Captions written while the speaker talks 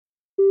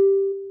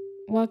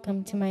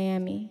Welcome to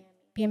Miami.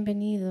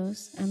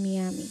 Bienvenidos a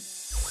Miami.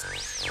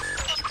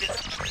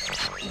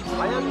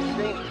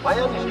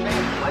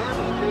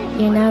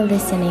 You're now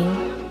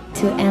listening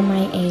to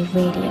MIA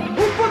Radio.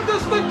 Who put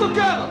this thing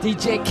together?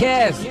 DJ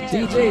Kaz,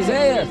 DJ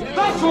Zaya.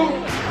 That's who.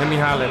 Let me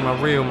holler at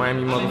my real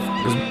Miami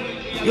motherfuckers.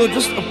 Yo,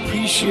 just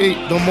appreciate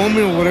the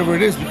moment or whatever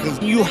it is,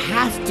 because you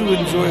have to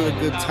enjoy the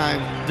good time.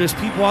 There's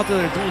people out there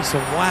that are doing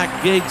some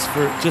whack gigs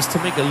for just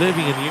to make a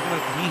living, and you're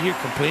gonna be here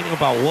complaining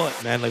about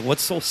what, man? Like,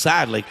 what's so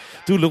sad? Like,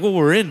 dude, look what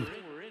we're in.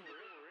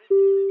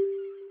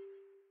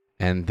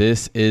 And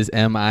this is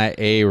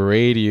MIA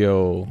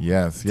Radio.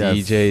 Yes.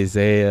 DJ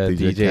Zaya,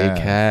 DJ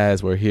Kaz.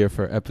 Kaz. We're here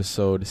for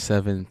episode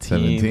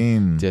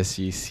 17.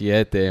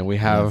 17. And we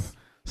have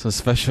some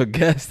special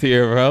guests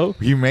here, bro.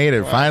 You made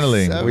it,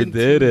 finally. 17. We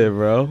did it,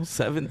 bro.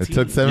 17. It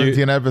took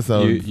 17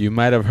 episodes. You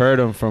might have heard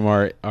them from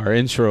our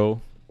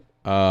intro.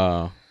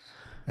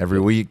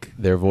 Every week.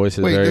 Their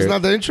voices Wait, are... that's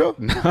not the intro?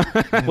 Wait a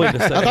I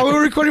second. thought we were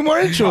recording more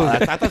intros.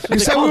 That's what You they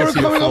said call we were us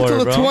here coming up for, to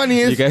the bro.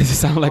 20th. You guys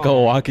sound like a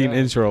walking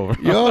intro,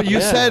 bro. Yo,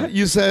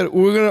 you said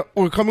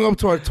we're coming up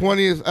to our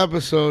 20th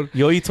episode,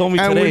 Yo, you told me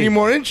and today. we need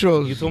more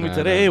intros. You told me Nah,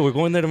 today, nah. hey, we're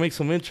going there to make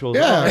some intros.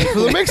 Yeah, for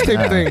the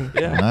mixtape thing.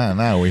 Yeah.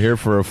 Nah, we're here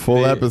for a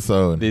full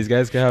episode. These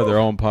guys can have their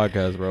own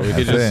podcast, bro.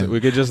 We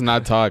could just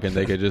not talk and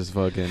they could just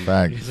fucking...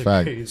 Facts.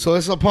 So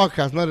it's a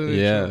podcast, not an intro.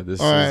 Yeah,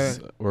 this All is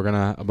we're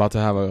about to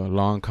have a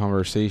long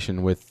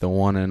conversation with the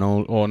one and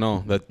only. Oh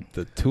no, the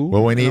two.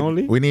 Well, we and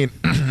only? need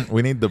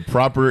the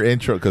proper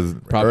intro, because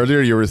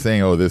earlier you were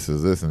saying, oh, this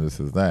is this and this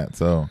is that.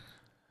 So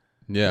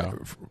Yeah,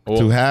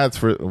 two hats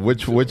for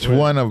which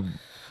one of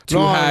two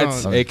No,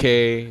 hats, no.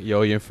 aka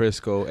Yo and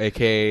Frisco,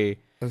 aka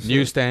That's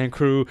Newsstand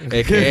Crew,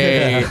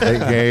 aka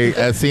aka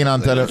as seen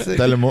on on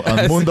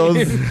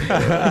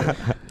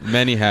Mundos,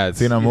 many hats.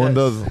 seen on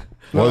Mundos.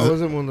 No, Was it it?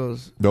 wasn't one of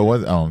those. There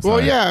was. Oh, I'm sorry.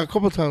 Well, yeah, a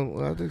couple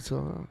times. I think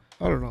so.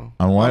 I don't know.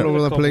 On what? All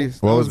over the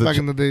place. What That was was the back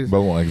in the days.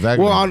 But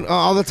exactly. Well, on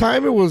all the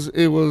time it was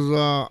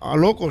a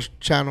local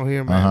channel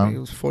here in Miami. It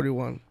was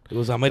 41. It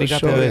was The America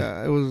show, TV.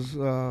 yeah, it was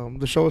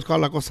the show was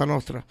called La Cosa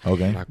Nostra.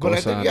 Okay. La But I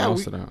Cosa think, yeah,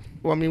 Nostra.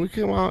 Well, I mean, we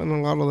came out in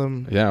a lot of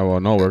them. Yeah, well,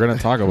 no, we're gonna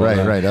talk about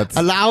that. Right. That's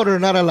Allowed or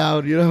not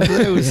allowed, you know what I'm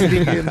saying? We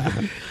sneak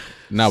in.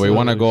 Now we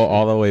want to go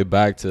all the way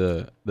back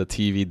to the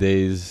TV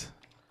days,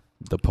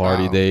 the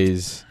party Wow.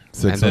 days,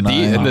 and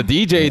 609. and the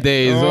DJ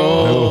days.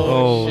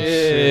 Oh,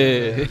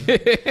 shit!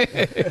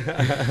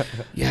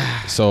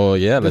 Yeah. So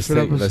yeah, let's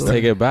Different take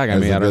episode. it back. I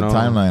That's mean, a I don't good know.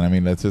 timeline. I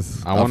mean, that's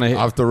just I wanna hit-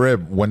 off the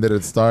rip. When did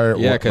it start?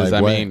 Yeah, What- because like,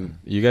 I what- mean,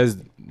 you guys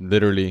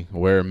literally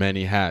wear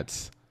many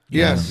hats.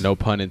 Yes. No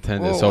pun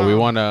intended. Oh, so we wow.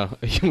 wanna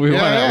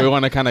Yeah. we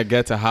wanna kind of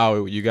get to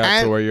how you got to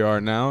And- where you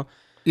are now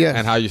Yes.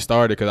 and how you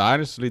started. Because I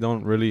honestly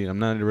I'm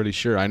not really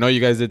sure. I know you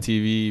guys did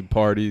TV,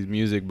 parties,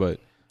 music, but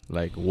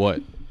like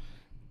what?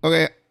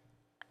 Okay.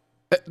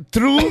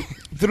 Through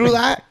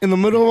that, in the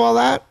middle of all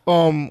that,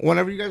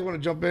 whenever you guys want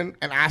to jump in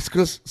and ask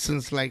us,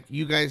 since like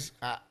you guys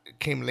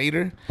came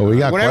later, Oh, we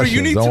got whatever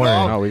you questions. need Don't to worry.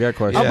 know No, we got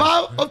questions.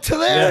 about up to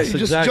there, Yes, you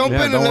just exactly. jump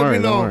Yeah, in don't and let worry,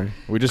 me don't know. worry.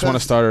 We just want to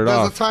start it There's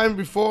off. a time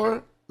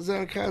before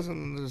Zen Kaz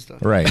and this stuff.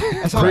 Right.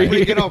 That's how we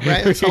break it up,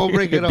 right? That's how we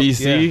break it up.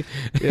 BC.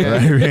 Yeah.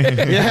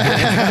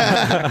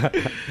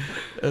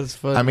 That's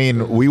funny. I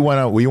mean, we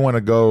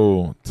wanna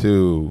go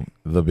to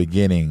the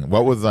beginning.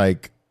 What was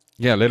like?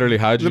 Yeah, literally.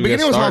 How did The you get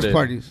beginning was house started?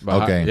 parties. But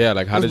how- Okay. yeah,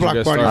 like how It did was you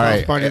get block All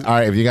parties. started? right, parties. all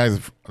right. If you guys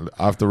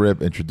off the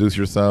rip, introduce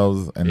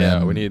yourselves, and Yeah,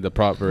 then we need the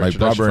proper like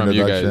introduction proper from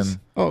you guys. introduction.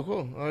 Oh,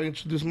 cool. I'll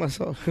introduce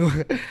myself.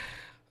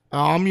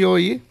 I'm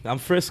Yoyi. I'm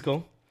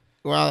Frisco.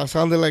 Wow, that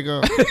sounded like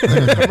a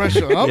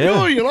commercial. I'm Yeah.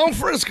 Yoyi and I'm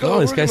Frisco. No,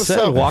 this We're guy gonna said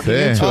sell. walking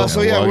Yeah. into.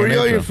 So yeah, we're Walking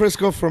Yoyi intro. and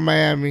Frisco from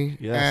Miami,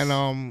 Yes.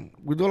 and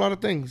we do a lot of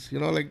things. You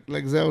know,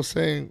 like Zay was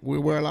saying, we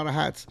wear a lot of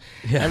hats,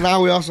 Yeah. and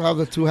now we also have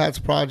the Two Hats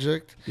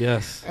Project,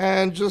 Yes.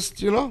 and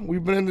just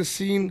we've been in the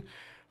scene.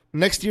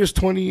 Next year's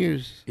 20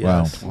 years.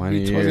 Wow. Yes.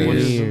 20 Be years.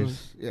 20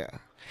 years. Yeah.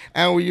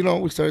 And we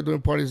started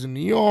doing parties in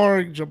New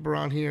York, jump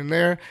around here and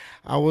there.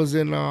 I was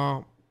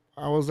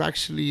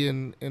actually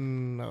in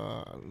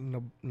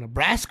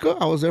Nebraska.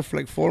 I was there for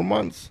like 4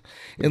 months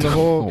in the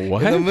whole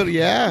What? in the middle,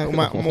 yeah.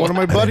 One of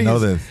my I buddies. didn't know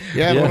this.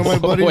 Yeah, Yes. one of my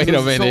buddies. Wait a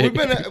So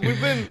minute. we've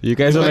been You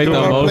guys are like, like the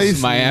doing our most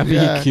places, Miami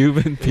yeah.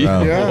 Cuban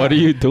people. Yeah. What are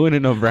you doing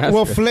in Nebraska?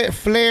 well,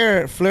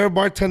 Flair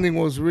bartending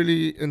was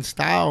really in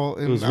style.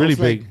 And It was I really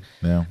like, big.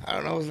 Yeah. I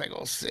don't know, it was like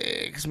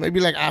 06, maybe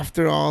like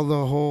after all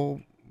the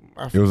whole.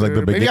 After, was like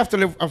the maybe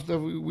begin- after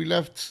we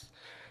left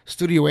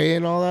Studio A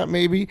and all that,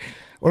 maybe,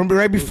 or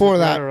right before like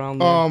that. right around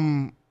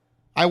there.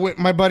 I went.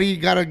 My buddy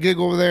got a gig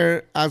over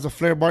there as a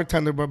Flair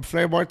bartender, but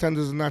Flair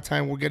bartenders in that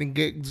time were getting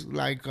gigs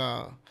like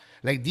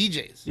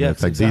DJs. Yes,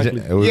 It's like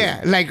exactly. DJ. It was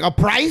Yeah, like a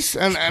price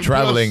and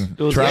traveling,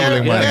 plus, was-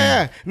 traveling. yeah, wedding.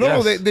 yeah.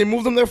 No, Yes. they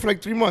moved them there for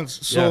like 3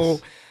 months. So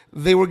Yes.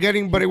 they were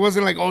getting, but it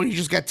wasn't like, oh, you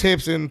just get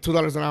tips and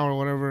 $2 an hour or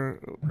whatever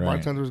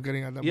bartender was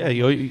getting at that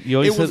moment. You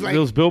always said there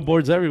was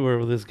billboards everywhere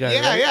with this guy.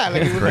 Yeah,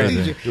 like it was a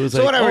DJ. It was so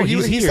like, whatever, oh,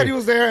 he said he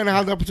was there, and I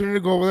had the opportunity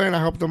to go over there, and I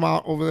helped him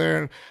out over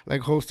there, and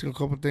like hosting a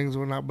couple things or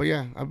whatnot. But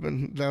yeah,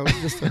 that was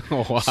just a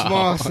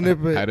small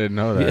snippet. I didn't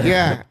know that.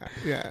 Yeah.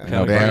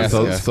 Damn,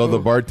 so the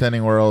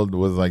bartending world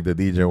was like the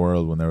DJ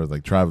world when there was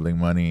like traveling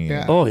money.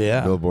 Yeah. Oh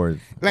yeah,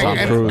 billboards. Like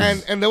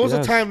and there was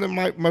a time that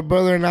my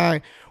brother and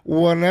I,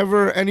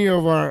 whenever any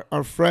of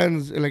our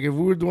friends, like if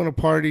we were doing a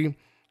party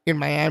in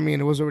Miami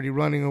and it was already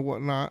running or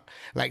whatnot,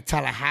 like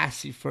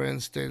Tallahassee, for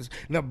instance,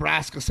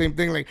 Nebraska, same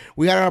thing. Like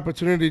we had an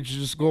opportunity to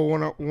just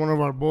go one of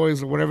our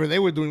boys or whatever they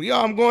were doing. Yo,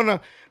 I'm going to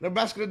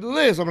Nebraska to do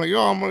this. I'm like,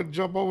 yo, I'm gonna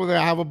jump over there.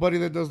 I have a buddy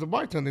that does the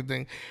bartending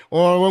thing,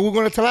 or we're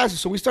going to Tallahassee.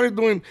 So we started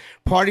doing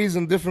parties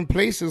in different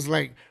places,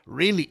 like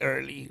really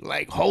early,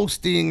 like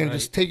hosting and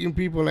just taking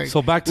people. Like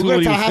so back to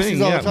what you were saying.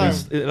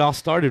 It all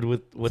started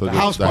with the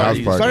house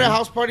parties. Started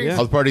house parties. Yeah.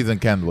 House parties in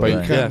Kendall.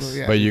 But,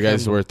 but you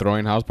guys were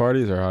throwing house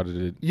parties, or how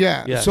did it?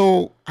 Yeah.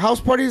 So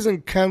house parties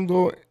in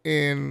Kendall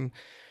in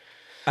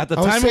at the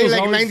I would time say it was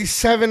like always,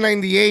 97,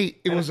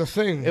 98, it was a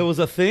thing. It was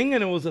a thing,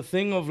 and it was a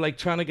thing of like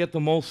trying to get the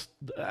most,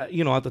 at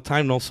the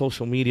time, no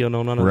social media,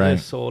 none of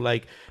this. So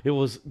like it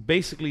was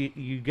basically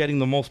you getting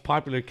the most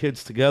popular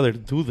kids together to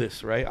do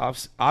this, right?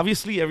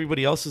 Obviously,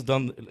 everybody else has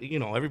done,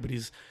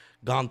 everybody's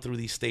gone through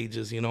these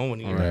stages, when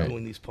you're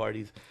doing these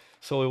parties.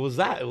 So it was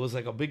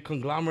like a big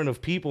conglomerate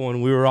of people,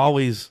 and we were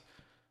always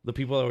the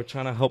people that were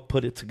trying to help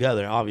put it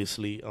together,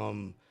 obviously.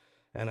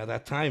 And at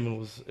that time,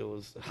 it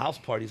was house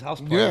parties.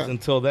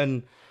 Until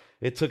then,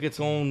 it took its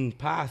own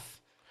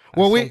path.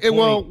 Well, when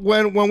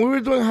we were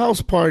doing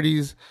house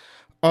parties,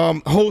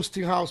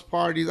 hosting house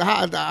parties,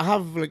 I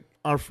have like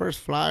our first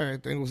flyer. I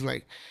think it was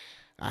like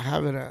I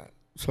have it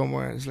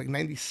somewhere. It's like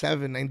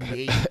 97,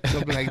 98,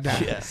 something like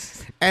that.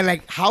 Yes. And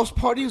like house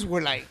parties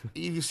were like,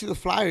 if you see the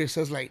flyer, it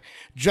says like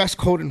dress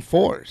code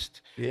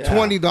enforced. Yeah.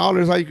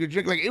 $20 all you could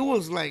drink. Like it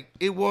was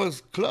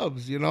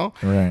clubs,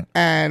 Right.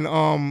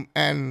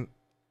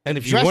 And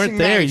if you weren't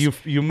there,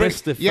 you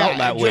missed it. Felt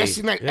that way.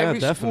 Every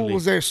school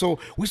was there, so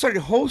we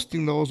started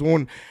hosting those.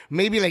 When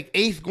maybe like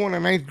 8th going to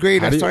 9th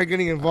grade, I started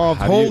getting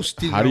involved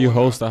hosting. How do you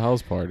host a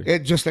house party?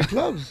 Just like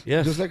clubs.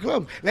 Yes, just like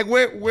clubs. Like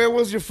where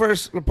was your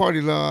first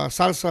party? La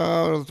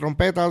salsa, or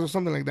trompetas, or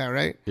something like that,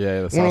 right?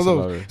 Yeah, one of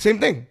those. Same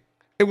thing.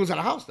 It was at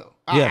a house though.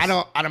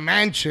 Yes. At a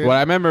mansion. Well,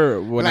 I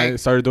remember when I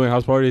started doing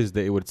house parties,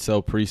 they would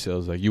sell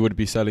pre-sales. Like you would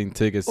be selling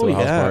tickets to a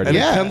house party. And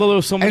Kendall, there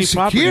was so many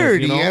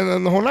security, properties,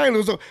 and the whole nine.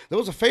 There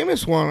was a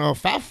famous one,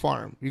 Fat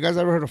Farm. You guys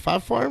ever heard of Fat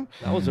Farm?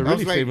 That was a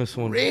really famous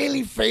one.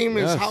 Really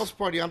famous house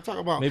party. I'm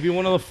talking about maybe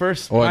one of the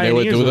first. Oh, and they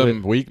would do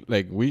them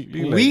weekly.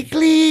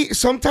 Weekly.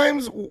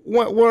 Sometimes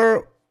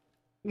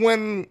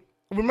when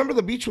remember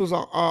the beach was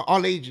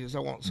all ages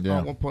at one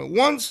point.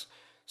 Once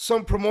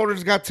some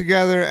promoters got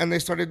together and they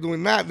started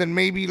doing that, then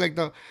maybe like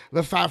the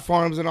Fat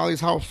Farms and all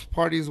these house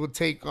parties would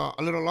take a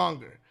little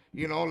longer.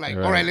 All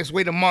right, let's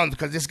wait a month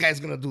because this guy's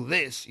gonna do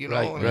this.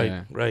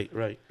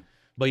 Right.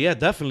 But yeah,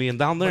 definitely. And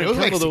down there in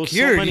Kendall, there was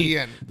so many.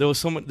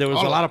 There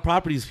was a lot of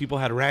properties. People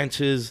had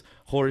ranches,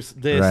 horse,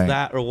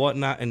 that, or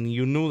whatnot, and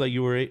you knew that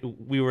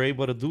we were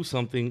able to do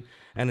something.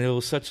 And it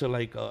was such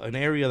an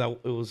area that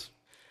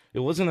it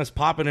wasn't as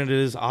popping as it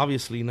is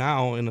obviously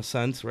now, in a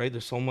sense, right?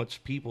 There's so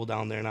much people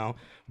down there now,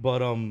 but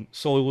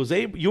so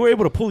you were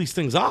able to pull these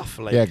things off,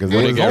 because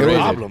it was no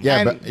problem.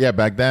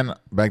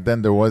 Back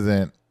then there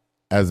wasn't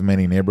as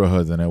many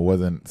neighborhoods, and it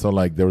wasn't so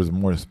there was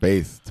more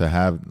space to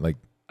have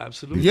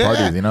absolutely these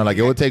parties.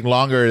 It would take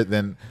longer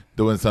than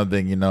doing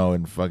something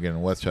in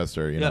fucking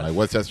Westchester. Like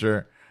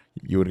Westchester,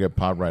 you would get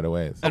popped right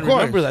away. So. And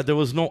remember that there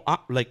was no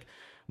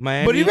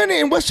Miami. But even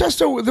in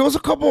Westchester, there was a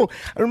couple.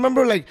 I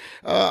remember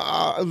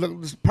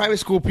the private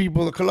school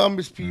people, the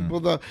Columbus people,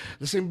 the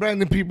St.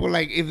 Brendan people.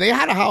 Like if they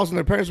had a house and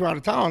their parents were out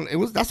of town,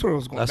 that's where it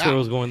was going down. That's where it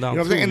was going down. You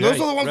know what I'm saying? And those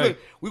are the ones that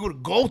we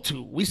would go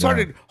to. We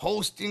started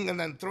hosting and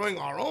then throwing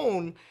our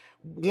own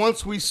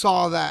once we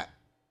saw that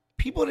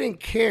people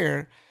didn't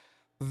care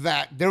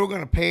that they were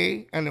going to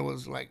pay, and it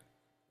was like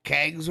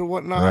kegs or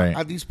whatnot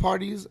at these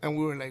parties, and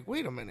we were like,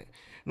 wait a minute,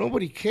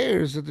 nobody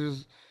cares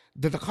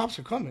that the cops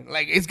are coming.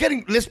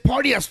 Let's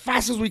party as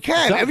fast as we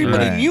can. Exactly.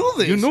 Everybody knew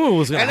this. You knew it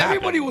was going to happen. And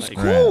everybody was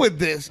cool with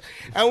this.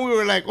 And we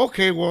were like,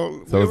 okay,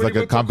 well. So it's like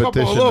a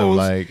competition of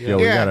we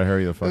got to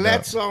hurry the fuck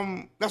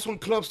up. That's when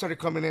clubs started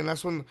coming in.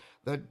 That's when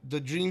the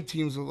dream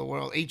teams of the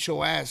world,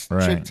 HOS,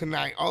 Trip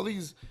Tonight, all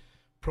these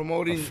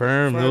promoting.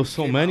 Firm. There was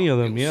so many of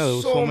them. Yeah, there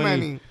was so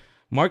many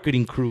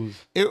marketing crews.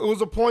 It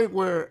was a point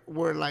where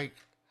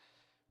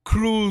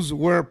crews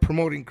were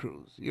promoting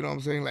crews. You know what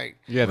I'm saying?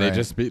 They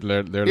just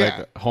they're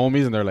like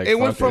homies, and they're like. It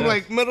went from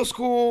middle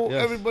school.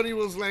 Yes. Everybody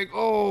was like,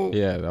 oh,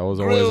 yeah, that was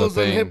always a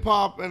thing. And hip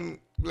hop and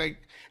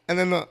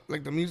then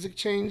the music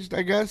changed.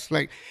 I guess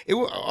I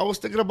was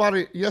thinking about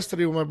it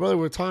yesterday with my brother.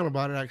 We were talking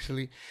about it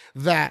actually.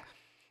 That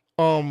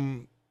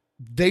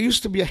there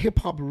used to be a hip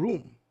hop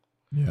room.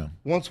 Yeah.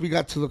 Once we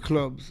got to the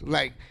clubs,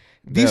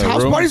 these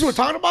house parties we're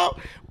talking about,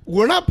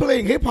 we're not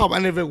playing hip hop.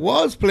 And if it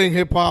was playing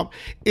hip hop,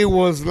 it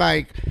was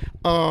like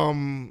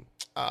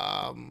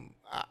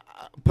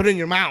put in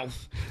your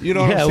mouth. You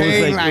know what I'm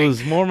saying? It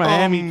was more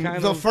Miami kind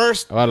of. The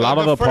first, a lot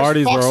of the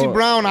parties Foxy were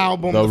Brown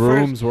album. The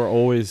rooms were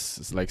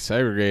always like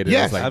segregated.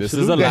 Yes, it's like absolutely.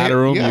 this is a Latin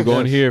room. Yes, you go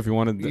in here if you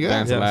want to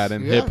dance yes,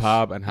 Latin, yes, hip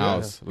hop, and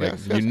house. Like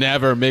yes, you yes.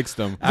 never mix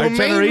them. Our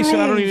main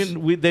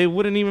generation, they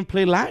wouldn't even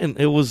play Latin.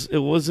 It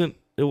wasn't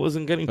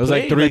getting. It was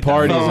like three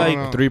parties. No, like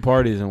no. 3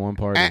 parties in one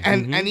party.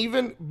 And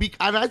even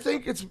and I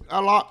think it's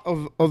a lot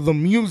of the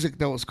music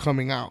that was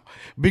coming out,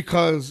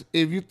 because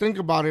if you think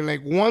about it,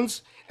 like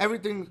once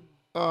everything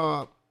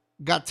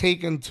got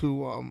taken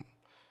to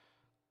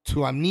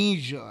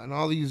Amnesia and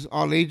all these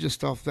all ages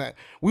stuff that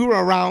we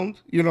were around,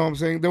 you know what I'm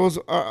saying? There was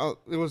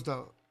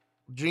the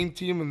Dream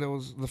Team, and there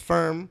was the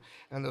Firm,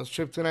 and there was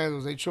Trip Tonight, there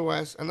was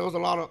HOS, and there was a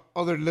lot of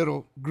other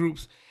little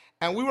groups,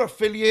 and we were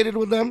affiliated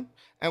with them.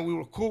 And we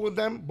were cool with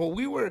them, but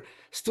we were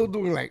still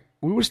doing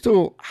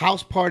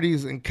house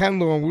parties in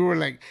Kendall, and we were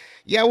like,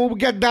 yeah, we'll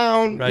get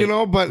down, you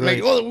know, but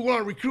like, we want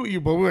to recruit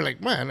you, but we were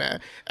like, man,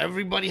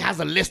 everybody has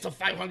a list of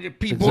 500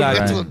 people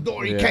get to the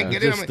door, you can't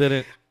get in.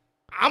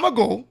 I'm gonna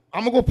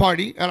go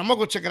party, and I'm gonna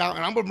go check it out,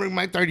 and I'm gonna bring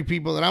my 30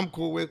 people that I'm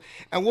cool with,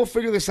 and we'll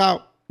figure this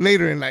out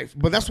later in life.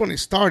 But that's when it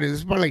started.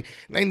 It's probably like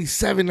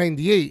 97,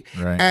 98.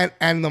 Right.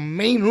 And the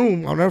main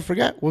room, I'll never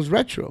forget, was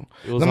Retro.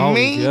 It was the always,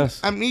 main yes.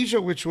 Amnesia,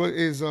 which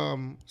is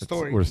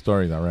Story. We're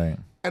Story, that right?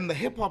 And the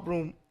hip hop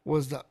room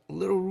was the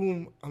little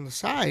room on the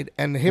side,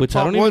 and the hip hop Which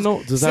I don't even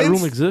know. Does that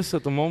room exist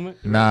at the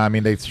moment? Nah, I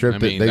mean they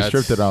stripped it. They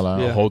stripped it all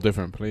out. A whole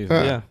different place.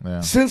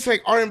 Yeah. Since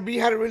like R&B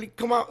hadn't really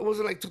come out, it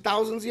wasn't like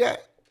 2000s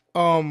yet.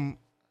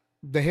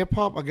 The hip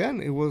hop again,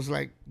 it was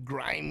like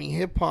grimy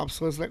hip hop,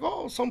 so it's like,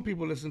 oh, some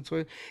people listen to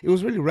it. It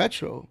was really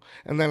retro,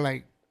 and then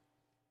like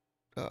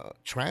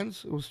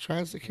trance. It was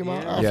trance that came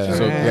out.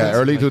 After.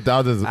 Early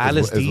 2000s.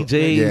 Alice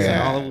DJs.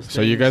 And all those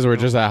so you guys were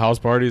just at house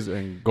parties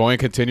and going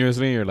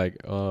continuously. You're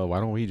like, why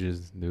don't we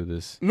just do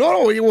this?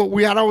 No,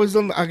 we had always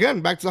done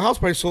again back to the house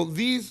party. So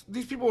these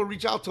people would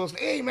reach out to us,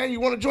 hey man, you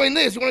want to join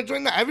this? You want to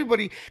join that?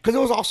 Everybody, because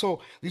there was also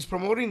these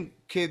promoting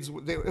kids.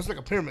 It's like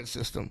a pyramid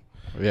system.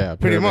 Yeah,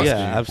 pretty much. Yeah,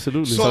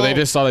 absolutely. So they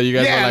just saw that you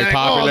guys were like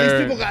popular. Oh,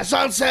 these people got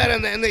Sunset,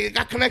 and then they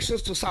got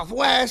connections to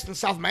Southwest and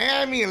South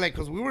Miami, and like,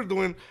 because we were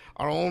doing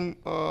our own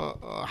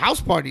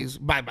house parties.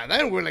 By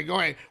then, we're like, all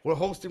right, we're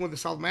hosting with the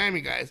South Miami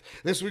guys.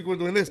 This week we're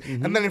doing this,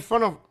 and then in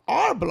front of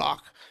our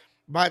block.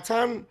 By the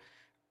time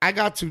I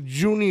got to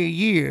junior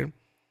year,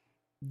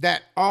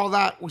 that all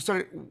that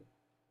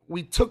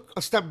we took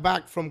a step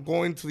back from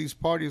going to these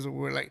parties, and we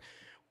were like,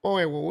 oh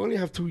yeah, well, we only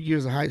have 2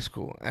 years of high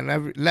school,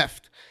 and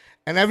left.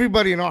 And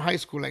everybody in our high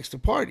school likes to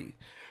party.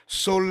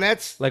 So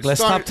let's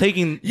stop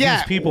taking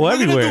these people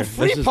everywhere. Let's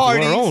just do our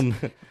own.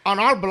 On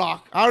our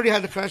block. I already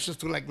had the connections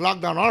to like lock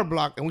down our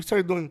block, and we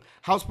started doing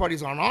house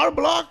parties on our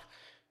block,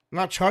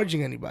 not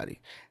charging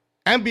anybody.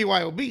 And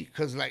BYOB,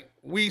 because like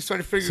we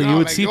started figuring out. So you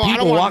would see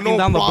people walking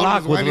down the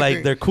block with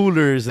like their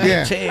coolers and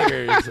their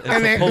chairs,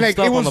 and then, like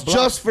it was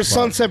just for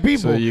Sunset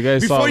people. So you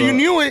guys before you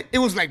knew it, it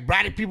was like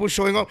bratty people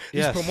showing up.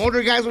 These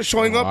promoter guys were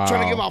showing up,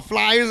 trying to give out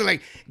flyers and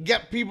like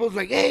get people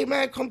like, hey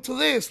man, come to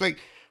this, like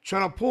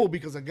trying to pull,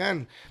 because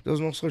again, there was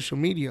no social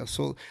media.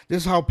 So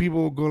this is how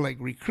people would go like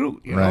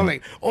recruit, you know,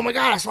 like, oh my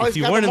God, I saw this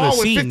guy at the mall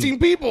with 15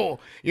 people,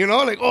 you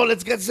know, like, oh,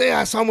 let's get Zay,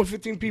 I saw him with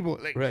 15 people.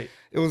 Like,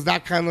 it was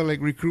that kind of like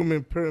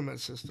recruitment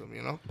pyramid system,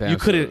 you know. You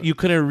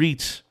couldn't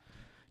reach.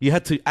 You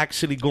had to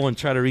actually go and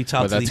try to reach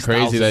out to these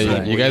crazy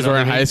that you guys were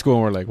in high school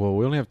and were like, well,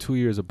 we only have 2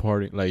 years of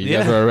partying. Like, you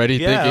guys were already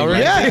thinking.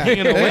 Thinking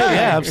in a way.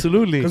 Yeah,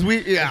 absolutely. Because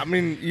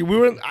we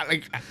were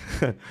like...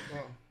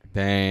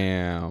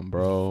 Damn,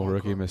 bro.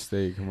 Rookie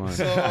mistake. Come on.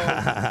 So,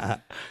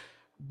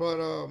 but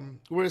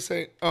we were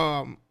saying,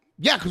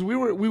 because we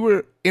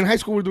were in high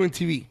school, we were doing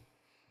TV.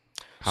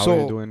 How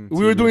were you doing TV?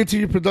 We were doing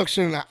TV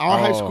production. Our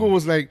high school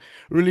was like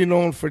really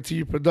known for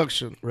TV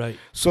production. Right.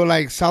 So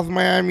like South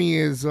Miami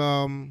is it's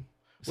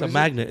a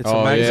magnet. It's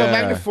a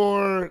magnet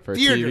for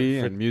theater.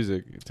 TV and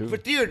music too. For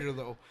theater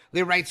though.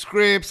 They write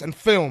scripts and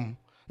film.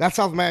 That's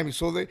South Miami.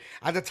 So they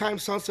at the time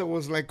Sunset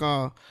was like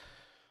a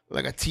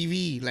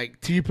TV,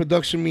 like TV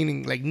production,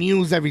 meaning like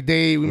news every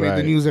day. We made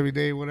the news every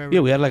day, whatever.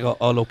 Yeah, we had like a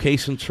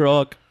location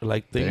truck,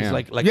 like things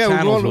like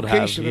channels would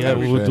have. Yeah,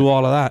 we would do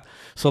all of that.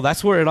 So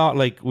that's where it all,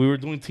 like, we were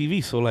doing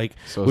TV. So like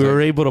we were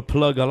able to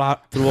plug a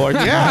lot through our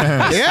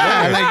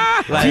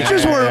like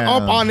teachers were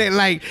up on it.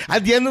 Like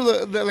at the end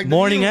of the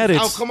morning edits,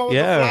 I'll come up with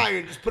a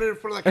flyer, just put it in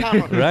front of the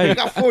camera. Right, you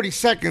got 40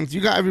 seconds. You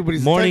got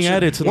everybody's morning attention.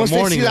 edits in Once the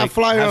morning. Once they see that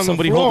flyer on the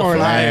floor,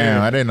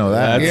 I didn't know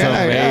that.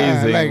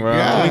 That's amazing,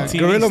 bro.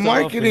 Guerrilla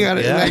marketing at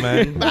it,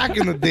 man. Back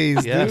in the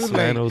days, yes, dude.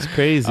 Man, it was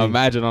crazy.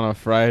 Imagine on a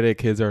Friday,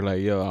 kids are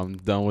like, "Yo, I'm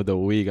done with the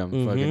week.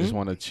 I'm fucking just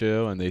want to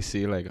chill," and they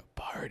see like a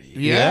party.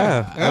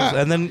 Yeah.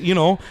 And then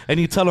and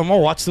you tell them, "Oh,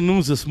 watch the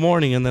news this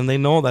morning," and then they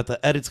know that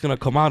the edit's gonna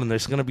come out and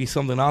there's gonna be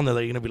something on there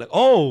that you're gonna be like,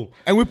 "Oh!"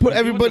 And we put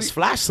everybody just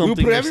flash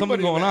something. There's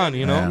something going on,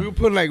 you know.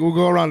 Yeah. We'll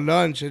go around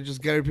lunch and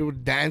just get people to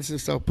dance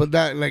and stuff. Put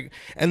that like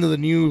end of the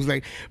news.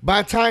 Like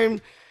by the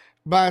time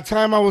by the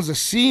time I was a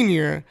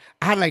senior,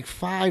 I had like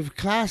 5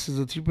 classes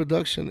of TV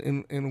production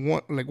in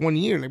 1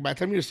 year. Like by the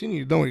time you're a senior,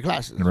 you're done with your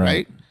classes,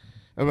 right?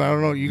 I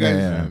don't know, you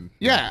guys.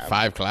 Yeah.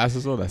 5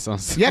 classes, though? That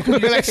sounds... Yeah, because you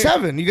get like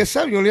 7. You get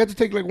 7. You only have to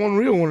take like 1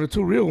 real one or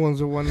 2 real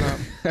ones or whatnot.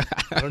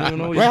 I don't even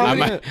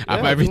know.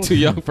 I might be too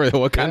young for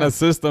what kind of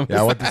system.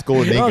 Yeah, I went to school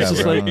with Nika.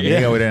 Like, we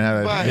didn't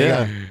have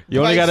that.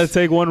 You only got to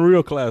take 1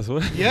 real class.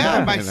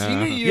 Yeah, by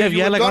senior year. Yeah, if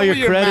you had like all your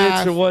credits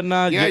math, or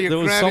whatnot. Yeah, there your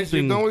was credits.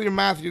 something. You're done with your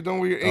math. You're done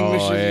with your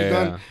English. You're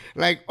done.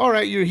 Like, all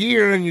right, you're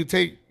here and you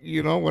take,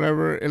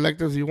 whatever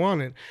electives you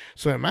wanted.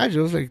 So imagine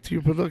it was like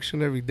TV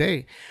production every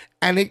day.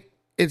 And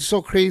it's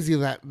so crazy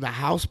that the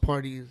house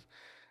parties,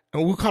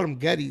 and we call them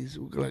Gettys,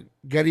 like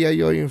Getty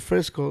Ayoy and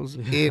Frisco's,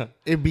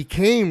 it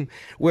became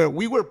where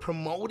we were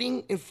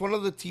promoting in front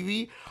of the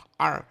TV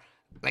our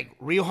like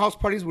real house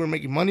parties we were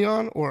making money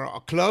on, or a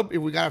club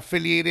if we got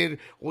affiliated,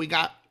 or we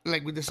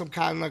did some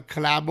kind of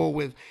collabo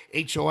with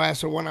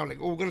HOS or whatnot. Like,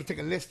 we're gonna take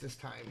a list this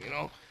time,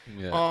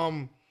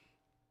 Yeah.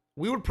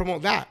 We would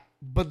promote that,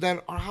 but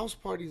then our house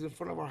parties in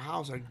front of our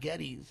house, our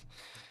Gettys,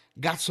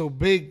 got so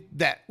big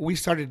that we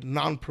started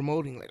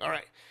non-promoting. Like, all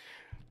right,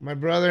 my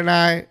brother and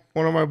I,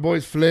 one of my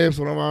boys Flips,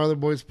 one of our other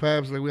boys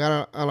Peps, like we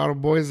got a lot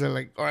of boys that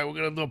like, all right, we're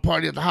gonna do a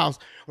party at the house.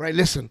 All right,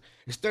 listen,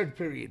 it's 3rd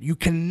period. You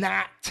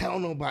cannot tell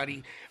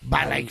nobody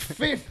by like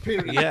 5th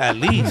period. Yeah, at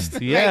least.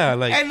 Yeah,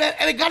 like and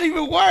it got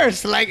even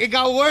worse. Like, it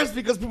got worse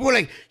because people were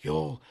like,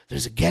 yo,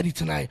 there's a Getty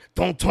tonight.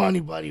 Don't tell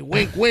anybody.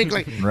 Wink, wink.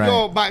 Like,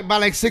 yo, by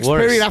like 6th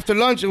period after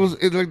lunch, it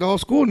was like the whole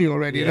school knew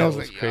already. Yeah, and I was it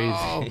was like,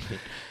 crazy.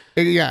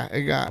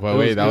 It got. Well,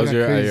 wait, that was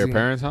your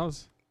parents'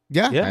 house?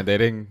 Yeah. And they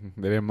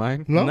didn't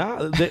mind? No.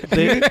 Nah,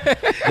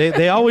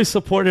 they always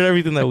supported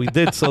everything that we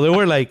did. So they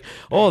were like,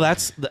 oh,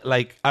 that's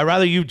like, I'd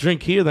rather you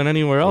drink here than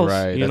anywhere else.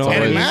 Right. You know,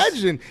 And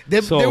imagine they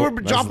were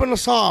dropping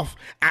us off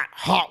at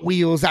Hot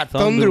Wheels, at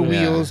Thunder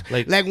Wheels.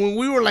 Yeah. Like when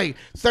we were like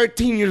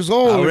 13 years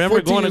old, or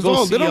 14 years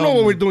old. They don't know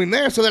what we're doing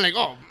there, so they're like,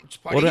 oh,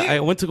 I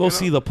went to go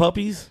see the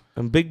Puppies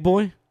and Big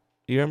Boy.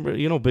 You remember?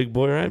 You know Big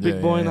Boy, right?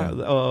 Big Boy,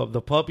 and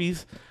the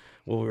Puppies.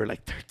 Well, we were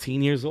like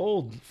 13 years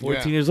old,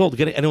 14 years old.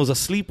 And it was a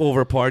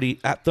sleepover party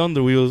at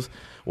Thunder Wheels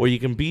where you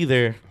can be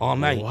there all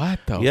night. What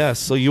the? Yes,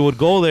 so you would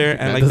go there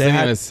and like they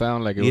had even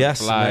sound like it would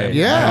fly. Man.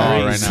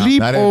 Yeah, right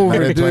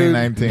sleepover, dude.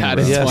 2019.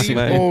 Yes,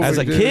 man. As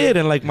a kid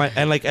and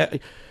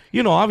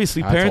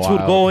obviously That's parents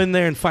wild. would go in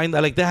there and find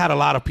that like they had a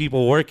lot of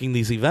people working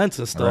these events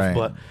and stuff, Right.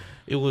 but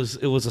it was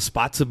a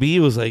spot to be.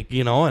 It was like,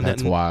 and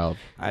That's then, wild.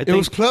 I It think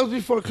was clubs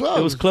before clubs.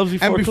 It was clubs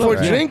before and before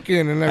clubs, yeah. drinking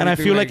and everything. And I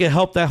feel like it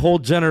helped that whole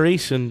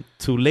generation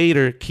to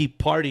later keep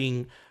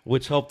partying,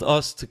 which helped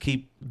us to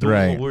keep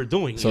doing what we're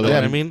doing. So you know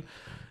then what I mean?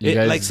 you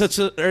guys- Like such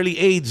an early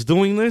age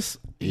doing this.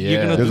 Yeah.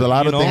 You're gonna There's do, a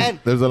lot of you know? things.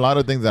 There's a lot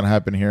of things that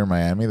happen here in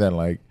Miami that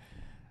like,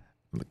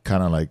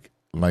 kind of like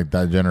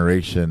that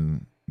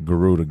generation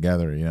grew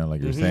together. You know,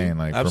 like you're saying,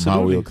 like from Hot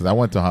Absolutely. Wheels. Because I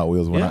went to Hot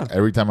Wheels when Yeah.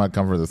 every time I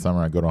come for the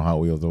summer, I go to Hot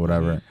Wheels or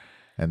whatever,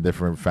 and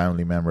different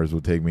family members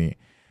would take me.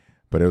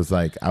 But it was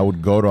like I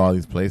would go to all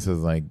these places,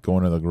 like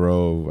going to the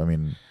Grove. I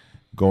mean,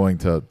 going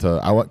to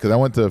I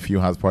went to a few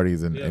house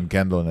parties in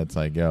Kendall, and it's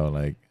like, yo,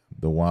 like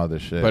the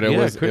wildest shit. But it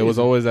crazy. was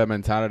always that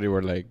mentality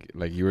where like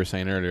you were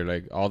saying earlier,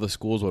 like all the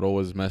schools would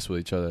always mess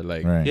with each other.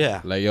 Like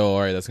like, yo,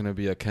 all right, that's gonna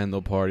be a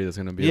Kendall party, that's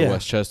gonna be a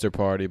Westchester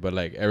party, but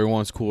like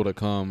everyone's cool to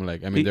come.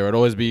 Like, I mean, there would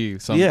always be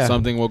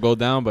something will go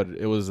down, but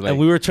it was like, and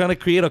we were trying to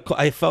create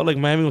I felt like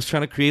Miami was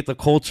trying to create the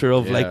culture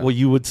of like what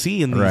you would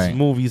see in these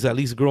movies, at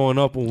least growing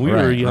up when we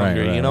were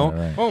younger, you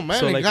know? Oh man,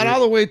 So, it like, got all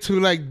the way to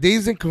like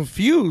Dazed and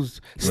Confused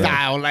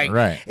style.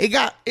 Like it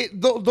got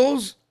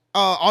those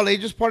all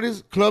ages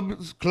parties,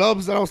 clubs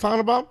that I was talking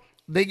about.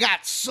 They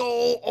got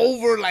so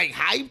over like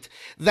hyped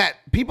that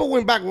people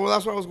went back. Well,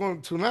 that's what I was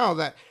going to now.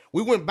 That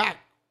we went back.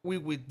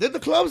 We did the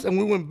clubs and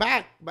we went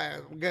back by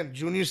again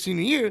junior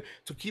senior year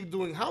to keep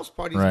doing house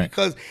parties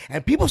because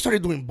people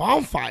started doing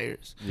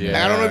bonfires. Yeah.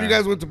 Like, I don't know if you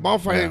guys went to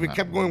bonfires if it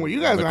kept going where you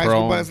guys were in high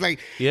school, but it's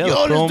like yo,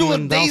 let's do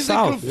a Dazed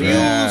and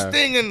Confused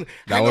thing and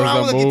hang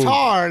around with a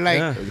guitar,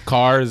 like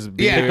cars,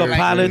 pick up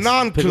pallets,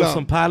 non-club. pick up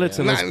some pallets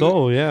and let's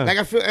go. Yeah, like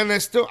I feel, and I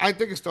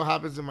think it still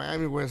happens in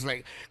Miami where it's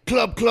like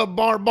club,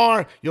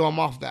 bar. Yo, I'm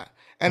off that.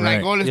 And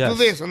like, oh, let's do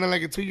this, and then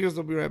like in 2 years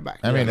they'll be right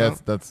back. I mean,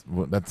 that's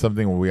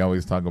something we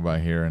always talk about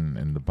here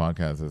in the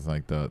podcast. Is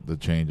like the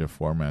change of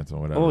formats or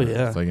whatever. Oh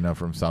yeah. So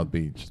from South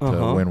Beach to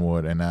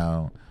Wynwood, and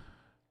now.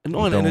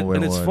 No,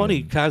 and it's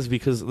funny, Kaz,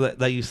 because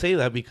that you say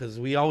that because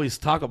we always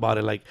talk about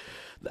it. Like,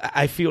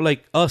 I feel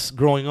like us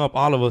growing up,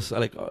 all of us,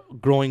 like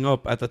growing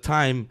up at the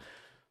time,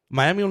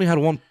 Miami only had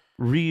one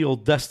real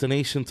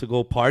destination to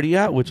go party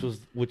at, which was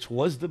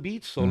the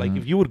beach. So like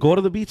if you would go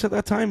to the beach at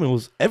that time,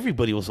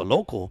 everybody was a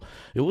local.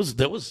 There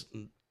was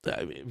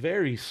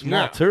very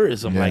small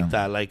tourism like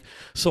that. Like,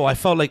 so I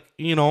felt like,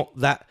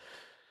 that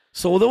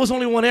So there was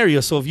only one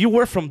area. So if you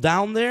were from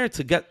down there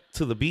to get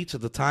to the beach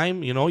at the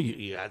time, you know,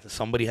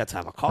 somebody had to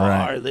have a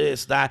car,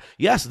 this, that.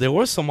 Yes, there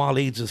were some all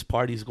ages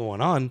parties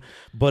going on,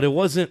 but it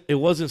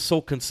wasn't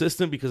so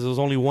consistent because there was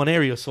only one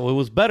area. So it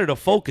was better to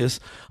focus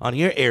on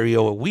your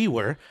area where we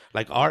were,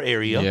 like our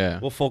area. Yeah.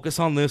 We'll focus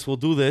on this. We'll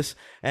do this,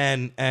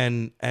 and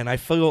I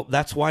feel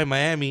that's why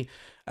Miami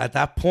at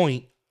that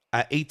point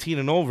at 18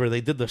 and over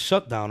they did the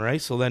shutdown,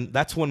 right? So then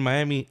that's when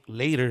Miami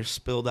later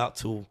spilled out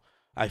to,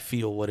 I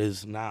feel, what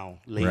is now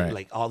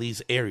like all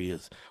these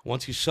areas.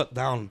 Once you shut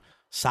down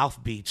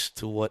South Beach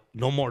to what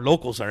no more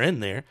locals are in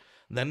there,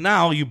 then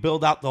now you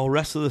build out the whole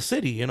rest of the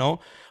city, you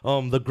know.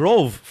 The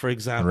Grove, for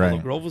example,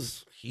 the Grove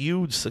was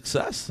huge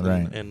success.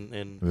 And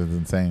it was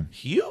insane.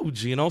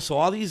 Huge, you know. So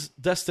all these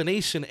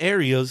destination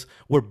areas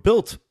were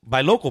built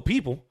by local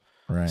people.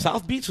 Right.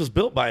 South Beach was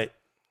built by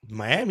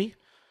Miami.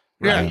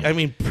 Right. Yeah. I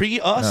mean,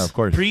 pre-us,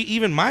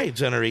 pre-even my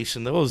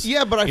generation, there was,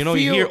 but I feel,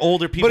 you hear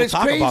older people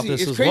talk about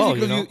this as well.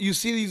 You know? You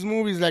see these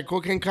movies like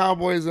Cocaine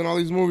Cowboys and all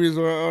these movies,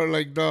 or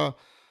like the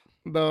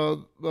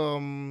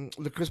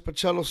Chris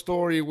Pacello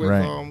story with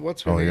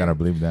what's her name? Oh, you gotta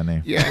believe that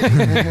name.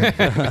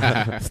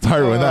 Yeah.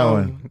 Start with that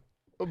one.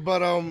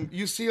 But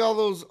you see all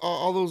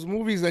those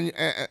movies and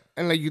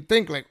like you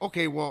think like,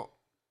 okay, well,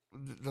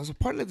 there's a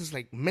part that's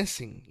like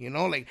missing, you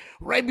know, like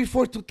right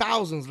before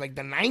 2000s, like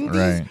the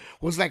 90s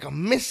was like a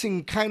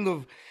missing kind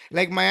of,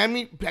 like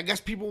Miami. I guess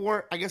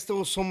there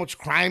was so much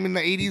crime in the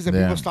 80s that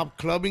people stopped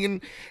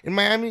clubbing in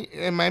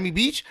Miami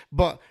Beach.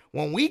 But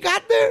when we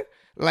got there,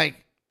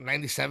 like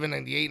 97,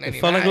 98, 99.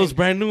 It felt like it was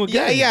brand new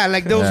again. Yeah,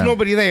 like there was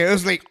nobody there. It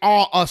was like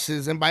all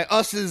us's. And by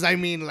us's, I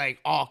mean like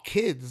all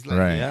kids. Like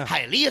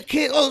Hialeah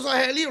kids. Oh, those are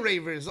Hialeah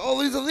ravers.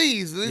 Oh, these are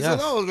these. These are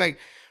those. Like,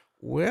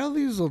 where are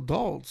these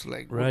adults?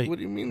 Like, what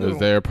do you mean? Was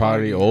their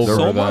party over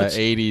the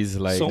 80s?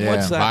 Like, so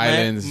much that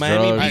violence,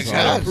 Miami drugs. Beach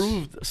had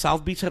approved,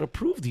 South Beach had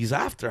approved these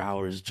after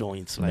hours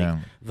joints, like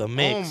the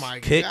Mix,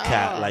 Kit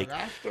Kat. Like,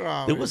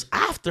 it was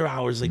after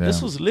hours. Like,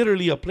 this was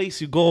literally a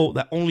place you go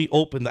that only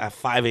opened at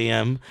 5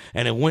 a.m.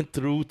 and it went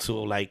through to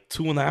like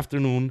 2 in the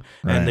afternoon,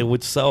 and they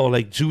would sell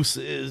like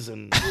juices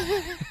and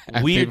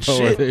weird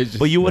shit.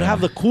 But you would have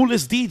the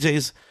coolest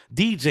DJs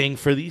DJing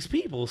for these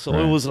people. So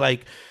it was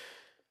like.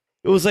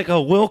 It was like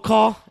a will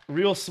call,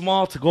 real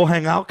small to go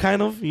hang out,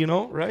 kind of, you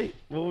know, right?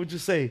 What would you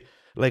say?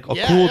 Like a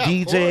cool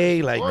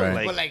DJ,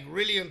 but like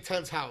really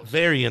intense house.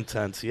 Very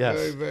intense, yes.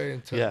 Very, very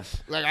intense.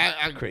 Yes. Like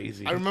I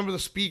crazy. I remember the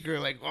speaker,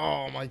 like,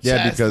 oh my chest.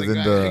 Yeah, because in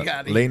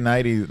the late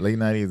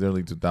 90s,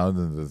 early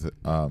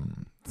 2000s,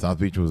 South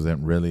Beach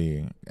wasn't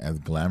really as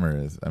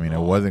glamorous. I mean, it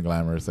wasn't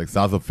glamorous. Like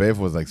South of Fifth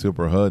was like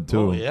super hood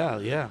too. Oh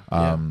yeah.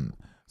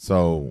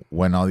 So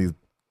when all these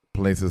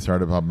places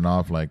started popping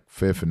off, like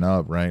Fifth and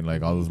up, right?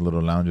 Like all those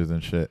little lounges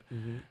and shit.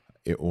 Mm-hmm.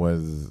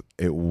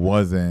 It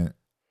wasn't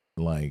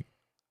like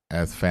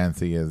as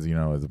fancy as, you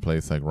know, as a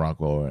place like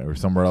Rockwell or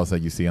somewhere else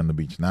that you see on the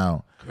beach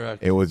now.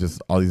 Correct. It was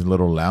just all these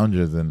little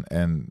lounges,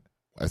 and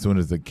as soon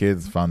as the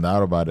kids found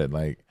out about it,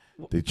 like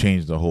they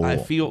changed the whole. I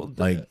feel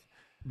like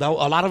that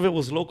a lot of it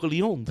was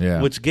locally owned,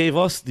 which gave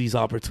us these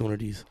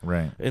opportunities,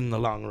 in the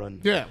long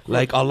run. Yeah,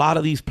 like a lot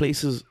of these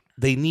places.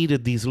 They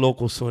needed these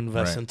locals to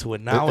invest into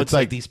it. Now it's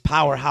like these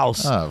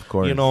powerhouse, of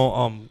course.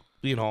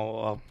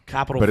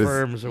 capital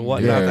firms or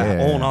whatnot that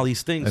own all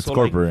these things. It's so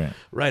corporate.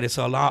 Like, it's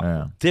a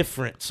lot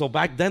different. So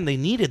back then they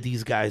needed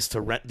these guys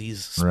to rent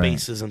these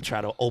spaces and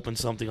try to open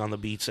something on the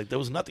beach. Like there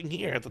was nothing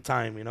here at the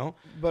time, you know.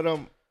 But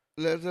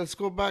let's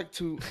go back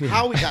to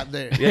how we got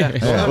there.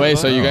 Wait,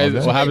 so you guys,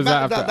 what happens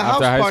after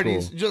house high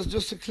parties? School?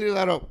 Just to clear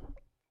that up,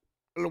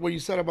 what you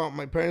said about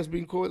my parents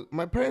being cool.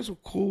 My parents were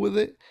cool with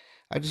it.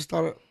 I just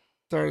started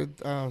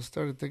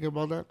thinking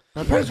about that.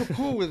 My parents were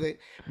cool with it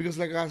because,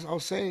 like I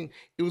was saying,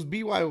 it was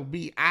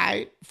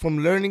BYOB. From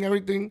learning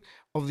everything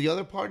of the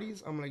other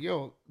parties, I'm like,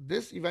 yo,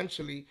 this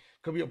eventually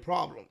could be a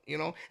problem, you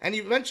know? And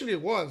eventually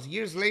it was.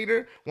 Years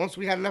later, once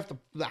we had left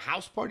the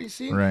house party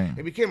scene,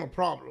 it became a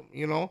problem,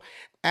 you know?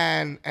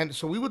 And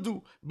so we would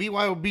do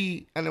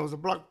BYOB, and there was a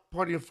block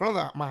party in front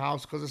of my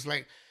house because it's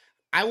like,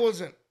 I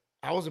wasn't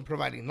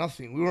providing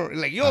nothing. We weren't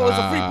like, yo, it was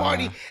a free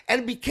party.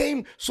 And it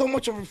became so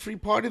much of a free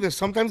party that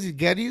sometimes these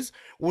Gettys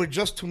were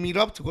just to meet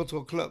up to go to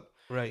a club.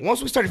 Right.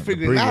 Once we started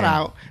figuring that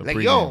out, like,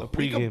 yo,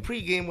 we could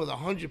pregame with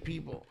 100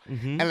 people.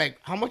 Mm-hmm. And like,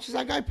 how much is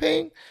that guy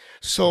paying?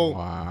 So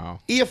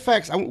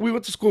EFX, we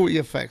went to school with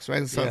EFX, right,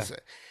 in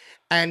Sunset.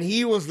 And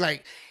he was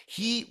like,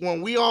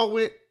 when we all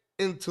went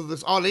into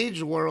this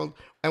all-age world,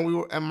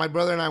 and my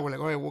brother and I were like,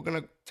 all right, we're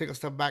going to take a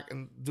step back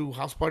and do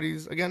house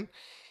parties again.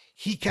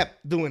 He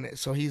kept doing it.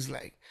 So he's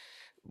like,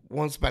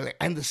 once by like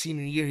end of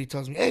senior year, he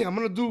tells me, hey, I'm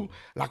going to do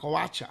La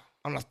Covacha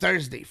on a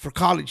Thursday for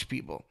college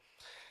people.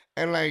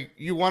 And like,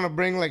 you want to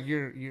bring like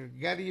your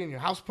Getty and your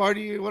house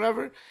party or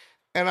whatever?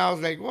 And I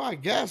was like, well, I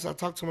guess. I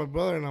talked to my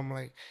brother and I'm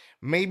like,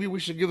 maybe we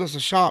should give this a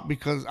shot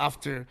because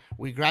after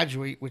we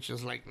graduate, which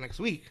is like next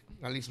week,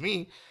 at least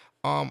me,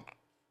 might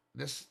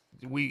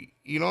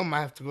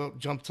have to go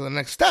jump to the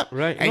next step.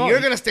 Right. And you're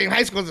going to stay in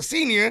high school as a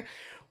senior.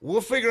 we'll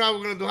figure out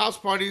we're going to do house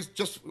parties.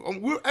 Just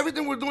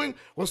everything we're doing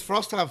was for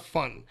us to have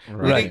fun.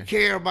 Right. We didn't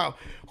care about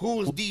who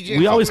was DJing.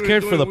 We always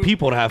cared for the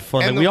people to have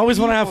fun. And we always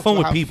want to have fun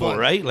with people,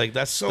 right? Like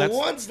that's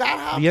once that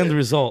happened, the end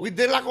result. We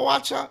did La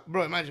Covacha.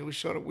 Bro, imagine we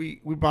showed up. We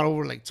brought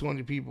over like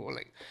 200 people.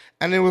 Like,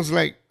 and it was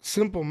like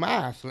simple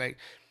math. Like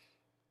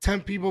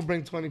 10 people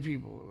bring 20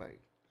 people.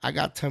 Like I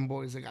got 10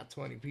 boys. I got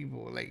 20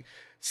 people. Like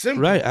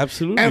simple. Right,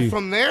 absolutely. And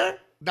from there,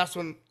 that's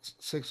when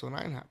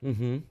 609 happened.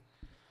 Mm-hmm.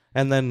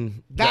 And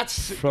then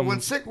that's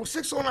when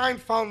 609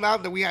 found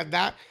out that we had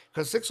that,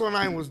 because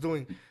 609 was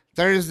doing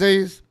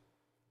Thursdays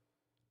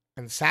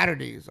and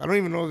Saturdays. I don't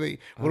even know they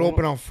would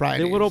open on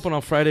Fridays. They would open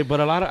on Friday,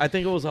 but I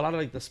think it was a lot of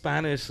like the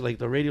Spanish, like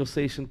the radio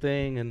station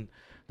thing, and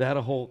they had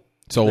a whole.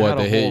 So what?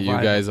 They hit you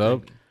guys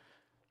up.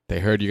 They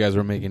heard you guys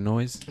were making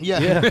noise.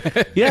 Yeah,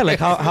 like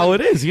how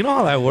it is. You know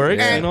how that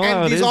works. And, you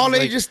know and these all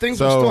ages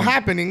things were still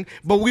happening,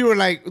 but we were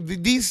like,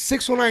 these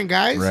 609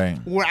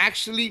 guys were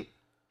actually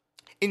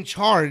in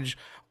charge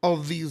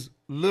of these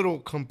little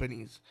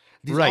companies.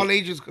 These all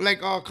ages,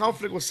 like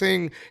Conflict was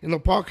saying in the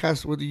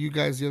podcast with you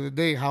guys the other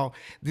day, how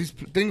these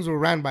things were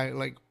ran by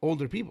like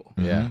older people.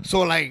 Yeah.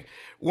 So like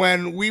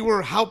when we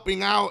were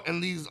helping out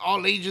and these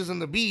all ages in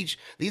the beach,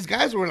 these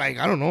guys were like,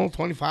 I don't know,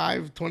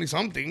 25, 20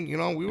 something, you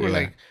know, we were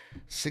like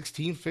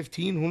 16,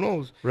 15, who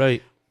knows?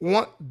 Right.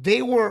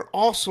 They were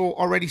also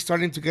already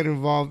starting to get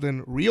involved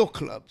in real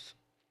clubs.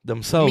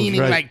 Themselves,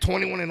 meaning like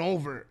 21 and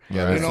over.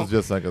 Yeah, this is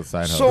just like a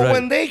side hustle. So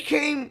when they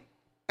came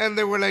and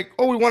they were like,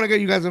 "Oh, we want to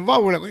get you guys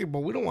involved," we're like, "Wait, but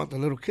we don't want the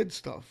little kid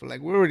stuff.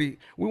 Like, we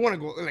want to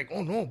go." They're like,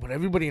 "Oh no, but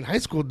everybody in high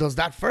school does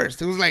that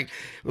first." It was like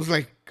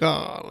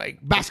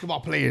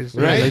basketball players,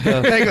 right?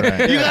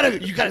 You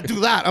gotta do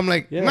that. I'm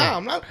like, nah,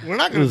 we're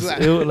not gonna do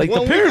that. Like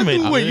the pyramid.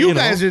 We do what you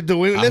guys are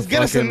doing. Let's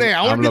get us in there.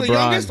 I want to be the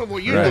youngest of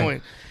what you're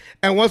doing.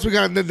 And once we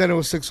got in, then it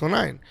was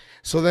 609.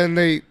 So then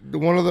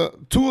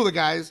two of the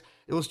guys.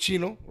 It was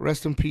Chino,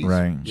 rest in peace.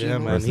 Right. Yeah,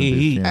 man.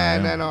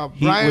 And then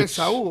Brian and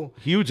Saul.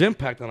 Huge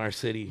impact on our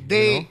city.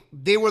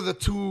 They were the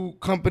two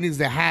companies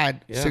that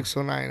had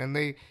 609. And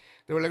they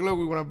were like, look,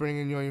 we want to bring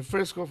in Yo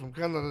Frisco from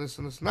Canada, this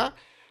and this and that.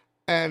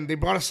 And they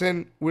brought us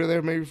in. We were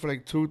there maybe for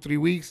like 2-3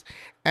 weeks.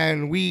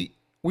 And we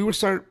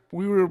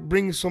were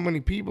bringing so many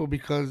people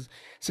because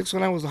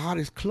 609 was the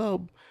hottest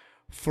club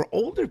for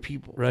older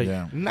people. Right.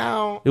 Yeah.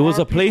 Now it was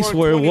a place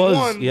where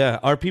 21. It was,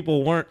 our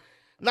people weren't.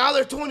 Now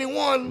they're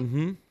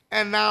 21.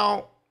 And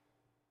now,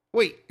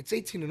 wait, it's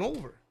 18 and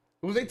over.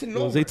 It was 18 and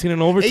over. It was 18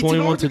 and over,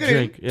 21 to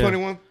drink.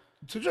 21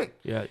 to drink.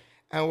 Yeah.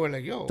 And we're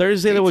like, yo.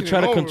 Thursday, they would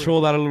try to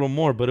control that a little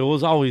more, but it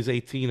was always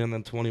 18 and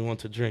then 21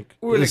 to drink.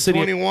 We were like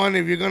 21.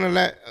 If you're going to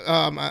let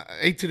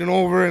 18 and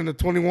over and the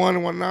 21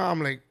 and whatnot,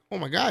 I'm like, oh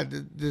my God,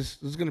 this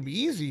is going to be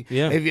easy.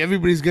 Yeah. If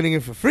everybody's getting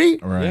it for free.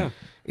 Right. Yeah.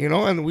 You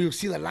know, and we would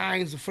see the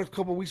lines. The first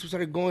couple of weeks we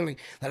started going, like,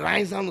 the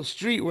lines down the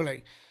street. We're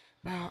like,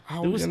 how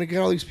are we going to get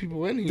all these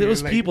people in here? There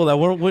was people that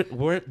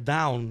weren't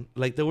down.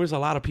 Like, there was a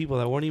lot of people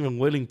that weren't even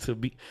willing to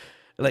be.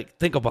 Like,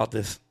 think about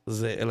this.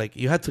 Like,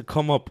 you had to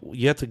come up.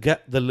 You had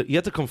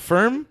to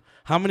confirm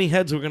how many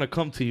heads were going to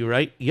come to you,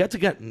 right? You had to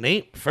get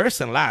named first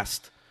and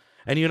last.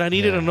 And you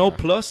needed to know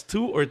plus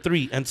 2 or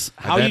 3. And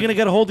how are you going to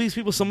get a hold of these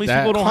people? Some of these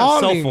people don't have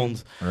cell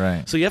phones.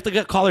 Right. So you have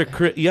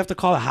to you have to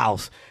call a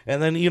house.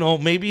 And then,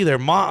 maybe their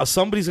mom,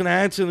 somebody's going to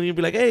answer, and you'll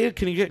be like, hey,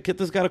 can you get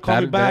this guy to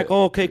call me back?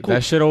 Oh, okay, cool.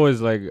 That shit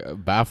always, like,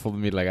 baffled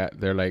me. Like,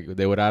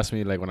 they would ask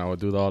me, like, when I would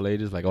do the all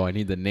ages, like, oh, I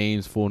need the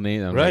names, full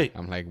name.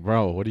 I'm like,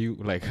 bro, what do you,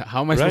 like,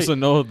 how am I supposed to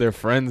know their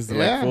friends,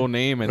 like, full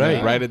name and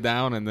then write it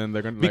down and then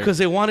they're going to, because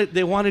they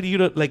wanted you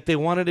to, like, they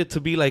wanted it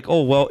to be like,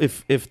 oh, well,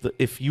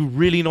 if you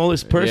really know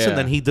this person,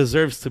 then he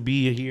deserves to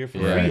be here for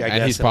free, I guess.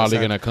 And he's probably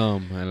going to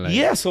come. And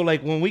like, so,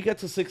 like, when we get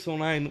to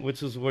 609,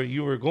 which is where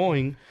you were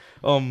going,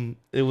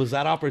 it was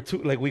that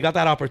opportunity. Like, we got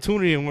that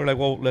opportunity, and we're like,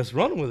 well, let's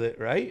run with it,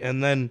 right?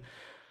 And then,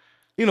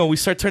 we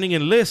start turning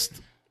in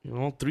lists.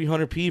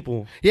 300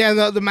 people. Yeah,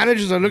 and the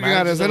managers are looking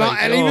at us,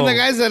 and even the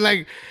guys that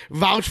like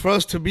vouch for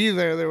us to be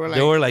there, they were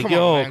like,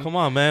 come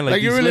on, man.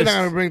 Like you're really not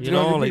gonna bring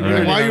 300 people.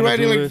 Like, why are you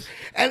writing like?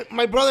 And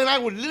my brother and I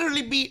would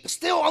literally be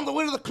still on the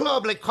way to the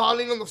club, like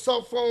calling on the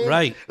cell phone.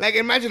 Right. Like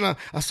imagine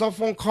a cell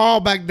phone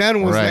call back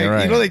then was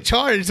they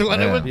charged. So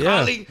when they were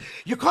calling,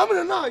 you coming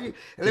or not? And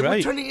they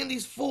were turning in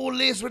these full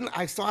lists.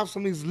 I still have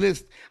some of these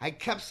lists. I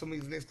kept some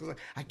of these lists because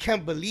I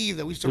can't believe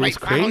that we used to write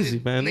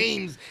down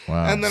names.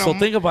 Wow. And then so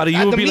think about it.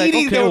 You would be like,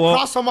 okay. They would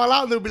cross them all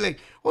out, and they'll be like,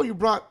 "Oh, you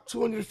brought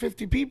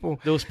 250 people."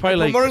 There was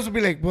probably the promoters would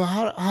be like, "Well,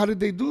 how did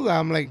they do that?"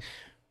 I'm like,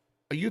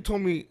 "You told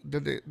me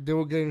that they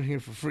were getting here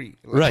for free."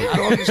 Like, right. I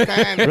don't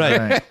understand.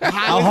 Right.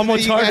 How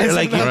much harder?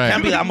 Like, it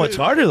can't be that much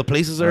harder. The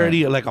place is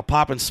already like a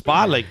popping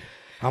spot. Like,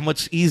 how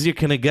much easier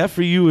can it get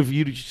for you if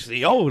you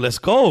say, "Oh, let's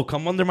go,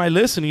 come under my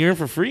list and you're in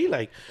for free"?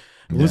 Like,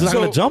 who's not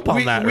gonna jump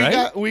on that,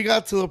 right? We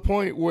got to the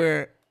point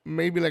where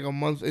maybe like a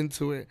month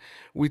into it,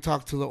 we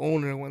talked to the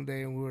owner one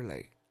day, and we were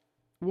like,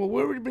 well,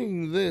 we're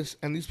bringing this,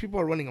 and these people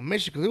are running a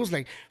mission because it was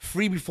like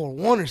free before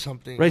 1 or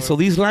something. Right. So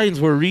these lines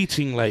were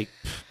reaching like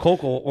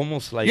Coco,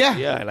 almost like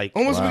like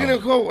almost beginning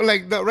of Coco,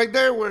 like right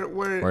there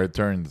where it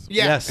turns.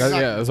 Yes.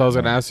 Exactly. Yeah, that's what I was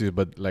gonna ask you.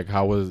 But like,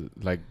 how was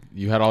like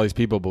you had all these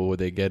people, but would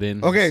they get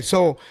in? Okay,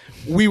 so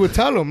we would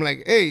tell them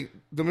like, hey,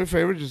 do me a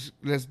favor, just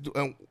let's do.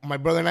 My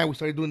brother and I, we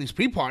started doing these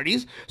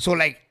pre-parties. So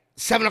like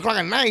 7:00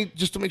 at night,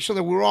 just to make sure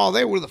that we were all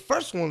there. We're the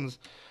first ones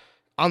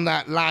on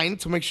that line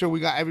to make sure we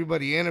got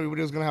everybody in.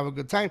 Everybody was gonna have a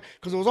good time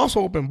because it was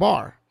also open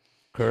bar.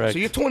 Correct. So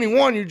you're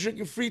 21, you're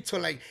drinking free till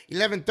like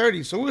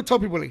 11:30. So we would tell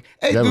people like,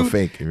 hey, you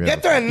dude,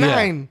 get there at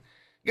 9.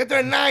 Get there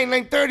at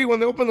 9:30 when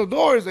they open the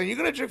doors, and you're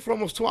gonna drink for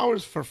almost 2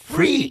 hours for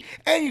free,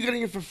 and you're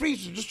getting it for free.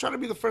 So just try to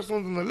be the first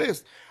ones on the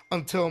list.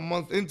 Until a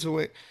month into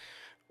it,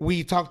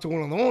 we talked to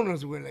one of the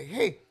owners. We were like,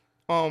 hey,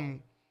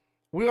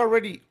 we're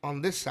already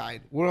on this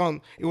side.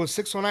 It was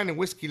 609 and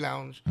Whiskey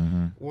Lounge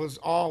was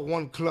all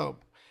one club.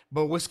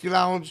 But Whiskey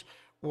Lounge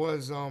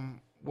was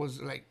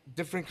like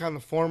different kind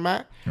of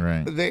format.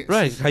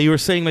 Right. How you were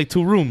saying like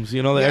 2 rooms,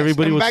 you know, that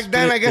everybody was back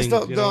then. I guess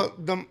things,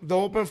 the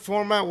open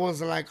format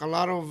was like a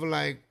lot of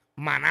like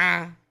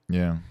Maná.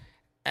 Yeah.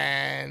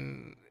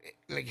 And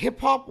like hip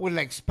hop with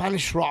like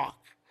Spanish rock.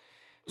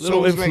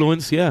 Little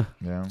influence, yeah.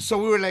 So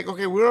we were like,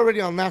 okay, we're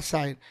already on that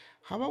side.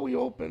 How about we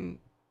open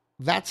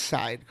that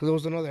side? Because there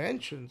was another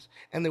entrance,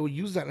 and they would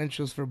use that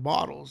entrance for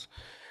bottles.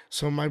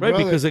 So my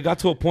brother, because it got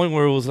to a point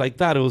where it was like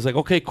that. It was like,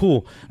 okay,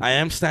 cool. I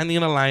am standing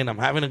in a line. I'm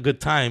having a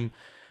good time.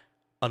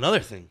 Another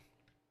thing,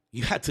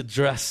 you had to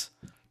dress.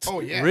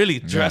 Really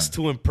dress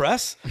to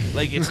impress.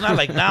 Like it's not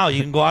like now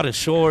you can go out in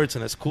shorts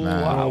and it's cool,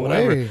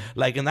 whatever.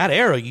 Like in that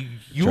era,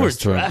 you were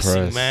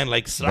dressing, man,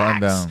 like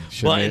slacks,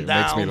 button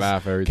downs. Makes me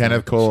laugh every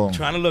Kenneth Cole,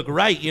 trying to look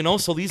right, you know.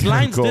 So these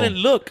lines didn't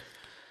look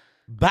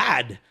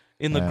bad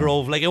in the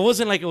Grove. Like it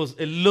wasn't like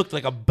it looked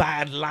like a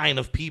bad line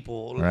of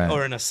people,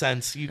 or in a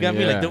sense, you got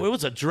me. Like it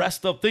was a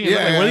dressed up thing.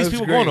 Like, were these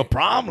people going to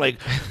prom?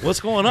 Like what's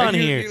going on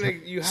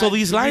here? So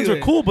these lines were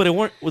cool, but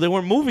they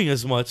weren't moving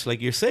as much, like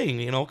you're saying,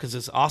 you know, because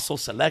it's also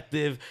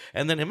selective.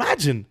 And then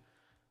imagine,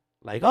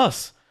 like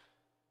us,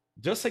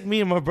 just like me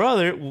and my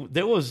brother,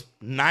 there was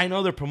 9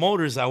 other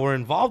promoters that were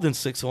involved in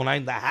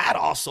 609 that had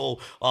also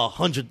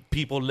 100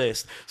 people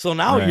list. So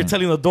now you're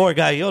telling the door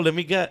guy, yo, let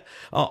me get,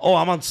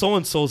 I'm on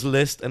so-and-so's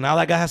list. And now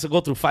that guy has to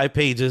go through 5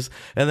 pages.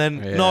 And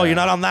then, no, you're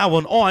not on that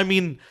one. Oh, I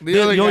mean,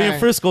 Yo in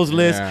Frisco's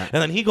list.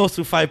 And then he goes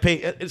through 5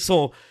 pages.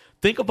 So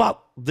think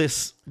about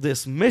this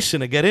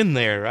mission to get in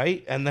there,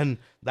 right? And then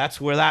that's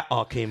where that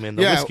all came in,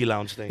 the Whiskey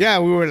Lounge thing. Yeah,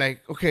 we were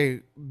like, okay,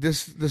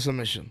 this is a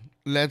mission.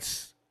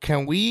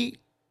 Can we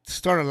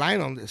start a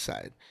line on this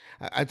side?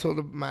 I told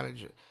the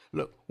manager,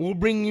 look, we'll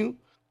bring you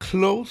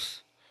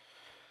close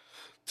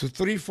to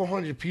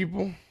 300-400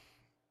 people.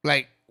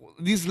 Like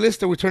these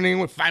lists that we're turning in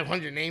with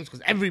 500 names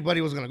because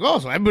everybody was gonna go,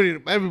 so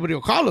everybody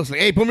will call us like,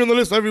 hey, put me on the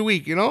list every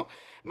week, you know.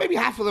 Maybe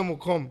half of them will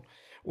come.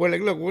 We're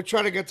like, look, we'll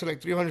try to get to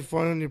like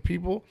 300-400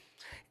 people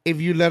if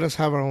you let us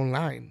have our own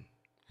line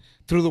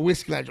through the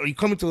Whiskey Lounge, or you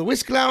come into the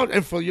Whiskey Lounge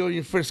and for Yo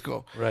in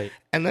Frisco, right?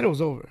 And then it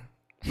was over.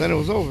 Like it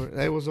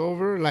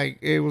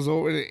was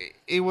over.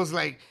 It was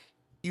like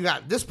you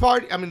got this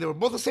party. I mean, they were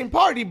both the same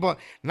party, but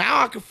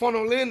now I can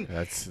funnel in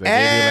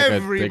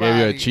everybody. They gave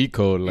you a cheat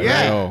code, like,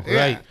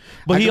 right.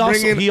 But he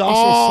also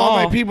all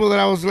saw my people that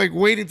I was like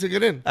waiting to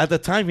get in. At the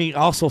time, he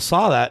also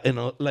saw that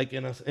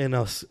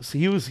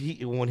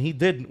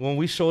when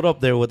we showed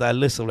up there with that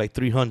list of like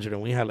 300,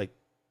 and we had like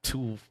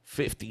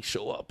 250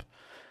 show up.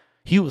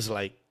 He was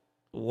like,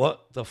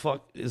 "What the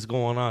fuck is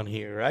going on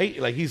here?" Right?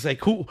 Like he's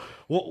like, "Who?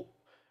 Well."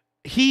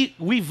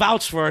 We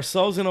vouched for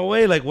ourselves in a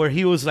way, like where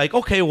he was like,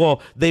 okay,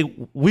 well,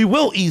 we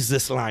will ease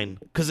this line,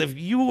 because if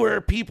you were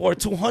people or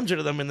 200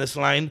 of them in this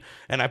line,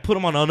 and I put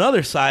them on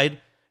another side,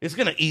 it's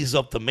gonna ease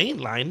up the main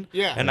line,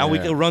 and now we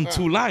can run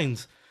 2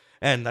 lines,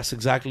 and that's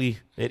exactly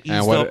it.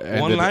 Eased up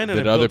one line, and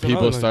did other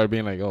people start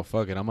being like, oh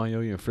fuck it, I'm on Yo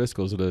in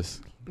Frisco's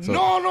list? So,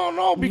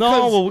 no,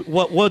 because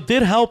what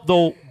did help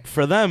though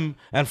for them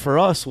and for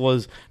us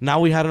was now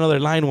we had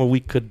another line where we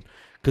could,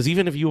 because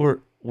even if you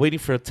were waiting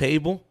for a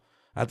table.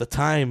 At the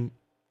time,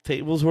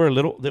 tables were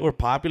they were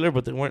popular,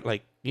 but they weren't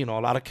like, you know,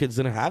 a lot of kids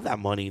didn't have that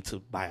money to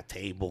buy a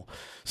table.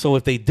 So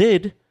if they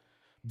did,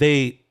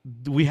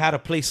 we had a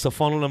place to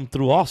funnel them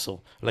through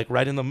also. Like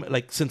right in the,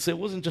 like, since it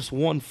wasn't just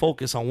one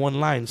focus on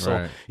one line.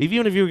 So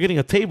even if you were getting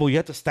a table, you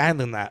had to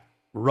stand in that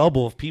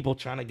rubble of people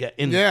trying to get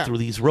in through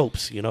these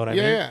ropes. You know what I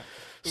mean? Yeah.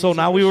 So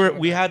now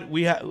we had,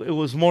 it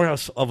was more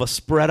of a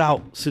spread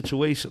out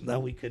situation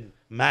that we could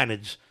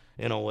manage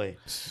in a way.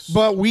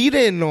 But we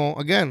didn't know.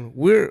 Again,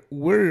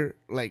 we're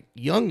like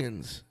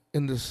youngins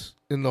in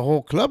the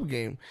whole club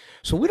game,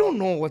 so we don't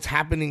know what's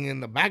happening in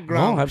the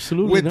background. No,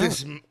 absolutely with not.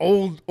 This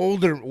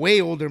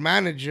way older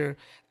manager,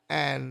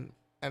 and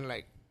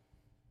like,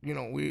 you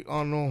know, we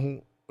all know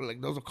who. Like,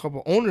 there was a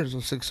couple owners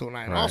of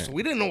 609 also.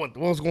 We didn't know what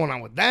was going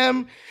on with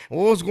them,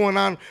 what was going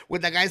on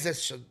with the guys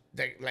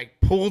that like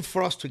pulled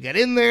for us to get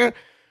in there.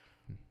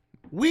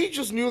 We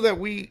just knew that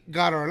we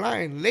got our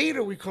line.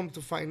 Later, we come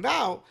to find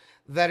out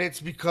that it's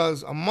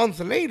because a month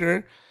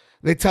later,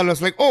 they tell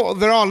us like, oh,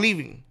 they're all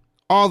leaving.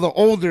 All the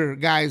older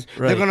guys,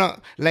 they're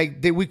gonna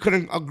we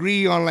couldn't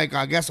agree on like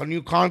I guess a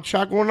new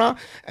contract or not,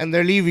 and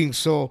they're leaving.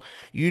 So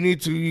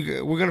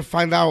we're gonna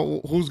find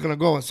out who's gonna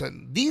go. And so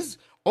these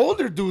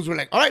older dudes were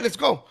like, all right, let's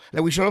go.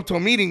 Like we showed up to a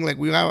meeting, like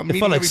we have a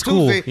meeting every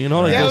school, Tuesday. you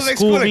know, like it was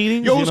school like,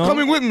 meetings. Yo, who's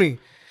coming with me?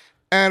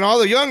 And all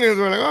the youngins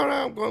were like, all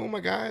right, I'm going with my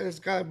guy. This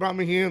guy brought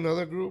me here in the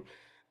other group,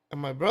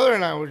 and my brother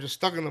and I were just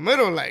stuck in the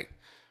middle, like.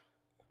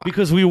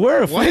 Because we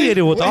were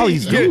affiliated with all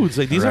these dudes.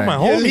 Like, these are my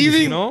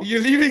homies, You're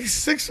leaving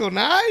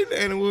 609?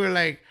 And we were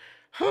like,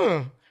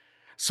 huh.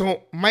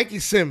 So, Mikey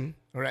Sim,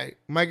 right?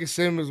 Mikey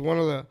Sim is one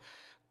of the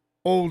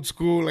old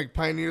school, like,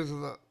 pioneers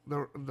of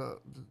the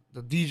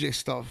DJ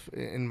stuff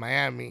in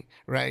Miami,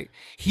 right?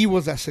 He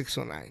was at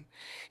 609.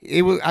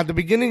 It was, at the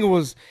beginning, it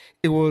was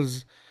I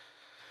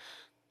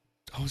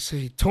would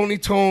say, Tony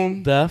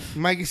Tone. Def.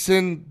 Mikey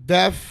Sim,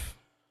 Def.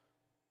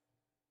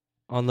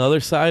 On the other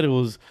side, it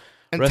was...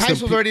 And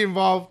Tice was already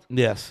involved.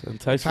 Yes, and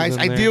Tice was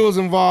in Ideal was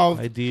involved.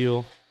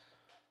 Ideal.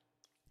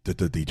 The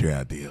DJ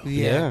Ideal.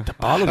 Yeah.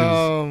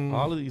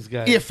 All of these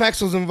guys.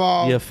 EFX was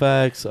involved.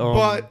 EFX.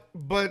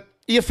 But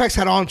EFX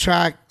had On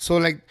Track, so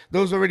like he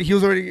was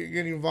already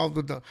getting involved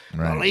with the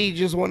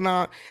ages,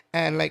 whatnot,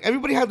 and like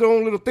everybody had their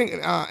own little thing.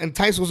 And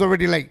Tice was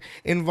already like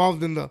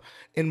involved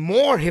in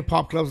more hip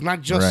hop clubs,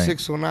 not just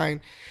 609.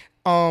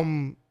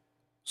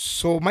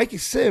 So Mikey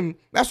Sim,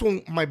 that's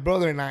when my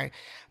brother and I,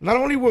 not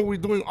only were we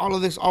doing all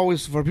of this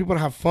always for people to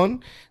have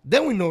fun,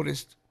 then we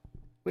noticed,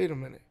 wait a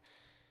minute,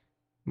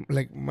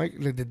 like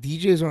the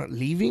DJs aren't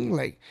leaving.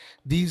 Like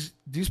these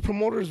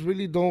promoters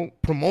really don't,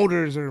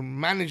 promoters or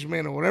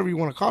management or whatever you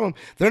want to call them,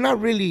 they're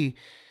not really,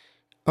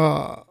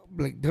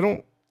 like they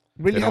don't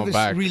really have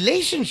this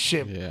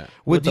relationship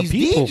with these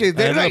DJs.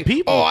 They're like,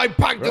 oh, I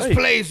packed this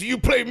place, you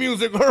play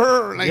music,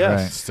 like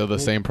still the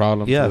same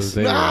problem. Yes,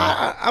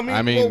 I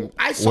mean,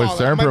 I saw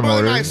that. My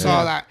brother and I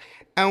saw that,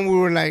 and we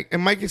were like,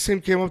 and Mikey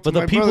Sim came up to my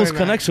brother. But the people's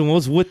connection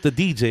was with the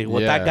DJ,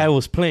 what that guy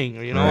was playing.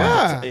 You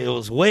know, it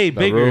was way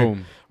bigger.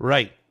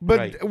 Right.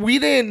 But we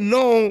didn't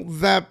know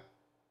that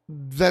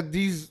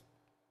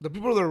the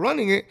people that are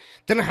running it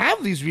didn't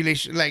have these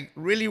relations, like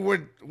really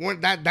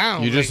weren't that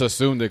down. You just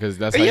assumed it because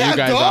that's how you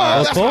guys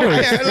are. Of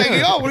course. Like,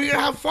 yo, we're gonna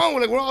have fun.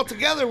 We're all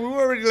together. We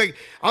were already like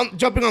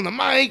jumping on the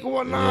mic and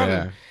whatnot.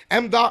 Yeah.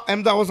 And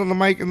M-Dot was on the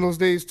mic in those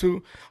days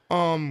too.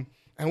 And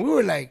we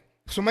were like,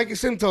 so Mikey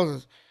Sim tells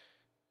us,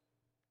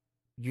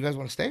 you guys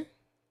want to stay?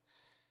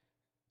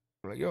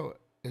 We're like, yo,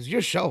 it's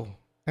your show.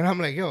 And I'm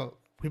like, yo,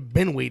 we've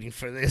been waiting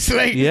for this.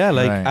 Like,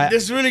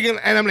 this is really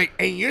gonna. And I'm like,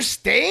 and you're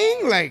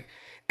staying? Like,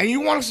 and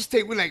you want us to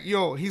stay? We're like,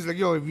 yo. He's like,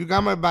 yo, if you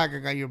got my back, I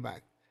got your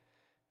back.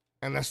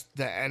 And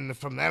and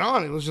from that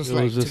on, it was just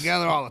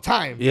together all the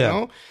time, you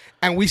know.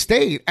 And we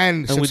stayed,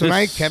 and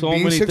 609 kept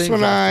being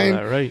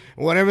 609, right?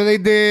 Whatever they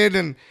did,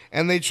 and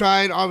they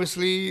tried,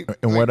 obviously.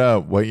 And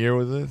what year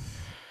was this?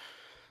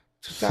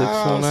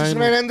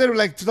 609 ended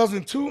like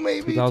 2002,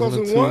 maybe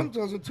 2001,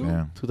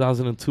 2002,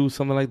 2002,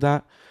 something like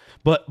that.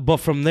 But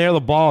from there, the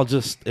ball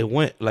it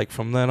went like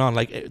from then on.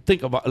 Like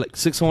think about like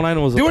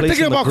 609 was. They were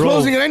thinking about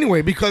closing it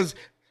anyway because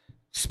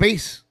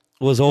space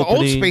was opening. The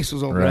old space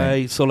was open,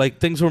 right? So like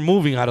things were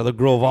moving out of the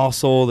Grove.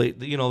 Also,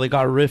 they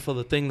got riff of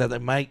the thing that they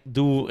might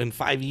do in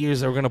 5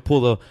 years. They were gonna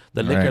pull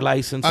the liquor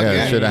license.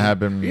 Yeah, it should have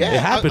happened. Yeah, it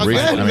happened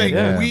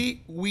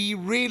recently. We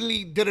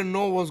really didn't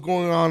know what was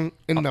going on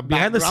in the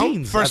behind the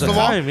scenes. First of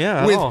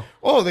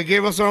all, they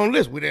gave us our own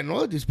list. We didn't know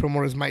that these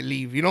promoters might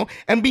leave, you know.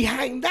 And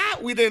behind that,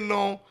 we didn't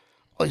know.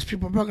 Oh, these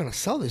people are gonna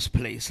sell this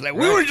place. Like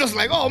we were just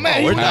like, oh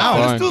man, we're down.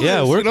 Let's do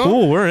this, we're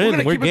cool. We're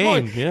in. We're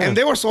game. Yeah. And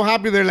they were so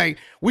happy. They're like,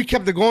 we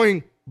kept it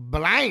going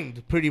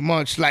blind, pretty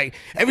much. Like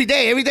every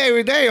day,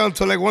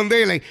 until like one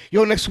day, like,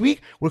 yo, next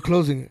week we're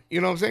closing it. You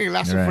know what I'm saying? It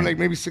lasted for like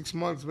maybe 6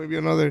 months, maybe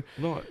another.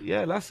 No,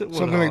 yeah, lasted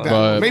something like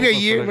that. Maybe a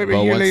year, maybe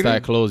a year later. But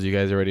once that closed, you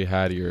guys already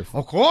had your.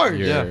 Of course,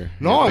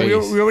 No, we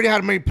already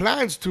had made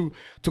plans to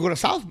go to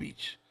South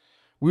Beach.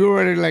 We were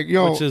already like,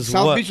 yo,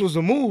 South Beach was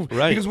the move,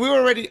 right? Because we were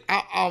already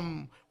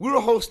we were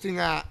hosting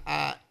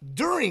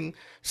during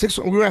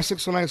 609. We were at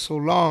 609 so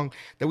long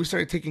that we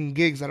started taking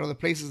gigs at other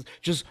places,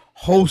 just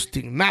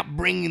hosting, not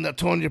bringing the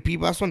 200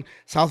 people. That's when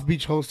South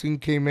Beach hosting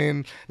came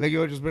in. Like,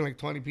 yo, just bring like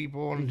 20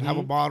 people and have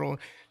a bottle,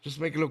 just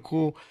make it look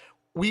cool.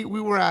 We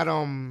were at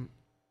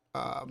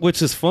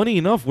which is funny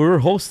enough, we were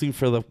hosting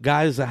for the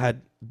guys that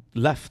had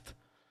left.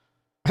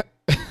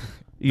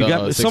 You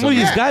got some of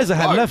these guys that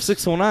had left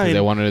 609.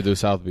 They wanted to do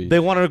South Beach. They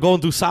wanted to go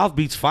and do South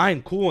Beach.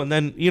 Fine, cool. And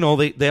then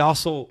they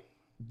also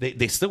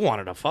they still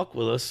wanted to fuck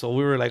with us. So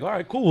we were like, all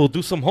right, cool. We'll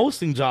do some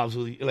hosting jobs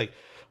with you. Like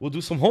we'll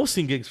do some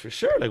hosting gigs for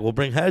sure. Like we'll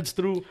bring heads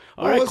through.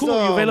 All right, cool.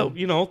 You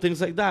available?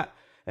 Things like that.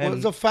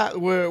 And what was the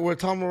where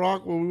Tom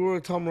Rock? Where we were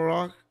at Tom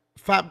Rock?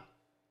 Fat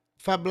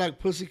Black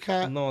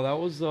Pussycat. No, that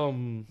was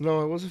No,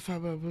 it wasn't Fat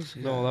Black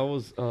Pussycat. No, that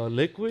was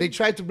Liquid. They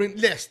tried to bring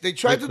They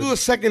tried to do a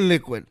second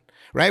Liquid.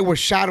 right? Where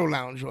Shadow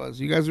Lounge was.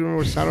 You guys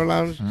remember Shadow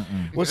Lounge?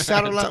 What's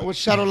Shadow Lounge? What's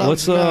Shadow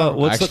Lounge?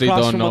 What's actually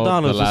across don't from know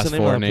Madonna's? the last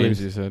four names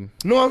place? you said.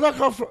 No, I'm not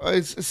called for,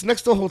 it's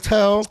next to a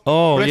hotel.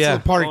 Oh, next yeah. to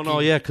the parking. Oh, no,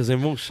 yeah, because they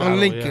moved Shadow. On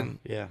Lincoln.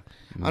 Yeah.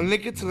 On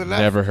Lincoln to the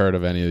left. Never heard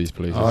of any of these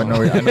places. Oh, I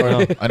know.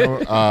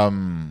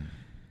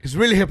 It's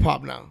really hip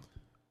hop now.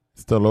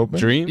 Still open?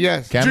 Dream?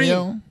 Yes.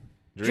 Cameo?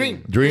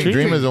 Dream.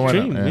 Dream is the one.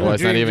 Dream. Well,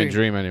 it's not even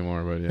Dream. Dream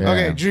anymore, but yeah.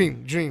 Okay,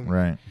 Dream.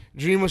 Right.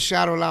 Dream was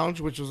Shadow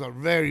Lounge, which was a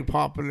very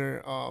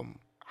popular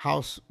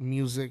house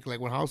music, like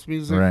when house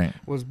music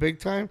was big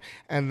time.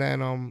 And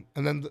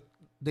then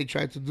they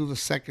tried to do the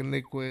second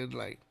Liquid,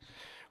 like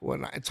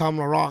when Tom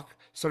LaRock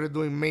started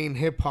doing main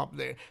hip hop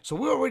there. So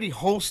we were already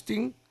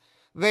hosting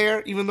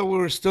there, even though we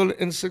were still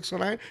in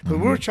 609, because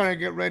we were trying to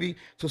get ready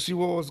to see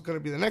what was going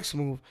to be the next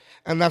move.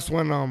 And that's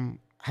when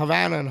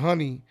Havana and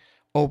Honey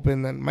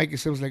opened, and Mikey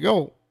Sim was like,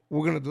 yo,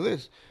 we're going to do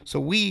this. So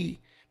we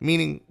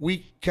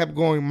kept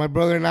going. My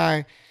brother and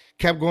I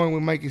kept going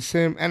with Mikey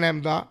Sim and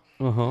M. Dot.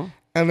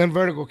 And then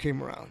Vertigo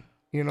came around,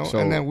 so,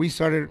 and then we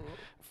started,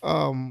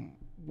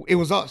 it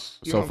was us.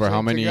 So for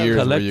how many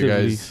years were you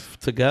guys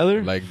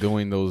together? Like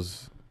doing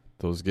those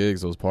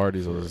gigs, those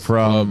parties, those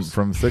from clubs?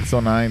 From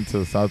 609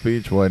 to South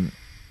Beach, what?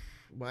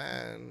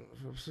 Man,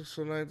 from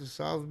 609 to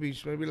South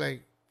Beach, maybe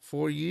like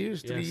 4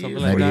 years, 3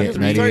 years. Like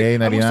 98,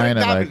 99, and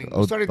like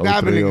we started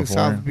dabbling in 04.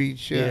 South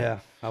Beach. Yeah,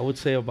 I would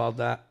say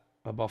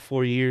about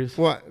 4 years.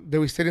 What? Did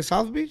we stay in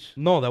South Beach?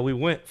 No, that we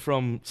went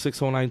from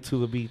 609 to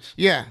the beach.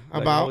 Yeah,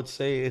 like I would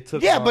say it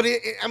took. Yeah, but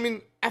I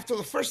mean, after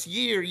the first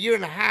year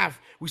and a half,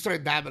 we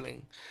started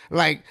dabbling.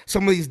 Like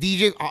some of these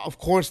DJs, of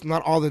course,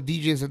 not all the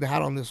DJs that they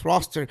had on this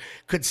roster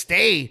could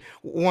stay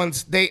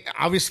once they.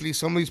 Obviously,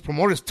 some of these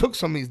promoters took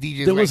some of these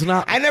DJs. There was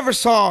not. I never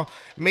saw.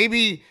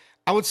 Maybe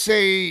I would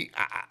say.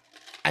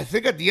 I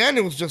think at the end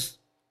it was just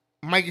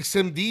Mikey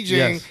Sim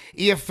DJing,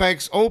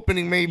 EFX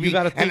opening maybe,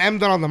 and M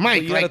Dot on the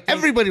mic. Like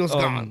everybody was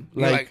gone.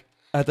 Like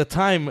at the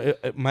time,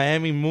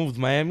 Miami moved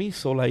Miami,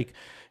 so like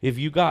if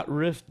you got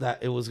riffed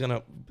that it was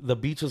the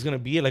beach was gonna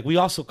be it. Like we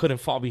also couldn't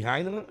fall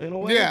behind in a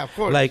way. Yeah, of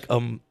course. Like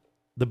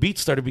the beach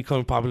started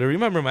becoming popular.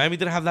 Remember, Miami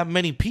didn't have that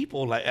many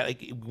people.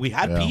 Like we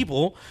had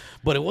people,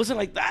 but it wasn't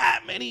like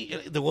that many.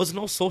 There was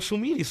no social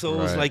media, so it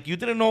was like you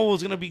didn't know it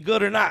was gonna be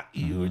good or not.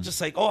 You were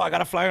just like, oh, I got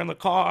a flyer in the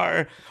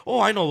car.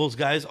 Oh, I know those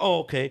guys.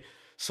 Oh, okay.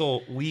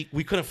 So we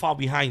couldn't fall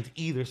behind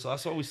either. So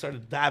that's why we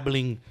started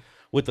dabbling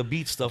with the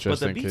beat stuff.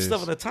 Just but the beat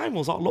stuff at the time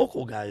was all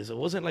local guys. It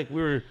wasn't like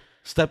we were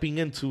stepping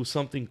into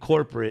something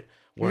corporate.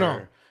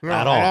 No,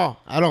 at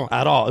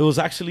all. It was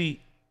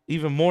actually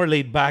even more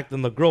laid back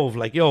than the Grove.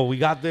 Like, yo, we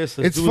got this.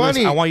 Let's do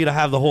this. I want you to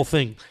have the whole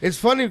thing. It's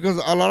funny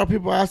because a lot of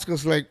people ask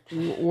us like,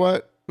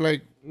 what,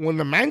 like when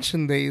the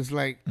Mansion days,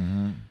 like,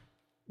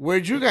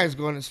 where'd you guys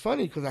go? And it's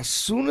funny because as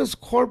soon as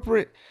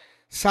corporate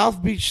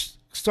South Beach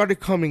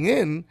started coming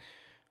in,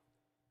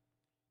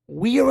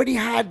 we already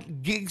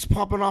had gigs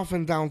popping off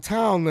in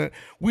downtown that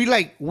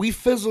we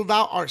fizzled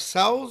out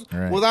ourselves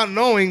without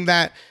knowing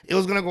that it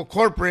was gonna go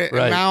corporate.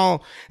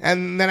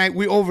 And then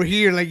we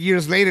overhear like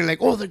years later, like,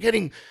 oh, they're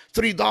getting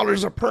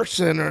 $3 a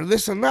person or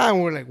this and that.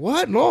 And we're like,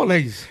 what? No,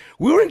 like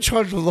we were in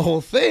charge of the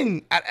whole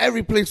thing at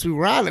every place we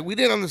were at. Like we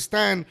didn't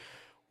understand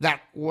that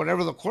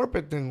whatever the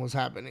corporate thing was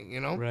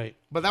happening, Right.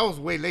 But that was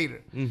way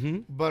later.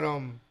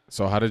 But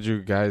So how did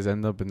you guys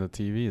end up in the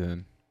TV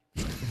then?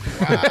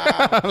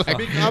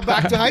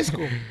 Back to high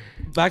school.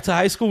 Back to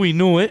high school, we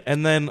knew it,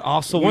 and then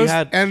also we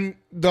had and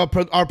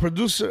our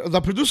producer of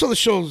the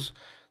show's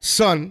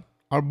son,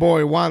 our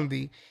boy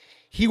Wandy,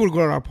 he would go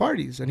to our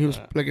parties, and he was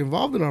like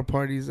involved in our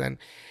parties, and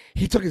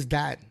he took his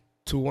dad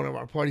to one of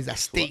our parties at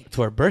State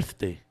to our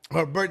birthday.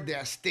 Our birthday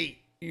at State.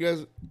 You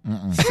guys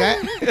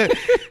set?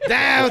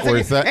 Damn.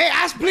 Hey,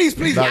 ask,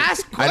 please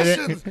ask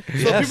questions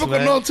so people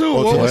can know too.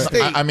 What was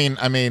State? I mean,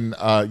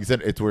 you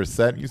said it's where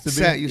Set used to be?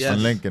 Set used to be.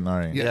 On Lincoln, all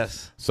right.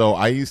 Yes. So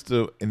I used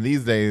to, in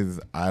these days,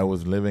 I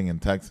was living in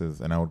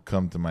Texas, and I would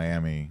come to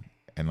Miami,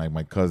 and like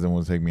my cousin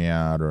would take me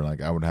out, or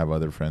like I would have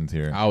other friends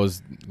here. I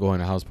was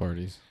going to house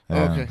parties.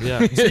 Okay.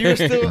 Yeah. So you're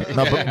still.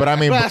 No, but I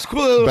mean, that's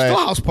cool. It was still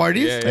house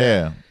parties.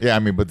 Yeah. I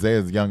mean, but Zay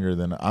is younger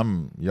than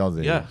y'all's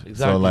age. Yeah, exactly.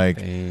 So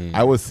like,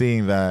 I was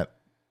seeing that.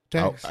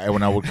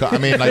 When I would, I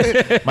mean,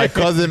 like my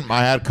cousin,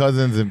 I had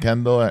cousins in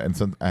Kendall, and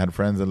so I had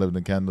friends that lived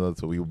in Kendall,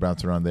 so we would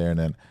bounce around there. And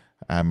then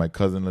I had my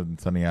cousin lived in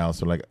Sunny Isle,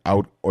 so like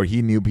or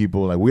he knew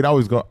people. Like we'd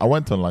always go. I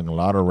went to like a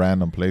lot of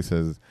random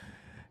places,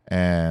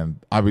 and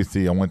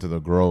obviously I went to the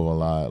Grove a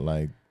lot,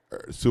 like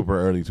super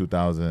early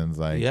 2000s,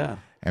 like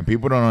And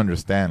people don't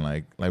understand,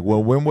 like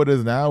what Wynwood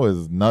is now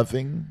is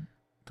nothing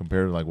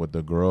compared to like what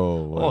the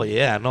Grove was. Oh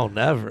yeah, no,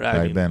 never.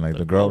 I mean, then, like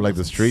the Grove, like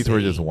the streets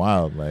were just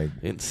wild, like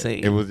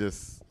insane. It was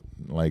just.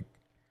 Like,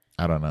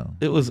 I don't know.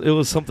 It was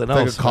something it's else.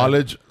 Like a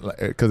college,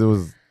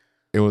 because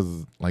it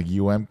was like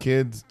UM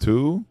kids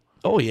too.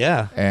 Oh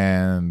yeah,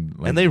 and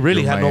they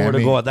really had nowhere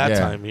to go at that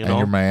time. You know, and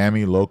your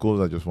Miami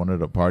locals that just wanted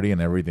to party, and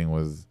everything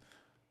was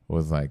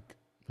like.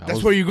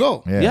 That's where you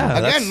go. Yeah.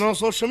 Again, no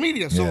social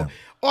media. So,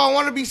 I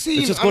want to be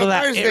seen just on go to a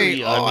that Thursday.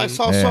 area. I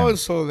saw so and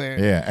so there.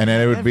 Yeah, and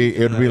then it would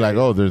be like,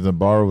 oh, there's a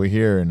bar over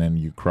here, and then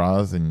you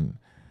cross and.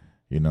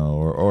 you know,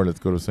 or let's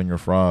go to Singer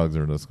Frogs,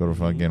 or let's go to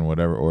fucking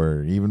whatever,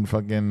 or even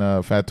fucking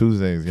Fat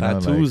Tuesdays.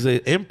 Fat Tuesday,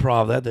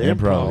 improv. That the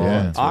improv.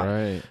 Yeah, that's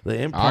right. The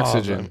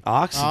improv.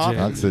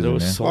 Oxygen. There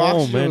was yeah.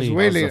 so many. Was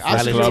way late.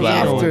 Oxygen was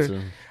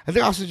after. I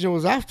think Oxygen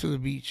was after the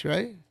beach,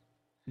 right?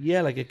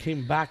 Yeah, like it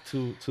came back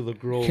to the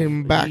Grove.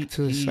 Came back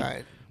to the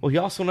side. Well, he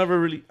also never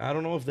really. I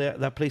don't know if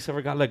that place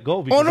ever got let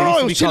go. Oh no,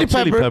 it was Chili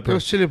Pepper. It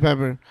was Chili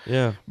Pepper.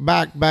 Yeah.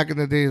 Back in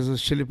the days, it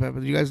was Chili Pepper.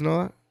 Do you guys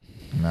know that?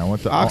 And I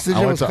went to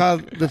Oxygen was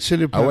called the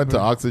Chili Pepper. I went to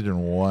Oxygen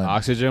 1.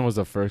 Oxygen was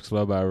the first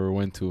club I ever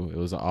went to. It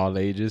was all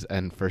ages,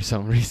 and for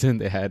some reason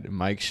they had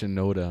Mike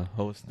Shinoda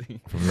hosting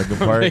from Lincoln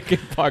Park. Lincoln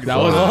Park.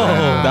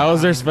 That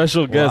was their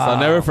special guest. I'll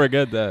never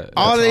forget that.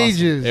 All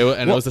ages.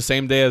 It was the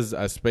same day as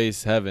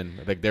Space Heaven.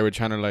 Like they were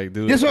trying to like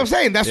do. That's what I'm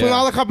saying. That's when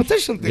all the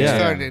competition things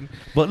started.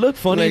 But look,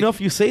 funny enough,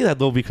 you say that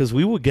though, because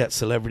we would get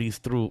celebrities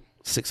through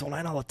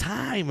 609 all the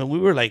time, and we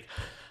were like,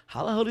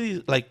 how the hell do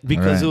you, like,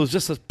 because it was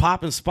just a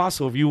popping spot.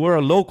 So if you were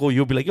a local,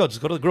 you'd be like, yo, just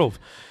go to the Grove.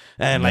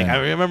 And like, I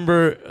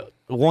remember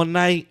one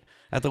night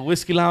at the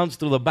Whiskey Lounge,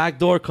 through the back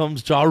door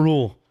comes Ja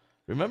Rule.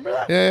 Remember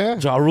that? Yeah.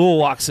 Ja Rule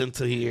walks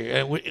into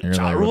here. And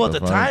Ja Rule at the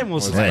time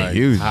was like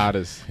huge.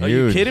 Hottest. Are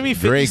you kidding me?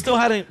 50 still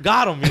hadn't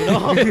got him, you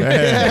know?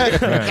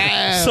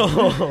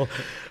 So,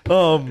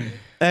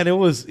 and he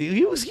was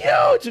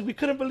huge. We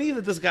couldn't believe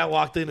that this guy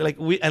walked in. Like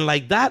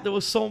that, there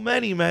was so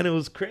many, man. It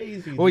was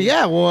crazy. Well,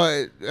 yeah.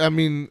 Well, I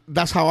mean,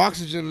 that's how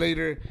Oxygen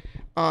later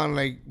on,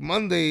 like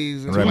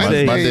Mondays and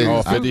Wednesdays.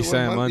 Oh, 50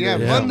 Cent Monday. Yeah,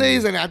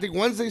 Mondays, and I think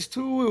Wednesdays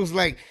too. It was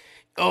like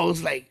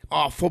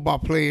football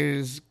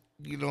players,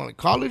 you know, like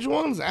college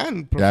ones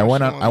and professional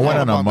ones. I went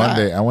on a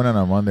Monday. I went on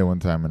a Monday one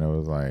time, and it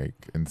was like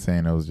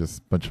insane. It was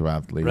just a bunch of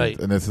athletes. Right.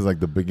 And this is like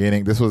the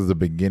beginning. This was the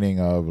beginning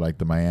of like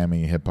the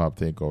Miami hip hop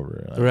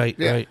takeover. Like,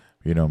 Right.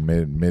 You know,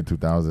 mid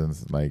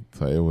 2000s. Like,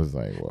 so it was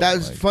like. Well,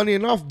 that's like, funny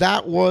enough.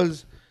 That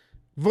was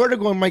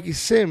Vertigo and Mikey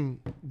Sim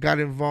got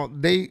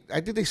involved. I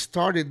think they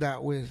started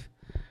that with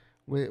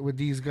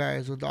these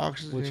guys, with the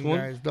Oxygen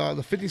guys,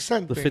 the 50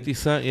 Cent. The thing. 50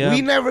 Cent, yeah.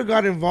 We never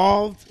got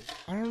involved.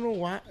 I don't know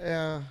why.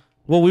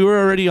 Well, we were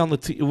already on the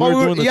we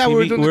were doing the TV. We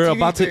were doing the TV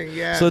about thing, to.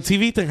 yeah. So the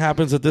TV thing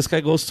happens that this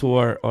guy goes to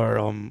our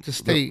to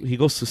State. He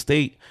goes to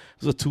State.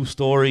 It was a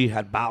 2-story,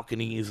 had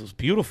balconies. It was a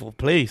beautiful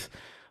place.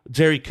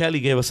 Jerry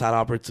Kelly gave us that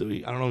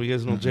opportunity. I don't know if you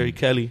guys know Jerry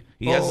Kelly.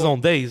 He has his own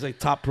day. He's like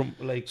top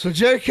So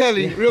Jerry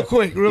Kelly, real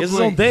quick. He has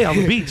his own day on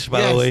the beach,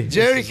 by the way.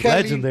 Jerry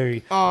Kelly,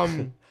 legendary.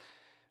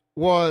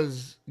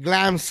 Was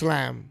Glam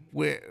Slam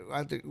with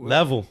I think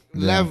Level,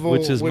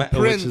 which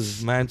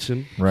is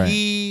Mansion. Right.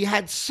 He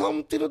had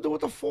something to do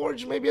with the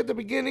Forge, maybe at the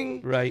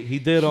beginning. Right. He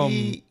did.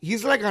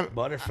 He's like a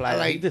Butterfly.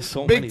 like he did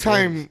so big many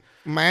time things.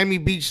 Miami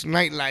Beach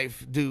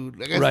nightlife dude.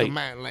 Like that's the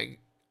man. Like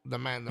the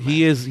man.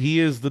 He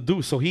is the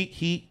dude. So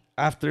he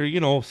after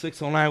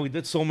 609, we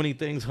did so many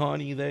things.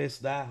 Honey, this,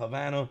 that,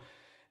 Havana.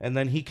 And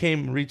then he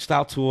reached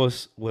out to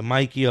us with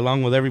Mikey,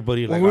 along with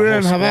everybody. Like we were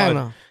in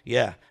Havana.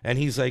 Yeah. And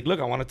he's like, look,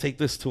 I want to take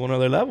this to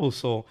another level.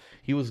 So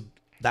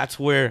that's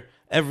where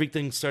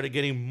everything started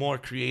getting more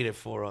creative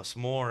for us.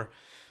 More.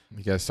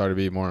 You guys started to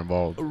be more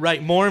involved.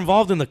 Right. More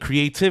involved in the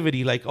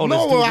creativity. Like,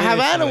 let's do this.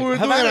 Havana, we were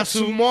doing a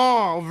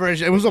small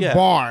version. It was a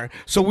bar.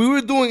 So we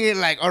were doing it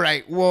like, all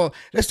right, well,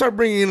 let's start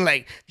bringing in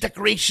like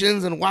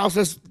decorations and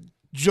let's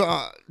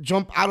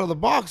jump out of the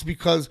box,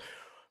 because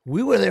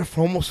we were there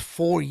for almost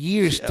 4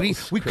 years.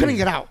 We couldn't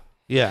get out.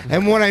 Yeah.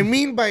 And what I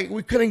mean by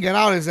we couldn't get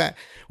out is that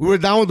we were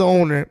down with the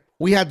owner.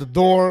 We had the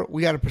door.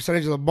 We had a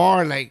percentage of the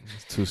bar. Like,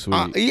 it's too sweet.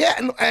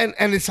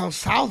 And it's on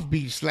South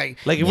Beach. Like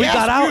if we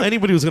got out,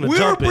 anybody was gonna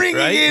jump it,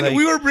 right?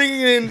 We were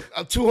bringing in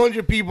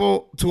 200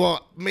 people to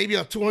maybe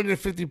a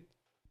 250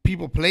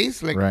 people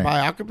place, like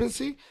by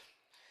occupancy.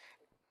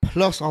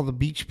 Plus all the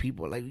beach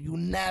people. Like, you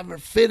never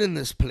fit in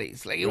this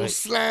place. Like, it was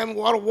slam,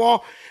 water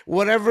wall,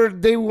 whatever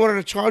they wanted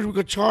to charge, we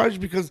could charge,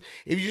 because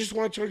if you just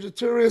want to charge the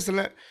tourists and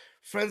let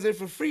friends in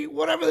for free,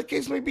 whatever the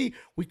case may be,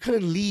 we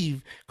couldn't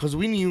leave, because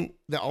we knew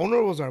the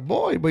owner was our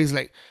boy. But he's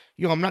like,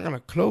 yo, I'm not going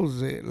to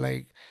close it.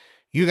 Like,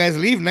 you guys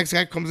leave. Next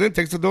guy comes in,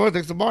 takes the door,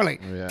 takes the bar. Like,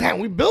 damn,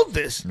 we built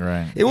this.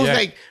 Right. It was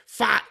like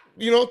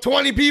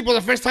 20 people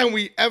the first time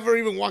we ever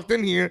even walked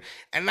in here.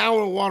 And now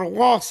we're water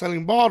wall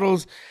selling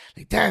bottles.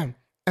 Like, damn.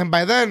 And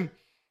by then,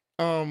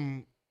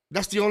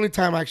 that's the only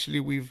time actually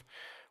we've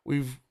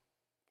maybe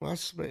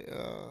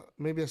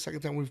a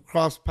second time we've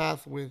crossed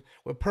paths with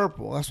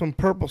Purple. That's when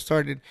Purple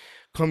started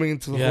coming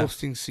into the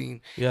hosting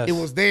scene. Yes. It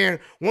was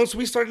there. Once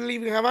we started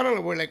leaving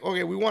Havana, we're like,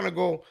 okay, we want to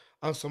go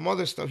on some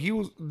other stuff.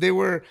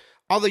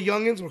 All the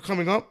youngins were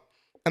coming up,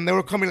 and they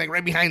were coming like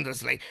right behind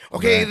us. Like,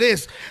 okay,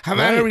 this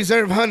Havana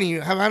Reserve, honey,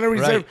 Havana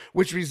Reserve,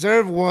 which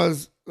Reserve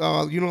was, the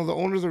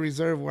owners of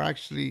Reserve were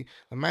actually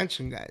the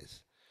Mansion guys.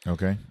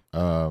 Okay.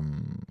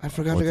 I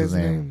forgot the guy's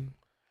name.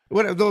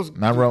 What are those?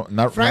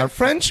 Not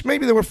French?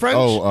 Maybe they were French.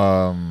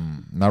 Oh,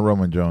 not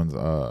Roman Jones.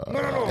 No.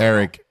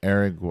 Eric.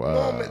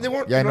 No, they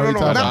weren't. Yeah, no.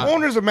 Not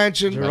owners of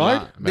Mansion.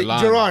 Gerard.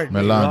 Gerard.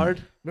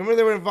 Remember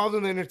they were involved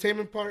in the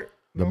entertainment part.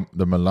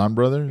 The Milan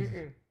brothers.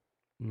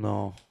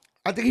 No.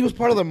 I think he was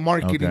part of the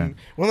marketing. Okay.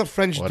 One of the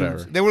French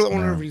dudes. They were the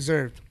owner of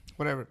Reserved.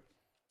 Whatever.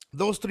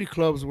 those 3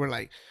 clubs were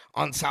like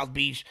on South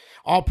Beach,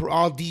 all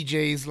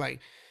DJs. Like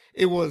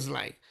it was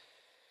like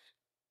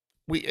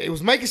it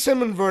was Mikey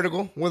Simmons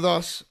Vertigo with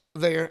us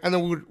there, and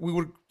then we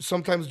would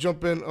sometimes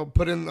jump in or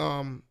put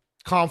in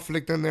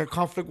Conflict in there.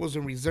 Conflict was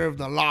in Reserved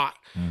a lot,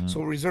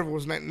 so Reserved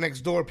was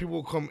next door. People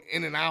would come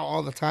in and out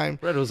all the time.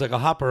 Right, it was like a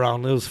hop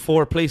around. It was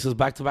 4 places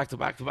back to back to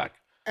back to back.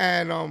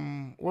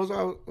 And what was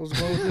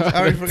I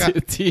already forgot.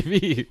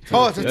 TV.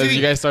 Oh, it's a TV.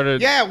 You guys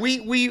started. Yeah,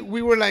 we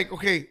were like,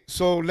 okay,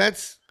 so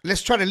let's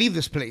try to leave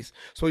this place.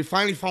 So we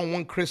finally found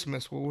one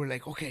Christmas where we were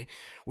like, okay,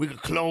 we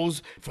could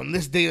close from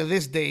this day to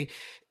this day,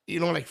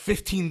 like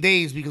 15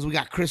 days because we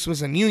got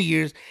Christmas and New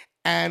Year's.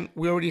 And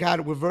we already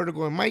had with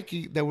Vertigo and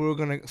Mikey that we were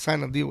going to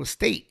sign a deal with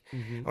State.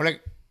 We're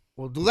like,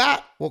 we'll do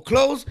that. We'll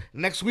close.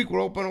 Next week,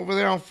 we're open over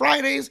there on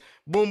Fridays.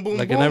 Boom, boom,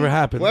 like boom. It never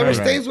happened. Whoever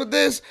stays with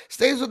this,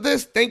 stays with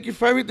this. Thank you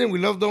for everything. We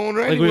love the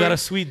owner anyway. Like we got a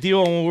sweet deal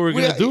on what we were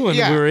going to do, and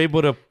we were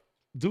able to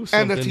do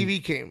something. And the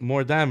TV came.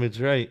 More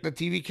damage, right? The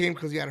TV came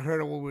because he had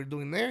heard of what we were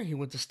doing there. He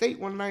went to State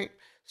one night.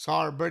 Saw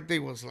our birthday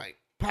was like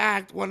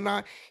packed one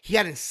night. He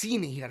hadn't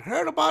seen it. He had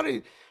heard about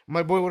it.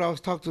 My boy would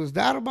always talk to his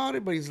dad about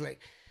it, but he's like,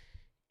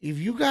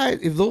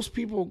 if those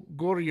people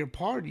go to your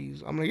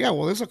parties, I'm like, yeah,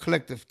 well, it's a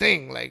collective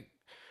thing. Like,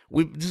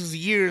 this is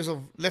years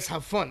of let's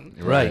have fun.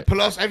 Right.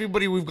 Plus,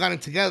 everybody we've gotten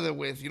together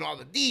with, all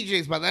the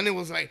DJs. But then it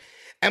was like,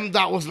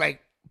 M-Dot was like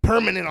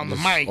permanent on the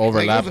mic.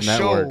 Overlapped like,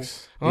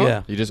 networks. Huh?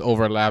 Yeah. You just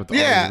overlapped all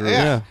Yeah, these groups.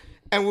 yeah.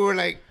 And we were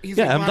like,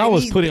 M-Dot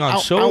was putting on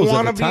shows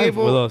at the time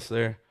with us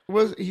there.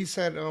 He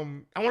said, I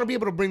want to be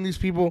able to bring these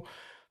people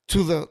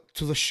to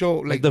the show,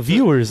 like the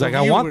viewers. Like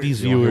I want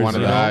these viewers.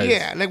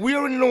 Yeah, like we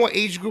already know what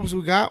age groups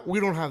we got. We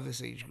don't have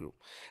this age group,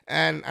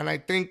 and I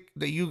think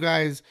that you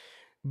guys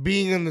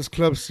being in this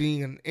club,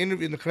 seeing an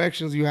interview, the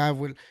connections you have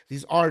with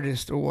these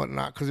artists or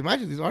whatnot. Because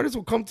imagine these artists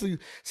will come to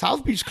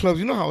South Beach clubs.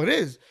 You know how it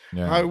is.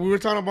 Yeah. We were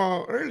talking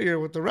about earlier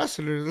with the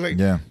wrestlers. Like,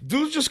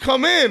 dudes just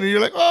come in and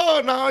you're like,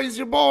 oh, now he's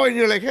your boy, and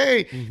you're like,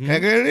 hey, can I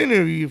get an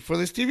interview for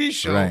this TV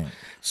show? Right.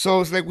 So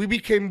it's like we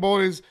became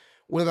boys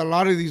with a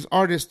lot of these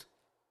artists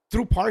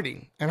through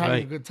partying and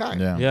having a good time.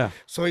 Yeah.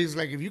 So he's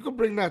like, if you could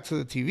bring that to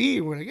the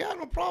TV, we're like, yeah,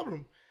 no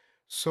problem.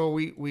 So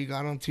we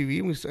got on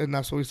TV, and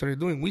that's what we started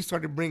doing. We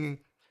started bringing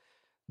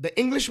the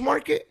English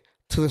market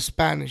to the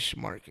Spanish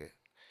market.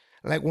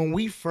 Like when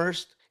we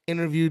first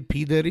interviewed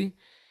P. Diddy,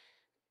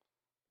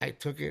 I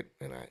took it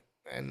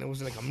and it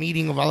was like a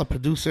meeting of all the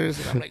producers,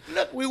 and I'm like,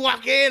 look, we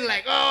walk in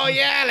like, oh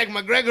yeah, like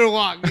McGregor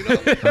walked,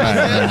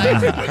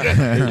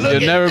 You'll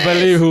never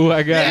believe who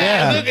I got.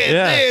 Yeah, look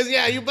at this.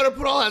 Yeah, you better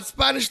put all that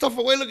Spanish stuff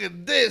away. Look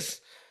at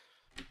this.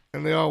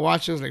 And they all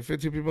watch us, like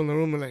 50 people in the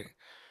room, and like,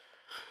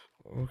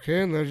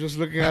 okay, and they're just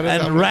looking at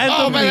us. And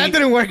randomly, oh man, that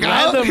didn't work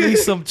out. Randomly,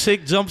 some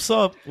chick jumps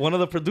up, one of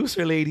the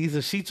producer ladies,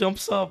 and she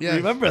jumps up. Yes.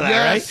 Remember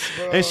that, right?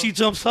 Bro. And she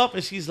jumps up,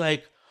 and she's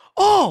like,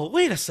 oh,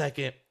 wait a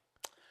second.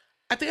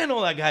 I think I know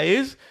who that guy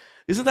is.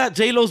 Isn't that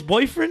J-Lo's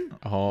boyfriend?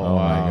 Oh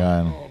my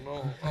God. Oh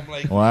no. I'm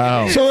like,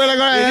 wow. So we're like,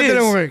 all right, that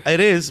didn't work. It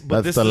is,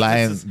 but that's the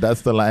lion.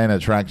 That's the lion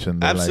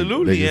attraction.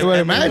 Absolutely. Like,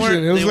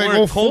 imagine it was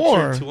like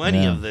 04 to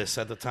any of this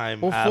at the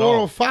time. 04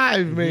 or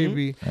 05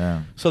 maybe.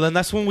 Yeah. So then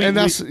that's when we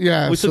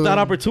took that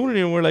opportunity,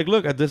 and we're like,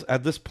 look, at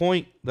this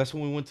point, that's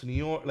when we went to New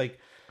York. Like,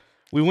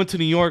 we went to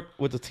New York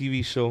with the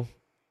TV show.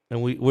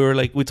 And we were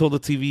like, we told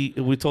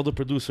the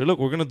producer, look,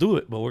 we're gonna do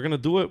it, but we're gonna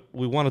do it.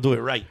 We want to do it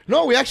right.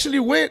 No, we actually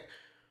went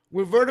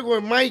with Vertigo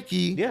and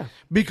Mikey,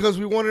 because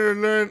we wanted to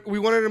learn. We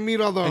wanted to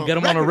meet all the and get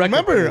them on a record.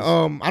 Remember,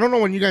 I don't know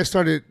when you guys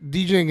started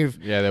DJing. If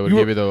they would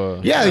give you the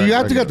you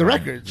have to get the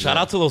records. Shout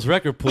out to those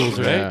record pools,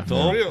 right? Yeah.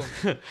 For real.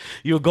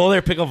 You would go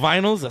there, pick up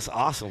vinyls. That's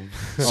awesome.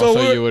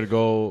 So you would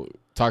go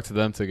talk to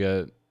them to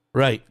get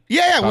right.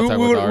 Yeah, we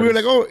were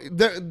like, oh,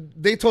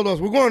 they told us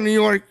we're going to New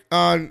York,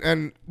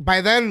 and by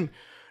then,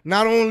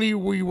 not only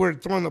we were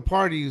throwing the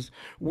parties,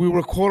 we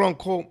were quote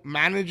unquote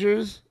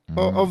managers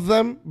of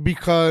them,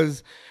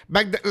 because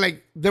back then,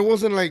 like, there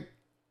wasn't like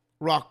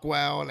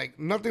Rockwell, like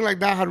nothing like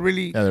that had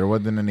really. Yeah, there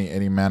wasn't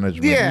any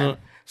management. Yeah.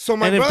 So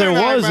my and brother if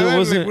there was, it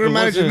wasn't. Like, we were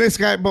managing this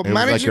guy, but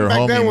managing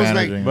back then was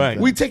like,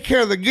 we take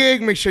care of the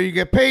gig, make sure you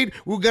get paid.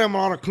 We'll get them a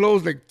lot of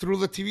clothes, like through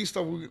the TV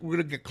stuff. We're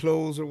gonna get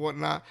clothes or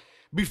whatnot.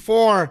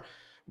 Before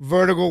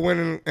Vertigo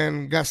went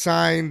and got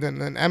signed,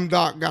 and then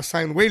M-Dot got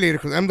signed way later,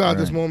 because M-Dot at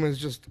this moment is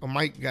just a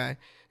mic guy.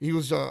 He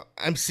was a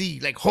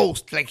MC, like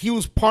host, like he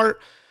was part.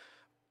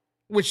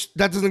 Which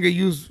that doesn't get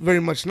used very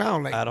much now.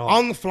 Like at all.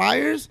 On the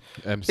flyers,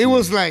 MC. It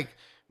was like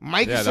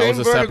Mikey saying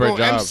Vertigo,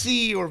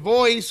 MC or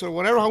voice or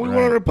whatever, how we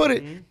wanted to put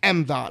it,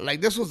 M-Dot.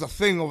 Like this was the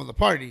thing over the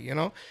party, you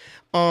know?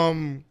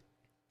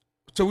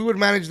 So we would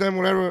manage them,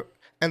 whatever,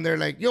 and they're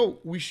like, yo,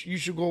 you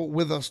should go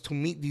with us to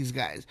meet these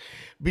guys,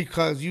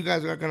 because you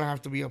guys are gonna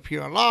have to be up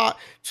here a lot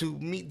to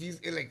meet these,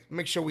 like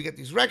make sure we get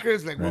these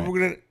records. Like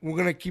we're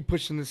gonna keep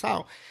pushing this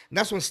out. And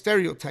that's when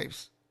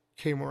Stereotypes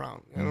came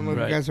around. I don't know if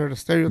you guys heard of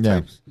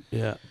Stereotypes.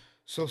 Yeah.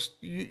 So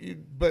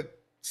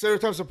but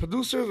Stereotypes are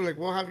producers. Like,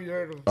 what have you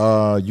heard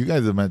of? You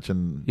guys have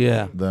mentioned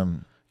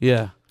them.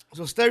 Yeah.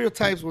 So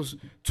Stereotypes was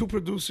 2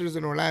 producers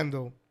in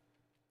Orlando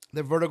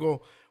that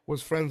Vertigo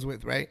was friends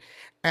with, right?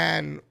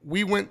 And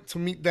we went to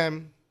meet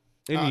them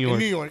in New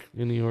York.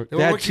 In New York.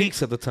 They had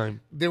Cheeks at the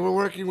time. They were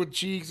working with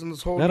Cheeks and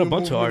this whole they had a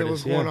bunch of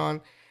artists that was going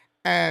on.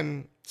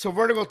 And so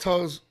Vertigo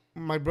tells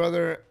my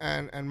brother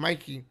and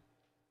Mikey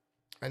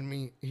and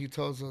me, he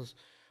tells us,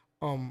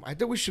 I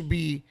think we should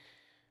be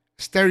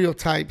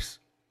stereotypes,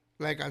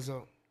 like as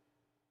a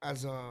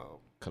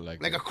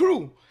collective, like a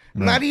crew,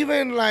 not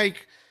even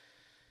like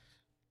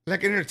an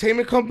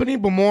entertainment company,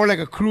 but more like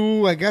a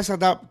crew. I guess at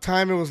that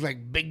time it was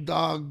like Big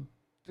Dog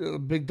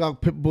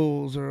Pit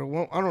Bulls, or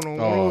I don't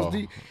know.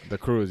 The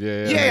crews,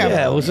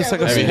 yeah. It was just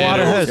like a squad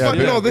of heads.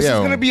 This is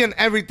gonna be an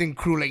everything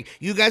crew. Like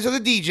you guys are the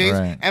DJs,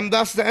 right.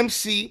 M-Dot's the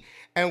MC,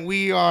 and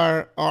we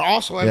are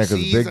also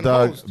MCs. Yeah,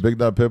 because Big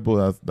Dog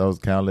Pitbull, that was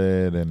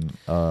Khaled and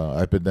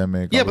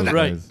Epidemic. Yeah, but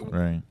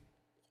right.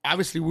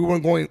 Obviously, we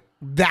weren't going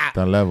that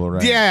level,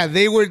 right? Yeah,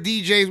 they were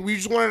DJs. We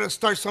just wanted to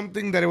start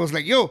something that it was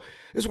like, yo,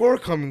 this is where we're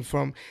coming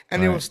from,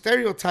 and it was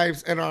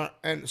stereotypes,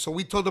 and so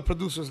we told the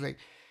producers like,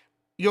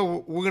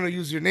 yo, we're gonna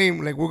use your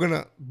name, like we're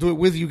gonna do it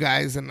with you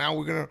guys, and now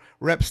we're gonna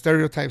rep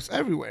Stereotypes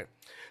everywhere.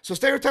 So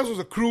Stereotypes was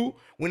a crew.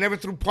 We never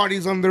threw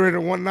parties under it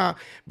or whatnot,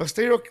 but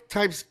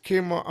Stereotypes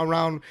came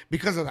around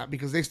because of that,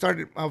 because they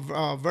started,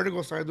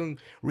 Vertigo started doing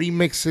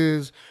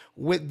remixes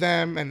with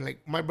them, and like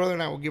my brother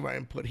and I will give our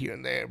input here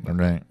and there,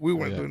 but we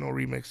weren't doing no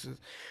remixes.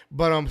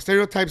 But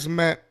Stereotypes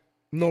met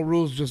No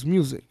Rules, Just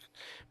Music,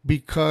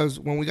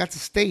 because when we got to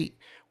State,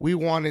 we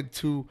wanted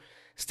to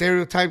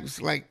Stereotypes,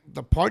 like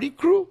the party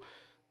crew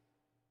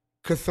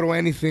could throw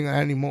anything at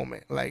any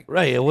moment. Like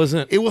it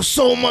was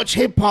so much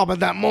hip hop at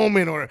that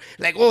moment, or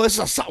like, oh,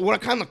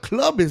 what kind of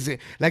club is it?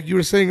 Like you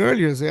were saying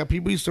earlier,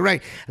 people used to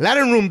write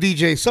Latin room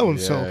DJ so and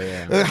so,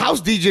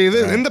 house DJ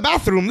this, in the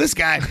bathroom this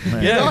guy.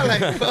 You know,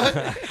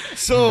 like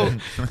so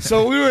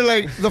we were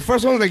like the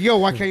first one was like, yo,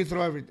 why can't you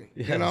throw everything?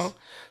 You know,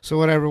 so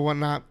whatever,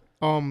 whatnot.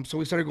 So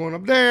we started going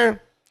up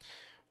there.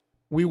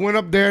 We went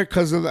up there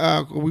because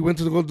we went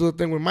to go do the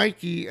thing with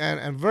Mikey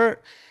and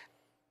Vert,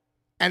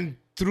 and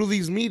through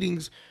these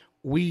meetings,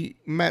 we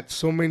met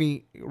so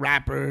many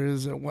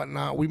rappers and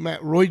whatnot. We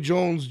met Roy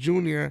Jones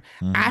Jr.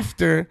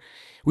 After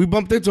we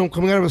bumped into him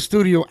coming out of a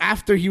studio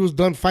after he was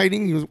done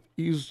fighting.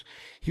 He was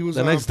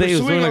the next day he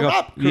was doing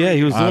like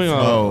he was doing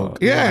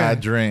I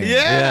Dream.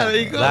 Yeah, there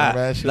you go.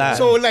 That.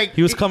 So like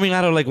he was coming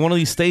out of like one of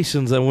these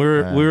stations, and we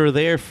were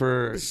there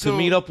to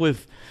meet up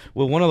with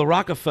one of the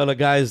Rockefeller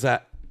guys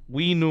that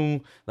we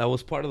knew that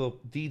was part of the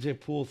DJ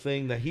pool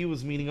thing that he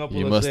was meeting up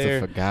with us there. You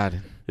must have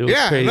forgotten. It was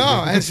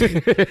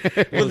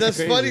crazy. Well,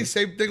 that's funny.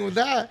 Same thing with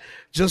that.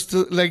 Just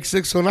to, like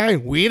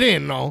 609, we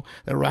didn't know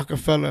that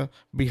Rockefeller,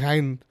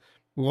 behind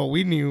what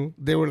we knew,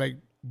 they were like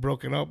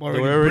broken up already.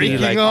 They were already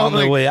like on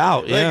their way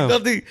out. Like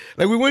nothing.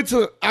 Like we went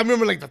to. I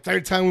remember like the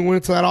third time we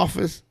went to that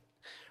office,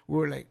 we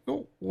were like,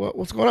 "Oh,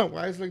 what's going on?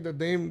 Why is like the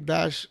Dame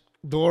Dash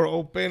door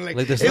open? Like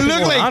it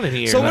looked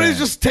like somebody's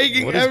just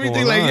taking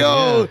everything.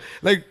 Like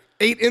like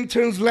 8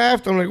 interns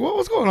left. I'm like,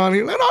 what's going on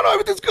here? Like, no,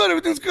 everything's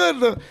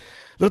good.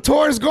 The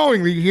tour is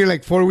going. You hear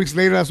like 4 weeks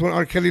later, that's when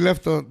R. Kelly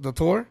left the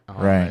tour.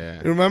 Right.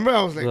 Yeah. You remember?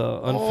 I was like,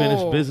 the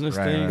unfinished business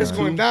thing. It's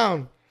going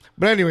down.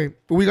 But anyway,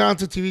 we got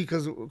onto TV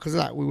because of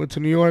that. We went to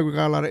New York. We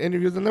got a lot of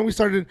interviews, and then we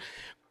started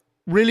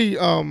really.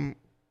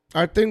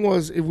 Our thing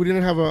was, if we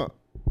didn't have a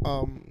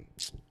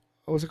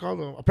what's it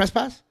called, a press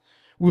pass,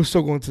 we were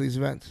still going to these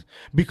events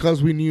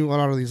because we knew a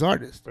lot of these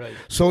artists. Right.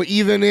 So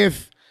even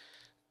if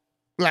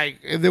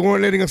they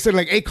weren't letting us in,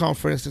 like Akon,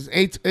 for instance.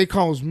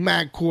 Akon was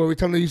mad cool. Every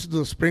time they used to do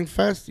the Spring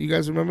Fest, you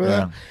guys remember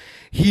that?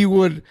 He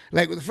would,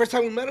 like, the first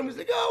time we met him, he's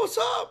like, yo, what's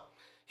up?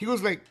 He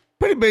was, like,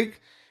 pretty big.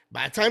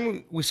 By the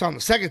time we saw him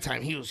the second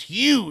time, he was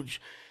huge.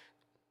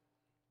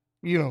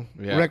 You know,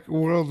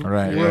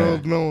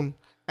 world known.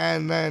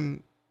 And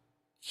then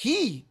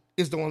he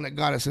is the one that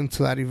got us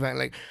into that event.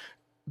 Like,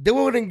 they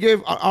wouldn't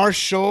give our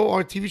show,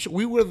 our TV show.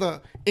 We were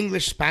the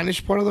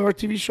English-Spanish part of our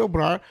TV show,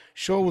 but our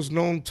show was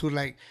known to,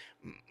 like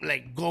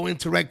go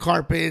into red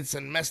carpets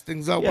and mess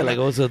things up. Yeah, like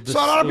it was so a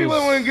lot of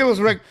people wouldn't give us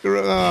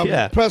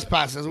press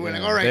passes. We're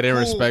like, all right, they didn't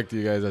respect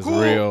you guys as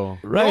real.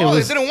 Right? No,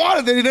 they didn't want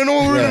it. They didn't know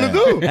what we were gonna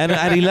do. And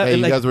at 11,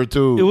 you guys were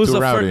too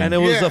rowdy. And it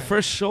was the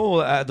first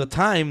show at the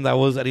time that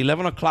was at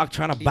 11 o'clock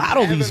trying to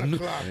battle these.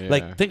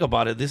 Like, think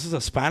about it. This is a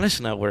Spanish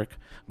network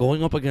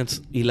going up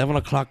against 11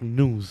 o'clock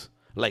news.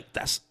 Like,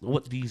 that's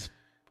what these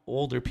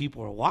older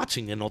people are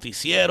watching, in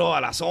Noticiero, a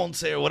las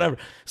 11 or whatever.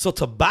 So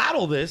to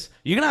battle this,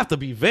 you're going to have to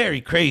be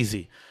very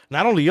crazy.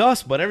 Not only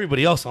us, but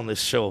everybody else on this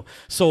show.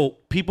 So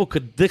people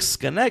could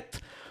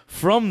disconnect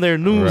from their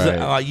news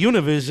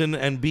Univision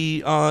and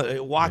be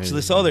watch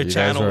this other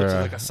channel, which is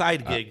like a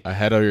side gig.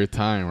 Ahead of your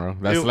time, bro.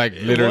 That's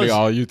literally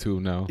all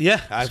YouTube now.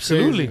 Yeah,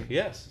 absolutely.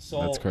 Yes. So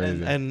that's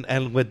crazy.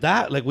 And with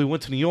that, like, we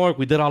went to New York,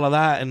 we did all of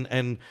that,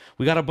 and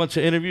we got a bunch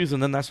of interviews,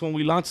 and then that's when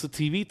we launched the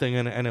TV thing,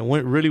 and it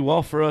went really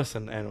well for us.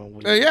 And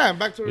we,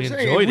 back to what we were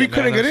saying. We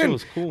couldn't get in.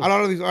 Cool. A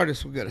lot of these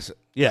artists would get us.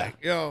 Yeah.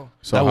 Like, yo.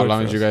 So how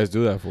long did you guys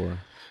do that for?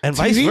 And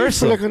vice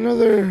versa. Like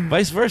another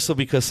vice versa,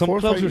 because some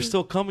clubs are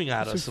still coming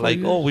at us like,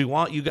 oh, we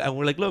want you guys. And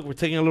we're like, look, we're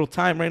taking a little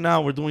time right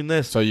now. We're doing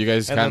this. So you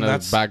guys kind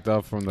of backed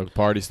up from the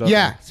party stuff?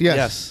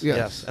 Yes.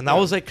 And that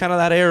was like kind of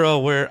that era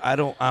where I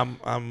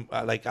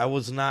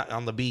was not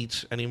on the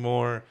beach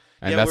anymore.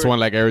 And that's when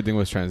like everything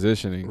was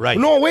transitioning. Right.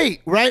 No,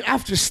 wait. Right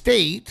after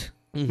State.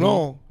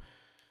 No.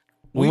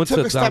 We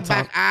took a step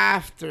back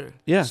after.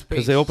 Yeah,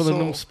 because they opened a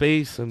new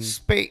space. And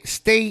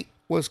State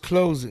was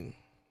closing.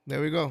 There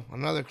we go.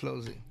 Another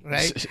closing,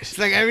 right? It's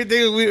like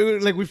everything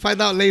we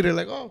find out later.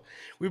 Like, oh,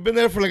 we've been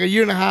there for like a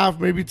year and a half,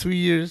 maybe 2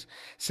 years.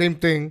 Same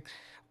thing.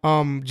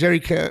 Jerry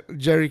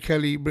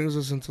Kelly brings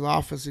us into the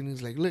office and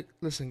he's like, look,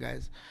 listen,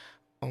 guys,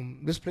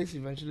 this place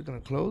eventually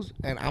gonna close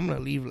and I'm gonna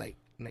leave like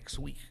next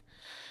week.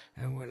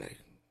 And we're like,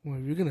 well,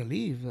 if you're gonna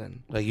leave,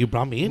 then like you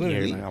brought me in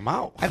here, like, I'm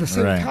out. At the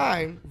same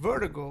time,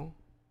 Vertigo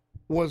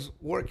was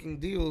working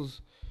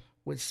deals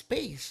with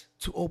Space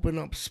to open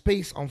up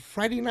space on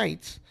Friday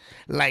nights.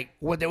 Like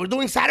what they were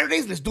doing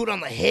Saturdays, let's do it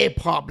on the hip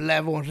hop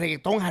level. And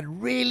reggaeton had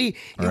really,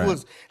 it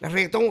was the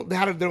reggaeton. They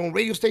had their own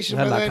radio station.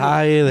 They had La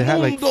Calle. They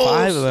had like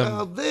 5 of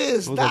them.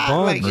 This, that,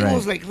 like it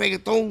was like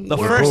reggaeton. The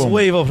first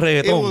wave of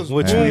reggaeton,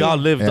 which we all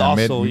lived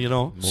also, you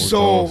know.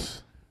 So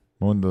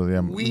Mundos,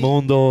 yeah.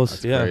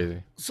 Mundos, yeah.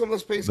 Crazy. Some of the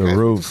Space guys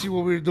went to see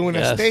what we were doing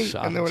at State,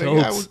 and they were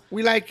like, "Yeah,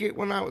 we like it.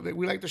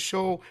 We like the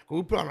show.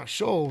 We put on a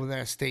show over there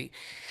at State,"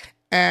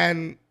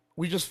 and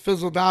we just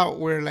fizzled out.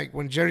 Where like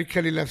when Jerry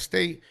Kelly left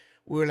State,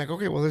 we were like,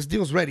 "Okay, well, this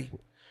deal's ready."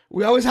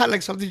 We always had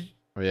like something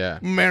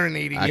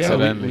marinating.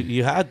 Accidentally.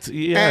 You had to,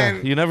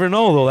 you never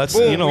know though. That's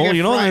boom,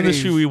 the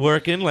industry we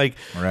work in. Like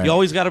you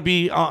always got to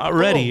be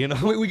ready. You know,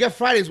 we get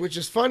Fridays, which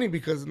is funny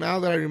because now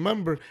that I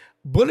remember.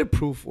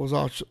 Bulletproof was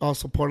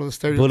also part of the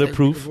stereotype.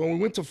 Bulletproof. When we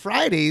went to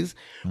Fridays,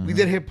 we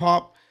did hip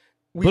hop.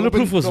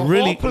 Bulletproof was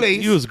really.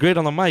 He was great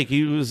on the mic.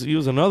 He was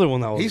another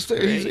one that was.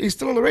 He's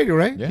still on the radio,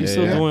 right? Yeah, he's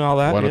still doing all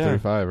that.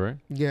 135, right?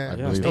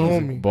 Yeah, still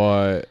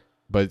homie.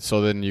 But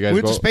so then you guys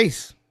went to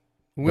Space.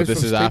 But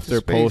this is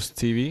after post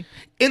TV.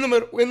 In the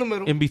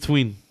middle. In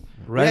between,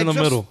 right in the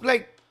middle.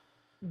 Like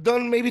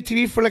done maybe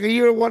TV for like a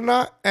year or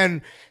whatnot,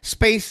 and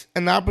Space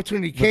and the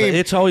opportunity came.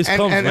 It always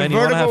comes, man. You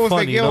want to have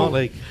fun, you know?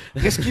 Like,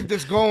 let's keep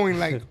this going.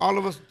 Like, all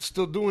of us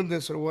still doing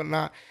this or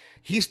whatnot.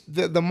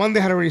 The Monday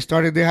had already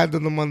started. They had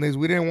done the Mondays.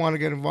 We didn't want to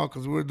get involved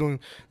because we were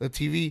doing the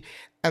TV.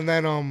 And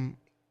then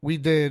we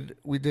did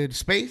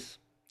Space.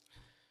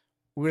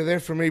 We were there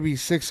for maybe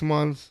 6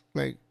 months,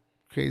 like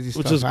crazy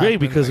stuff. Which is great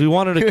because we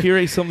wanted to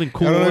curate something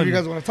cool. I don't know if you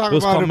guys want to talk about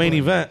it. It was called Main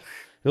Event.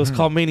 It was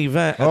called Main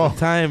Event at the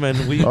time, and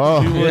we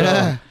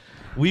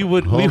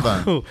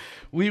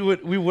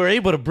were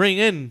able to bring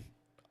in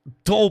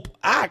dope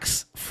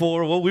acts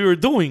for what we were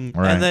doing,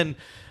 and then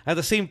at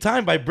the same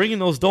time, by bringing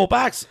those dope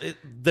acts,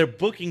 they're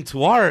booking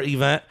to our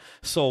event.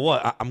 So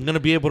what? I'm gonna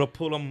be able to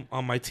put them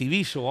on my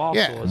TV show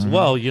also as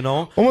well. You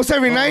know, almost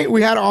every night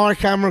we had our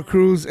camera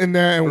crews in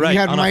there, and we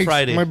had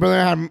mics. My brother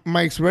had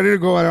mics ready to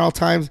go at all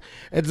times.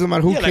 It doesn't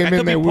matter who came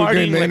in there. We were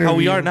getting the interview. How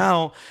we are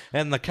now,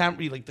 and the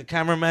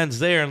cameraman's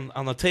there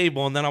on the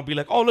table, and then I'll be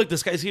like, "Oh, look,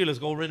 this guy's here. Let's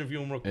go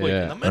interview him real quick."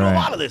 In the middle of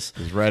all of this,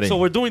 he's ready. So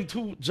we're doing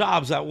 2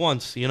 jobs at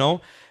once, you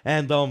know,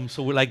 and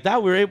so we're like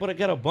that. We were able to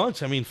get a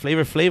bunch. I mean,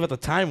 Flavor Flav at the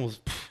time was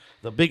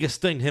the biggest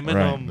thing. Him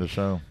and the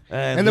show,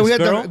 and then we had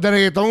the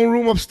reggaeton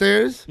room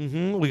upstairs.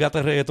 We got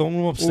the reggaeton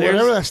room upstairs.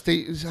 Whatever that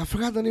station, I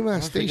forgot the name of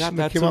that station.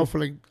 That came out for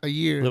like a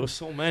year. There was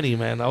so many,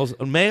 man. That was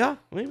Mega,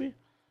 maybe.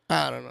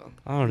 I don't know.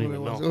 I don't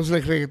even know. It was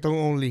like reggaeton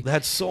only. They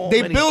had so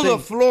many. They built a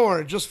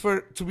floor just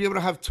to be able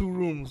to have 2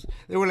 rooms.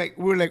 We were like,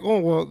 oh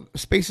well,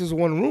 Space is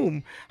 1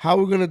 room. How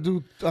are we gonna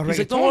do a reggaeton?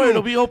 Like, don't worry,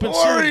 it'll be open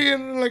soon.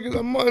 In like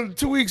a month,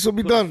 2 weeks, it'll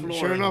be done.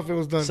 Sure enough, it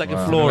was done.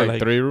 Second floor,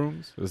 like 3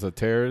 rooms. There's a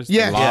terrace.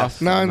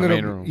 Yes, now in the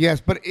main room. Yes,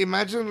 but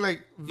imagine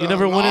like you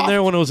never went in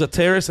there when it was a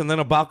terrace and then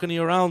a balcony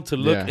around to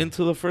look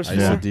into the first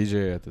floor. I used to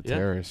DJ at the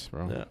terrace,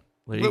 bro. Yeah,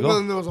 there you go. Well,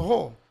 then there was a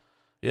hole.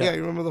 Yeah,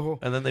 you remember the hole.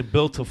 And then they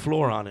built a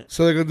floor on it.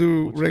 So they could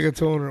do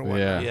reggaeton or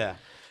whatnot. Yeah.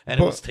 And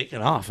it was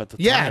taking off at the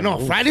time. Yeah, no,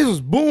 Fridays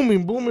was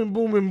booming.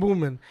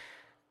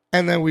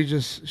 And then we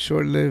just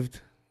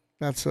short-lived.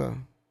 That's a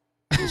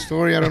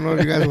story I don't know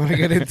if you guys want to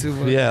get into.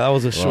 But yeah, that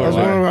was a short. That was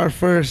one of our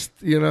first,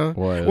 you know.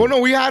 Well, no,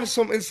 we had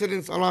some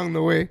incidents along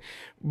the way.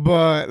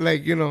 But,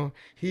 like, you know,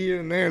 here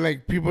and there,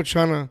 like, people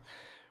trying to...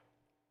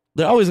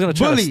 They're always going to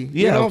try bully.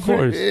 Yeah, of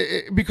course.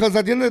 Because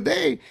at the end of the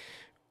day...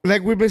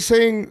 Like we've been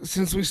saying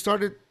since we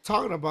started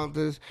talking about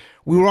this,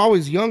 we were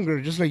always younger,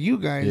 just like you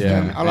guys.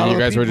 Yeah, and you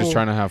guys were just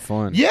trying to have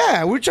fun.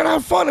 Yeah, we were trying to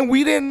have fun, and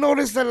we didn't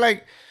notice that.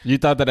 Like you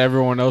thought that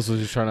everyone else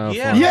was just trying to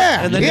have fun.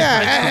 Yeah, and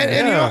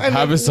you know, and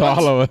happens to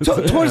all of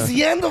us. Towards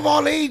the end of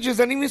all ages,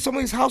 and even some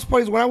of these house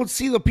parties, when I would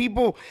see the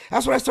people,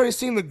 that's when I started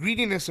seeing the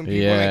greediness in people.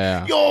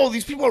 Yeah. Like, yo,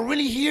 these people are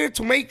really here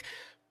to make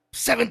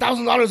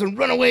 $7,000 and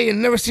run away and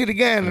never see it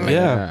again. And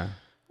like,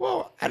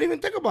 well, I didn't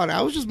even think about it.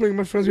 I was just bringing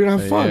my friends here to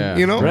have fun,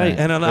 you know? Right,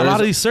 and in a lot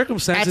of these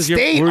circumstances... At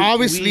State,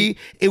 obviously,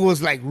 it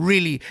was like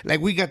really... Like,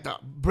 we got the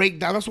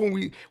breakdown. That's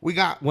when we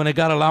got... When it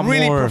got a lot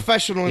really more...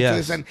 professional into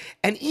this. And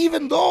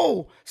even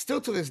though,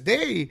 still to this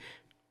day,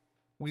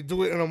 we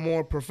do it in a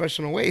more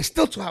professional way. It's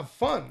still to have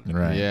fun.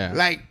 Right. Yeah.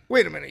 Like,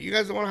 wait a minute. You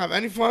guys don't want to have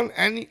any fun?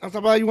 On top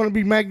of that, you want to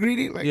be mad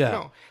greedy? Like,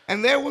 no.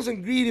 And there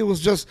wasn't greedy. It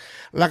was just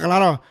like a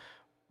lot of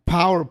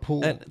power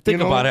pool. And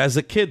think about it. As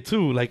a kid,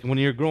 too, like when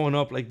you're growing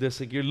up like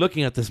this, like you're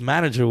looking at this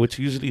manager, which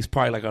usually is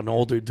probably like an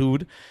older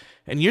dude.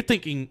 And you're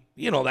thinking,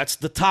 that's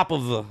the top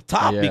of the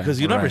top because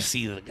you never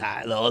see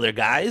the other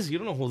guys. You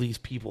don't know who these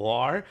people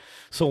are.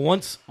 So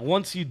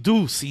once you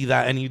do see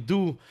that and you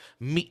do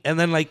meet, and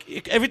then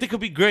like everything could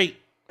be great.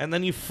 And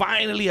then you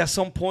finally, at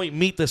some point,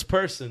 meet this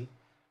person,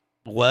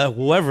 well,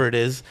 whoever it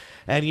is,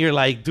 and you're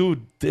like,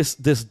 dude, this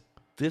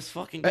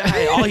fucking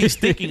guy, all he's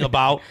thinking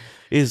about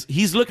is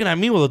he's looking at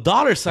me with a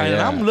dollar sign,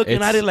 and I'm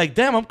looking at it like,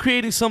 damn, I'm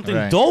creating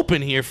something dope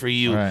in here for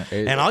you. Right.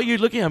 And all you're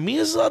looking at me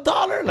is a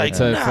dollar? Like,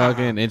 it's a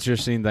fucking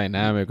interesting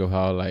dynamic of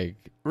how, like,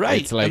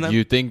 it's like then,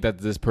 you think that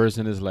this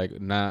person is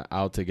like not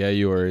out to get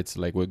you, or it's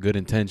like with good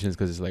intentions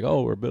because it's like,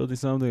 oh, we're building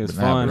something, it's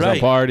fun, it's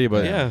a party,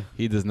 but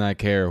he does not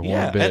care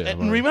one bit.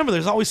 And remember,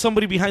 there's always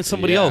somebody behind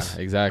somebody else.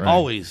 Exactly.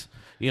 Always,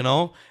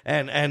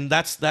 and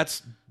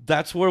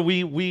that's where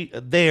we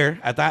there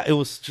at that, it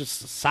was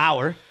just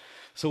sour.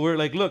 So we're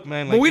like, look,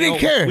 man, like, but we didn't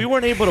care. We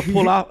weren't able to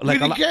pull out. Like,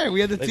 we didn't care. We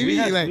had the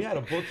TV. We had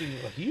a booking,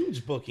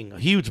 a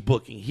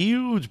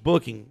huge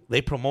booking.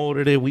 They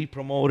promoted it. We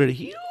promoted it.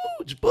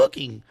 Huge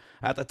booking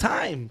at the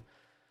time.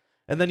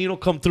 And then you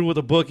don't come through with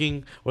a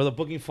booking, or the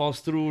booking falls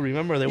through.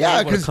 Remember, they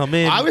weren't able to come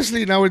in.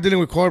 Obviously, now we're dealing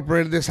with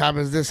corporate. This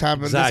happens.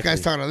 Exactly. This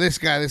guy's talking to this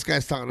guy. This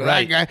guy's talking to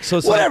that guy. So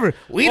whatever. Like,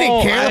 we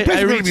didn't care. The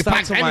place was going to be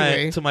packed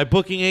anyway. To my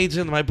booking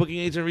agent. My booking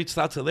agent reached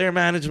out to their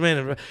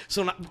management.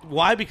 So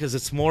why? Because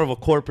it's more of a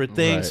corporate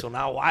thing. Right. So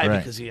now why? Right.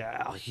 Because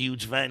a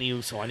huge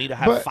venue. So I need to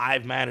have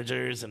 5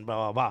 managers and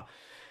blah, blah, blah.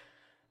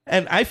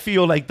 And I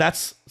feel like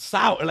that's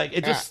sour. Like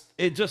it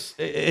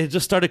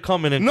just started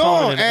coming and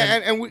coming.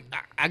 And we,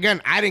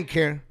 again, I didn't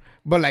care.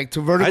 But like to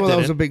Vertigo, that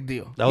was a big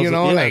deal. To a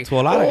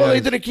lot of guys. They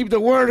didn't keep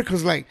the word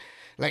because like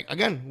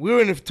again, we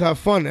were in it to have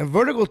fun, and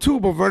Vertigo too.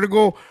 But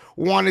Vertigo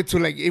wanted to,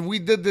 like, if we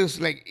did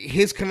this, like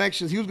his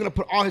connections, he was gonna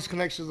put all his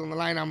connections on the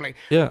line. I'm like,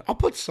 I'll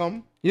put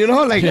some,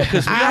 like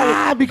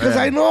because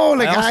I know,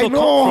 like I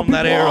know from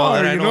that era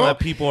that I know that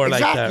people are like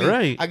that,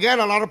 right? Again,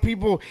 a lot of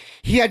people.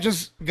 He had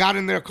just got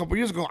in there a couple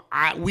years ago.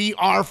 We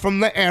are from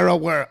the era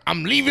where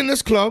I'm leaving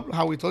this club.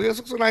 How we told you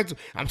 609.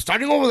 I'm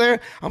starting over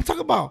there. I'm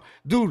talking about,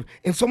 dude.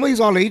 In some of these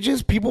all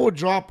ages, people would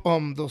drop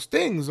those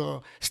things,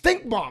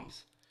 stink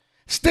bombs.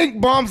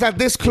 Stink bombs at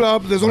this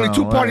club. There's only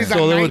 2 parties that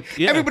night.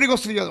 Everybody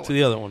goes to the other one. To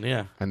the other one,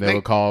 yeah. And they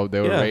would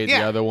raid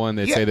the other one.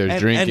 They'd say there's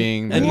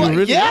drinking. And you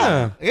really,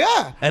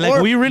 And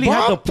like, we really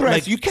have to,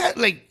 like, you can't,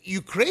 like,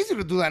 you crazy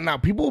to do that now.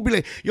 People will be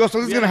like, yo,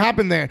 something's going to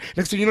happen there.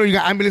 Next thing you know, you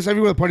got ambulance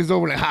everywhere. The party's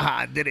over. Like,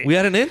 haha, I did it. We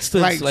had an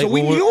instance. Like so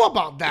we knew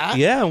about that.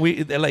 Yeah.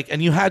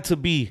 And you had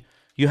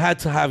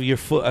to have your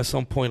foot at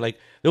some point. Like,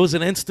 there was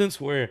an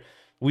instance where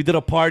we did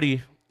a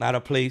party at a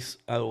place.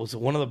 It was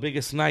one of the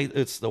biggest nights.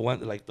 It's the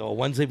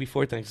Wednesday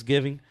before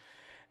Thanksgiving.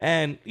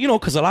 And,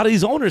 because a lot of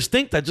these owners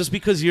think that just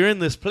because you're in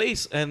this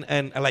place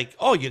and like,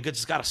 oh, you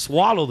just got to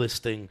swallow this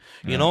thing,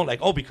 like,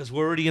 oh, because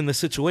we're already in this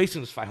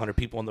situation. There's 500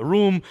 people in the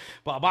room,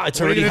 blah, blah.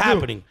 It's already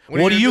happening.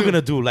 What are you going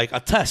to do? Like a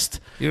test,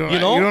 you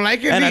don't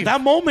like it? And at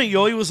that moment, he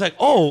was like,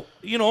 oh,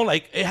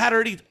 like it had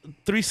already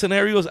 3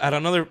 scenarios at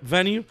another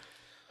venue.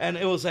 And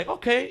it was like,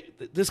 okay,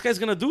 this guy's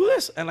going to do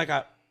this. And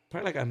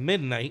probably at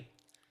midnight,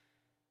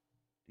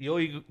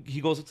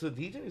 he goes up to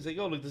the DJ. He's like,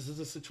 yo, look, this is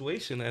a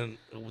situation, and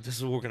this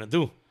is what we're going to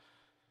do.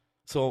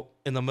 So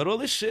in the middle of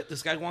this shit,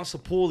 this guy wants to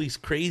pull these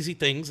crazy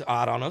things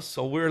out on us.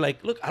 So we're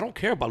like, look, I don't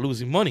care about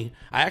losing money.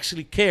 I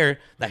actually care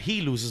that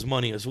he loses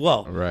money as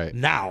well. Right.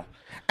 Now.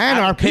 And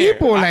our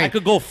people, I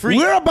could go free.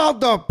 We're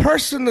about the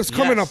person that's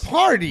coming to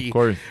party. Of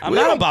course. I'm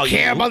not about you.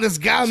 I don't care about this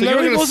guy. I'm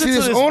never going to see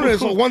this owner.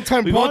 It's a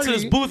one-time party. We go to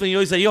this booth, and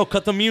he's like, yo,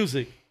 cut the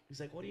music. He's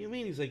like, what do you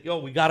mean? He's like, yo,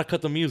 we got to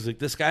cut the music.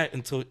 This guy,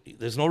 until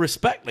there's no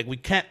respect. Like, we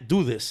can't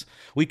do this.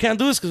 We can't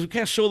do this because we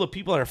can't show the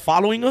people that are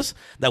following us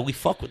that we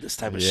fuck with this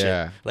type of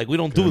shit. Like, we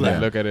don't do that.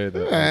 Look at it.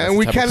 And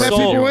we can't let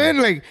people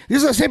in. Like,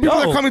 these are the same people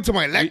that are coming to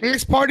my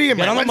next party and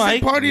my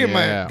Wednesday party.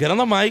 Get on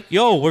the mic.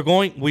 Yo, we're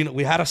going.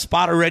 We had a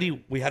spot already.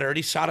 We had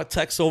already shot a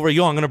text over.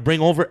 Yo, I'm going to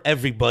bring over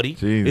everybody.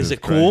 Is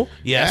it cool?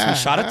 Yes, we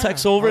shot a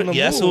text over.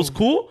 Yes, it was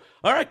cool.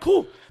 All right,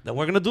 cool. Then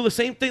we're going to do the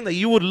same thing that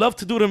you would love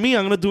to do to me.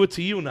 I'm going to do it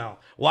to you now.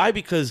 Why?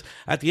 Because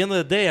at the end of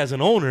the day, as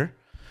an owner,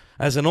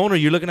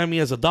 you're looking at me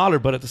as a dollar,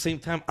 but at the same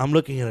time, I'm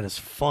looking at it as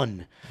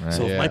fun. Right,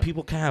 so if my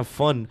people can't have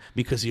fun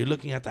because you're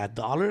looking at that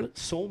dollar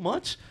so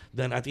much,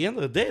 then at the end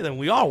of the day, then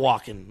we are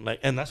walking.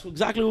 And that's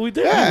exactly what we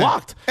did. We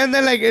walked. And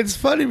then, it's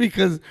funny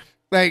because,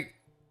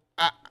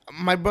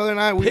 my brother and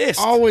I, we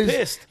always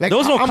pissed. There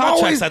was no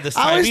contracts at this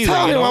time. I always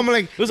tell him, I'm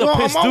like, it was a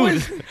pissed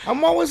dude.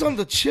 I'm always on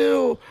the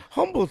chill,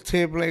 humble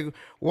tip. Like,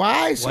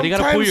 why? Why do you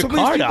gotta pull your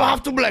card people out?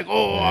 have to be like,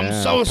 I'm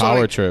so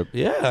power trip.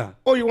 Yeah.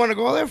 Oh, you want to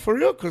go there for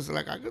real? Because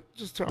I could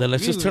just turn. Then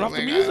let's just turn off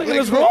the music and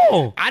let's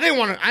roll. I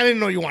didn't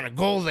know you want to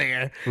go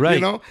there.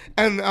 Right.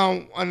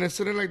 And it's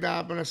sitting like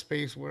that up in a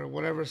space where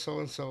whatever so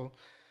and so.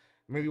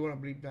 Maybe you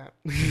want to bleep that.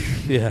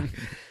 Yeah.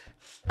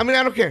 I mean,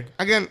 I don't care.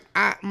 Again,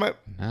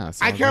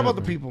 I care about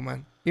the people,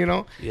 man. You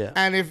know? Yeah.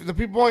 And if the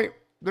people ain't,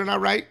 they're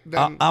not right,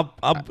 then...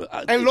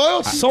 and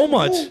loyal so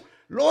much.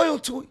 Loyal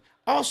to...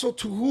 Also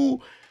to who,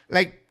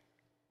 like,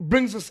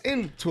 brings us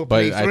into a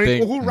place.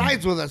 Right? Who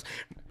rides with us.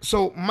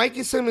 So,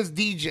 Mikey Simmons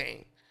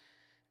DJing.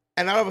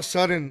 And all of a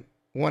sudden,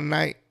 one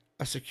night,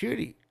 a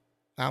security.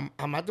 I'm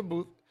at the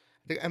booth.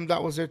 I think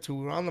M-Dot was there too.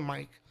 We're on the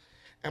mic.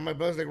 And my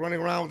brother's like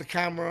running around with the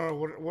camera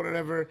or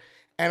whatever.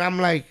 And I'm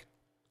like,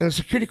 and the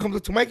security comes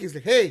up to Mikey. He's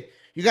like, hey,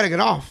 you got to get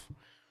off.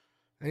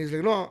 And he's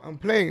like, no, I'm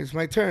playing. It's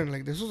my turn.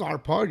 Like, this is our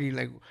party.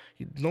 Like,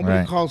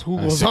 nobody calls who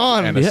goes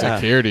on. And the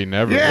security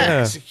never.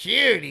 Yeah,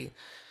 security.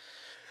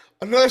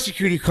 Another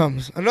security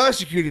comes. Another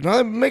security. Now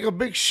they make a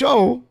big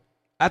show.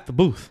 At the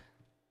booth.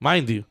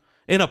 Mind you.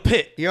 In a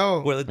pit.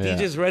 Yo. Where the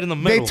DJ's right in the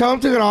middle. They tell him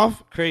to get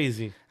off.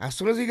 Crazy. As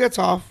soon as he gets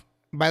off,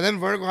 by then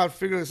Vertigo had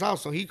figured this out.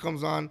 So he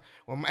comes on.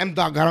 Well,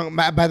 M-Dot got on.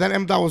 By then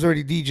M-Dot was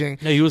already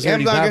DJing. Yeah, he was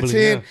already M-Dot gets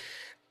in. Yeah.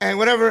 And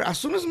whatever, as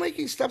soon as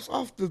Mikey steps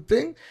off the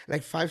thing,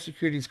 like 5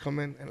 securities come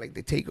in and like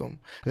they take him.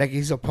 Like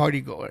he's a party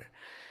goer.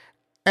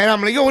 And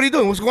I'm like, yo, what are you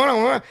doing? What's going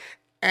on?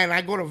 And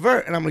I go to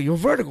Vert and I'm like, yo,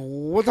 Vertigo,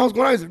 what the hell's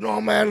going on? He's like, no,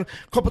 man,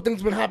 a couple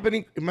things been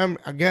happening. Remember,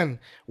 again,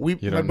 my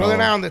brother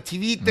and I on the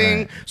TV thing.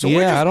 Right. So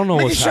we're just I don't know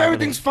making sure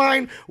everything's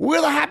fine.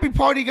 We're the happy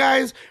party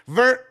guys.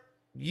 Vert,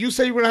 you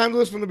say you were going to handle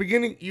this from the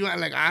beginning. You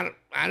like, I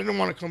didn't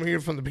want to come here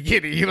from the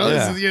beginning. You know,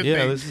 this is your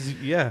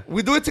thing.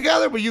 We do it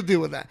together, but you deal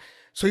with that.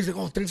 So he's like,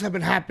 oh, things have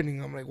been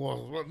happening. I'm like,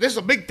 well, this is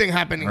a big thing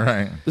happening.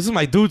 Right. This is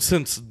my dude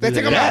since... They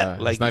take him out.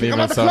 Like, it's not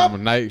even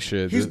some night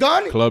shit. He's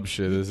done. Club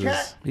shit.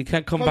 He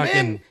can't come back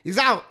in. He's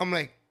out. I'm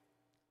like,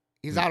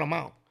 he's out, I'm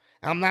out.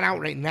 I'm not out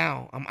right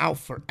now. I'm out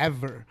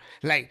forever.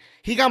 Like,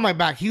 he got my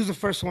back. He was the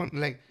first one.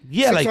 Like,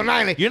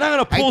 609. Like, you're not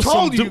going to pull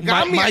some dude.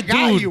 My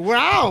dude. You. We're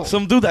out.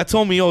 Some dude that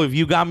told me, yo, if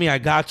you got me, I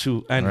got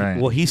you. And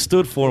what he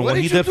stood for and what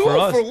he did for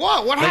us. For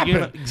what? What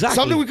happened? Exactly.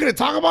 Something we couldn't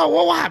talk about?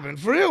 What happened?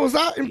 For real? Was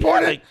that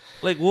important? Yeah,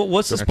 like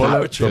what's the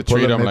power trip?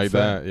 Treat him like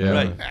that. Yeah.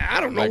 Right. I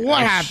don't know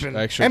what happened.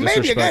 And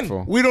maybe,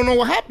 again, we don't know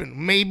what happened.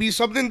 Maybe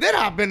something did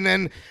happen.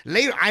 And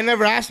later, I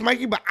never asked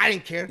Mikey, but I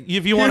didn't care.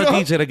 If you want a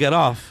DJ to get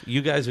off,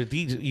 you guys are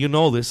DJ. You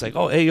know this. Like,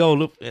 oh, hey, yo,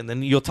 look. And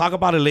then you'll talk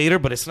about it later,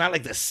 but it's not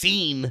like the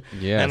scene.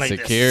 Yeah, and like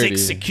security. The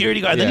 6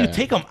 security guard. Then you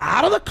take them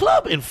out of the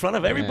club in front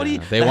of everybody.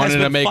 Yeah. They wanted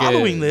to make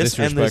following it this.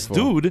 And this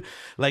dude,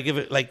 like, if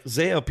it, like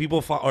Zaya, people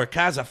or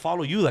Kaz that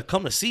follow you, that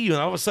come to see you,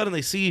 and all of a sudden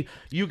they see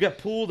you get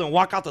pulled and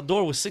walk out the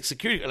door with 6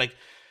 security. Like,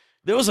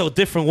 there was a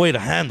different way to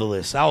handle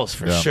this. That was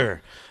for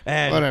sure.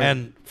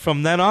 And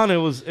from then on,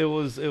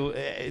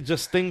 it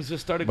just things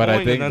just started going.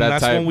 I think and then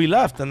that's when we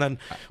left. And then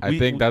I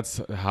think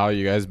that's how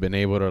you guys been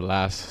able to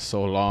last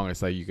so long.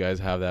 It's like you guys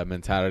have that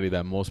mentality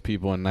that most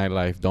people in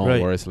nightlife don't.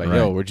 Where it's like,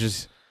 yo, we're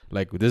just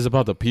like, this is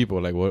about the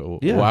people. Like,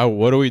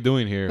 what are we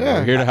doing here? Yeah.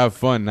 We're here to have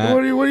fun. Not,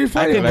 what are you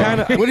fighting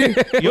about?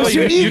 What's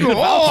your ego?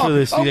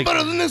 I'm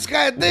better than this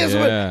guy at this.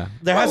 Yeah.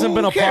 There hasn't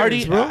been a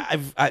party. Bro?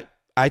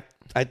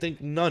 I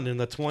think none in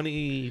the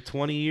 20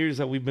 years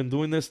that we've been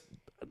doing this,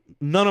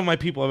 none of my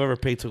people have ever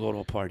paid to go to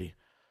a party.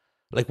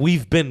 Like,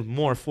 we've been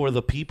more for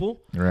the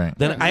people. Right.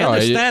 Then I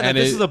understand that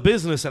this is a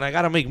business and I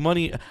got to make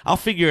money. I'll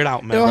figure it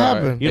out, man. It'll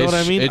happen. You know what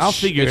I mean? I'll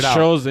figure it out. It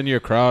shows in your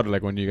crowd,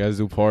 like when you guys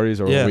do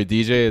parties or when we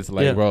DJ, it's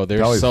like, bro,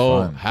 they're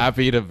so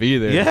happy to be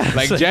there. Yeah.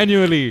 Like,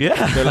 genuinely.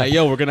 Yeah. They're like,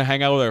 yo, we're going to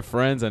hang out with our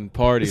friends and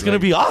party. It's going to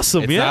be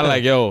awesome. It's not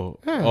like, yo,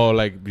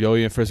 like,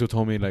 Joey and Frisco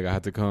told me, like, I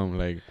had to come.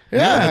 Like,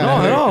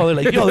 no.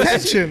 Like, yo,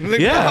 attention.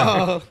 Like,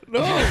 no,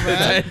 man.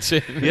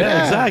 Attention.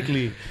 Yeah,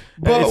 exactly.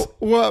 But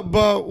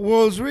what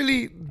was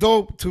really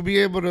dope to be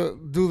able to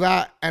do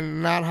that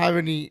and not have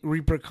any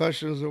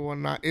repercussions or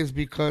whatnot is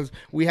because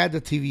we had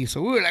the TV.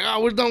 So we were like,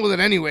 we're done with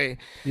it anyway.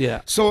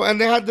 Yeah. So, and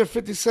they had their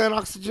 50 Cent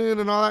Oxygen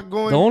and all that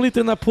going. The only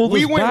thing that pulled us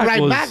back was... We went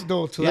right back,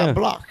 though, to that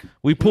block.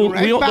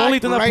 The only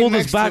thing that pulled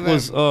us back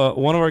was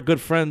one of our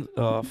good friends,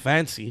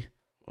 Fancy.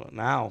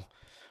 Now,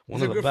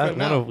 one of the best.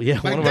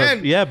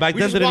 Back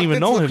then didn't even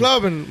know him.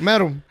 Club and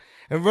met him.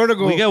 And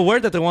Vertigo. We get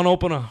word that they want to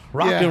open a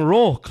rock and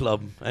roll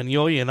club. And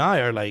Yoyi and I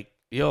are like,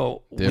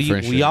 yo,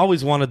 we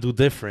always want to do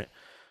different.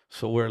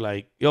 So we're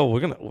like, yo,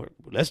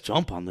 let's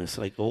jump on this.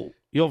 Like, oh,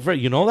 yo, Fred,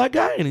 you know that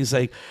guy? And he's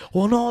like,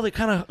 well, no, they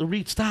kind of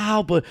reached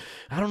out, but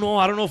I don't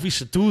know if we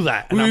should do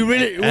that. And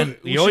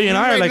Yoyi and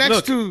I are like,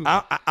 look,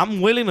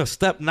 I'm willing to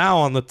step now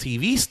on the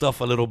TV stuff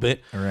a little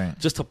bit,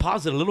 just to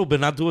pause it a little bit,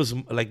 not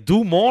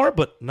do more,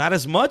 but not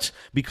as much,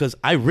 because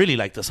I really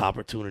like this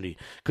opportunity,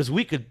 because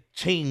we could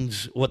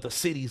change what the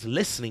city's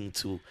listening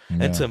to. Yeah.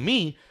 And to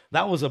me,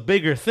 that was a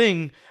bigger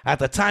thing. At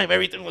the time,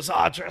 everything was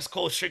dress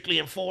code strictly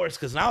enforced,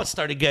 because now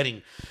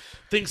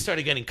things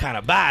started getting kind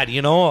of bad,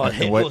 you know.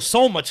 It was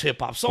so much hip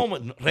hop, so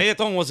much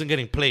reggaeton wasn't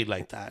getting played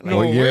like that. Like,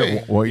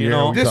 what year?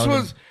 Know? This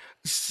was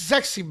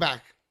Sexy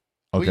back.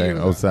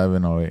 Okay,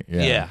 07, 08.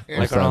 Yeah,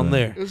 like around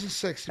there. It was a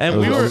Sexy. And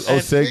we were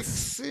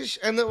 06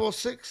 and then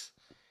 06.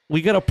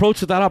 We got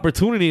approached with that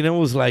opportunity, and it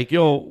was like,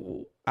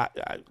 yo.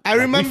 I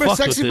remember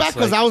Sexy back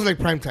because I was like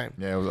prime time.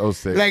 Yeah, it was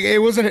 06. Like, it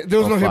wasn't. There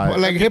was no hip hop.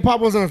 Like, hip hop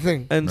wasn't a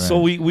thing. And so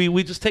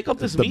we just take up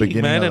this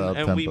meeting, man,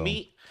 and we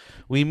meet.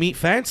 we meet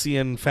Fancy,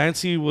 and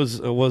Fancy was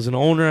an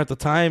owner at the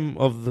time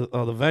of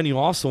the venue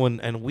also,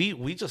 and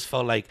we just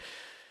felt like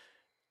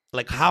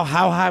how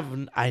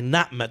have I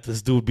not met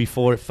this dude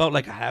before? It felt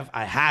like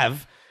I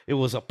have. It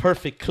was a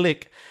perfect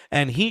click,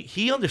 and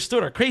he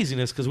understood our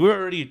craziness because we were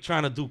already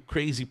trying to do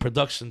crazy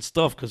production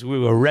stuff because we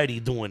were already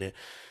doing it.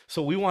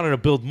 So we wanted to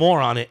build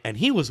more on it, and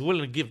he was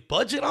willing to give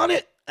budget on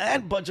it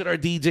and budget our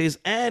DJs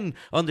and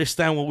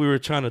understand what we were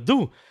trying to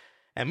do.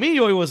 And me,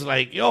 yo, was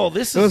like, yo,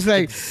 this is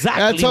like,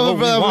 exactly what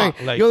we want.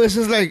 Like, yo, this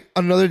is like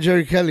another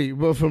Jerry Kelly,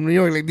 but from New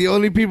York. Like, the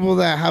only people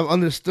that have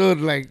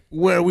understood, like,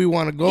 where we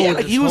want to go. Yeah,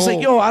 like, he was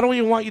like, yo, I don't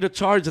even want you to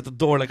charge at the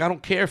door. Like, I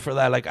don't care for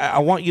that. Like, I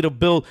want you to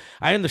build.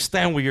 I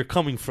understand where you're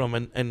coming from.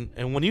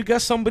 And when you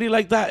get somebody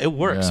like that, it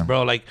works,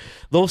 bro. Like,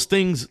 those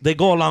things, they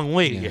go a long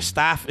way. Your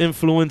staff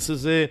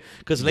influences it.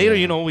 Because later,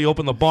 you know, we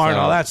open the bar and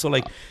all that. So,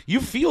 like, you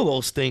feel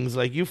those things.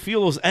 Like, you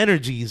feel those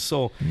energies.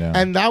 So,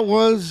 and that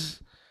was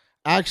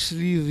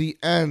actually the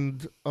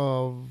end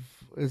of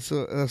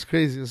that's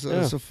crazy.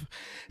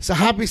 It's a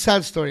happy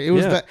sad story. It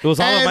was it was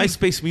all the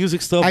MySpace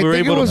music stuff. We were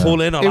able to pull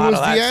in a lot of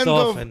that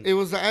stuff. It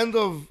was the end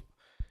of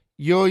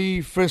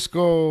Yoyi,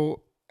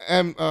 Frisco,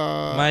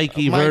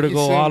 Mikey,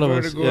 Vertigo, all of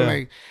us. Yeah.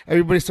 Like,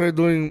 everybody started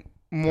doing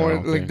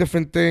more like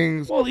different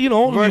things. Well, you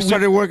know, we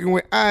started working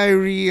with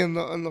Irie and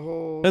the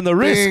whole and the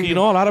risk. thing. You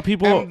know, a lot of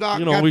people. M-Dot,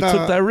 you know, we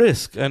took that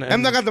risk. And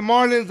M-Dot got the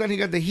Marlins, then he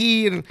got the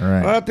Heat, and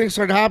a lot of things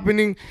started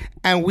happening.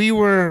 And we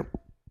were.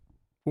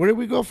 Where did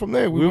we go from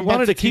there? We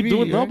wanted to keep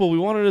doing but we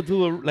wanted to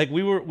do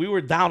we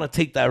were down to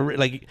take that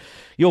like,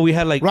 yo, we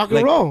had like rock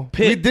and roll.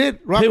 Pitt, we did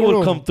rock Pitt and roll.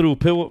 would come through.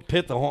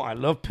 Pitt, I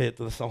love Pitt.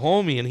 That's a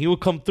homie, and he would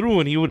come through,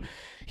 and he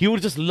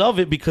would just love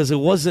it because it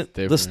wasn't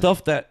the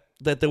stuff that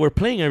they were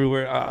playing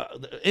everywhere.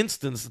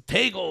 Instance,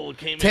 Tego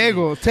came.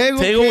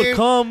 Tego would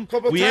come.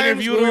 We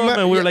interviewed him,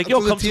 and we were like, yo,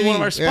 come to one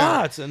of our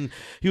spots, and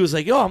he was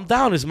like, yo, I'm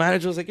down. His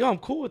manager was like, yo, I'm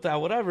cool with that,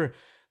 whatever.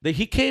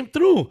 He came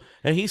through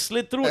and he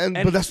slid through,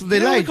 but that's what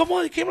they like. Come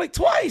on, he came like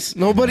twice.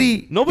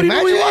 Nobody knew who he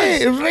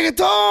was. It was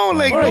reggaeton,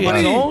 like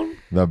nobody.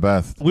 The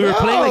best. We were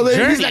playing like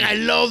Journey. He's like, I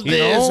love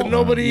this, and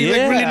nobody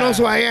like really knows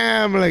who I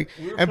am. Like,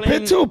 and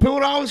Pitt too. Pitt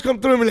would always come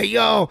through and be like,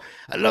 yo,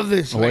 I love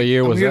this. What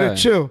year was that? that? I'm here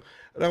to chill.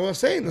 Like I was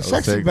saying, the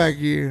Sexy Back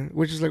year,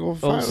 which is like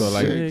 05. So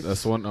like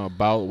that's one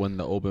about when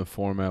the open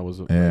format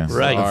was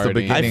right.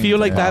 I feel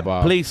like that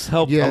place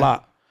helped a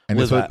lot. And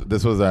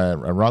this was a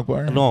rock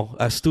bar? No,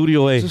 a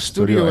Studio A. It's a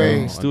Studio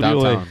A.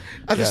 Studio A.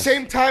 At the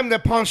same time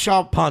that Pawn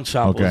Shop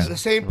was. The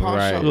same Pawn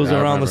Shop. It was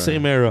around the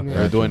same era. They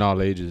were doing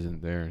all ages in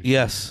there.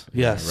 Yes.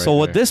 So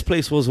what this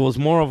place was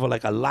more of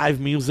a live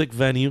music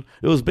venue.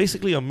 It was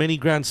basically a mini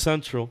Grand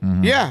Central.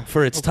 Mm-hmm. Yeah.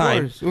 For its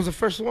time. Course. It was the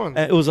first one.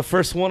 It was the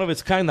first one of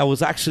its kind that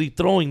was actually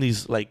throwing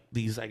these I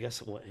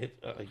guess what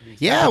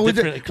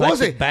what was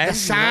it? Bands,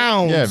 the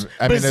sounds. Yeah,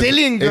 I mean,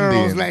 Brazilian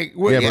girls,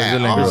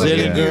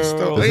 Brazilian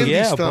girls.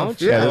 Indie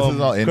stuff. Yeah, this is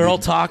all indie. Girl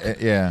Talk.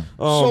 Yeah.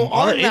 So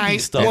our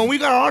night, when we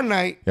got our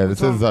night. Yeah,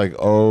 this is like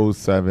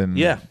 07.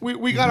 Yeah.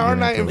 We got our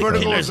night, and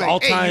Vertigo was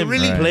like, hey, you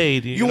really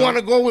played. You want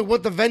to go with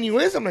what the venue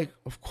is? I'm like,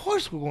 of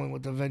course we're going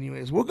with the venue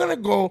is. We're going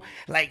to go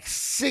like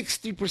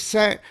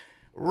 60%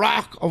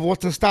 rock of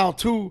What's in Style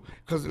too,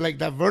 because like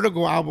that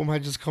Vertigo album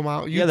had just come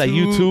out. That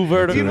U2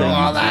 Vertigo. You know,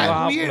 all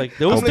that. Like,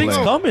 there was things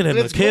coming, and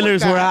the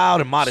Killers were out,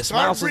 and Modest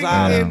Mouse was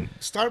out.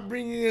 Start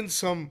bringing in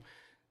some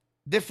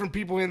different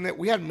people in there.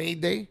 We had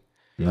Mayday.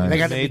 Nice. Like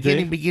at the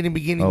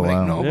beginning, Oh, like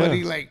wow.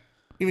 nobody like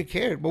even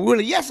cared. But we were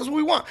like, yes, that's what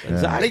we want.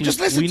 Exactly. Like, just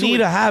listen we to need it.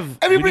 to have.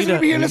 Everybody's gonna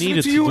be here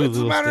listening to you. It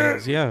doesn't matter.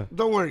 Things, yeah.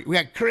 Don't worry. We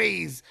had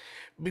Craze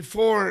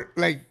before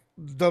like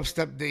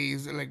dubstep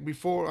days. Like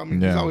before, I mean,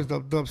 there's always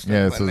dubstep.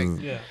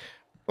 Yeah,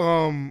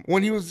 but,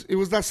 when it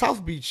was that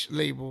South Beach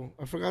label.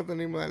 I forgot the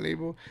name of that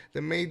label.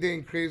 The Mayday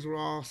and Craze were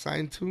all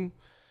signed to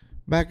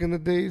back in the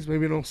days,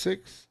 maybe in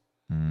 06.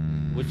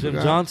 With Jim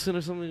Johnson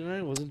or something,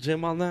 right? Wasn't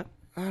Jim on that?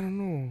 I don't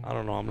know.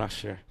 I'm not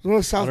sure. It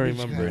was South I don't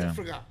Beach remember. guys. I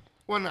forgot.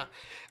 Why not?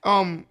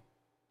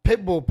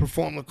 Pitbull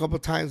performed a couple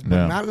times,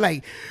 but not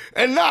like.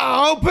 And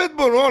now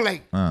Pitbull,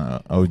 like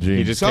OG.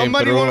 He just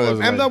somebody came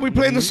through. we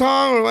playing the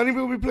song, or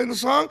anybody will be playing the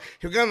song.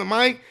 He'll get on the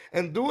mic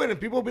and do it, and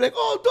people will be like,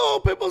 "Oh,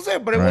 dope, Pitbull's there,"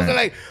 but it wasn't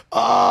like,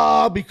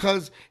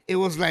 because it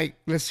was like,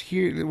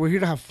 we're here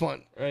to have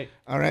fun, right?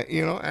 All right,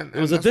 you know, and it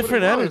was a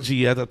different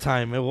energy at the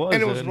time. It was,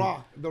 and it was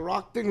rock. The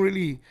rock thing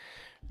really.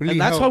 And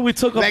that's why we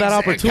took up that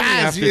opportunity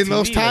after in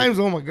those times.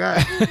 Oh my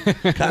God!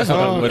 Three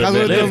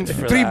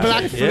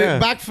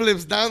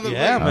backflips down the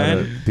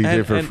man.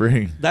 DJ for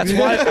free. That's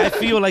why I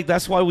feel like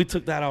we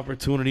took that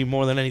opportunity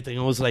more than anything.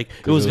 It was like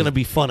it was gonna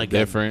be fun again.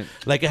 Different.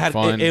 Like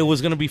it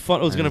was gonna be fun.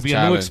 It was gonna be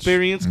a new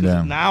experience.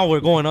 Because now we're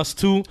going us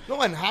too.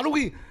 No, and how do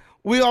we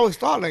always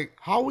thought like,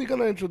 how are we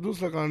gonna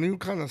introduce like a new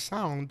kind of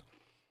sound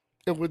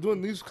if we're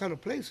doing these kind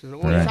of places?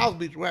 Or in South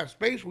Beach, we're at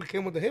Space. We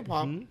came with the hip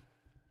hop.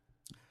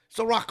 It's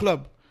a rock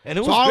club. And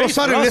it was so all of a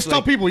sudden, let's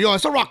tell people, yo,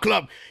 it's a rock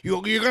club.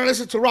 You're gonna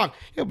listen to rock.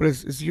 Yeah, but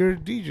it's your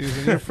DJs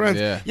and your friends.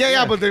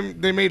 yeah, but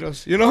they made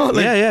us, you know?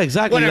 Like, yeah,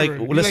 exactly. Whatever.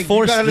 Like, let's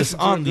force this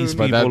on these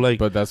people.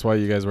 But that's why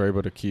you guys were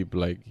able to keep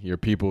like your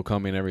people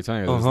coming every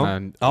time. It's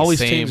not always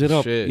the same change it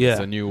up. Shit. Yeah. It's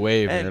a new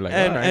wave, and you're like,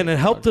 and it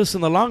helped us in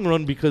the long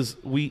run because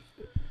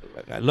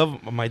I love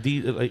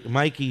like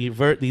Mikey,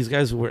 Vert. These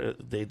guys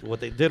what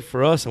they did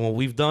for us and what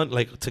we've done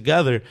like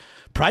together,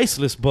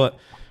 priceless. But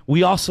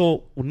we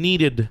also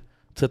needed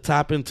to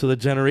tap into the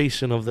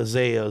generation of the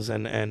Zayas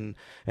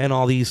and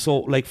all these. So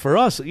like for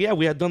us, yeah,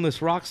 we had done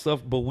this rock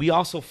stuff, but we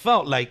also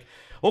felt like,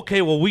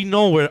 okay, well, we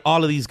know where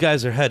all of these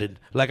guys are headed.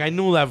 Like I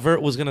knew that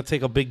Vert was gonna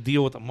take a big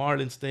deal with the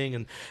Marlins thing,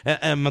 and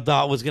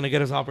Madat was gonna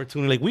get his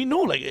opportunity. Like we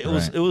know, like it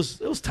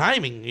was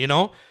timing, you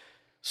know.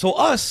 So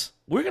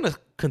we're gonna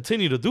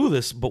continue to do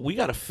this, but we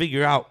gotta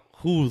figure out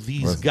who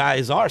these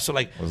guys are. So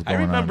like I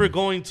remember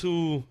going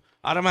to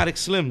Automatic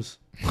Slims.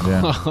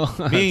 Yeah.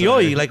 Me and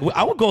Yoyi, like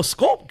I would go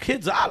scope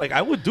kids out. Like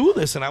I would do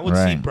this, and I would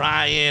see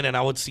Brian, and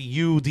I would see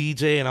you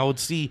DJ, and I would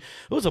see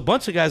there was a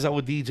bunch of guys that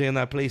would DJ in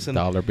that place. And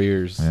dollar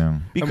beers,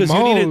 because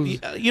you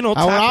needed,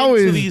 tap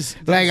into these.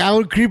 Like I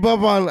would creep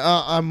up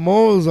on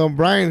Mo's on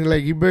Brian,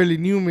 like he barely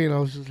knew me, and I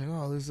was just like,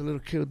 oh, there's a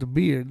little kid with the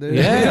beard.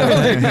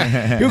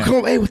 Yeah, he'll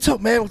come, hey, what's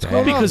up, man? What's going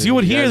on? Because you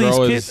would hear these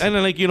kids, and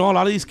then like a lot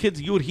of these kids,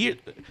 you would hear.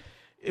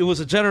 It was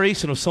a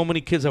generation of so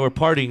many kids that were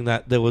partying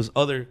that there was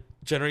other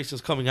generations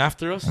coming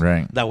after us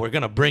that we're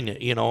gonna bring it,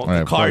 the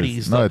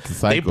Cardis. No, it's a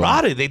cycle. They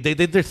brought it. They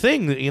did their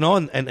thing,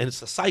 and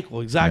it's a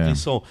cycle, exactly. Yeah.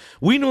 So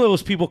we knew there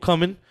was people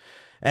coming,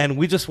 and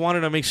we just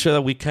wanted to make sure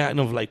that we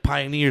kind of like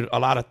pioneered a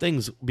lot of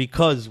things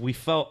because we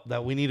felt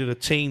that we needed to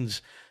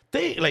change.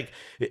 Like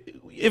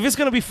if it's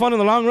gonna be fun in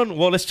the long run,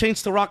 well, let's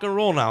change to rock and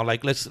roll now.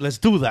 Like let's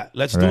do that.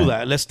 Let's do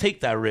that. Let's take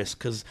that risk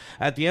because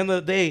at the end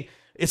of the day,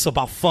 it's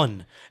about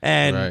fun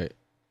and.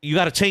 You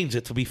got to change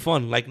it to be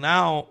fun. Like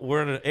now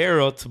we're in an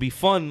era to be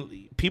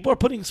fun. People are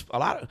putting a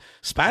lot of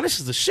Spanish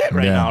is the shit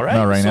right now, right?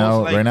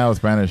 No, right now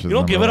Spanish is. You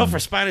don't give it up for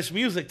Spanish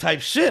music type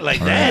shit. Like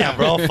damn,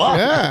 bro, fuck.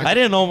 I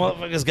didn't know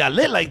motherfuckers got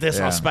lit like this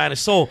on Spanish.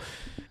 So,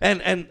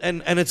 and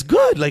it's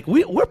good. Like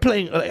we're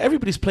playing.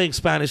 Everybody's playing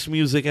Spanish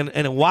music,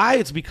 and why?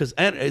 It's because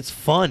it's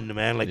fun,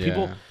 man. Like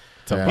people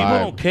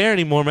don't care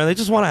anymore, man. They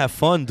just want to have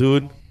fun,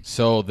 dude.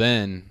 So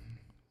then,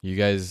 you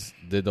guys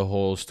did the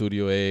whole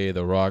Studio A,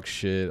 the rock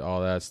shit,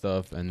 all that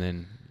stuff, and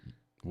then,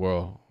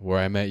 where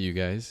I met you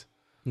guys,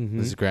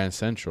 this is Grand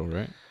Central,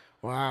 right?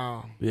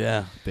 Wow.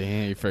 Yeah.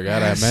 Damn, you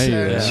forgot I met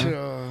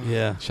you.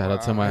 Yeah. Shout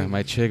out to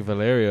my chick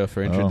Valeria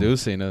for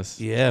introducing us.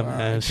 Yeah,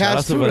 man. Shout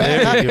out to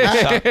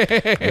Valeria.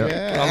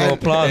 A little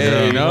applause.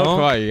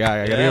 Hey,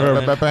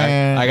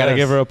 I gotta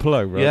give her a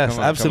plug, bro. Yes,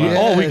 absolutely.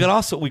 Oh,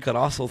 we could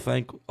also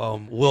thank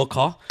Will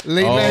Call.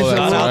 Late night.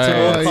 Shout out to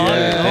Will Call.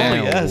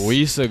 Yes. We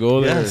used to go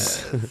there.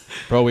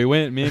 Bro,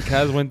 me and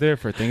Kaz went there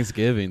for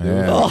Thanksgiving,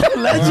 dude. Oh,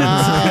 legends.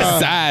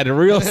 Sad,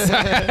 real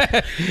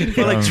sad.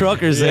 We're like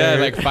truckers there.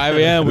 Yeah, like 5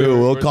 a.m.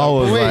 Will Call.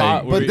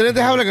 But didn't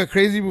they have like a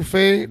crazy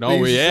buffet? No,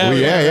 we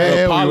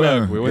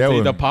went to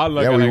eat the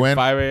potluck at like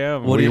 5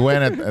 a.m. We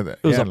went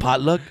it was a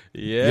potluck?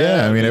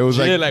 Yeah, I mean, it was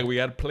like we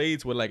had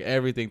plates with like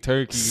everything,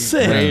 turkey,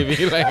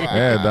 gravy.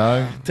 Yeah,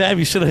 dog. Damn,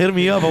 you should have hit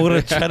me up. I would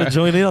have tried to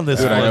join in on this.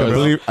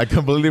 Dude, I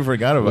completely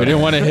forgot about it. We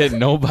didn't want to hit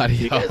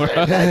nobody.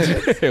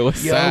 It was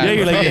sad. Yeah,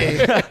 you're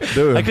like,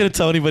 dude, I couldn't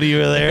tell anybody you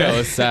were there. Yeah, it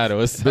was sad.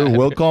 Dude,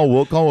 Will Call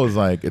was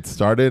like, it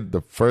started, the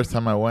first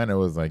time I went, it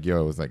was like,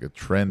 it was like a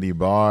trendy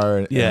bar.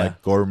 And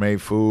like gourmet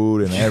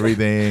food and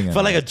everything.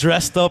 Felt like a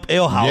dressed up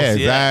ale house. Yeah,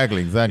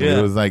 exactly. Yeah.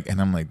 It was like, and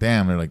I'm like,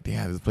 damn. They're like,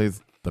 yeah, this place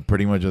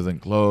pretty much doesn't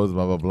close.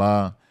 Blah blah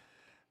blah.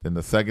 Then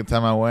the second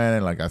time I went,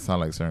 and like I saw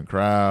like certain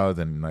crowds,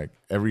 and like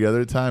every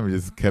other time it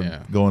just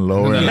kept going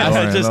lower and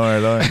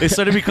lower. It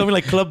started becoming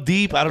like Club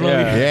Deep. I don't know.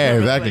 Yeah,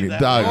 exactly. Like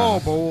Dog.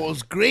 Oh, but what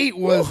was great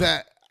was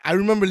that I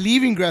remember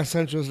leaving Grand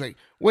Central. I was like,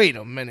 wait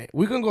a minute,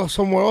 we can go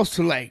somewhere else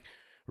to like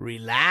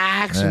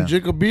relax and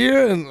drink a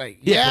beer and like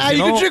you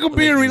can drink a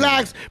beer and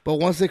relax, but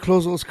once they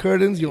close those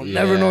curtains, you'll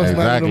never know it's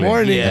 9 in the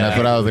morning. And that's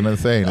what I was gonna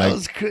say. That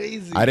was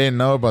crazy. I didn't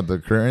know about the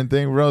curtain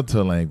thing, bro,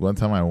 till like one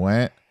time I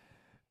went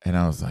and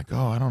I was like,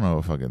 oh, I don't know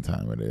what fucking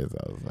time it is.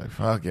 I was like,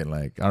 fuck it,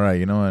 like, all right,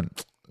 you know what?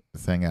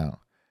 Let's hang out.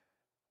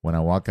 When I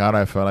walk out,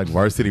 I felt like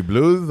Varsity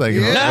Blues. Like,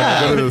 when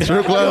I go to the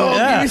strip club,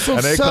 give me some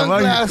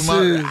sunglasses.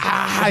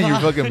 You're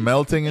fucking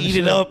melting and eat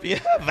shit. it up. Yeah,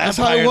 that's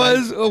how it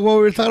was what we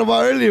were talking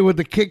about earlier with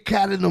the Kit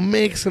Kat in the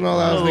mix and all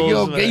that. I was like,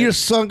 yo, get your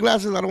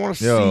sunglasses. I don't want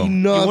to see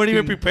nothing. You weren't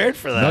even prepared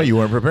for that. No, you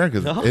weren't prepared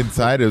because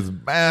inside it was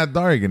bad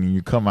dark and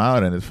you come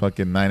out and it's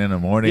fucking 9 in the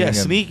morning. Yeah,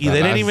 sneaky.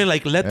 They didn't even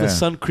like let the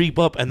sun creep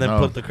up and then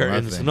put the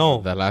curtains. No.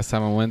 That last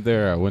time I went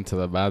there, I went to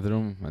the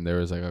bathroom and there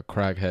was like a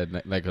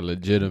crackhead, like a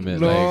legitimate,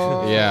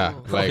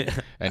 like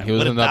And he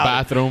was in the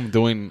bathroom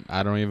doing,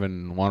 I don't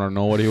even want to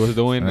know what he was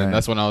doing. And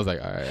that's when I was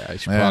like, all right, I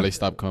should probably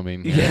stop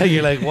coming. Yeah,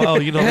 you're like, wow,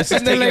 this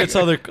is taking its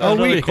other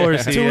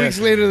course. 2 weeks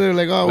later, they're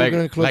like, oh, we're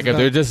going to close Like, if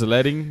they're just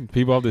letting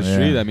people off the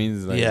street, that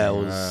means, like, it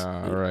was,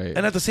 all right.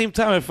 And at the same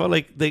time, I felt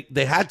like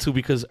they had to,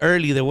 because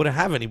early they wouldn't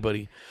have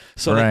anybody.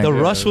 So like the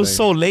rush was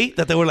so late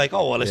that they were like,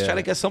 oh, well, let's try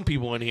to get some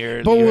people in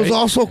here. But what was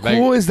also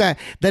cool is that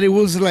it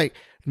was like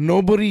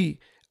nobody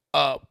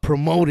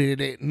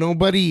promoted it.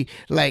 Nobody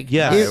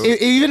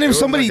even if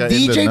somebody like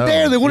DJ'd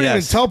there, they wouldn't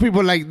even tell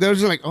people. Like they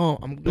was like, oh,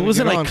 I'm. It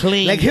wasn't like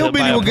clean. Like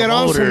Hillbilly would get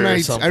on some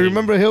nights. I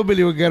remember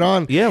Hillbilly would get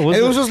on. Yeah,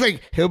 it was just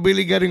like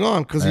Hillbilly getting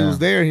on because he was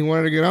there. He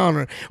wanted to get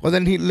on. Or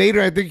then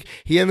later I think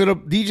he ended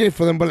up DJ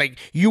for them. But like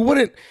you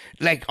wouldn't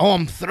like, oh,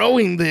 I'm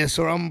throwing this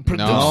or I'm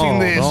producing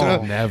this.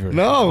 Never.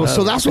 No.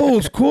 So that's what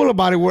was cool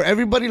about it. Where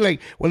everybody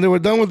like when they were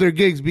done with their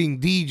gigs, being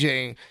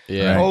DJing,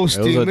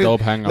 hosting. It was a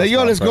dope hangout. Like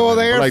yo, let's go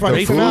there for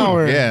an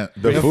hour. Yeah.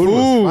 The food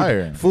was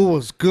fire. Food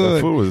was good.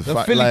 The food was the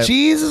Philly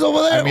cheese is over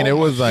there. I mean, it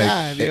was like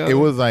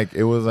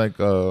it was like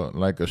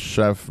a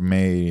chef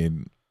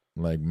made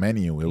like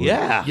menu. It was,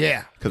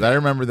 yeah. Because I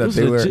remember that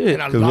they legit.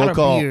 were and a lot of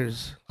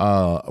beers.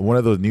 One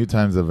of those New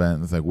Times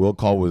events. Like Will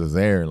Call was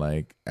there,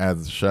 like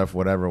as chef,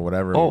 whatever.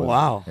 Oh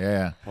wow!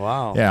 Yeah,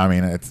 wow. Yeah, I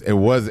mean, it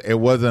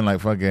wasn't like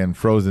fucking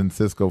frozen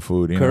Cisco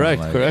food.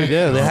 Correct.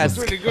 Yeah, they had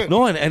really good.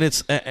 No,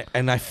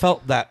 and I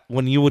felt that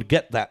when you would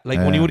get that, like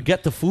when you would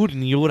get the food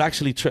and you would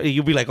actually try,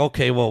 you'd be like,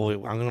 okay, well,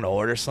 I'm gonna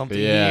order something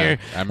here.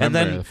 I remember and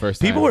then the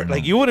first people time, were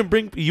like, you would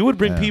bring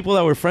people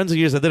that were friends of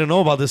yours that didn't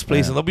know about this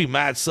place, and they'll be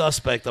mad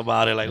suspect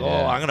about it. Like,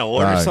 oh, I'm gonna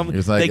order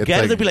something. Like,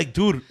 they'd be like,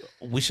 dude,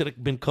 we should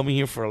have been coming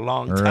here for a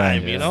long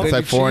time, you know? It's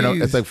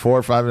like 4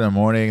 or 5 in the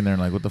morning, and they're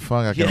like, what the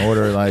fuck? I can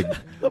order like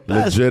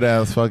legit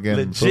ass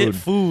fucking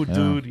food,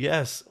 dude.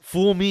 Yes.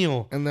 Full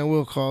meal. And then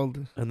Will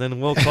called. And it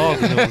was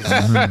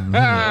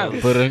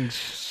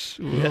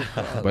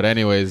But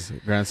anyways,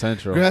 Grand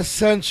Central. Grand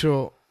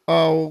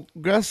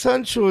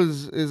Central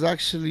is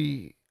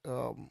actually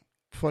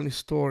funny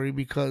story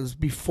because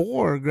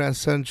before Grand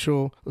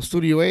Central,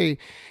 Studio A,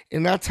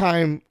 in that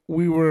time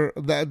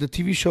the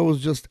TV show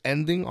was just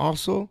ending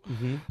also.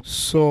 Mm-hmm.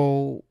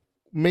 So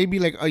maybe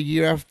like a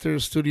year after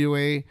Studio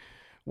A,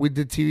 we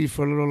did TV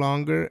for a little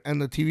longer,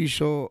 and the TV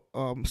show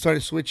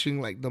started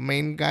switching. Like the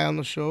main guy on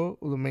the show,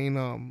 the main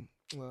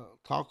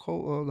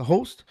the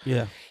host.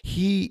 Yeah,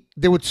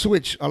 they would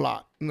switch a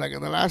lot. Like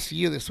in the last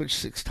year, they switched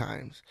 6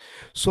 times.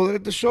 So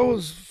the show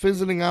was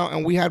fizzling out,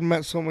 and we had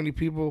met so many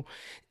people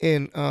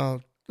in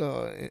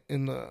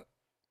the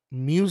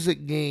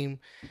music game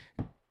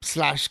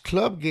 /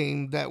 club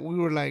game that we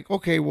were like,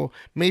 okay, well,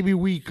 maybe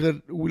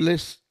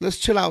let's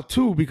chill out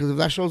too, because if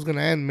that show's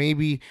gonna end,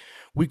 maybe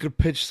we could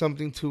pitch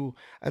something to,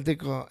 I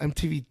think,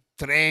 MTV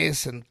 3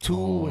 and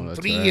 2 and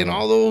 3 and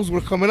all those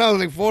were coming out,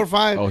 like 4 or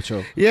 5.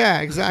 Ocho.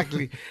 Yeah,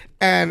 exactly.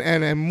 and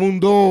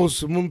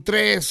Mundos,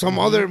 Muntres, some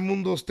other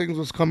Mundos things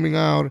was coming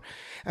out,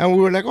 and we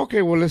were like,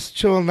 okay, well, let's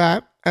chill on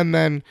that. And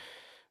then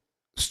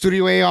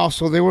Studio A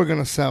also, they were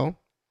gonna sell.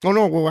 Oh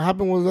no! What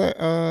happened was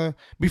that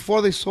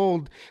before they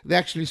sold, they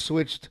actually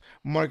switched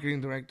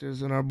marketing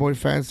directors, and our boy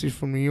Fancy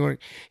from New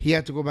York, he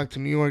had to go back to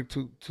New York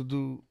to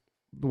do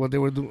what they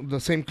were doing. The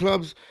same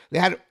clubs, they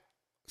had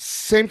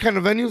same kind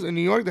of venues in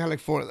New York. They had like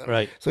 4 of them,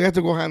 right? So he had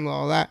to go handle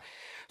all that.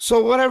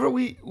 So whatever,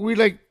 we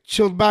like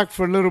chilled back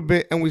for a little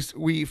bit, and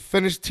we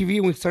finished TV,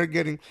 and we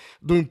started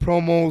doing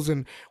promos,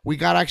 and we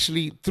got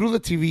actually through the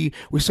TV.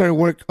 We started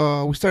work.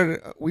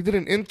 We did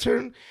an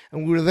intern,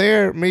 and we were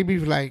there maybe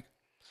like,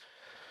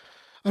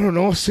 I don't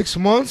know, 6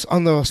 months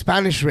on the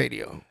Spanish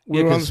radio.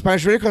 We were on the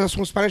Spanish radio because that's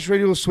when Spanish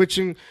radio was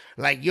switching.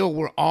 Like, yo,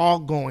 we're all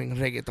going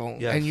reggaeton.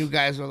 Yes. And you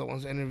guys are the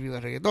ones that interview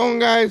the reggaeton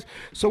guys.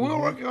 So we were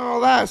working on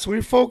all that. So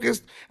we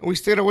focused and we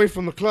stayed away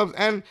from the clubs.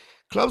 And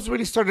clubs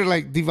really started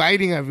like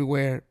dividing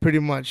everywhere pretty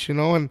much, you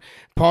know, and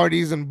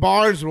parties and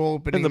bars were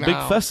opening. And the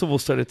big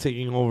festivals started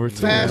taking over too.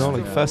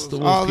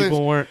 Festivals,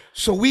 people weren't.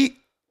 So we,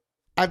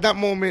 at that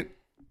moment,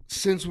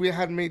 since we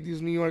had made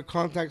these New York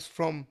contacts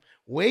from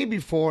way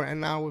before, and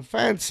now with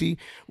Fancy,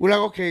 we're like,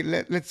 okay,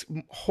 let's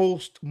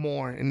host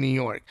more in New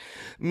York.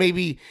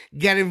 Maybe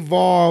get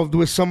involved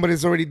with somebody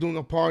that's already doing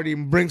a party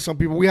and bring some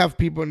people. We have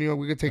people in New York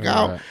we could take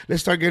out. Right.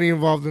 Let's start getting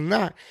involved in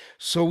that.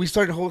 So we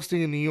started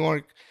hosting in New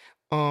York,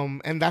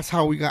 and that's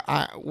how we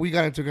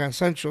got into Grand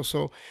Central.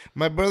 So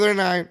my brother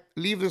and I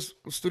leave this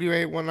Studio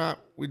A, whatnot.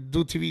 We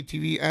do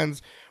TV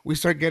ends. We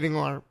start getting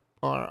our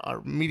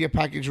media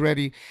package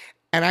ready,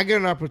 and I get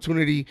an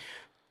opportunity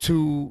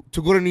to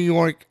go to New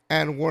York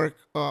and work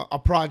a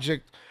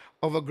project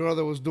of a girl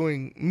that was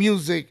doing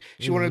music.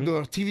 She wanted to do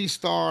a TV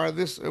star,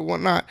 this and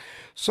whatnot.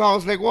 So I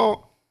was like,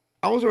 well,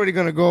 I was already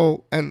going to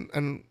go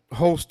and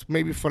host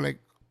maybe for like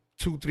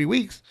 2-3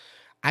 weeks.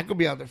 I could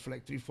be out there for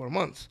like 3-4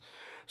 months.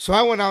 So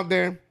I went out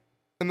there.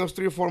 In those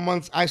 3 or 4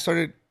 months, I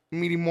started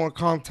meeting more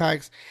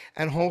contacts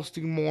and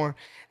hosting more.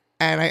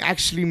 And I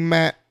actually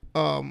met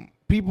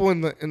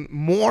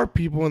more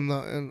people in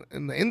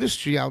the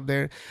industry out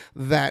there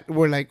that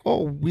were like,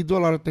 oh, we do a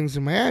lot of things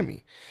in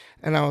Miami.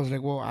 And I was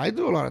like, well, I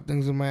do a lot of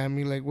things in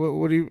Miami. Like,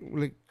 what do you,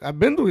 like, I've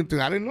been doing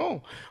things. I didn't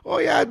know. Oh,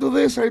 yeah, I do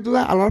this, I do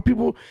that. A lot of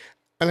people,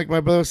 like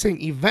my brother was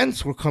saying,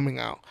 events were coming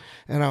out.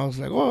 And I was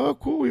like, oh,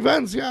 cool,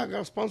 events. Yeah, I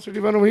got a sponsored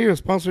event over here, a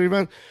sponsored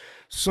event.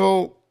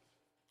 So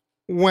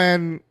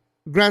when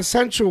Grand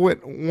Central,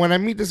 when I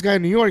meet this guy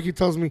in New York, he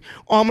tells me,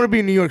 oh, I'm going to be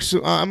in New York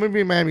soon. I'm going to be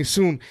in Miami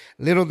soon.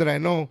 Little did I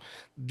know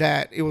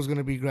that it was going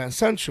to be Grand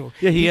Central.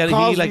 Yeah,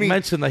 he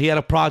mentioned that he had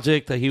a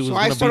project that he was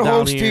going to be down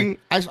hosting,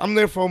 here. I'm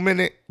there for a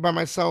minute by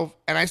myself,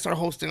 and I start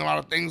hosting a lot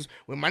of things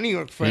with my New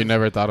York friends. You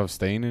never thought of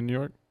staying in New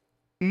York?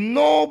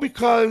 No,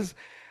 because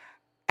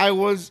I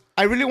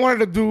really wanted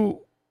to do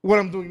what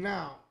I'm doing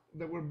now.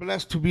 That we're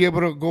blessed to be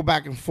able to go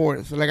back and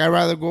forth. Like, I'd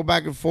rather go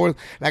back and forth.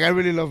 Like, I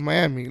really love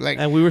Miami. Like,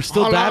 and we were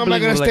still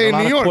dabbling with like a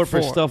lot of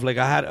corporate stuff. Like,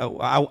 I had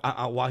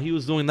while he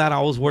was doing that,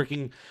 I was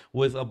working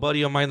with a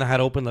buddy of mine that had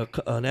opened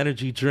an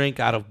energy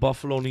drink out of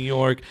Buffalo, New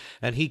York,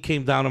 and he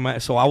came down to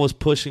so I was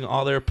pushing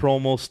all their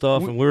promo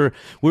stuff, and we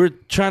were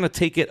trying to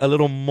take it a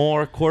little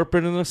more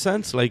corporate in a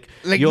sense. Like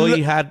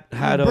Yoyi had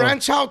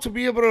branch out to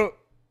be able to.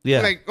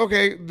 Yeah. Like,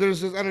 okay,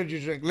 there's this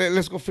energy drink.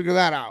 Let's go figure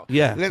that out.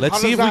 Yeah. Let's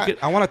see if we can.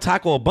 I want to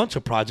tackle a bunch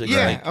of projects.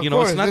 Yeah, like,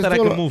 it's not that I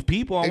can move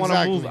people. I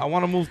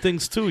want to move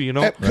things too,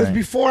 Because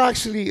before,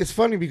 actually, it's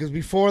funny because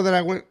before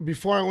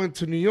I went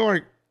to New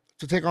York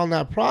to take on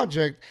that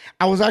project,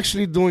 I was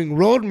actually doing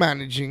road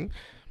managing.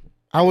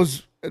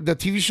 The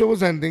TV show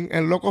was ending,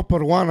 and Loco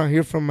Peruana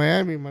here from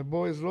Miami, my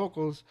boys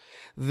locals,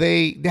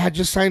 they had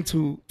just signed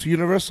to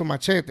Universal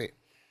Machete.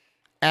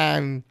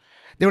 And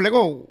they were like,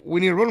 oh, we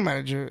need a road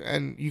manager,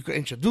 and you could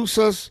introduce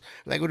us.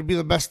 Like, it would be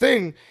the best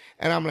thing.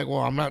 And I'm like, well,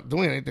 I'm not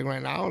doing anything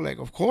right now. Like,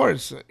 of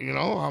course,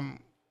 I'm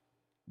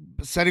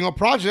setting up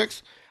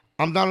projects.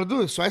 I'm down to do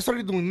this. So I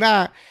started doing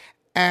that,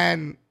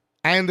 and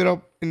I ended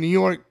up in New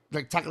York,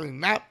 like, tackling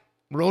that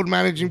road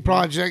managing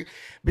project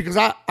because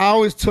I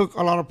always took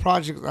a lot of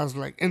projects as,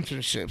 like,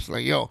 internships.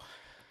 Like, yo,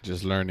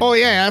 just learning. Oh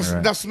yeah,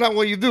 that's not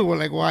what you do. Well,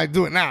 like, well, I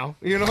do it now,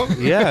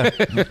 Yeah,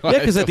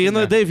 because at the end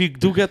of the day, if you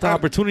do get the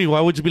opportunity,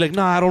 why would you be like,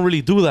 no, I don't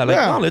really do that? Like,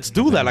 no, let's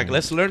do that. Like,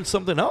 let's learn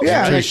something else.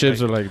 Yeah,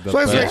 internships are like the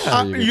best. It's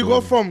like you go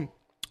from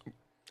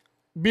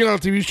being on a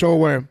TV show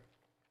where,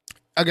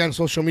 again,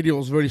 social media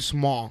was very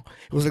small.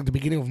 It was like the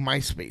beginning of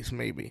MySpace,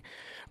 maybe,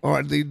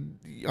 or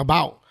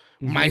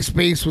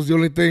MySpace was the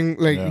only thing.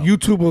 Like,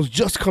 YouTube was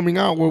just coming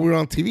out where we were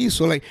on TV.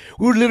 So like,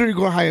 we would literally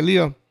go to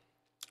Hialeah.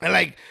 And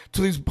like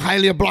to these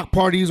Hialeah block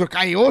parties or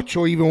Calle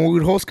Ocho, even when we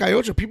would host Calle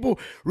Ocho, people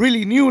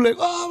really knew, like,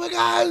 oh my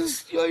God,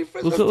 you're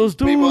friends with those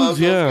dudes,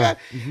 yeah.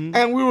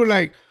 And we were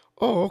like,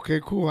 oh, okay,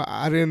 cool.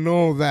 I didn't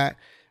know that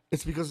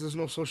it's because there's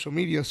no social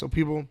media, so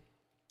people.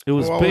 It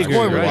was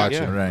bigger, right?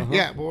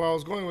 Yeah, but where I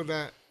was going with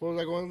that, where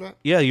was I going with that?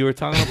 Yeah, you were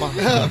talking about.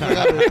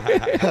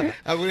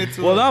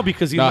 No,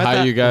 because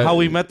how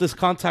we met this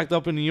contact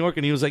up in New York,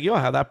 and he was like, "Yo,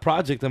 I have that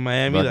project in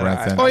Miami that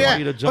I want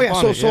you to jump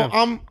on." So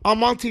I'm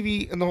on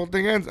TV, and the whole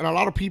thing ends, and a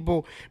lot of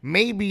people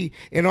maybe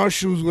in our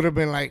shoes would have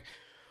been like,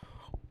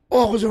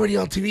 "Oh, I was already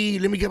on TV.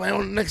 Let me get my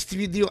own next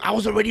TV deal. I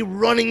was already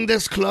running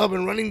this club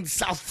and running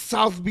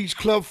South Beach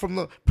Club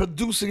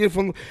producing it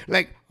from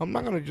like I'm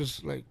not gonna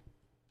just like."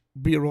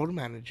 Be a road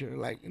manager,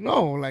 like,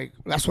 no, like,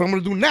 that's what I'm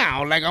gonna do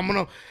now. Like, I'm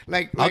gonna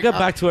I'll get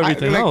back to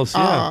everything else.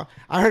 Yeah,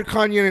 I heard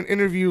Kanye in an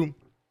interview a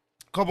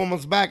couple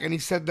months back, and he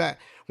said that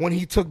when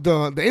he took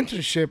the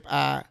internship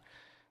at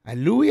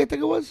Louis, I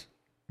think it was.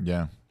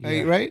 Yeah.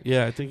 Right.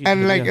 Yeah, I think.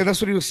 And that's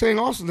what he was saying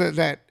also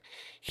that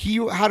he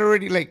had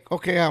already like,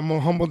 okay, I'm gonna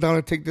humble down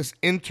and take this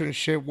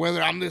internship,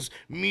 whether I'm this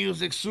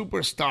music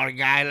superstar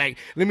guy, like,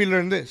 let me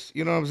learn this,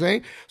 you know what I'm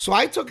saying? So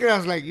I took it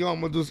as like, yo, I'm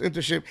gonna do this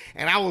internship,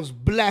 and I was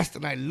blessed,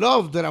 and I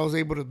loved that I was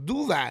able to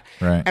do that,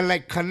 and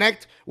like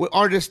connect with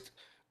artists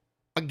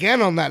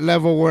again on that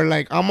level where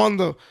like I'm on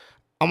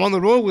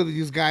the road with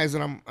these guys,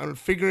 and I'm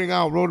figuring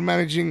out road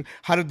managing,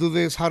 how to do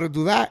this, how to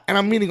do that, and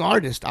I'm meeting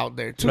artists out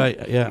there too,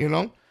 right? Yeah, you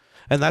know.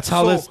 And that's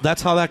how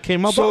that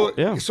came up. So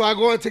I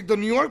go and take the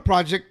New York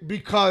project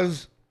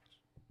because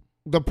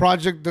the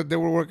project that they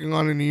were working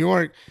on in New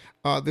York,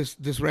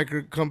 this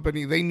record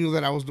company, they knew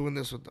that I was doing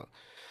this with the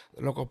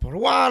Loco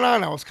Peruana,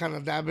 and I was kind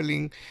of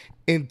dabbling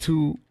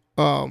into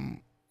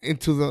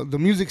the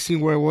music scene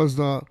where it was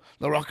the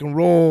rock and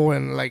roll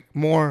and like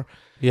more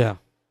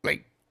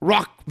like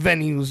rock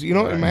venues,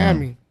 in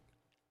Miami.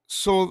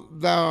 So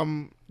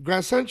the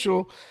Grand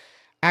Central,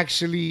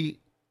 actually,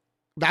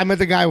 I met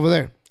the guy over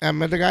there. I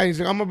met the guy. He's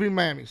like, I'm gonna be in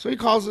Miami. So he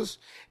calls us,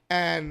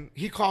 and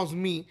he calls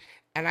me,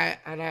 and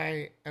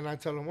I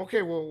tell him,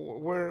 okay,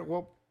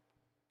 well,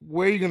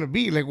 where are you gonna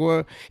be? Like,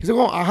 where? He's like,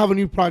 oh, I have a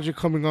new project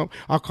coming up.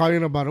 I'll call you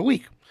in about a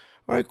week.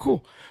 All right,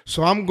 cool.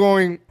 So I'm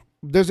going.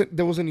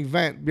 There was an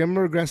event.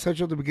 Remember Grand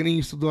Central at the beginning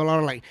used to do a lot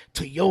of like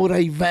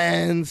Toyota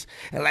events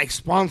and like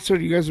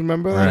sponsored. You guys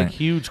remember that? Like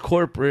huge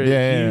corporate.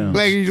 Yeah.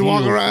 Like you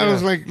walk around. It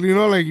was like,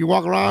 like you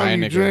walk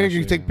around, you drink,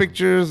 you take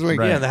pictures. Like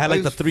they had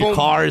like the 3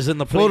 cars in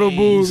the photo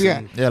booth.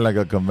 Yeah, like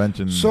a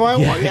convention. So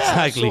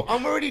exactly. So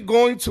I'm already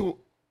going to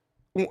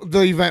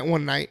the event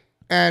one night,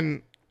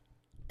 and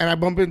I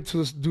bump into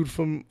this dude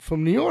from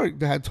New York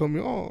that had told me,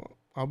 oh,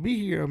 I'll be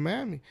here in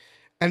Miami,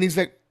 and he's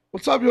like,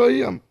 what's up,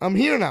 yo? I'm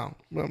here now.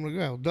 I'm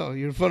like, oh, duh,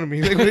 you're in front of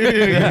me. Like,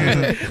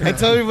 I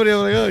tell everybody,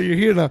 I'm like, oh, you're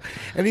here now.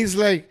 And he's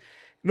like,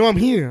 no, I'm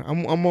here.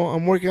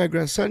 I'm working at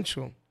Grand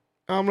Central.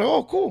 And I'm like,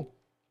 oh, cool.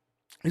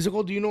 He's like,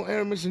 oh, do you know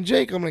Aramis and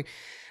Jake? I'm like,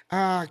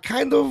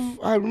 kind of.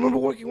 I remember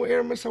working with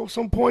Aramis at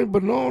some point,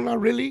 but no,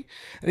 not really.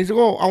 And he's like,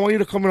 oh, I want you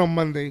to come in on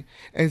Monday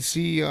and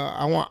see.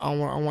 I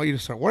want you to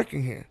start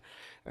working here.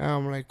 And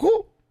I'm like,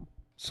 cool.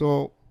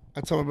 So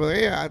I tell my brother,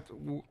 hey,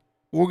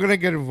 we're gonna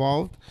get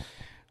involved.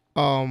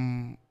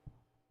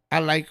 I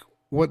like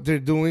what they're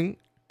doing,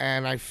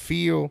 and I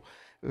feel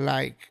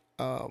like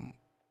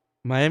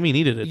Miami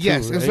needed it.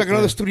 Yes, too, it's right? like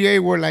another Studio A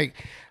where like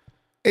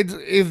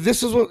if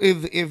this is what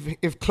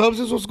if clubs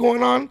is what's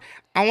going on,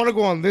 I want to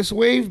go on this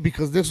wave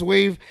because this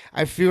wave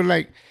I feel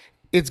like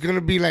it's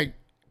gonna be like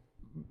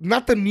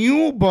not the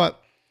new but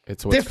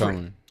it's what's different.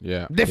 coming.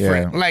 Yeah,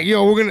 different. Like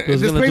we're gonna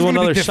this place do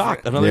another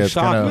shock. Another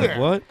shock. Like,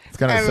 what? It's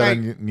gonna set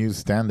like, a new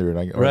standard,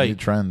 like or a new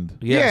trend.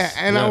 Yes,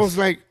 yeah, and I was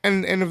like,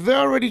 and if they're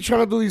already trying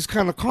to do these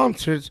kind of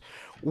concerts,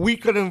 we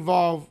could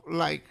involve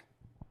like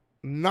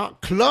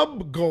not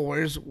club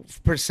goers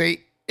per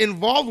se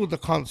involved with the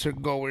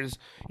concert goers.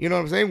 You know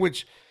what I'm saying?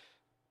 Which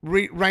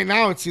right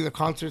now it's either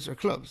concerts or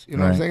clubs. You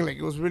know what I'm saying? Like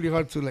it was really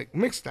hard to like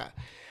mix that.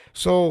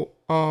 So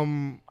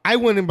I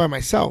went in by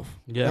myself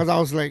because I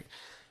was like,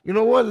 you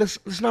know what?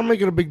 Let's not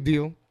make it a big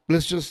deal.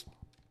 Let's just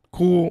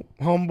cool,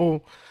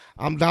 humble.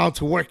 I'm down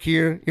to work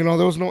here. You know,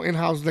 there was no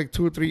in-house, like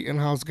 2 or 3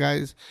 in-house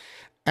guys,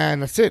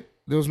 and that's it.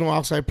 There was no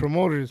outside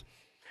promoters.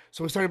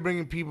 So we started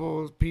bringing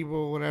people,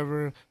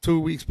 whatever. 2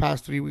 weeks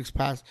passed, 3 weeks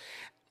passed,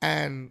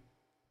 and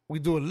we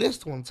do a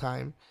list one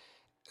time.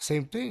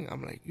 Same thing.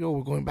 I'm like, yo,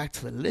 we're going back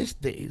to the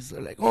list days.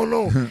 They're like, oh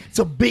no, it's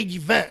a big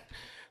event,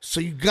 so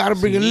you gotta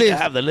bring a list.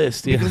 Have the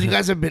list because you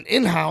guys have been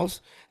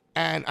in-house.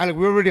 And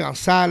we're already on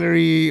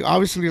salary.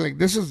 Obviously, like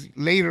this is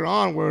later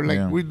on where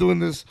like we're doing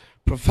this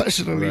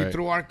professionally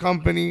through our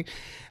company.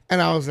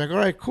 And I was like, all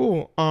right,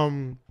 cool.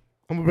 I'm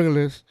gonna bring a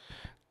list.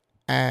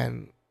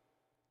 And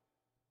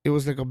it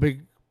was like a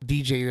big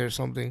DJ there or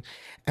something.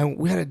 And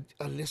we had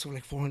a list of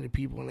like 400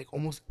 people, and like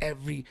almost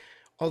every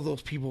of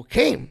those people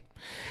came.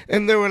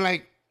 And they were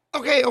like,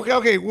 okay,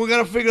 we're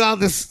gonna figure out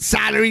this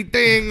salary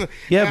thing.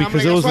 Yeah, and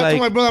because it was like,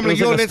 my brother, it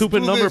was like a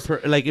stupid number.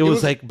 It was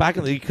was like back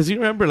in the, because you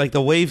remember like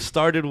the wave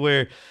started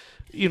where,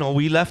 you know,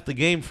 we left the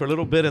game for a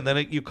little bit and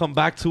then you come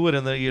back to it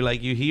and then you're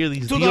like, you hear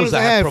these deals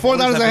ahead,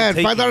 $4 ahead,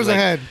 $5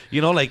 ahead.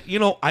 You know, like, you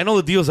know, I know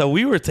the deals that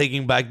we were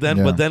taking back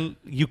then, but then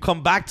you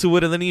come back to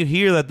it and then you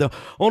hear that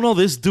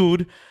this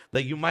dude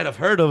that you might have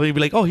heard of, and you'd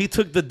be like, oh, he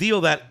took the deal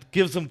that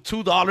gives him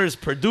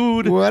 $2 per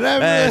dude,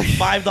 whatever, and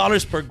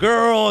 $5 per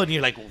girl, and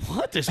you're like,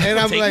 what? There's and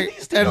I'm like,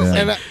 these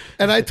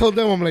and I told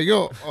them, I'm like,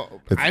 yo,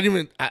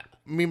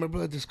 me and my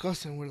brother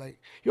discussed, and we're like,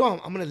 yo, I'm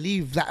gonna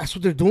leave that. That's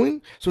what they're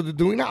doing. So they're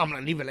doing that. I'm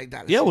gonna leave it like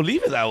that. Yeah, we'll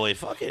leave it that way.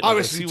 Fuck it.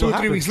 Obviously, 2 or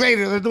 3 weeks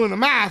later, they're doing the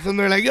math, and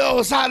they're like,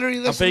 yo, salary,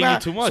 this I'm and that. paying you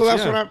too much. So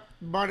that's when I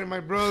brought in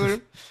my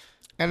brother,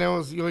 and it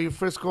was Yo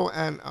Frisco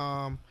and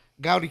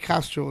Gaudi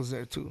Castro was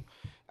there too.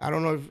 I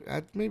don't know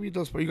if maybe he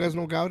does. But you guys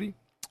know Gaudi?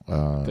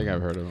 I think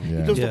I've heard of him.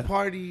 He does the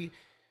party.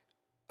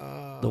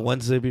 The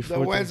Wednesday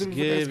before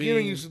Thanksgiving. He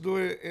used to do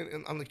it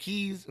on the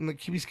Keys, and the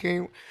Keys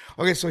came.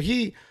 Okay, so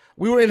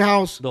we were in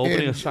house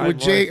with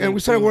Jake, and we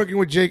started working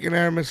with Jake and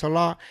Aramis a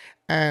lot,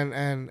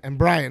 and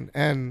Brian,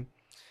 and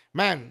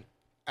man,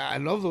 I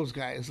love those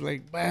guys.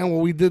 Like, man,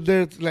 what we did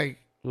there, like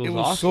it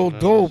was awesome, so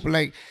dope.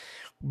 Like,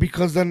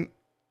 because then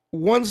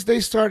once they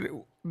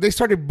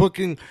started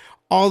booking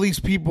all these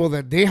people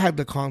that they had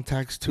the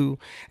contacts to,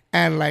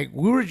 and like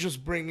we were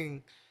just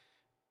bringing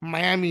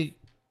Miami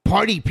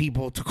party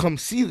people to come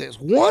see this.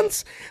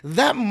 Once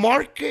that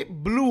market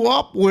blew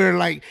up where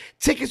like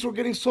tickets were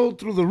getting sold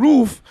through the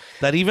roof,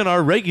 that even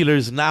our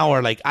regulars now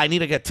are like, I need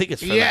to get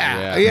tickets for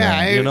that.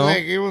 Yeah. You know?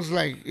 Like, it was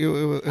I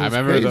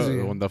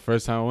remember when the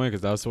first time I went,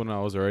 because that's when I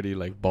was already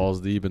like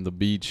balls deep in the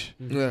beach.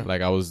 Yeah.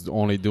 Like I was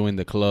only doing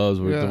the clubs,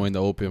 we were doing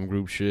the opium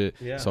group shit.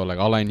 Yeah. So like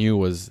all I knew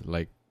was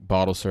like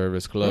bottle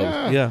service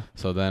clubs. Yeah.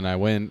 So then I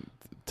went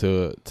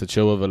to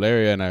chill with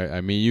Valeria, and I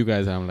meet you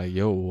guys, and I'm like,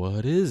 yo,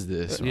 what is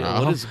this? Yeah,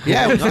 what is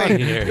it was like,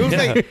 here? It was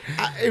like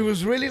it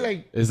was really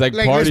like it's like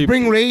party, let's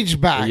bring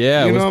rage back.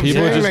 Yeah, you know it was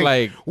people just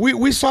like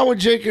we saw what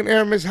Jake and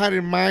Aramis had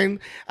in mind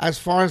as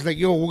far as like,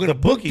 yo, we're gonna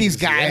book these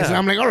guys, and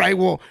I'm like, all right,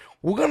 well,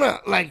 we're gonna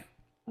like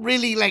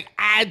really like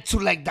add to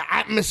like the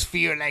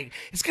atmosphere. Like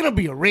it's gonna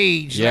be a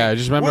rage. Yeah, like, I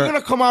just remember we're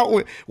gonna come out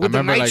with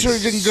the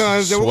nitrogen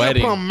guns. And we're gonna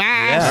put on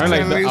masks.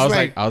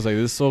 Yeah. I was like,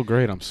 this is so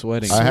great. I'm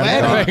sweating.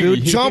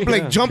 Dude,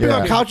 jumping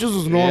on couches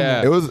was normal.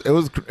 Yeah.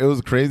 It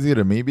was crazy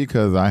to me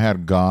because I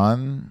had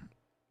gone,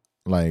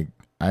 like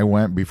I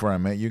went before I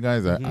met you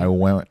guys. I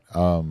went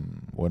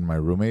with my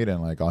roommate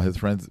and like all his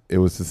friends. It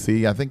was to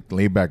see, I think,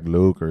 Layback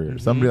Luke or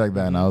somebody like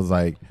that. And I was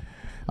like,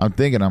 I'm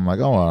like,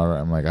 oh, all right.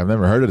 I'm like, I've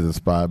never heard of this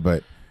spot,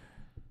 but.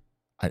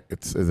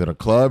 Is it a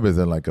club? Is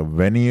it like a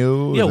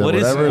venue? Yeah, what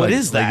is like,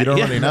 that? Like you don't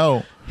really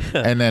know.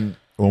 And then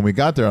when we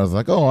got there, I was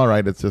like, oh, all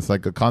right, it's just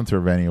like a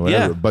concert venue,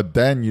 whatever. Yeah. But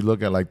then you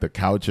look at like the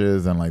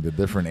couches and like the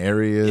different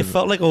areas. It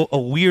felt like a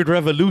weird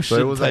revolution.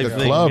 So it was like a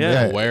club,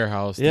 a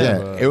warehouse.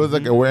 Yeah, it was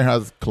like a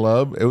warehouse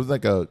club. It was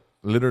like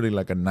literally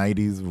like a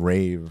 90s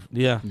rave.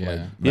 Yeah.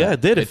 Like,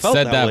 it did. It felt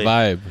set that way.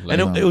 vibe. Like,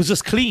 and it was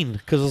just clean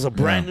because it was a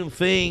brand new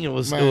thing. It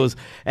was,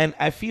 and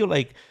I feel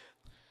like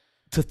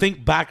to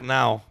think back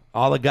now,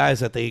 all the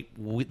guys that they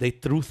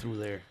threw through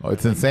there. Oh,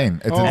 it's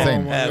insane. It's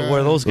insane.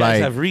 Where those guys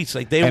have reached.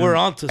 Like, they were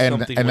onto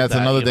something. And that's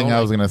another thing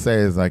I was going to say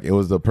is, like, it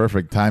was the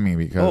perfect timing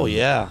because... Oh,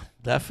 yeah.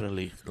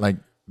 Definitely. Like,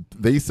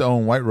 they used to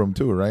own White Room,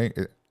 too, right?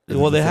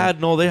 They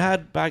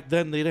had back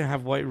then, they didn't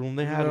have White Room.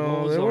 They had...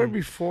 they were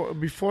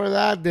before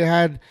that, they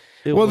had...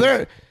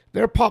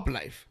 They're Pop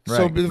Life. Right,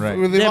 so they've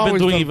been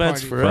doing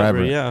events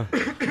forever, yeah.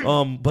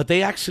 But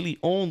they actually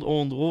owned...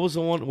 What was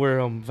the one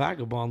where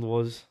Vagabond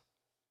was?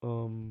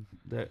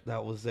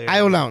 That was there.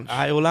 IO Lounge.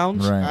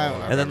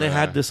 Right. And then they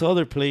had this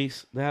other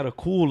place. They had a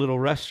cool little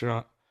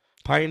restaurant.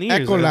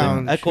 Pioneers. Echo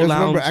Lounge.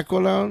 Remember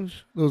Echo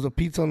Lounge? There was a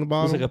pizza on the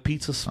bottom. It was like a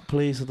pizza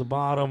place at the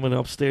bottom, and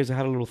upstairs they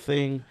had a little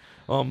thing.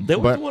 They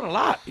were doing a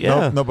lot.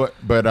 Yeah. But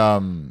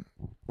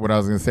what I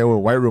was gonna say with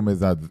White Room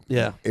is that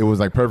it was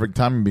like perfect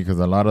timing because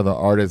a lot of the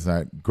artists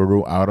that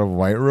grew out of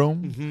White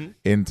Room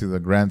into the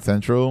Grand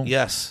Central.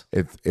 Yes.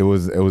 It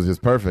was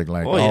just perfect.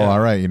 Like, all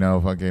right,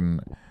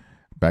 fucking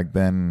back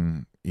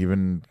then.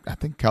 Even I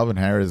think Calvin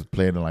Harris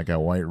played in like a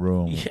White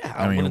Room. Yeah,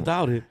 I wouldn't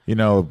doubt it.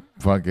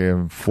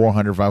 Fucking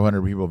 400,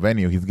 500 people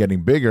venue. He's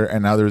getting bigger,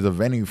 and now there's a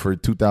venue for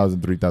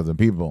 2,000, 3,000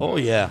 people. Oh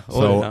yeah.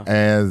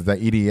 As the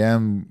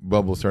EDM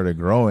bubble started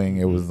growing,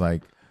 it was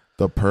like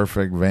the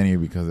perfect venue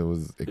because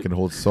it could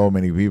hold so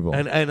many people.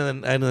 And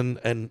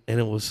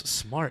it was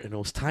smart and it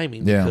was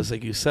timing because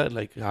like you said,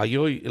 like how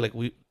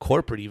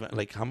corporate event,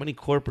 like how many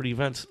corporate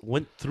events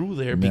went through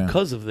there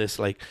because of this,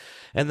 like,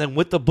 and then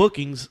with the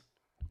bookings.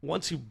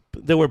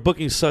 They were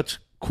booking such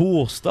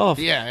cool stuff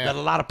that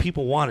a lot of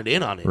people wanted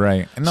in on it.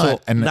 Right.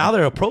 And now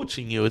they're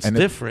approaching you. It's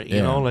different,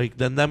 you know, like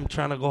than them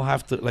trying to go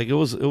have to, like it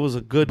was a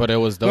good. But it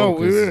was dope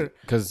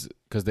because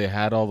they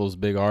had all those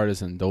big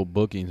artists and dope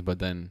bookings. But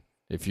then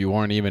if you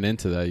weren't even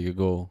into that, you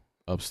go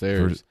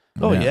upstairs.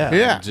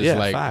 Just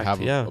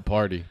have a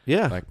party.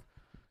 Yeah. Like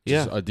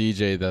just a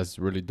DJ that's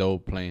really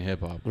dope playing hip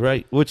hop.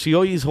 Right. Which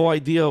Yoyi's whole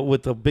idea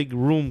with the big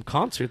room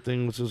concert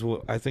thing, which is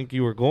what I think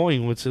you were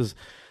going, which is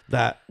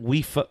that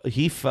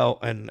he felt,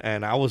 and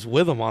I was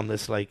with him on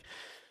this. Like,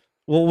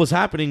 what was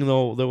happening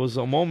though? There was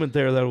a moment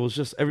there that it was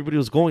just everybody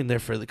was going there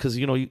for because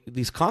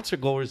these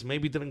concert goers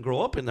maybe didn't grow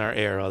up in our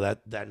era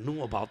that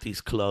knew about these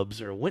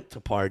clubs or went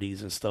to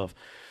parties and stuff.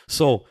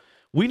 So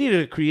we needed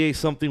to create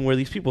something where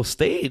these people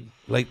stayed.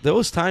 Like there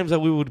was times that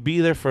we would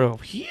be there for a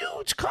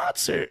huge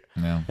concert,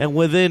 and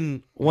when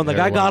the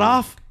guy got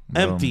off,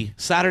 empty.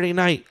 Saturday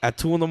night at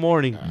 2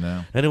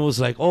 a.m, and it was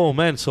like, oh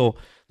man, so.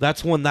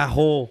 That's when that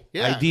whole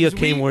idea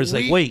came where it's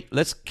like, wait,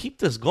 let's keep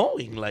this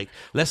going. Like,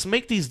 let's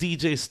make these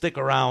DJs stick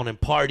around and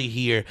party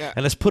here,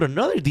 and let's put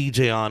another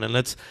DJ on, and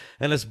let's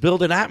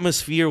build an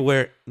atmosphere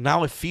where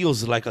now it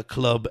feels like a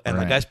club, and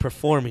the guy's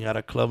performing at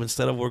a club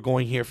instead of we're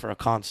going here for a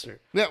concert.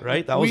 Yeah,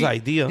 right? That was the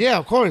idea. Yeah,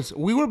 of course.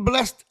 We were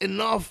blessed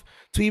enough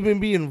to even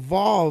be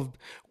involved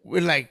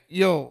with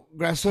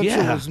Grand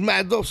Central was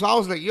mad dope. So I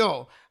was like,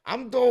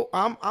 I'm dope.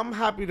 I'm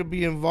happy to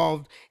be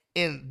involved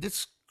in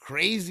this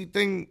crazy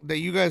thing that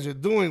you guys are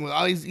doing with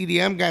all these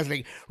EDM guys,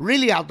 like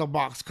really out the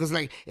box. Because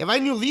like if I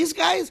knew these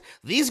guys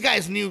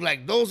knew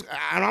like those,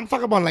 and I'm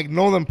talking about like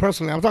know them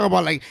personally. I'm talking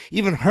about like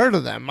even heard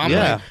of them. I'm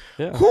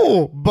like,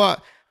 cool,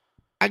 but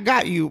I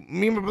got you.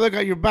 Me and my brother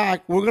got your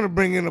back. We're gonna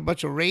bring in a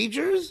bunch of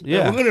ragers.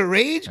 Yeah, we're gonna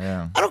rage.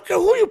 Yeah. I don't care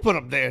who you put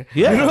up there.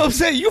 Yeah, you know what I'm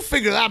saying. You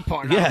figure that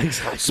part out. Yeah,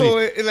 exactly. So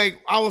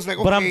I was like,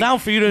 okay, but I'm down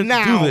for you to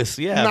do this.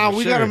 Yeah, now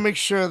we gotta make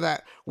sure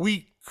that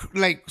we.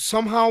 Like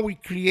somehow we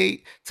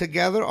create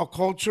together a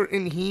culture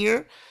in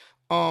here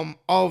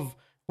of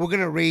we're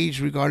gonna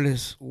rage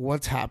regardless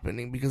what's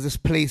happening because this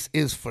place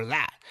is for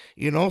that,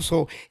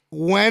 so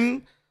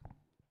when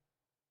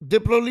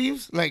Diplo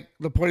leaves, like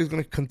the party's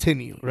gonna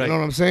continue. Right. You know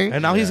what I'm saying?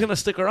 And now he's gonna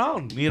stick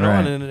around,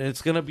 and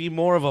it's gonna be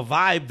more of a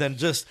vibe than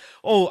just,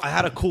 I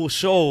had a cool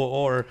show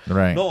or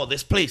no,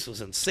 this place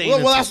was insane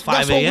until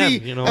 5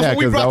 a.m. That's what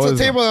we brought to the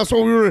table. That's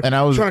what we were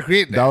trying to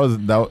create.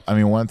 That I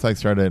mean, once I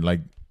started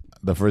like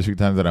the first few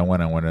times that I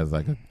went as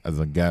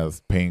a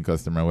guest, paying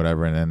customer,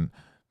 whatever, and then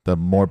the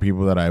more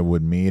people that I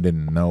would meet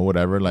and know,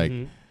 whatever, like,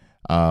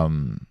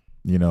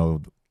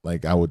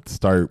 like I would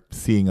start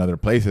seeing other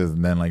places,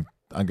 and then like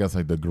I guess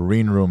like the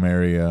green room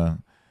area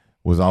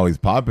was always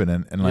popping,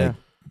 and like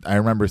I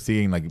remember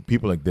seeing like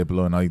people like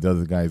Diplo and all these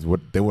other guys,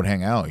 they would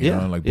hang out, you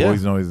know, like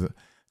Boys Noise.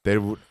 They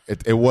would.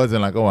 It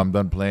wasn't like, I'm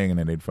done playing and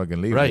then they'd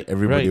fucking leave. Right. Like,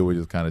 everybody would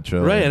just kind of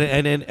chill. Right.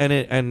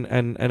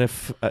 And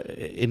if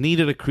it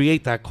needed to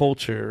create that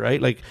culture,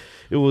 right? Like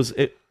it was.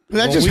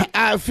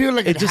 I feel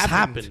like it just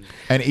happened.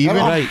 And even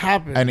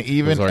happened. And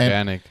even it was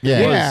organic.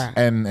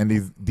 And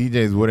these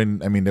DJs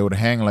wouldn't. I mean, they would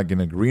hang like in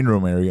a green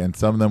room area, and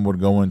some of them would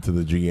go into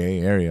the GA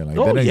area. Like,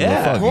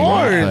 of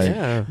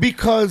course,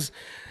 because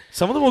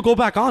Some of them will go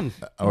back on.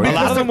 A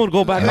lot of them will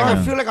go back on.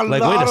 I feel like a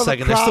lot wait a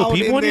second, there's still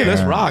people in here.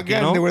 Let's rock.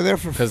 Again, they were there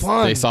for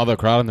fun. They saw the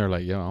crowd and they're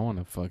like, "Yo, I want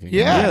to fucking."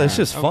 Yeah, it's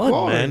just fun,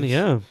 man.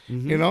 Yeah,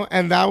 you know,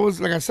 and that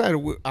was like I said,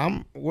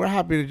 we're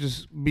happy to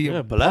just be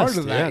a part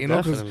of that. You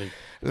know, because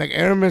like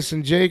Aramis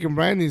and Jake and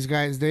Brian, these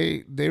guys,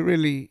 they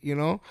really, you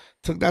know,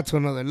 took that to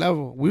another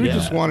level. We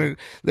just wanted.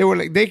 They were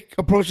like, they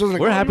approached us like,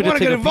 we're happy to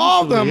get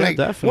involved. I'm like,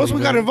 once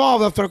we got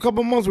involved after a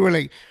couple months, we were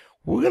like,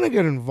 we're gonna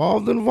get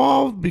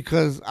involved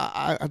because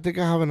I think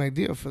I have an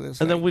idea for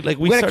this. And then we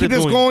started keep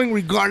this going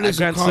regardless of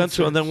Grand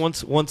Central. And then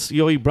once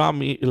Yoey brought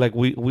me, like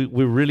we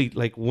really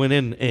like went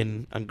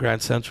in on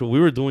Grand Central.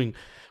 We're doing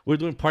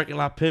parking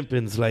lot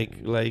pimpings,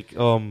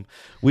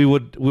 we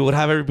would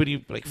have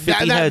everybody like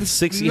 50 heads,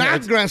 60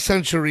 heads. Not Grand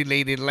Central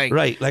related, like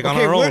right, like on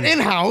our own. We're in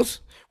house.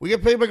 We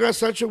get paid by Grand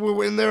Central.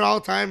 We're in there all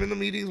the time in the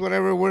meetings,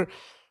 whatever. We're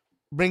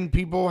bringing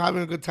people,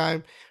 having a good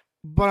time.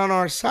 But on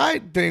our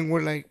side thing,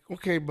 we're like,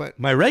 okay, but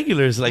my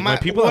regulars, like my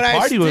people that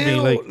party with me,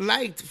 like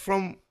liked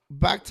from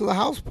back to the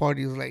house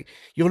parties, like,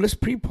 yo, let's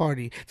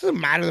pre-party. It doesn't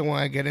matter that when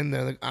I get in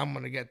there, like, I'm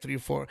gonna get 3 or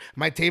 4.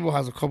 My table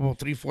has a couple,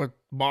 3, 4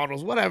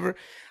 bottles, whatever.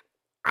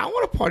 I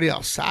want to party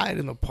outside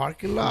in the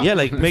parking lot. Yeah,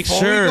 like make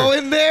sure we go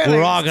in there,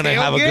 we're all gonna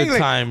have a good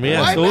time.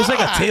 Yeah, so it was like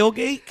a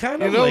tailgate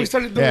kind of. You know, we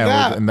started doing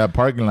that in that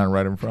parking lot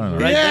right in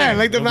front. Right there.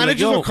 Like the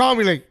managers will call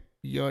me, like,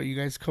 yo, you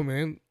guys coming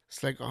in?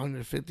 It's like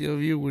 150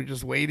 of you. We're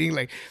just waiting.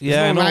 Like,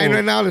 there's no line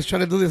right now. Let's try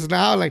to do this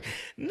now. Like,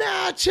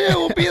 nah, chill.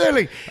 We'll be there.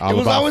 Like, it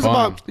was always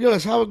about, yo,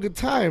 let's have a good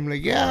time.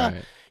 Like,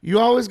 you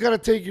always got to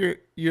take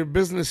your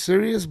business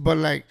serious, but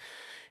like,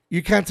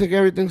 you can't take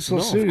everything so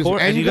serious.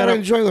 And you got to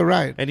enjoy the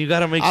ride. And you got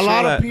to make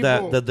sure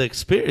that the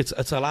experience,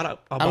 it's a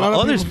lot about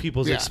other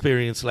people's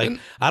experience. Like,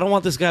 I don't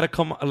want this guy to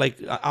come,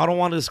 like, I don't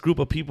want this group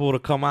of people to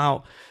come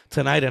out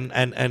tonight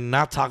and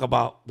not talk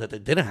about that they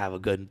didn't have a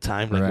good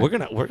time. Like,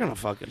 we're gonna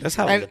fucking, let's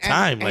have a good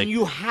time. And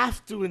you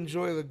have to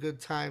enjoy the good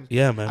times.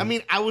 Yeah, man. I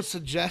mean, I would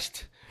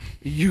suggest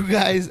you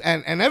guys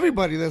and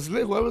everybody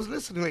whoever's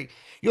listening, like,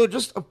 yo,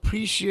 just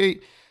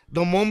appreciate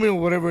the moment or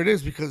whatever it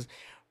is, because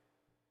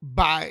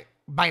by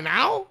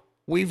now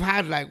we've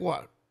had like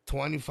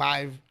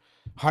 25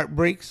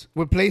 heartbreaks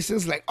with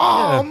places. Like,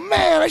 oh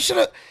man, I should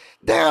have.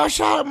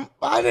 Damn,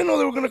 I didn't know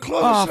they were gonna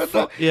close. Man,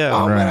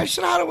 I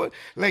should have.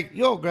 Like,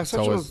 yo, Grand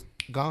Central was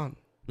gone.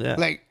 Yeah.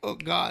 Like, oh,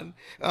 gone.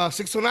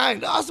 609,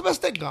 that's the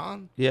best thing,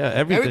 gone. Yeah,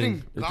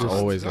 everything gone.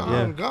 Always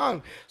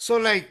gone. So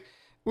like,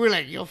 we're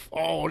like, yo,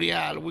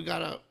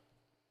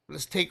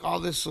 let's take all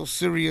this so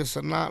serious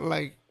and not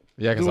like.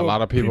 Yeah, because a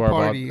lot of people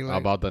are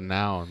about the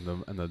now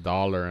and the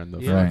dollar and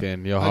the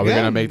fucking, yo, how are we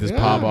going to make this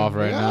pop off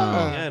right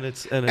now? Yeah,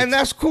 and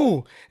that's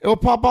cool. It'll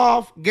pop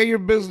off, get your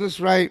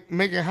business right,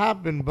 make it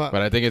happen. But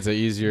I think it's an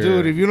easier...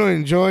 Dude, if you don't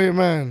enjoy it,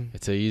 man.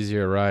 It's an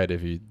easier ride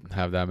if you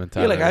have that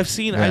mentality. Yeah, like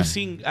I've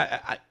seen,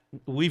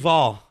 we've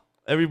all...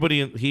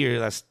 Everybody here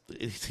that's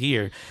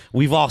here,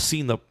 we've all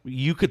seen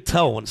you could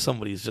tell when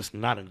somebody's just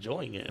not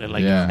enjoying it, and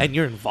and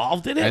you're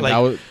involved in it. And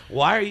like,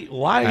 why are you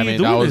doing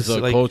this? That was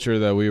the culture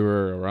that we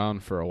were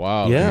around for a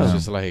while. Yeah, it's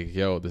just like,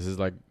 yo, this is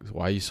like,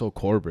 why are you so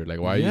corporate? Like,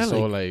 why are you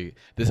so like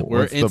this?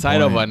 We're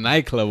inside of a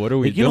nightclub. What are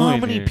we doing? You know how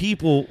many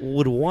people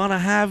would want to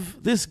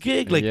have this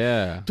gig? Like,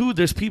 dude,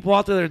 there's people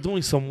out there that are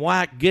doing some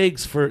whack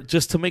gigs for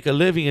just to make a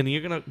living, and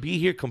you're gonna be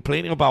here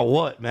complaining about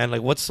what, man?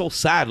 Like, what's so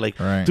sad? Like,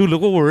 dude,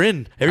 look what we're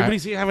in.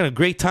 Everybody's here having a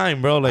great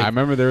time, bro. Like, I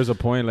remember there was a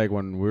point like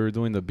when we were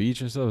doing the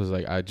beach and stuff, it was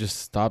like I just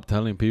stopped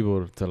telling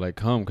people to like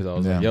come, because I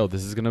was like, yo,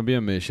 this is gonna be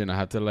a mission. I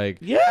have to like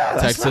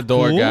text the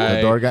door guy.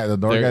 The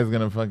door guy's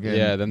gonna fucking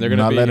then they're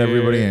gonna not be let here.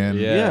 Everybody in.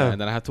 And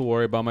then I have to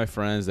worry about my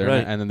friends.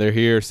 And then they're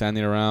here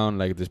standing around,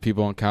 like there's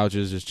people on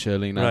couches just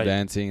chilling, not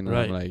dancing, and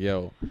I'm like,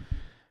 yo.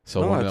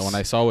 So when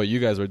I saw what you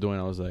guys were doing,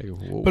 I was like,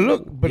 whoa.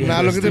 But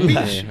now look at the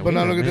beach. But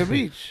now look at the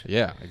beach.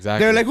 Yeah,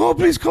 exactly. They're like, oh,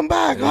 please come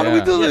back. How do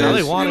we do this?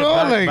 They want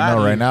it back.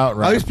 No, right now,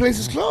 all these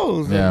places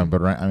closed. Yeah,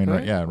 but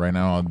right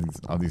now,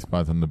 all these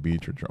spots on the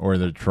beach or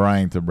they're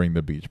trying to bring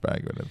the beach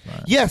back. But it's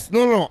not. Yes,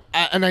 no,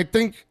 and I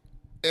think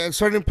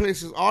certain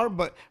places are,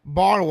 but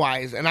bar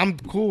wise, and I'm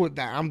cool with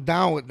that. I'm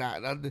down with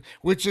that.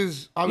 Which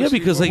is obviously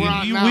because like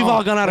we've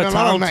all gone out of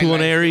town to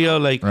an area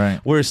like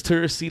where it's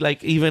touristy,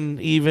 like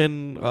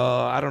even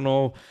I don't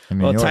know,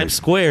 Times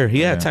Square.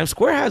 Yeah, Times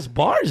Square has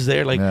bars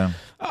there. Like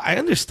I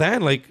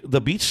understand, like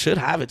the beach should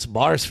have its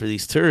bars for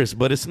these tourists,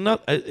 but it's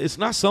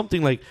not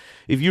something like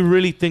if you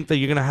really think that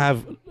you're gonna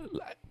have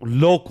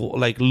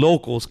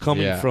locals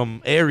coming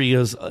from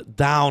areas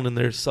down in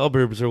their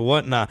suburbs or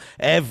whatnot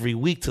every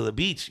week to the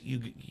beach,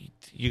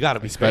 you got to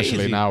be especially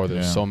crazy. Now where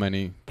there's so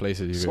many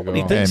places you could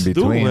go. Things in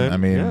between, to do,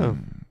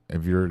 man.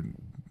 If you're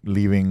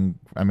leaving,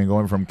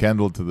 going from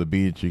Kendall to the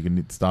beach, you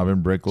can stop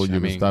in Brickell,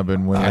 you can stop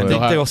in Winwood. I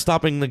think they'll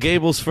stop in the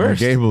Gables first.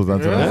 The Gables,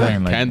 that's what I'm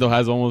saying. Like, Kendall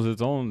has almost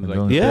its own.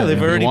 Like, they've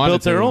already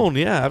built their own.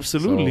 Yeah,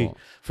 absolutely,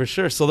 for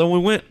sure. So then we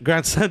went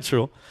Grand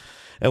Central.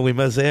 And we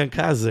met Zay and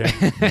Kaz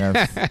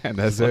there. And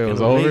that's it. It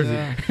was over.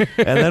 And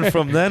then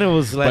from then it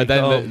was like... But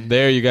then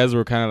there you guys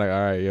were kind of like,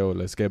 all right, yo,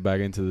 let's get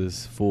back into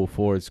this full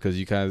force, because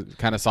you kind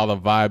of saw the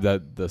vibe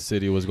that the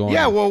city was going.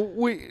 Yeah, well,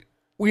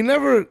 we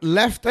never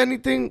left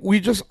anything. We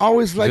just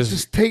always like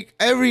just take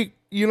every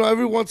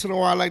once in a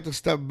while I like to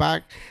step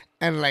back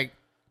and like,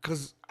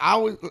 because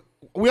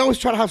we always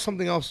try to have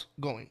something else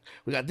going.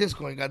 We got this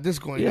going, got this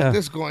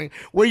going,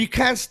 where you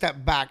can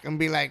step back and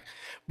be like,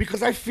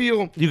 because I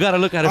feel you got to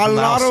look at it from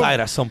the outside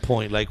at some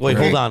point. Like, wait,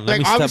 hold on, let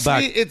me step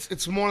back.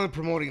 It's more than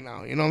promoting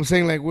now. You know what I'm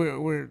saying? Like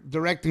we're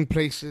directing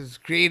places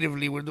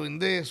creatively. We're doing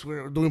this.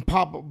 We're doing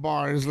pop-up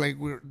bars. Like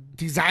we're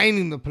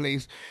designing the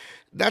place.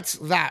 That's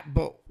that.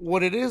 But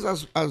what it is,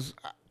 as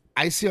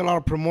I see a lot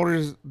of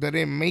promoters that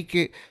didn't make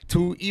it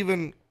to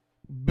even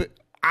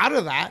out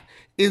of that,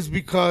 is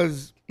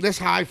because that's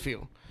how I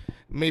feel.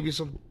 Maybe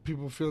some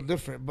people feel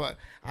different, but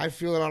I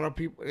feel a lot of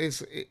people,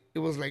 it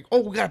was like, oh,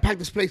 we got to pack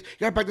this place,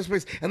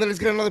 and then let's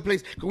get another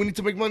place, because we need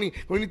to make money,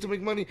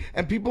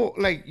 and people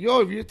like,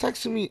 yo, if you're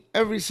texting me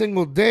every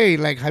single day,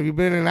 like, have you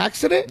been in an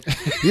accident?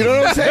 You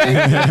know what I'm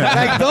saying?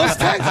 Like, those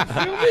texts,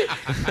 you feel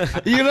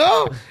me? You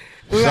know?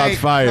 Shots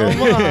fired.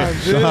 Come on,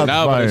 dude.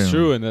 No, but it's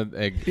true, and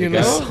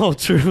it's so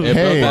true.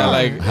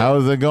 Hey,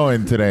 how's it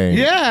going today?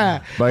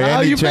 Yeah. By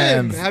any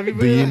chance,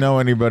 do you know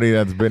anybody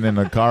that's been in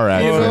a car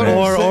accident?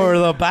 Or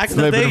the back in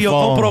the day, yo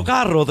compro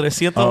carro,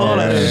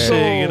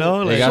 $300, you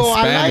know? Like, so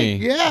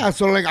I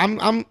so like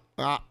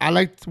I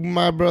like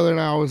my brother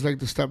and I always like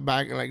to step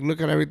back and like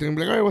look at everything and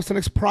be like, all right, what's the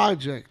next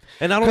project?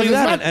 And not only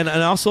that, and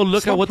also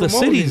look at what the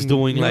city's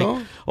doing. Like,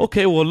 know?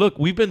 Okay, well, look,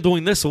 we've been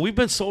doing this, so we've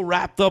been so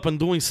wrapped up in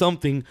doing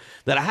something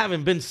that I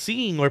haven't been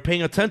seeing or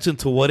paying attention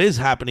to what is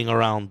happening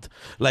around.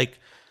 Like,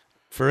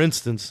 for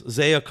instance,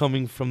 Zaya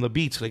coming from the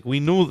beach, like we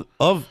knew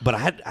of, but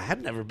I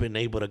had never been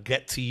able to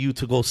get to you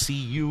to go see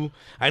you.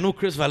 I know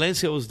Chris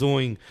Valencia was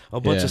doing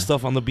a bunch of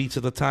stuff on the beach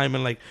at the time,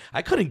 and like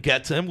I couldn't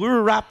get to him. We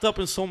were wrapped up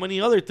in so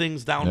many other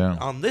things down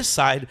on this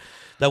side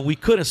that we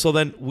couldn't. So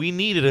then we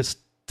needed to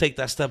take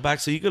that step back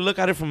so you could look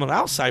at it from an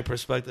outside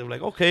perspective.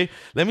 Like, okay,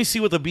 let me see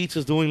what the beach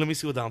is doing. Let me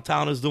see what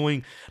downtown is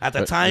doing. At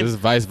the time, this is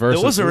vice versa.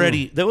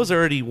 There was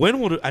already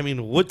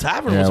Wood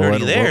Tavern was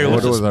already there. It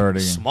was just already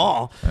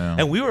small,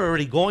 and we were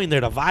already going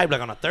there to vibe like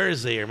on a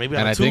Thursday or maybe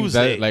on a Tuesday. And I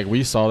think that like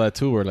we saw that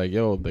too. We're like,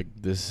 yo, like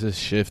this is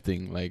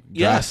shifting like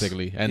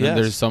drastically. And then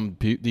there's some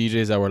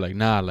DJs that were like,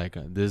 nah, like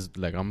this,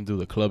 like I'm gonna do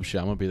the club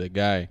shit. I'm gonna be the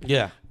guy.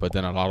 Yeah. But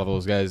then a lot of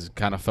those guys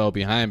kind of fell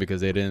behind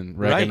because they didn't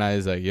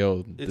recognize like,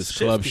 yo, this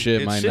club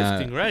shit might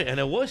not. Right,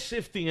 and it was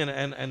shifting,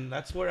 and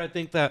that's where I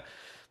think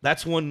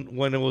that's when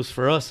it was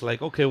for us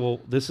like, okay, well,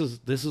 this is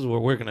where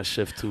we're gonna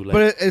shift to. Like,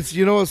 but it's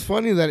it's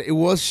funny that it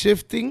was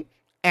shifting,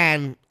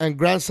 and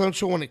Grand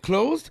Central when it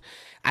closed,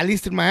 at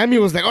least in Miami, it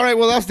was like, all right,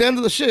 well, that's the end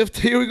of the shift.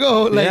 Here we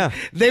go. Like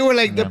they were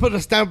like they put a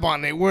stamp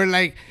on it. We're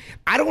like,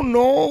 I don't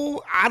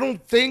know. I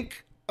don't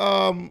think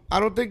Grand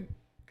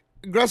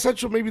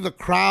Central, maybe the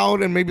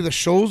crowd and maybe the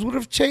shows would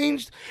have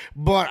changed,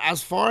 but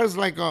as far as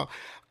like a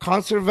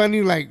concert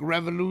venue like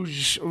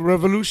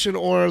Revolution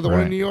or the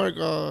one in New York,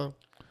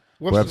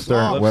 Webster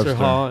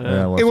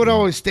Hall, it would have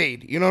always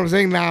stayed. You know what I'm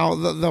saying? Now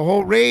the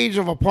whole rage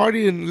of a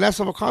party and less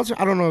of a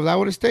concert, I don't know if that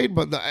would have stayed,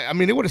 but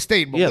it would have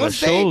stayed. But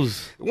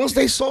once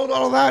they sold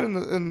all of that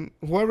and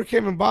whoever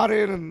came and bought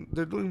it and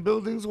they're doing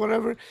buildings,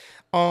 whatever,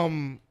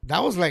 that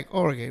was like,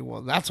 oh, okay,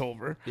 well, that's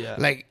over. Yeah.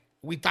 Like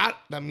we thought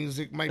that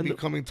music might be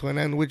coming to an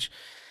end, which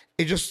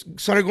it just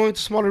started going to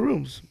smaller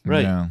rooms.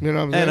 Right. Yeah. You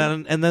know what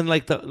I'm saying? And then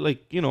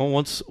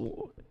once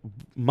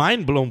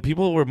mind blown,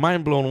 people were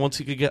mind blown once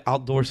you could get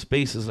outdoor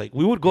spaces. Like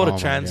we would go to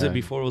Transit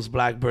before it was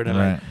Blackbird, and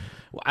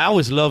I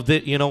always loved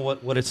it. You know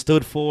what it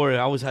stood for. I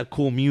always had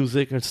cool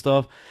music and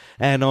stuff,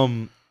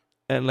 and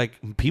like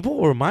people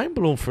were mind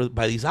blown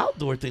by these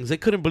outdoor things. They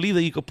couldn't believe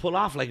that you could pull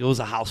off like it was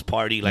a house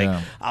party, like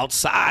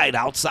outside,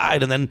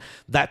 and then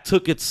that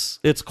took its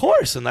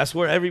course, and that's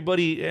where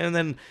everybody. And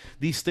then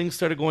these things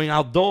started going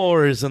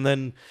outdoors, and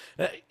then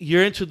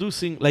you're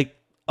introducing like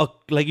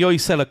you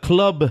said, a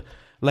club.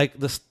 Like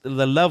the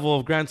level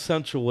of Grand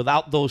Central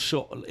without those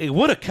shows, it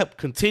would have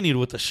continued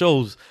with the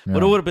shows,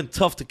 but it would have been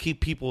tough to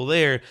keep people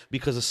there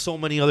because there's so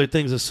many other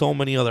things, there's so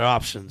many other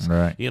options,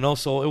 right? You know,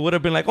 so it would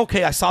have been like,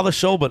 okay, I saw the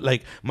show, but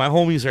like my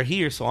homies are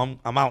here, so I'm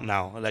out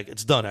now. Like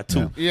it's done at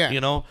 2, you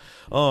know.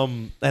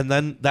 And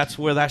then that's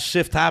where that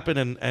shift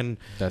happened, and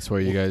that's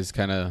where you guys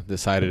kind of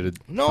decided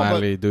to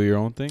finally do your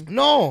own thing.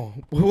 No,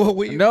 we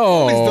always done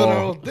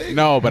our own thing.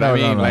 No, but I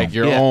mean like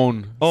your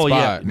own. Oh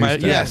spot.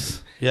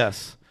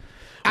 Yes.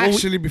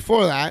 Actually,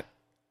 before that,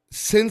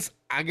 since,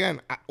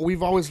 again,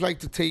 we've always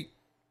liked to take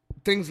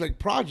things like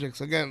projects.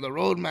 Again, the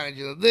road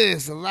manager,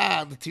 this and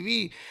that, the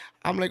TV.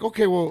 I'm like,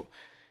 okay, well,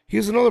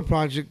 here's another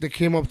project that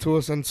came up to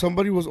us, and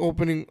somebody was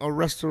opening a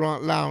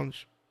restaurant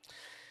lounge.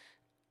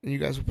 And you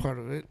guys were part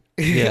of it.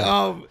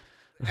 Yeah.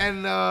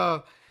 And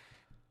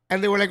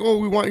they were like, oh,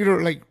 we want you to,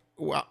 like,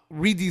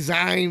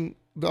 redesign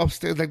the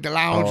upstairs, like the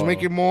lounge,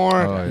 make it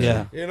more,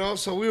 you know.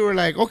 So we were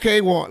like,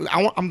 okay, well,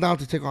 I'm down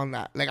to take on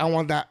that. Like, I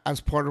want that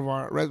as part of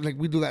our, like,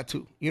 we do that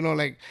too, you know,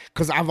 like,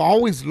 because I've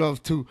always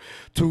loved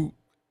to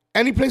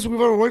any place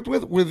we've ever worked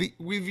with, we've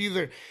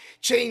either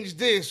changed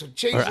this or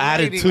changed or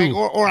added lighting,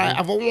 like, or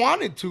I've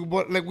wanted to,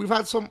 but like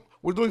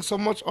we're doing so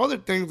much other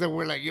things that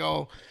we're like,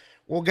 yo,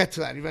 we'll get to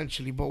that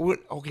eventually. But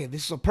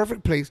this is a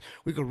perfect place.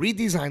 We could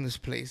redesign this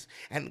place,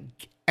 and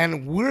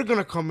we're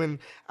gonna come in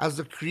as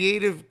the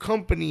creative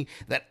company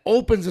that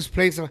opens this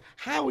place and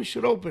how we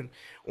should open.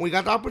 When we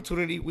got the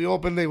opportunity, we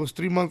opened. It was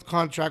 3-month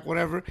contract,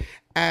 whatever,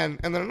 and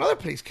then another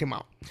place came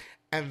out,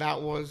 and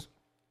that was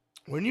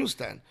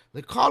Newsstand.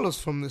 They call us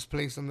from this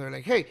place, and they're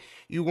like, "Hey,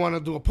 you want to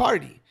do a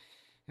party?"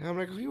 And I'm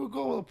like, "We would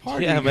go with a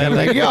party." Yeah, man.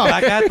 Like, yo,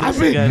 I got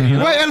this again. You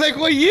know? Like,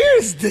 what year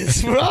is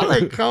this, bro?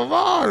 Like, come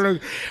on.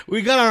 Like,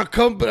 we got our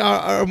company,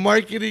 our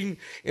marketing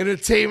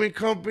entertainment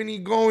company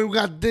going. We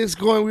got this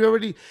going. We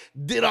already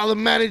did all the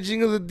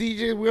managing of the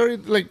DJs. We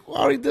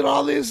already did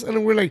all this, and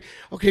then we're like,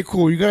 okay,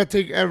 cool. You gotta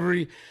take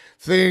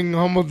everything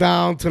humble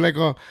down to like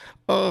an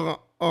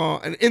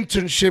an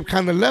internship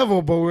kind of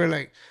level. But we're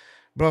like,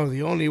 bro,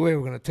 the only way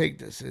we're gonna take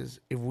this is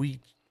if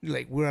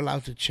we're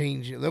allowed to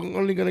change it. They're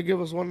only gonna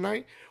give us one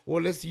night.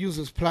 Well, let's use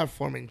this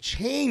platform and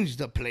change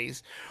the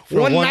place.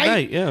 For one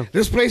night, yeah.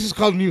 This place is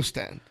called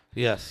Newsstand.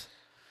 Yes.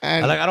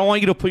 And I don't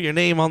want you to put your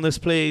name on this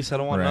place. I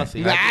don't want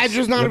nothing. The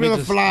address not even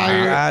the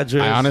flyer.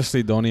 I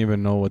honestly don't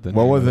even know what the name.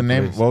 What was the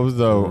name? What was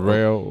the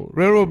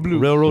Railroad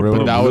Blues?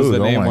 But that was the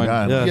name. Oh my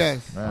God.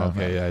 Yes.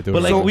 Okay, yeah, I do.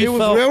 But like, so it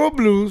was Railroad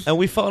Blues, and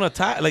we felt an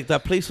attack. Like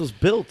that place was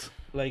built.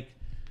 Like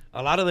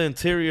a lot of the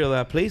interior of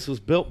that place was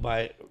built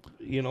by.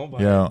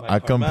 By I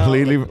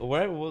completely.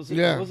 Where was it?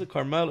 Yeah. Was it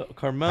Carmel?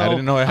 I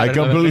didn't know. I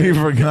completely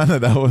forgot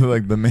that was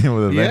like the name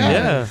of the venue.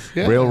 Yeah.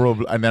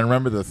 Railroad, and I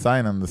remember the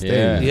sign on the stage.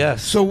 Yeah.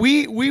 Yes. So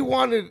we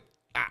wanted.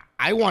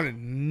 I wanted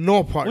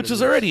no part. Which of is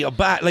this. already a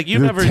bad. Like you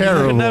It's never.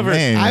 terrible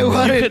Name. I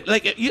wanted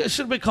it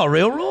should have been called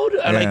Railroad.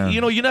 Yeah. Like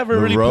you never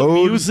the really road,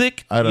 put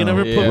music. You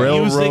never put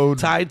music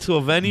tied to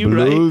a venue,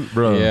 blues, right?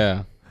 Bro.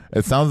 Yeah.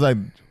 It sounds like.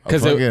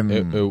 Because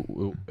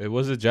it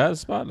was a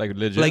jazz spot, like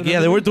legit. Like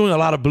they were doing a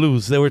lot of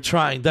blues. They were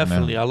trying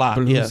definitely a lot.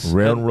 Blues. Yes,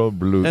 Railroad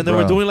Blues, and they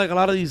were doing like a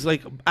lot of these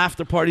like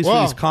after parties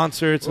for these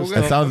concerts. And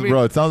stuff. It sounds,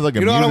 it sounds like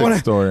a music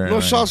store. No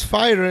shots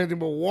fired or anything,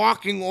 but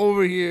walking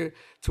over here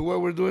to where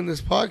we're doing this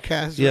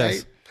podcast,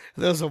 right?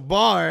 There's a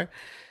bar,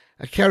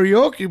 a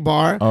karaoke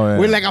bar,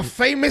 with like a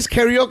famous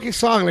karaoke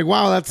song. Like,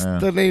 wow, that's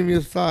the name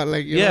you thought.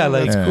 Like,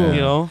 that's cool.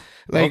 You know.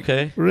 Like,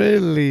 okay.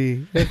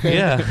 Really?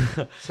 Yeah.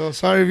 So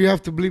sorry if you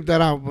have to bleep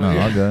that out. But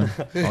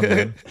all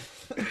good.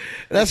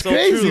 That's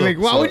crazy. Like,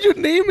 why would you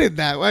name it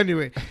that? Well,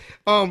 anyway,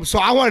 so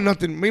I wanted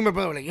nothing. Me and my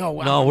brother were like, yo,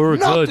 wow, we were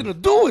nothing to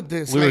do with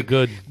this. We were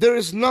good. There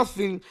is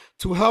nothing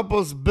to help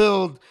us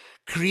build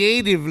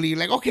creatively.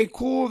 Like, okay,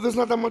 cool. There's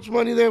not that much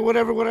money there.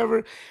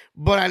 Whatever.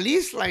 But at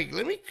least, like,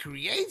 let me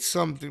create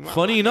something.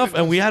 Funny enough,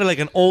 and we had like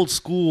an old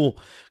school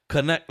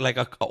connect, like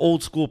a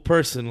old school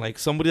person, like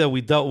somebody that we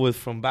dealt with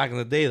from back in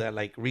the day that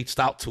like reached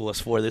out to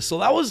us for this. So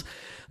that was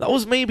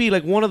maybe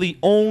like one of the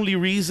only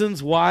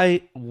reasons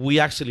why we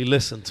actually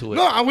listened to it.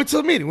 No, I went to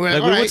the meeting. We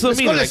went to the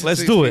meeting. Like,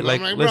 let's do it.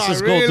 Like, let's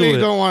just go do it. I really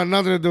don't want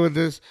nothing to do with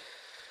this.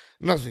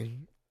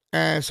 Nothing.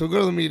 And so we go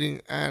to the meeting,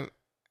 and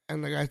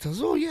the guy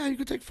tells, "Oh yeah, you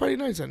could take Friday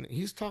nights." And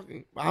he's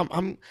talking.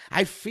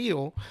 I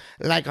feel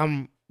like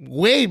I'm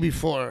way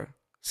before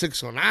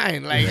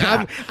 609. Like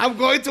I'm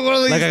going to one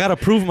of these. Like I gotta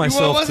prove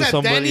myself to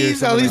somebody.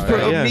 Denny's, all these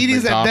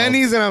meetings at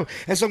Denny's, and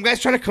somebody's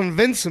trying to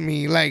convince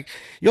me, like,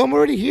 yo, I'm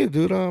already here,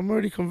 dude. I'm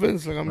already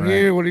convinced. Like I'm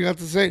here. What do you got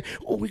to say?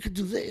 Oh, we could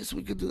do this.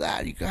 We could do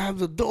that. You can have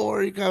the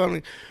door. You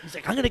can. He's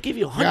like, I'm gonna give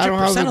you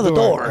 100% of the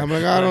door. I'm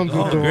like, I don't do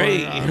door.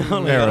 Great. I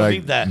don't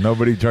need that.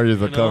 Nobody charges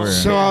the cover.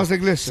 So I was like,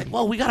 listen.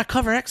 Well, we gotta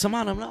cover X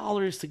amount of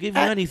dollars to give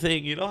you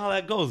anything. You know how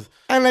that goes.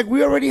 And like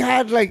we already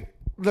had like.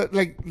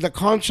 The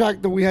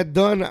contract that we had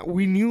done,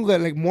 we knew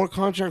that like more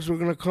contracts were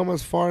gonna come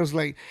as far as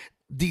like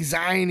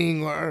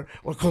designing or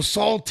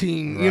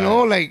consulting, you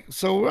know, like,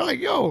 so we're like,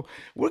 yo,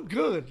 we're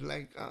good.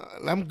 Like,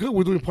 I'm good.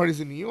 We're doing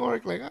parties in New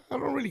York. Like, I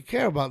don't really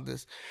care about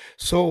this.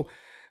 So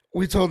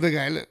we told the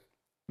guy, look,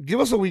 give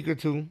us a week or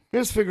two.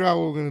 Let's figure out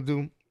what we're gonna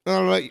do.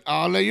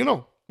 I'll let you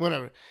know.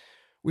 Whatever.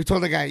 We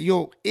told the guy,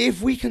 yo,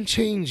 if we can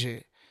change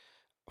it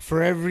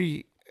for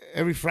every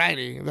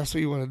Friday, if that's what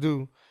you want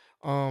to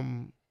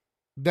do,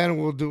 then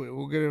we'll do it.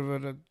 We'll give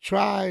it a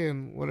try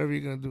and whatever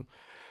you're gonna do.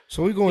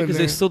 So we go in there because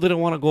they still didn't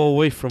want to go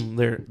away from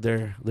their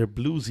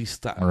bluesy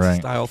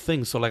style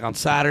thing. So like on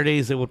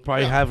Saturdays they would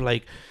probably have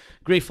like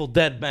Grateful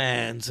Dead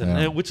bands,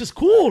 and which is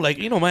cool. Like,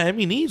 you know,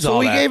 Miami needs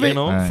all that. So we gave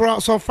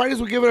it. So on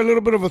Fridays we give it a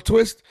little bit of a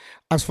twist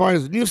as far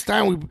as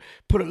newsstand. We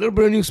put a little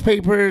bit of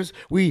newspapers.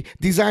 We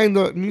designed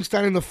the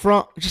newsstand in the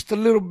front just a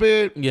little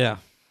bit. Yeah,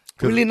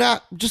 really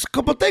not just a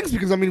couple of things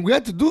because I mean we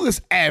had to do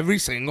this every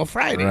single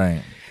Friday.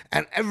 Right.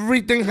 And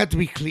everything had to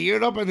be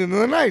cleared up at the end of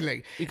the night.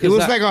 Like because it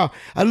was like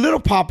a little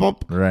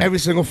pop-up every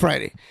single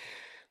Friday.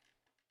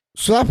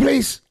 So that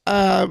place,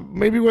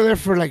 maybe we're there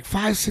for like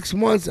 5-6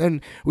 months,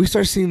 and we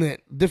start seeing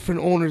that different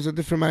owners and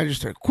different managers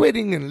start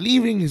quitting and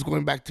leaving. He's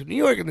going back to New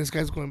York, and this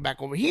guy's going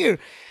back over here.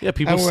 Yeah,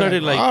 people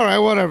started like, all right,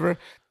 whatever.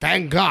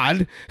 Thank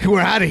God we're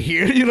out of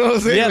here. You know what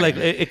I'm saying? Yeah, like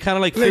it kind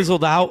of like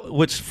fizzled out.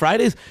 Which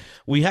Fridays,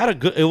 we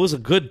had it was a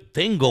good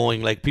thing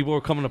going. Like people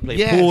were coming to play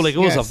pool. Like it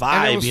was a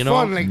vibe, was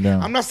fun. Like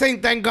I'm not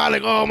saying thank God,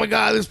 like, oh my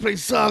God, this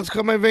place sucks,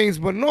 cut my veins.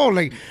 But no,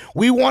 like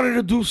we wanted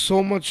to do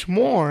so much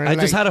more. And I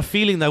just had a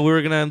feeling that we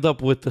were gonna end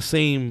up with the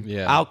same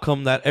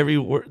outcome that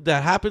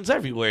happens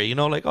everywhere. You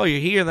know, like, oh, you're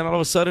here, and then all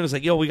of a sudden it's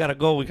like, yo, we gotta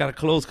go, we gotta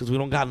close because we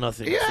don't got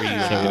nothing for you.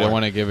 So you don't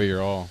want to give it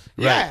your all.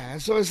 Yeah.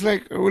 Right. So it's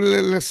like,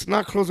 let's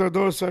not close our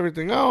doors to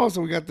everything else.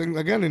 And we got things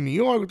again in New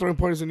York. We're throwing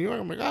parties in New York.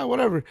 I'm like,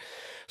 whatever.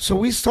 So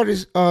we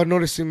started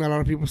noticing that a lot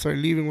of people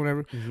started leaving,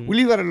 whatever. Mm-hmm. We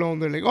leave that alone.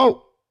 They're like,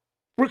 oh,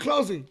 we're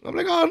closing. I'm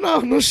like,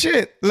 oh, no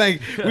shit.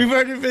 Like, we've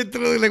already been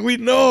through it. Like, we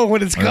know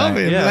when it's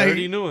coming. Yeah, like, I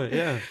already knew it,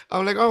 yeah.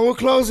 I'm like, oh, we're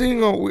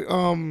closing. Or we're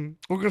going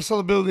to sell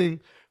the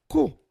building.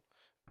 Cool.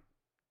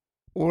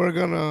 We're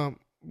going to,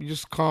 you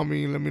just call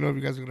me and let me know if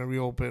you guys are going to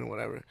reopen,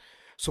 whatever.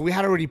 So we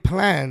had already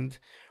planned.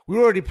 We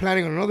were already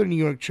planning on another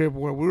New York trip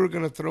where we were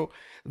going to throw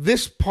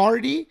this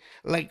party,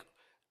 like,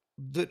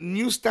 the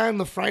newsstand,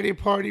 the Friday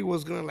party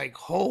was gonna like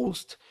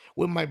host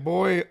with my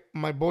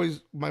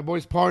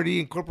boy's party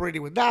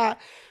incorporated with that.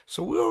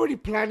 So we were already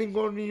planning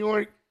going to New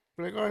York.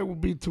 We're like, all right, we'll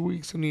be 2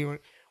 weeks in New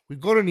York. We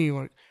go to New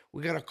York.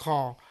 We got a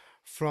call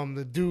from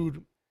the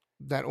dude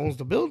that owns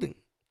the building,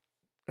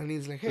 and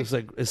he's like, hey,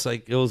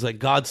 it was like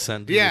God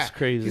sent. Yeah, it's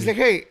crazy. He's like,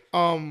 hey,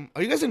 are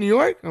you guys in New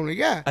York? I'm like,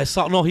 yeah.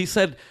 He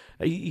said.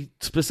 He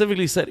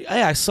specifically said,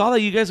 hey, I saw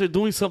that you guys are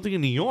doing something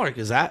in New York.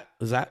 Is that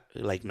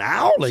like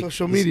now? Like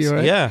social media,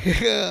 right?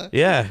 Yeah.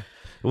 Yeah.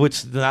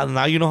 Which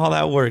now you know how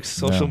that works.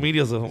 Social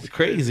media is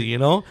crazy, you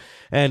know?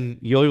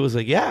 And Yoey was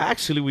like, yeah,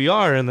 actually we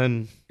are. And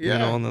then,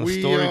 and the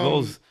story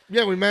goes.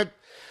 Yeah, we met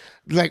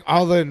like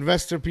all the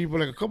investor people,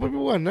 like a couple of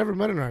people I've never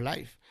met in our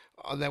life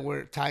that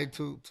were tied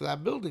to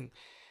that building.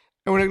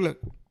 And we're like,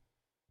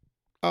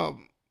 look,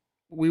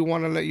 we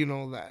want to let you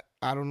know that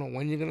I don't know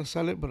when you're going to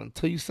sell it, but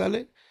until you sell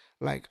it,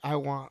 like, I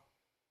want,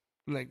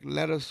 like,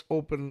 let us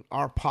open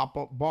our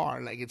pop-up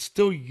bar. Like, it's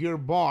still your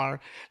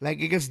bar.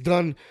 Like, it gets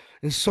done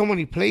in so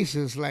many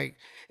places. Like,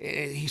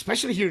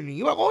 especially here in New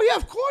York. Oh, yeah,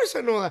 of course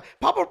I know that.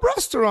 Pop-up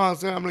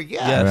restaurants. And I'm like,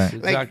 yeah. Yes,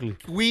 like, exactly.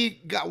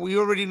 We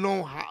already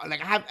know how.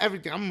 Like, I have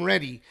everything. I'm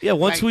ready. Yeah,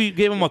 once we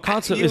gave them a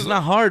concept, it's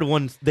not hard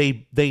when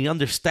they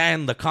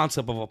understand the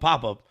concept of a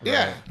pop-up.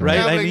 Yeah. Right?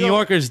 Yeah, like New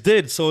Yorkers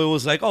did. So it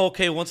was like, oh,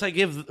 okay,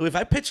 if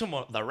I pitch them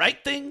the right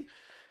thing,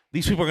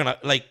 these people are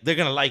they're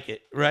gonna like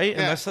it, right?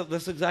 Yeah. And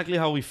that's exactly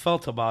how we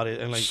felt about it.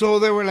 And like, so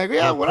they were like,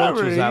 yeah,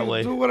 whatever,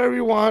 do whatever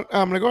you want.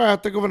 I'm like, all right, I'll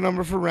think of a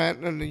number for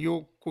rent, and then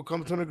we'll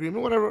come to an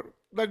agreement, whatever.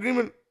 The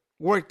agreement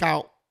worked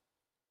out,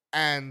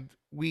 and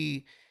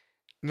we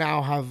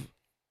now have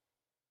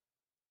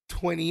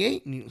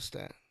 28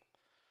 newsstands.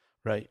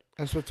 Right.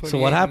 That's what. So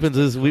what happens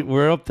is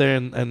we're up there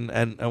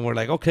and we're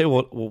like, okay,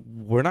 well,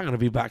 we're not gonna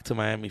be back to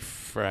Miami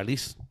for at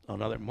least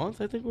another month.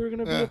 I think we're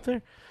gonna be up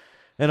there.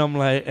 And I'm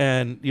like,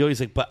 and Yoey's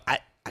like, but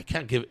I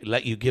can't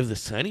let you give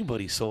this to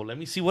anybody. So let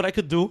me see what I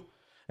could do,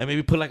 and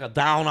maybe put like a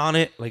down on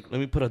it. Like, let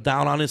me put a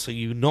down on it so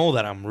you know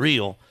that I'm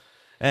real,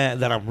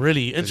 and that I'm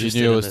really interested.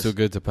 You knew it was too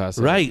good to pass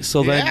up. Right.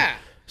 So then,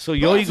 so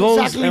Yoey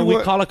goes and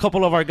we call a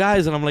couple of our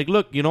guys, and I'm like,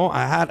 look,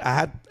 I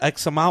had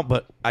X amount,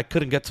 but I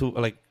couldn't get to,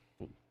 like,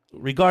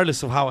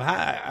 regardless of how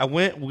I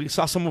went. We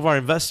saw some of our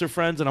investor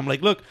friends, and I'm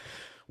like, look,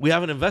 we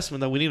have an investment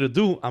that we need to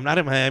do. I'm not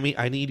in Miami.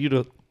 I need you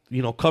to,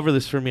 cover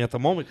this for me at the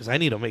moment because I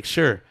need to make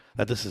sure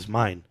that this is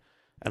mine.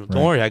 And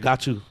don't worry, I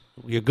got you.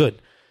 You're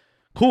good.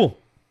 Cool.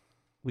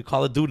 We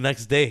call a dude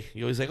next day.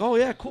 Yoey's like, oh,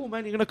 yeah, cool,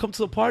 man. You're going to come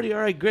to the party?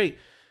 All right, great.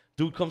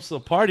 Dude comes to the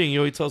party, and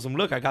Yoey tells him,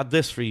 look, I got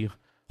this for you.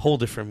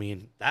 Hold it for me.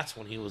 And that's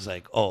when he was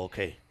like, oh,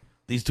 okay.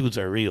 These dudes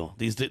are real.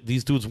 These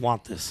dudes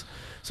want this.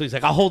 So he's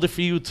like, I'll hold it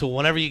for you till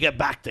whenever you get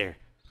back there.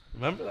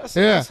 Remember?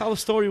 That's how the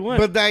story went.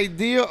 But the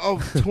idea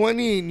of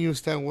 28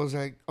 newsstand was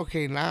like,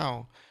 okay,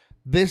 now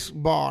this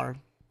bar,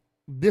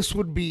 this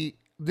would be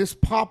this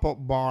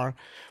pop-up bar.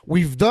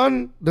 We've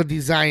done the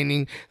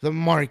designing, the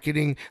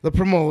marketing, the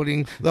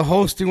promoting, the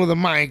hosting with the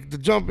mic, the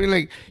jumping.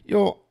 Like,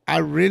 I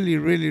really,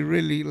 really,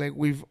 really, like,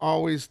 we've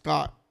always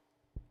thought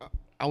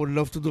I would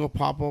love to do a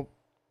pop-up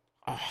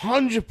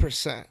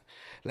 100%.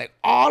 Like,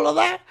 all of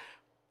that,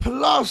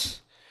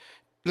 plus,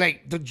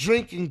 like, the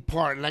drinking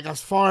part, like,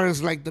 as far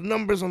as, like, the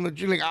numbers on the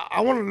drink. Like,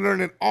 I want to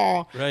learn it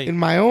all in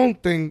my own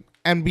thing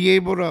and be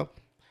able to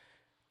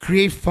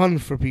create fun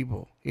for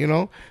people,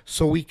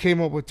 So we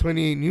came up with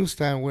 28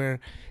 newsstand where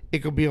it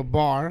could be a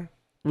bar.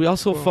 We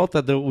also felt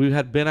that we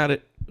had been at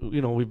it,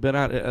 we've been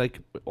at it, like,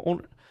 a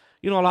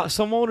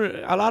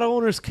lot of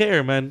owners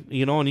care, man,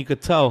 and you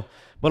could tell,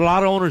 but a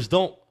lot of owners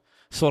don't.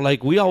 So,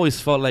 like, we always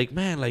felt like,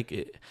 man, like,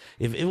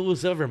 if it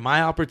was ever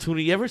my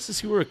opportunity, ever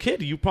since you were a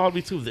kid, you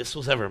probably too, if this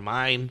was ever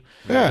mine,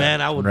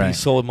 man, I would be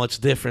so much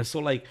different. So,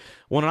 like,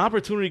 when an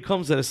opportunity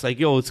comes that it's like,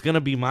 yo, it's going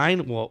to be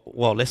mine,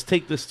 well, let's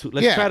take this to,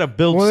 let's try to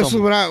build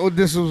something.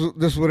 This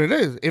is what it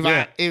is.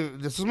 If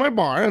this is my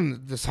bar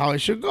and this is how it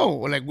should go.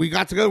 Like, we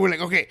got together, we're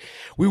like, okay,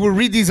 we were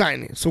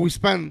redesigning. So we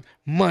spend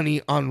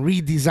money on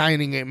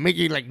redesigning it,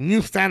 making it like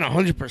newsstand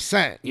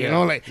 100%,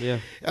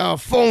 like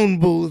phone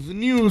booth,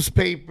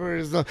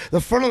 newspapers, the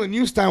the front of the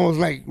newsstand was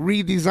like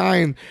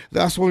redesigned.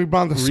 That's when we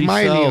brought the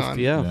smiley on.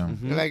 Yeah.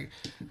 Mm-hmm. Like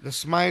the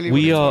smiley.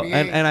 We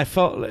and I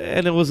felt,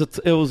 and it was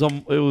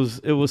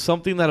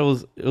something that it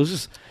was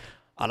just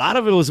a lot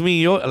of it was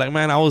me. Like,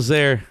 man, I was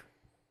there.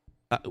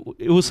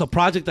 It was a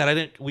project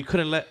that we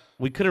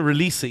couldn't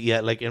release it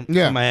yet, like in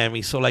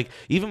Miami. So like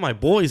even my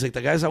boys, like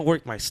the guys that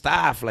worked, my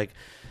staff, like,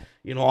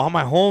 you know, all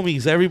my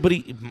homies,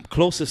 everybody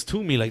closest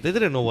to me, like they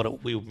didn't know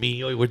what we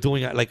were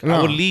doing. Like I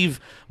would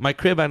leave my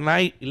crib at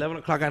night, 11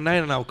 o'clock at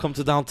night, and I would come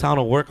to downtown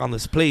and work on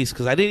this place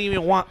because I didn't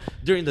even want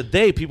during the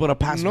day people to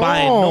pass by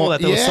and know that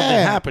there was something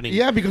happening.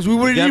 Yeah, because we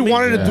really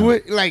wanted to do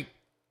it like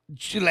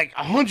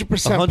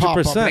 100% pop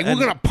up. Like we're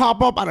gonna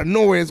pop up out of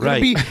nowhere. It's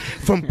gonna be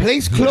from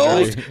place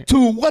closed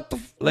to what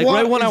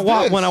when I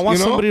want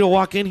somebody to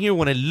walk in here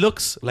when it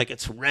looks like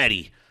it's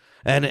ready.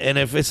 And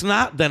if it's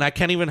not, then I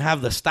can't even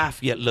have the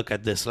staff yet look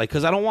at this. Like,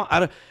 because I don't want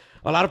a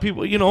lot of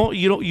people, you know,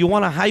 you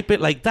want to hype it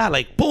like that.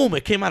 Like, boom,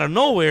 it came out of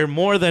nowhere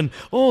more than,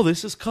 oh,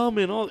 this is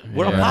coming. Oh,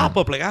 we're a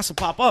pop-up. Like, it has to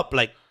pop up.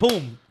 Like,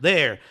 boom,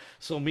 there.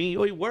 So we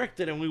worked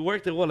it, and we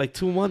worked it, like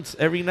 2 months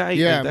every night?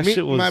 Yeah, that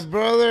shit was my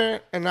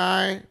brother and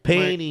I.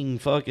 Painting,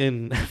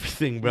 fucking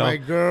everything, bro. My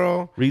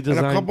girl. Redesign.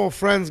 And a couple of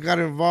friends got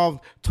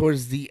involved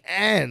towards the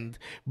end.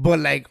 But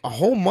like a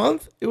whole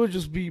month, it would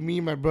just be me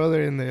and my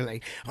brother, and they're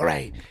like, all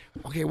right,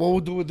 okay, what we'll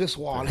do with this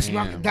wall? Let's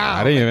knock it down.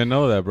 I didn't even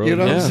know that, bro. You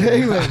know what I'm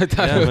saying? Like, I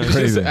thought it was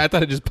crazy. I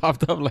thought it just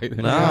popped up like that.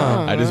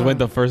 Nah, I just went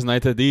the first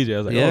night to DJ. I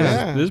was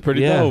like, this is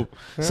pretty dope.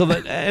 So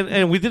that,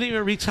 and we didn't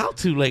even reach out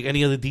to like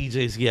any of the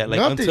DJs yet, like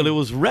until it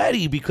was ready,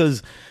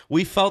 because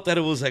we felt that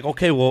it was like,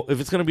 okay, well, if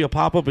it's gonna be a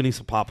pop up, it needs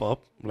to pop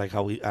up, like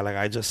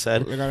I just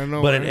said.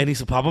 But it needs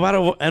to pop up out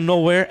of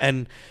nowhere.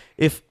 And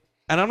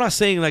I'm not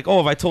saying like, oh,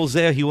 if I told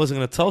Zaya he wasn't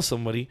gonna tell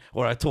somebody,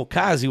 or I told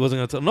Kaz he wasn't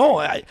gonna tell. No,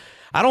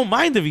 I don't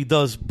mind if he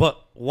does, but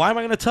why am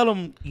I gonna tell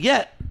him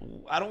yet?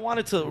 I don't want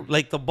it to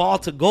like the ball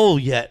to go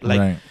yet.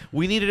 Like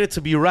we needed it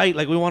to be right.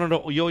 Like we wanted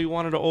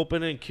to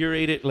open it and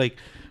curate it like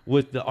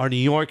with our New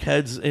York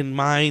heads in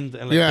mind,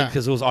 and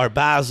because it was our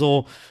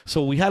Basel.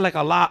 So we had like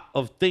a lot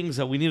of things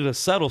that we needed to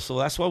settle. So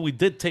that's why we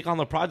did take on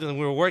the project, and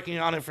we were working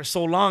on it for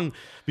so long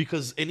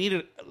because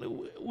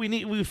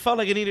we felt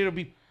like it needed to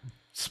be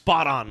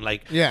spot on.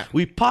 Like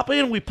we pop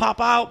in, we pop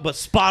out, but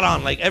spot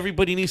on. Like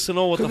everybody needs to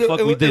know what the fuck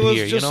we did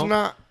here. You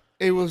know,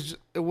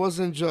 it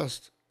wasn't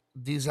just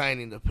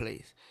designing the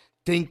place,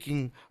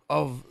 thinking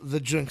of the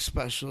drink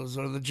specials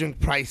or the drink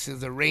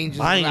prices, the ranges,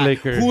 buying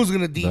liquor, who's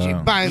gonna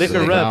DJ, buying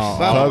liquor reps,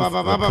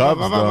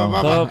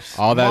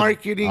 all that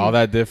marketing, all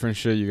that different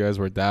shit you guys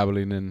were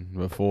dabbling in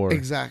before.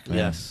 Exactly.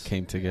 Yes.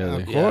 Came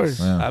together. Of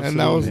course. And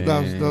that was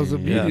the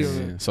beauty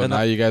of it. So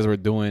now you guys were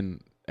doing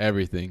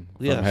everything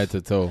from head to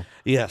toe.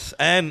 Yes,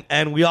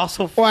 and we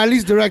also, or at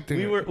least directing.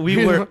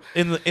 We were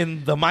in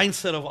the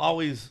mindset of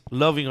always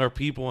loving our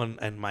people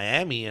and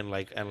Miami and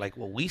like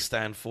what we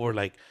stand for.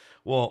 Like,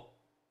 well,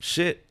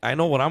 shit, I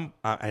know what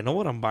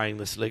I'm buying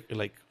this.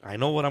 Like I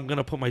know what I'm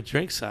gonna put my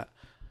drinks at.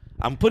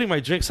 I'm putting my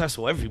drinks out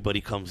so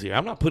everybody comes here.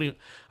 I'm not putting.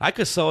 I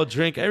could sell a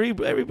drink.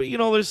 Everybody, you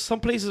know, there's some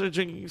places that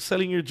are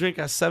selling your drink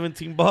at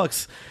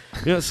 $17.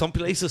 You know, some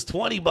places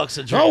 $20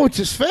 a drink. Oh, which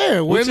is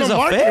fair. We're in the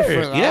market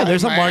for that. Yeah,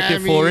 there's a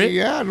market for it.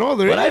 Yeah, no,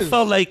 there is. But I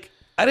felt like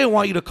I didn't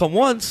want you to come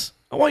once.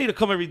 I want you to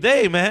come every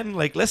day, man.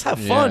 Like, let's have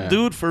fun,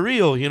 dude, for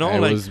real. You know,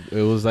 it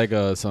was like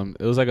a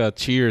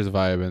Cheers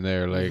vibe in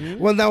there. Like,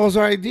 well, that was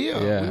our idea.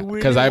 Yeah,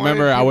 because I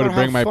remember I would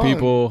bring my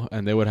people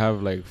and they would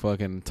have like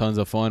fucking tons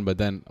of fun. But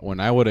then when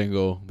I wouldn't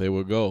go, they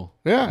would go.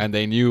 Yeah, and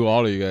they knew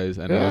all of you guys,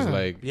 and it was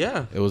like,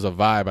 it was a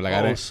vibe. But like,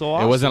 I didn't. So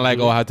awesome, it wasn't like,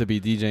 dude. I had to be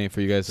DJing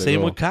for you guys. To Same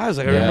go. with Kaz.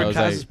 Like, I remember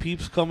Kaz's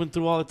peeps coming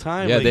through all the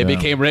time. Yeah, like, they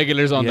became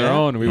regulars on their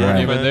own. We weren't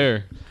even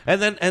there.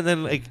 And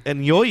then like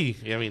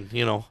Yoi. I mean,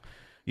 you know.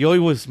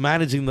 Yoi was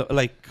managing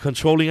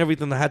controlling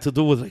everything that had to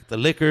do with like the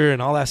liquor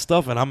and all that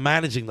stuff, and I'm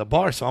managing the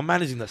bar, so I'm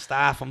managing the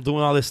staff, I'm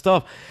doing all this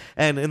stuff,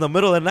 and in the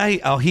middle of the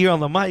night, I'll hear on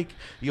the mic,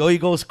 Yoi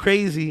goes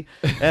crazy,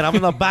 and I'm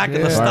in the back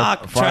of the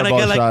stock trying to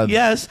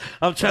get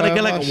I'm trying to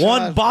get like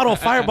one bottle of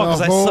Fireball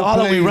because I saw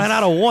that we ran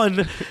out of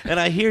one, and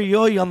I hear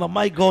Yoi on the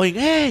mic going,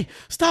 "Hey,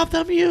 stop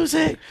the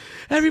music!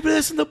 Everybody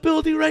that's in the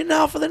building right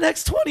now for the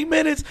next 20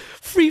 minutes,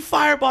 free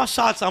Fireball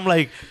shots." I'm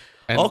like,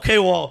 okay,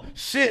 well,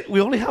 shit, we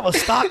only have a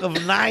stock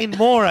of 9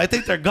 more. I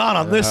think they're gone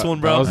on this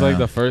one, bro. That was like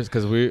the first,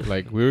 because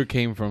we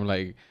came from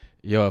like,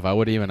 yo, if I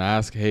would even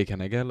ask, hey,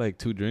 can I get like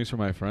 2 drinks for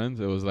my friends?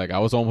 It was like, I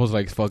was almost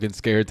like fucking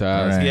scared to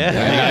ask. Right.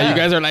 Yeah. You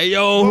guys are like,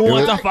 yo, who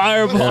wants a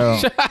Fireball?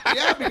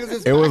 Yeah,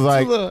 because it was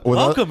like,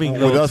 welcoming.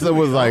 With us, it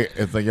was like,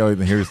 it's like, yo,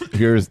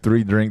 here's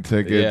 3 drink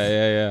tickets.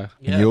 Yeah.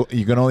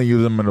 You can only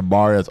use them in a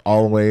bar that's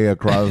all the way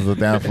across the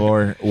dance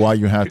floor while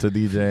you have to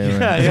DJ.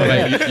 So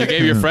like, you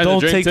gave your friend Don't a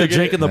drink take ticket. the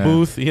drink in the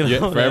booth. You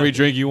know? For every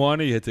drink you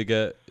wanted, you had to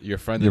get your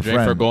friend the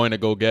drink for going to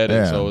go get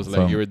it. So it was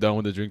like you were done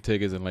with the drink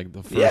tickets in like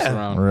the first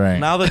round. Right.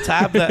 Now the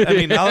tab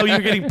now you're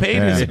getting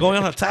paid is going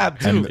on a tab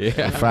too.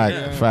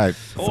 Fact.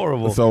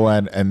 Horrible. So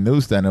at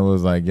newsstand, it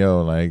was like,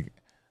 yo, like,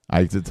 I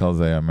used to tell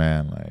Zaya,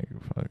 man, like,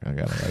 fuck, I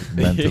gotta like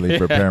mentally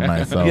prepare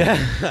myself.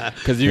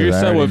 Because your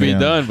set would be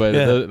done, but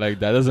like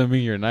that doesn't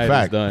mean your night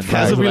is done.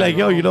 Kaz would be like,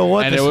 yo, you know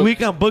what? This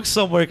week I'm booked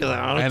somewhere because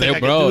I don't think I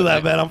can do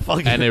that, man. I'm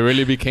fucking. And it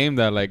really became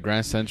that like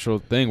Grand Central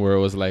thing where it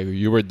was like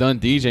you were done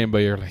DJing, but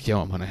you're like,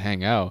 yo, I'm gonna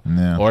hang out.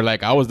 Yeah. Or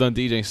like I was done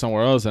DJing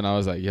somewhere else, and I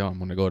was like, yo, I'm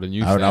gonna go to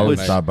New. I would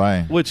stop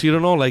by. Which you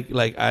don't know, me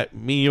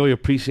and Yo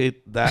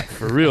appreciate that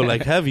for real,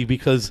 like heavy,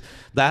 because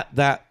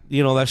that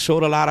you know that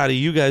showed a lot out of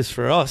you guys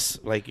for us,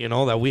 like you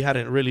know that we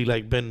hadn't really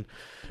like been.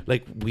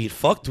 Like we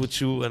fucked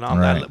with you and on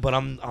that, but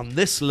on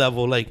this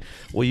level, like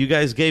what you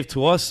guys gave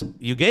to us,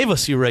 you gave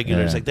us your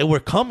regulars. Like they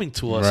were coming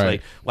to us.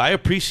 Like I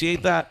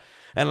appreciate that.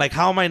 And like,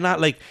 how am I not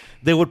like?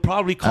 They would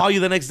probably call you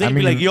the next day and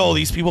be like, "Yo,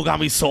 these people got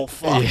me so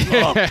fucked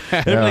up."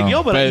 And be like,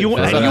 "Yo, but you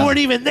weren't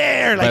even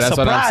there." Like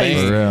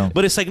surprised.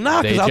 But it's like,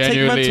 nah, because I'll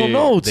take mental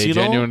notes. They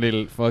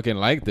genuinely fucking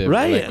liked it,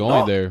 right? Like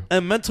going there.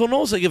 And mental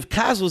notes. Like if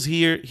Kaz was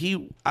here,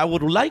 I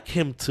would like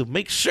him to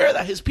make sure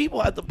that his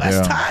people had the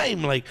best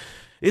time. Like.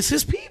 It's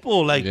his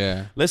people. Like,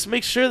 let's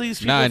make sure these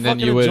people fucking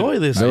enjoy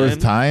this. There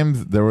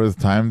was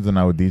times when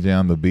I would DJ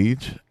on the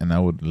beach and I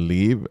would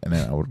leave and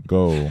then I would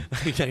go.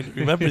 I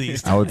remember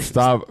these times. I would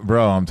stop,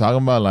 bro. I'm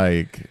talking about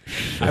like.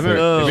 I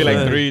remember it'd be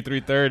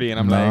like 3:30, and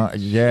I'm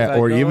like,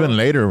 or even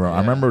later, bro.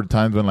 I remember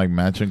times when like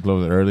Mansion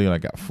closed early,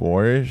 like at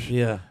 4ish.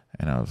 Yeah.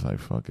 And I was like,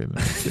 "Fuck it,"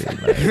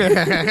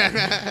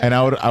 and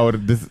I was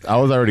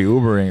already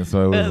Ubering,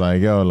 so it was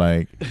like, "Yo,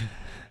 like."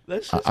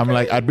 I'm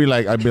crazy. I'd be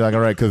like, all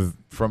right, because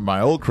from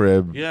my old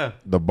crib,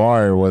 the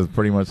bar was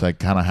pretty much like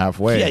kind of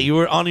halfway. Yeah, you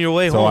were on your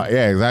way home.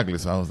 Exactly.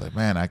 So I was like,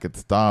 man, I could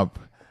stop.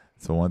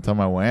 So one time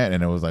I went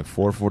and it was like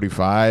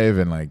 4:45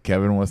 and like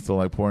Kevin was still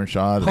like pouring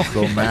shots and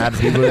still mad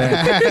people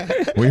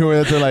there. we were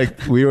there to like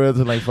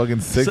fucking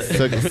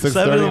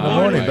 6:30 in the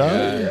morning,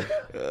 dog.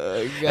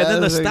 And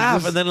then the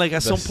staff, and then like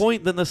at some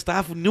point, then the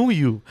staff knew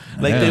you,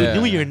 like they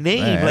knew your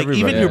name, like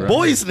even your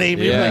boy's name.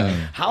 You're like,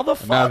 how the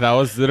fuck? No, that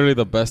was literally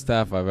the best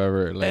staff I've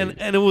ever. Like,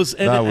 and it was,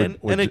 and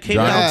it came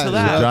down to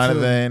that.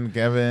 Jonathan,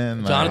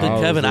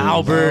 Kevin,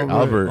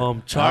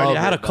 Albert, Charlie.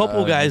 I had a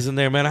couple guys in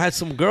there, man. I had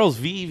some girls,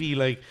 Vivi,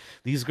 like.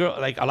 These girls,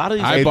 like a lot of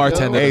these. I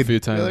bartended a few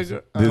times.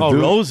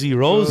 Rosie.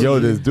 Yo,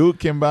 this dude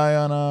came by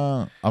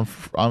on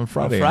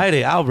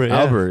Friday.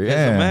 Albert,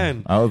 yeah,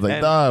 man. I was like,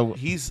 dog.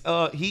 He's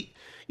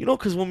you know,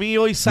 because when we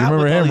always sat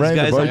with all these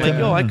guys, I'm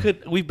like,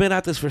 yo, we've been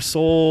at this for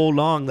so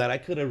long that I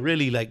could have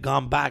really like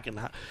gone back and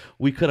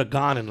we could have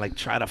gone and like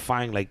try to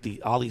find like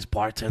all these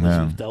bartenders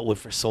we've dealt with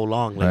for so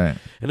long, like,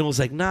 and it was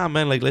like, nah,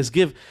 man, like let's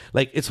give,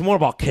 like it's more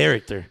about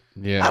character.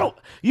 Yeah,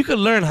 you can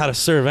learn how to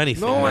serve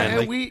anything. No, man. and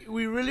like,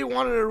 we really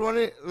wanted to run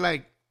it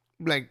like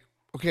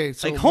okay,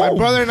 so like my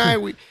brother and I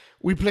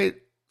we played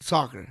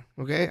soccer.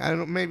 Okay, I don't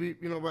know, maybe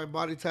my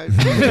body type.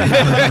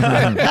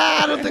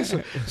 I don't think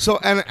so. So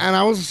and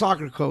I was a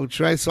soccer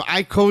coach, right? So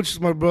I coached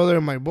my brother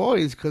and my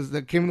boys because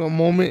there came a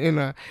moment in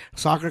a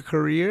soccer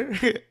career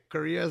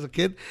as a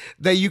kid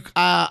that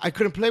I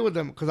couldn't play with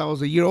them because I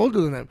was a year older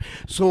than them.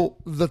 So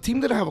the team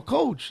didn't have a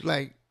coach,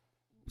 like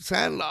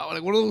Sandlot,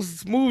 like one of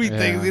those movie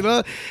things,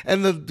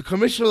 And the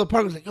commissioner of the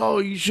park was like, "Oh,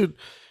 you should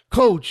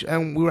coach."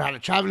 And we had a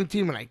traveling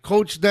team, and I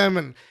coached them,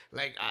 and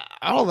like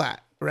all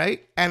that.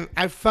 Right. And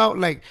I felt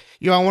like,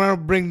 I want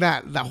to bring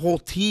that whole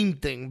team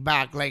thing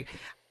back. Like,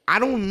 I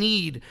don't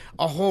need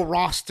a whole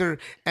roster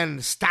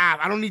and staff.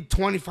 I don't need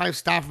 25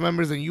 staff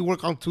members and you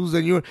work on Tuesday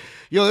and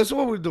this is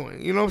what we're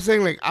doing. You know what I'm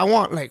saying? Like, I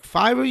want like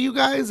 5 of you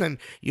guys and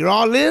you're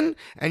all in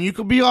and you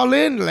could be all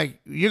in. Like,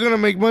 you're going to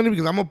make money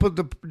because I'm going to put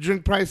the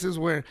drink prices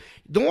where,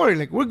 don't worry,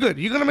 like, we're good.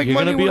 You're going to make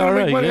money. We're going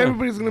to make money. Yeah.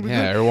 Everybody's going to be good.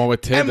 Yeah, everyone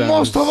with And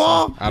most of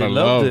all, I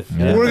love it.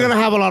 We're going to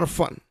have a lot of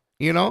fun,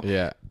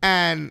 Yeah.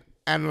 And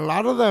a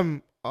lot of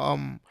them,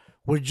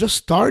 we're just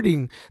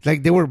starting.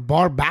 Like, they were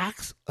bar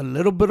backs, a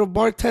little bit of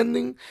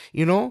bartending,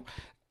 and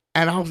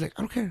I was like,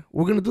 I don't care,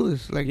 we're gonna do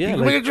this. Like, you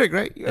can make a drink,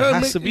 right? It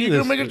has to be this. You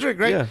can make a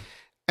drink, right?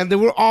 And they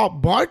were all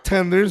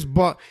bartenders,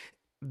 but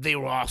they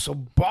were also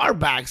bar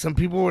backs, and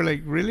people were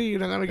like, "Really, you're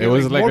not gonna get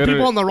more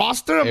people on the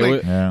roster?" I'm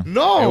like,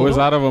 "No." It was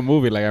out of a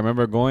movie. Like I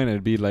remember going, and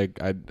it'd be like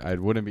I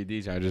wouldn't be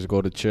DJ. I'd just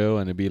go to chill,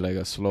 and it'd be like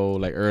a slow,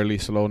 like early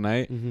slow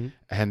night,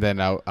 and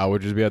then I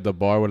would just be at the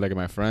bar with like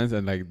my friends,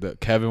 and like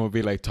Kevin would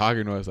be like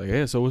talking to us, like,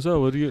 "Hey, so what's up?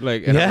 What do you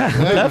like?" And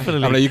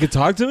definitely. I'm like, "You can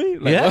talk to me."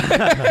 Like,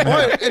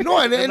 and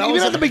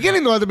even at the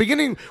beginning, though,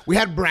 we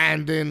had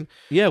Brandon.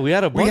 Yeah, we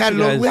had a bunch of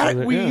guys.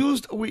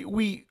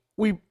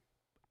 We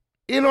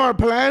in our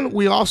plan,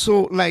 we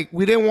also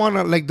we didn't want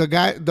to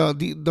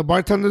the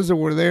bartenders that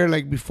were there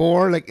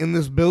before in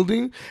this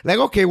building. Like,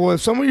 okay, well,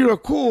 if some of you are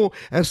cool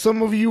and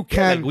some of you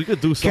can, we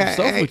could do some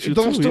stuff with you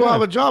don't too, still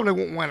have a job. Like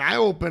when I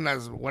open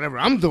as whatever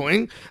I'm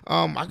doing,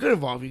 I could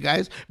involve you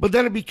guys. But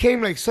then it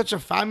became such a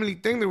family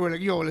thing. They were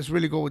like, yo, let's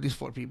really go with these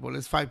 4 people.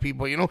 Let's 5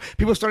 people.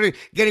 People started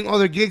getting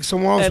other gigs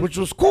somewhere else, which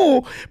was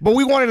cool. But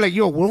we wanted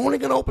yo, we're only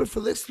gonna open for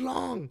this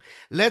long.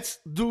 Let's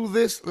do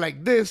this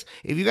like this.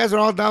 If you guys are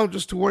all down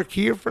just to work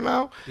here for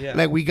now.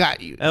 Yeah. We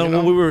got you. And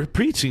when we were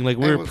preaching, we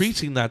were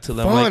preaching that to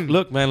them. Fun. Like,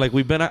 look, man,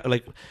 we've been at,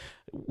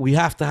 we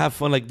have to have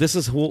fun. Like, this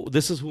is who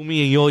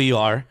me and Yoyi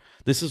are.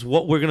 This is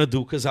what we're going to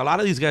do. Because a lot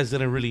of these guys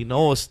didn't really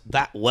know us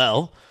that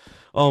well.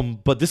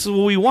 But this is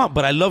what we want.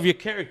 But I love your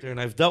character, and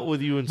I've dealt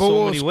with you in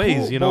so many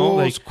ways. You know,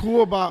 what was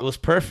cool about it was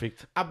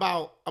perfect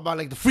about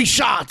like the free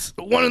shots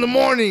at 1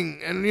 a.m,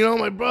 and you know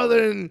my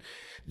brother and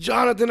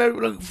Jonathan,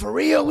 like, for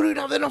real, we don't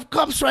have enough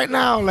cups right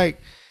now,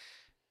 like,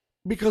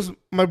 because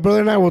my brother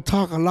and I will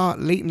talk a lot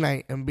late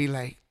night and be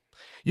like,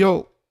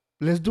 yo,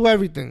 let's do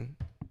everything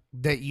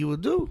that you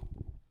would do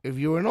if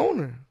you were an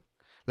owner.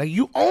 Like,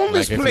 you own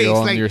this place. You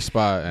own like your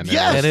spot. And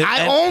yes,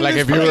 I own like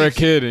this if you were a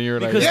kid and you were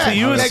like, because to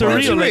you it's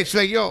surreal. Rich,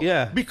 like,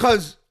 yo,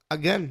 because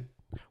again,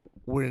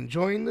 we're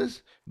enjoying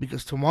this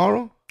because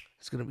tomorrow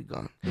it's gonna be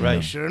gone. Right.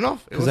 And sure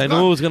enough, because I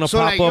knew it was gonna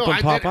pop up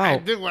and pop out. I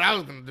did what I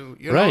was gonna do.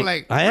 You know,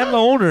 like, I am the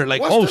owner.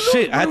 Like, oh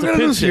shit, I had to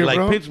pinch it.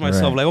 Like, pinch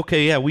myself. Like,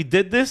 okay, yeah, we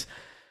did this.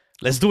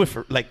 Let's do it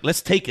for, like,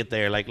 let's take it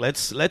there. Like,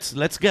 let's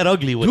get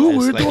ugly with this.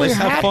 We're like, doing let's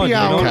have fun.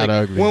 Hour. You know,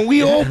 like, when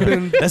we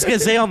opened, let's get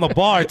Zay on the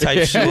bar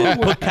type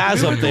shit. Put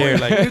Kaz up there.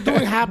 Like, we're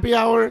doing happy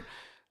hour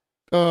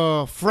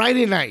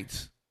Friday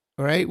nights.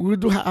 All right, we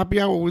would do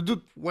happy hour. We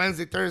do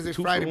Wednesday, Thursday,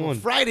 Friday. But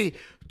Friday,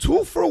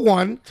 2 for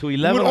 1 to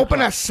 11. We would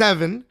open at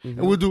 7,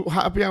 and we'll do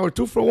happy hour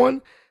 2 for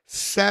 1,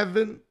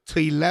 7 to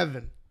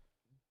 11.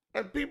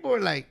 And people are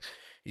like,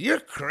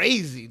 you're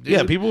crazy, dude.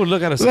 Yeah, people would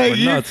look at us like,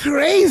 you're nuts.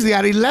 Crazy.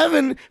 At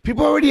 11,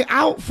 people are already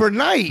out for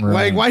night. Right.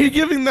 Like, why are you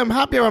giving them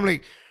happy hour? I'm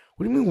like,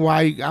 what do you mean,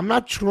 why? I'm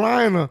not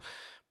trying to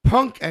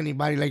punk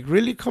anybody. Like,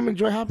 really come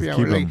enjoy happy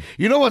hour. Like,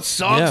 you know what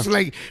sucks? Yeah.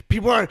 Like,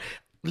 people are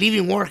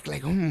leaving work,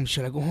 like,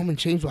 should I go home and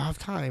change? We'll have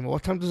time.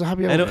 What time does the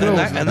happy hour close?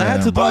 And that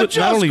had to do with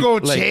just only, go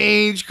like,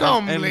 change.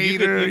 Come and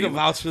later. You can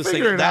vouch for this.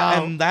 Like,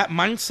 and that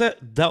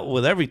mindset dealt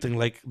with everything.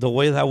 Like, the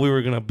way that we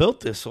were going to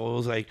build this. So it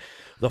was like,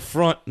 the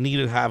front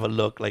needed to have a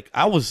look. Like,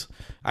 I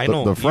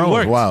know. The front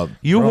was wild.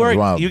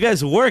 You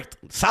guys worked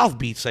South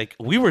Beach. Like,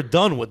 we were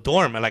done with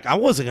doorman. Like, I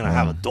wasn't going to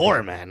have a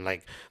doorman.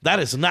 Like, that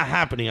is not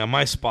happening on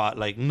my spot.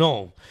 Like,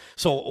 no.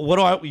 So,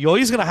 you're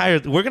always going to hire,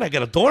 we're going to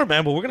get a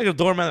doorman, but we're going to get a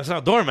doorman that's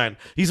not a doorman.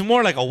 He's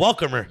more like a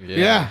welcomer.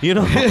 Yeah. You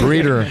know?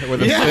 Greeter. With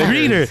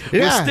stickers.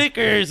 With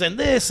stickers and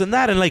this and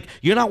that. And, like,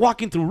 you're not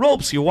walking through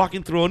ropes. You're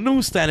walking through a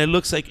newsstand. It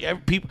looks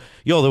like people,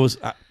 there was...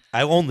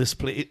 I own this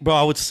place. Bro,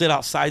 I would sit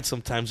outside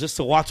sometimes just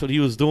to watch what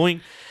he was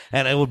doing.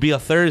 And it would be a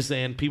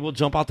Thursday, and people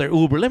jump out their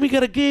Uber. Let me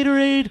get a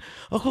Gatorade,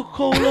 a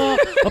Coca-Cola,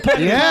 a pack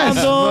of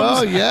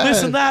condoms,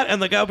 this and that.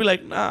 And the guy would be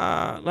like,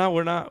 nah,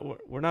 we're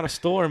not a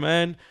store,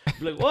 man. He'd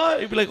be like,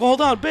 what? He'd be like,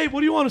 hold on, babe, what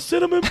do you want, a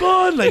cinnamon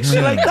bun? Like,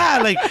 shit like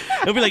that. Like,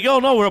 he'd be like, yo,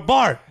 no, we're a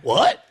bar.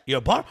 What? You're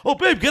a bar? Oh,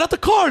 babe, get out the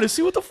car to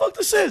see what the fuck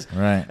this is.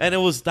 Right. And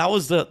that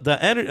was the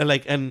energy,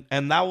 like, and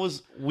that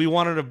was, we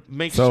wanted to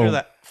make sure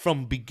that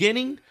from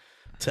beginning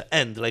to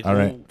end, like,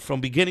 from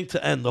beginning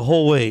to end, the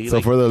whole way. So,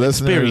 like, for the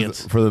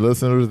listeners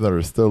that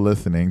are still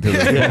listening to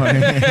this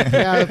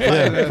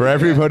point, for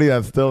everybody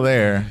that's still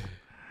there,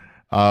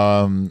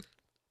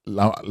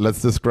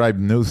 let's describe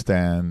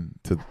Newsstand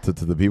to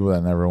the people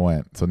that never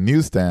went. So,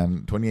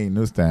 Newsstand, 28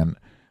 Newsstand,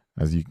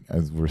 as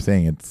we're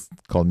saying, it's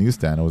called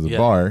Newsstand. It was a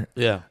bar.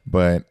 Yeah.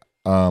 But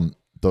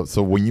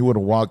so when you would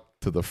walk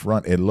to the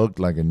front, it looked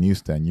like a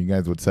newsstand. You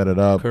guys would set it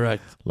up,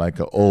 correct, like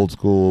an old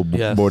school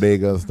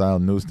bodega style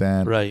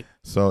newsstand, right?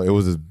 So it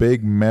was this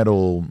big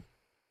metal,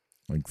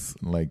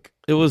 like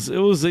it was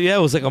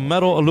like a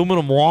metal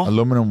aluminum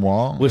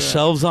wall with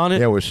shelves on it.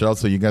 Yeah, with shelves.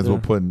 So you guys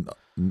would put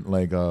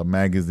like a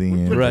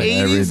magazine, right?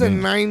 80s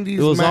and 90s.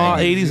 It was all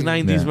 80s,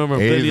 90s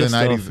memorabilia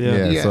stuff.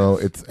 Yeah. So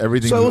it's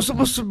everything. So it was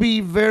supposed to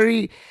be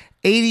very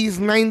 80s,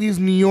 90s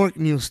New York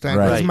newsstand.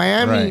 Right.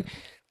 Miami. Right.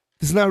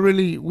 It's not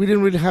really. We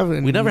didn't really have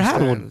it. We never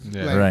had one,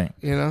 right?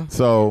 You know.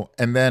 So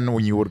and then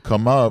when you would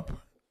come up,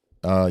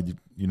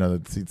 you know,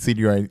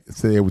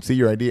 they would see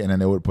your ID, and then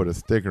they would put a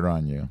sticker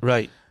on you,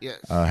 right?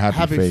 Yes.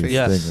 Happy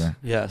face sticker.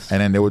 Yes. And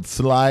then they would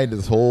slide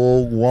this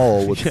whole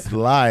wall would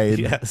slide.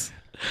 Yes.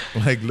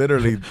 Like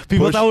literally,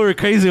 people thought we were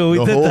crazy when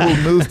we did that. The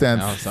whole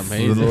newsstand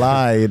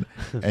slide,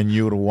 and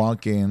you would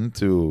walk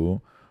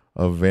into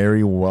a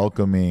very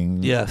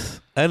welcoming. Yes.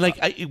 And like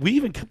we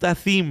even kept that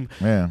theme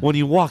when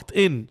you walked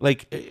in,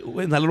 like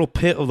in that little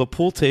pit of the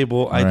pool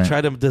table. I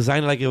tried to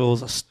design it like it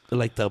was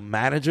like the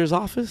manager's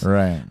office,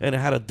 right? And it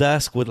had a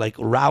desk with like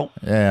routes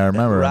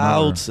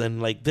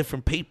and like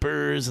different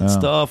papers and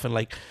stuff, and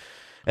like,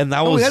 and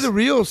that was we had a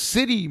real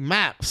city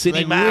map,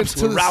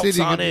 maps with routes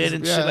on it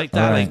and shit like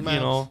that, like you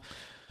know.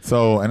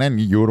 So and then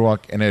you would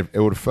walk, and it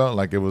would felt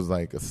like it was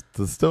like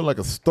still like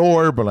a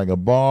store, but like a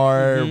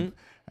bar. Mm-hmm.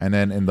 And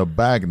then in the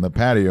back, in the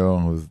patio,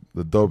 was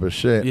the dopest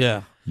shit.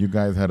 Yeah. You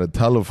guys had a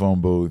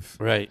telephone booth.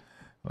 Right.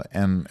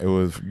 And it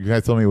was, you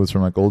guys told me it was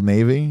from like Old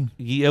Navy?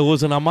 Yeah, it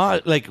was an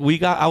homage. Like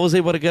I was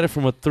able to get it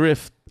from a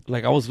thrift.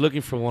 Like I was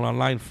looking for one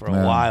online for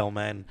a while,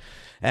 man.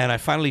 And I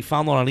finally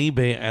found one on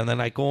eBay. And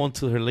then I go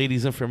into her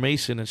lady's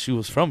information and she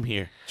was from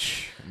here.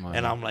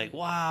 And I'm like,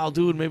 wow,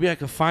 dude, maybe I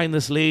could find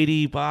this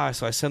lady. Bye.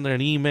 So I send her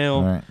an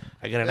email. Right.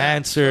 I get an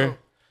answer.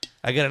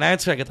 I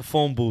get the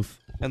phone booth.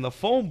 And the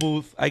phone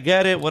booth, I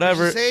get it,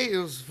 whatever. Say it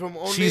was from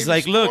Old She's Navy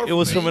like, store look, it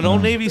was from an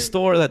Old Navy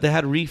store that they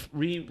had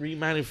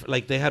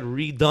they had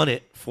redone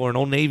it for an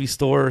Old Navy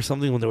store or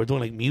something when they were doing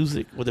like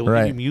music, where they would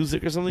give you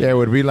music or something. Yeah, it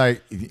would be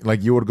like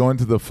you would go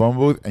into the phone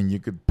booth and you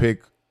could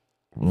pick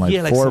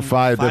like 4 or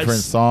 5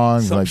 different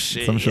songs, some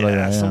shit like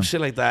that. Some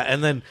shit like that.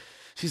 And then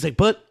she's like,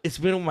 but it's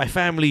been with my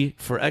family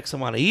for X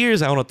amount of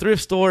years. I own a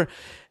thrift store.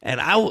 And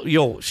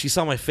she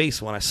saw my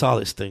face when I saw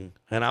this thing.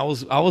 And I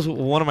was with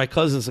one of my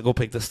cousins to go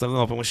pick this thing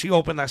up. And when she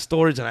opened that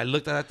storage and I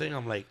looked at that thing,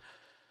 I'm like,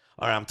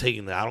 all right, I'm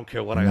taking that. I don't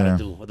care what I gotta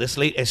do. But this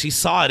lady, and she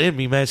saw it in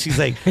me, man. She's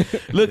like,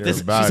 look,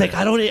 she's like,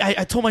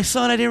 I told my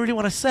son I didn't really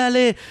want to sell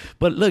it,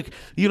 but look,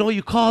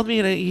 you called me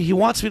and he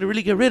wants me to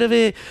really get rid of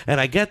it. And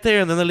I get there,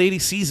 and then the lady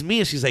sees me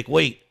and she's like,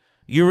 wait,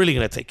 you're really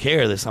gonna take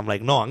care of this? I'm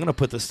like, no, I'm gonna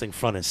put this thing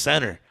front and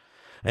center.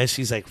 And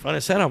she's like, front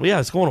and center?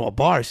 Yeah, it's going to a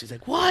bar. She's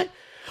like, what?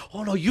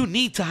 Oh no, you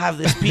need to have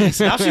this piece.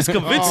 Now she's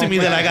convincing me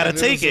that I gotta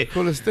take it. The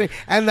coolest thing.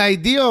 And the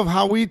idea of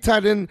how we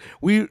tied in,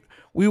 we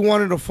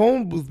wanted a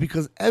phone booth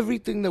because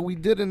everything that we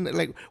did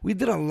we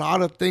did a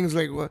lot of things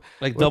like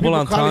double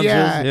entendres,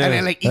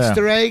 and like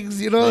Easter eggs,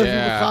 people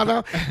called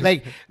out.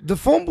 Like the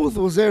phone booth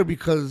was there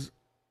because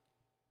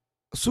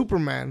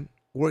Superman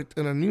worked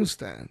in a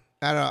newsstand.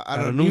 At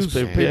a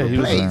newspaper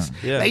place.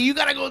 Like you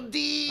gotta go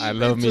deep. I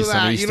love me some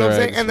that, Easter eggs.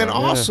 Saying? And then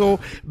also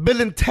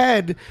Bill and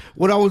Ted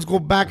would always go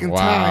back in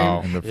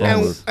time.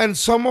 And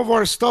some of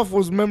our stuff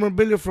was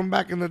memorabilia from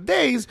back in the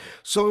days.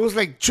 So it was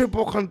like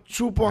triple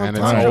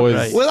entendre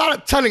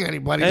without telling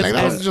anybody. Like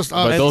that was just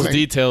us. But those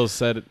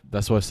details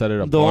that's what set it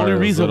apart. The only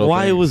reason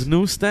why it was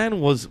newsstand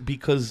was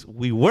because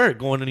we were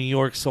going to New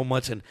York so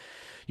much, and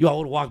I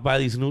would walk by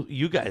these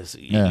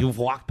you've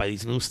walked by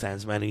these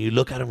newsstands, man, and you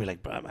look at them, you're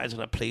like, bro,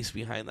 imagine a place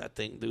behind that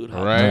thing, dude.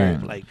 Right.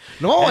 Like,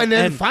 and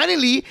then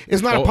finally,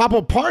 it's not a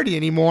pop-up party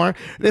anymore.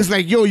 It's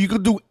like, you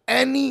could do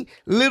any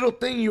little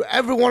thing you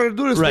ever wanted to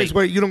do this place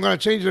where you don't gotta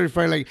change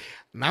everything. Like,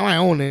 now I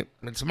own it.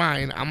 It's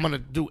mine. I'm gonna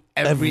do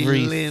every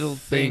little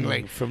thing,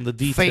 like from the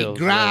details. Fake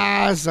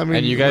grass. I mean,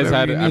 and you guys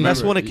had. And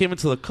that's when it came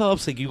into the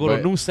Cubs. Like you go to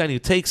a newsstand, you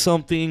take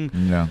something.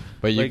 Yeah.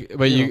 But you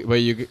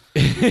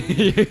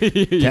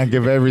can't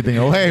give everything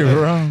away,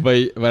 bro.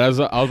 But I was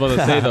about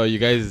to say though, you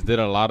guys did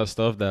a lot of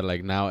stuff that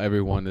like now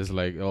everyone is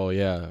like, oh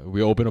yeah,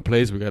 we open a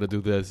place, we got to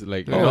do this.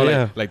 Like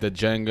like the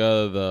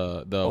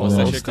Jenga, the what's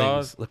that shit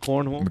called? The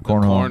cornhole. The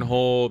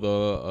cornhole,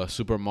 the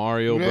Super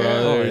Mario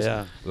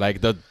Brothers.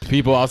 Like the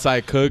people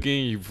outside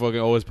cooking, you fucking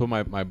always put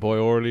my boy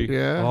Orly.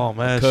 Yeah. Oh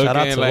man, cooking, shout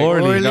out to like,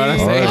 Orly. You know what I'm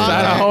saying?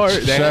 Shout out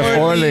Orly. Chef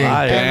Orly.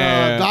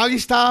 And Doggy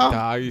Style.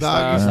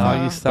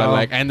 But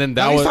like, and then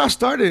that Doggy was Style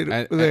started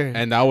there.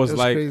 and that was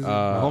like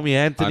homie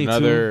Anthony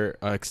another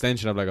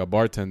extension of like a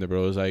bartender,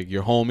 bro. It was like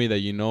your homie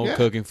that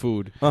cooking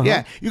food.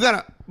 Yeah, you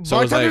got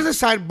bartenders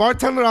inside,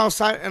 bartender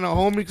outside, and a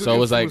homie cooking food. So it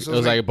was like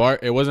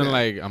it wasn't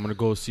like I'm gonna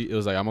go see. It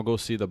was like I'm gonna go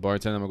see the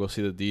bartender. I'm gonna go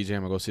see the DJ.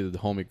 I'm gonna go see the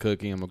homie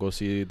cooking. I'm gonna go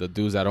see the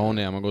dudes that own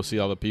it. I'm gonna go see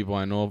all the people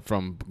I know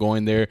from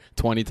going there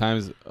 20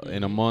 times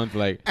in a month.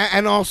 Like,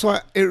 and also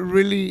it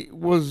really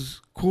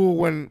was cool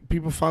when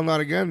people found out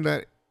again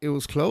that it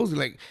was closed.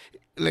 Like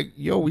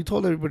we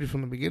told everybody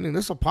from the beginning,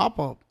 this is a pop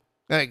up.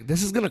 Like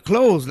this is gonna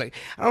close. Like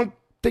I don't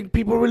think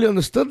people really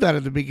understood that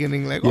at the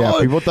beginning. Like,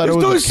 people thought it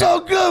was doing so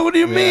good. What do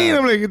you mean?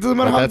 I'm like, it doesn't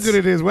matter how good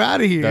it is. We're out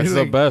of here. That's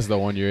the best though,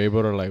 when you're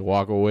able to like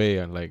walk away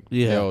and like,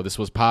 yo, this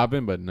was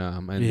popping, but nah,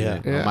 I'm ending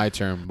it on my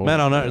term. Boom. Man,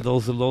 on that,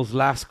 those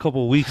last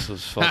couple weeks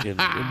was fucking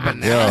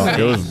bananas.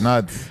 Yo, it was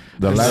nuts.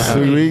 The last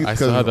 3 weeks. I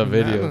saw the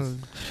videos.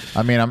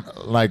 I mean, I'm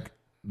like,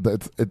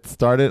 it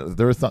started.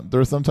 There was some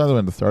times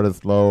when it started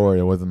slow or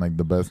it wasn't like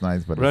the best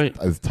nights, but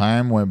as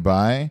time went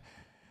by,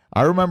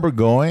 I remember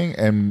going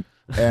and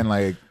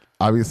like.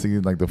 Obviously,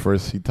 like the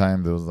first few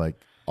times, it was like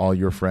all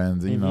your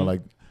friends, you know,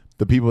 like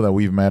the people that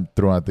we've met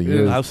throughout the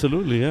years.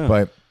 Absolutely, yeah.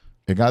 But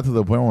it got to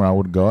the point where I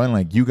would go and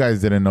like you guys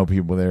didn't know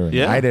people there, and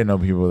I didn't know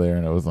people there,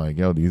 and it was like,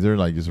 yo, these are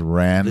like just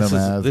random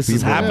ass. This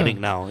is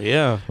happening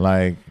now,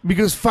 Like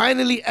because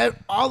finally,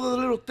 all the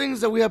little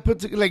things that we had put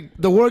together, like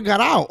the word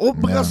got out. Oh,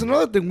 but that's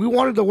another thing. We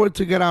wanted the word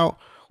to get out,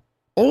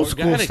 old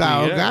school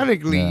style,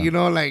 organically. You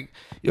know, like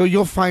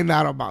you'll find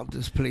out about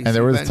this place. And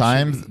there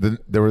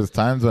was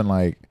times when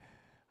like.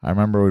 I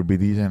remember it would be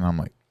DJ, and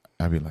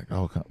I'd be like,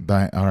 oh,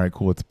 all right,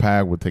 cool, it's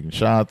packed, we're taking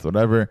shots,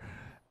 whatever.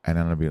 And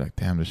then I'd be like,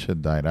 damn, this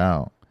shit died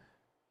out.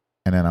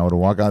 And then I would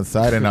walk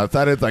outside, and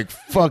outside it's like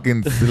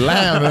fucking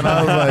slammed. And I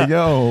was like,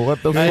 yo,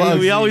 what the fuck?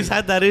 We always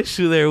had that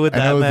issue there with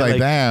that. And it was like,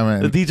 damn.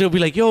 Man. The DJ would be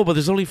like, yo, but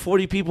there's only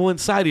 40 people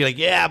inside. You're like,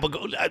 yeah, but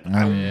go.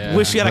 I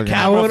wish you had a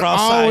camera for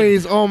outside.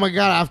 Always, oh my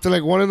God, after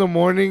like 1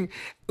 a.m,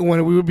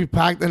 when we would be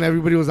packed and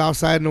everybody was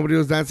outside, nobody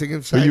was dancing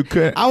inside. But you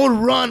could. I would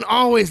run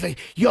always like,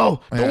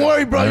 yo, don't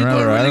worry, bro. You're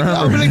doing really good.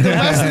 I would be like the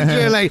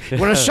messenger, like,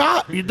 when a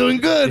shot, you're doing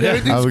good.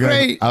 Everything's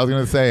great. I was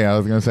gonna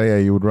say, yeah,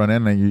 you would run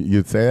in and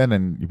you'd say that,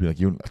 and you'd be like,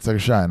 let's take a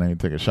shot, and then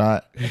you'd take a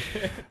shot,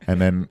 and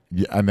then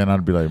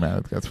I'd be like,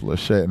 man, this guy's full of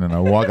shit, and then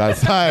I walk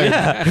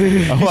outside.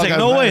 He's like,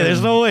 no way,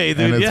 there's no way,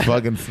 dude. And it's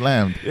fucking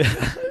slammed.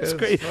 It's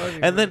great.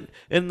 And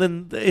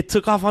then it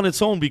took off on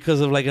its own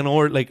because of like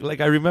like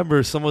I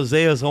remember some of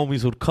Zaya's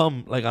homies would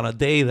come like like on a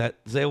day that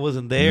Zay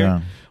wasn't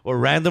there, or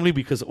randomly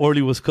because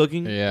Orly was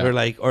cooking, or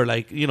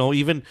like you know,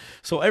 even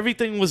so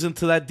everything was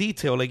into that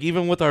detail. Like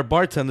even with our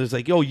bartenders,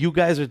 like, yo, you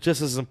guys are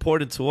just as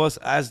important to us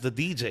as the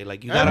DJ.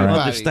 Like you gotta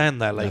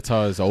understand that. Like that's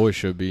how it always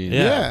should be.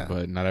 Yeah,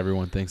 but not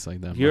everyone thinks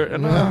like that.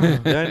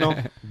 I know.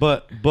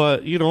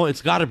 But you know,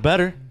 it's gotten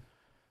better.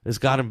 It's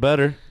gotten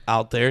better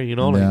out there. You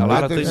know, like a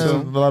lot of things. A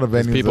lot of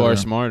venues. People are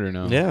smarter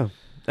now. Yeah,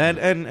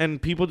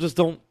 and people just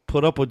don't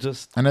put up with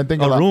just and I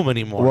think a room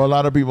anymore. Well, a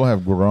lot of people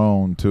have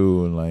grown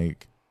too, and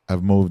like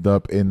have moved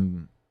up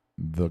in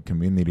the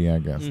community, I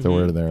guess, to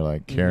where they're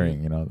like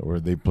caring, you know, where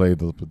they play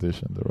those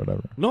petitions or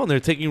whatever. No, and they're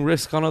taking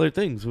risks on other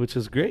things, which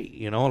is great.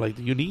 You know, like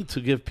you need to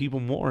give people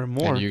more and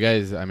more. And you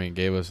guys, I mean,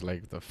 gave us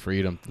like the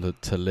freedom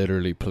to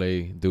literally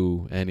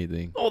do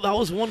anything. Oh, that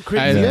was one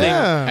crazy thing.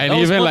 And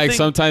even like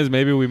sometimes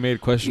maybe we made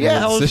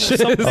questionable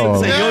decisions.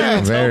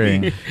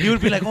 You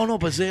would be like, oh no,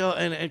 but Zay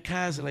and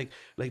Kaz, like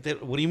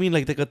what do you mean?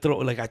 Like they could throw?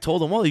 Like I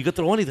told them, oh, you could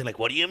throw anything. Like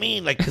what do you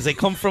mean? Like because they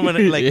come from a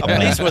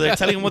place where they're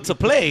telling them what to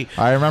play.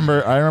 I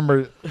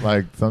remember.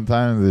 Like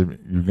sometimes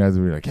you guys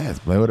would be like, yes,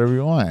 play whatever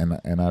you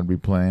want, and I'd be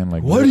playing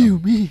like, what do you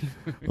mean?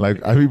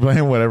 Like I'd be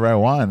playing whatever I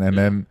want, and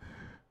then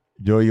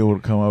Yo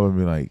would come up and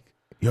be like,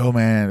 yo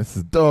man, this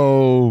is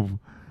dope,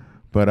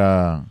 but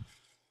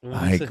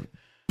like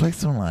play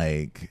some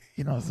like,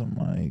 you know, some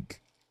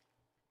like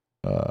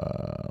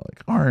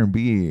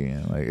R&B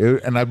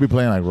and I'd be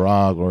playing like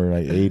rock or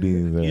like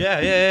 80s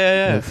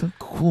or, like some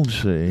cool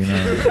shit, you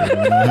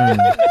know.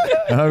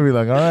 And I'd be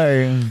like, all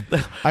right.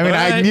 I mean,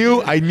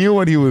 I knew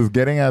what he was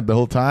getting at the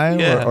whole time,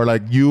 or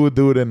like you would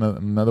do it in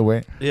another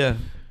way. Yeah.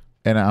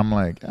 And I'm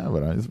like,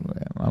 but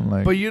I'm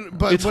like,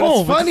 but it's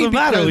funny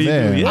because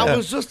I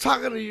was just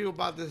talking to you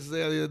about this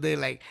the other day,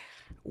 like.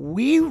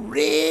 We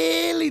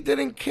really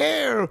didn't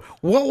care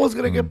what was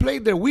going to get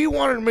played there. We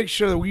wanted to make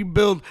sure that we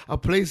build a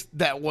place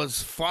that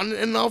was fun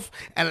enough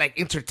and like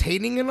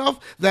entertaining enough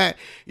that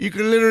you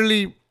could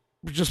literally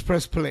just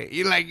press play.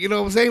 You like, you know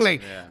what I'm saying?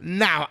 Like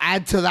now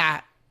add to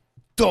that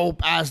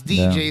dope ass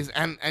DJs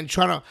and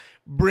try to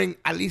bring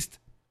at least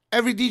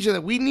every DJ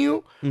that we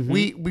knew.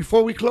 We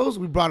before we closed,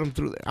 we brought them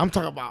through there. I'm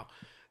talking about.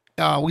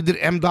 We did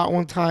M. Dot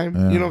one time.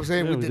 You know what I'm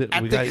saying? Yeah, we did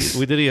Ethics.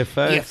 We did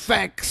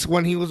EFX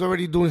when he was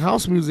already doing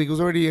house music. He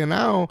was already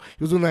Now.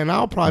 He was doing the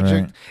Now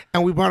project. Right.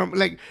 And we brought him.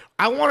 Like,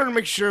 I wanted to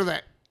make sure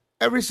that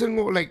every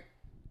single, like,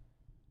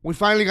 we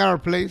finally got our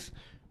place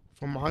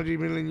from 100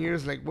 million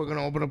years. Like, we're going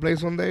to open a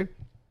place one day.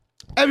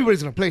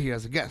 Everybody's going to play here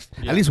as a guest.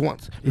 At least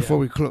once before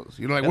we close.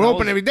 You know, like, we're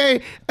open every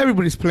day.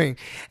 Everybody's playing.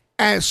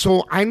 And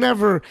so I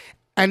never...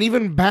 And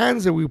even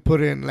bands that we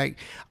put in, like,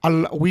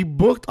 we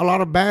booked a lot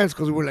of bands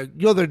because we were like,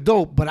 yo, they're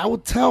dope. But I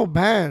would tell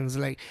bands,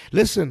 like,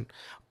 listen,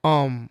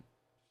 I'm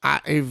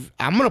going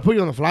to put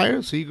you on the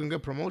flyer so you can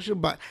get promotion,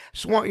 but I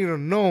just want you to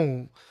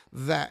know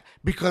that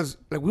because,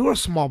 like, we were a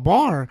small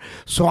bar,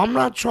 so I'm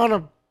not trying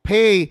to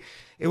pay.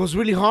 It was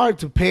really hard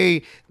to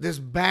pay this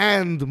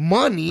band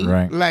money,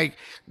 like,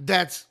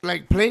 that's,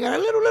 like, playing at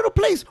a little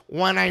place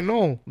when I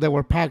know that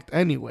we're packed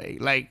anyway.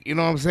 Like, you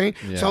know what I'm saying?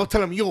 Yeah. So I'll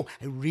tell them, yo,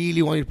 I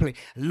really want you to play.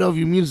 I love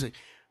your music.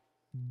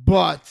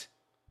 But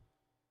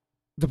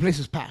the place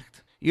is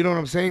packed. You know what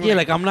I'm saying? Yeah,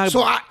 like I'm not...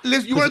 So,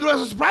 listen, you want to do it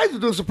as a surprise? We'll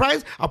do a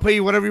surprise. I'll pay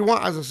you whatever you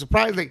want as a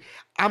surprise. Like,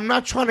 I'm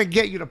not trying to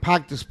get you to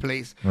pack this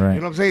place. Right.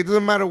 You know what I'm saying? It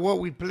doesn't matter what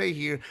we play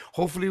here.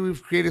 Hopefully,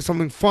 we've created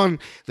something fun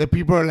that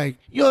people are like,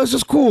 yo, this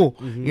is cool.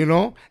 You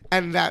know?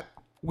 And that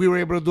we were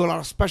able to do a lot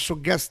of special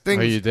guest things.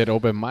 Oh, you did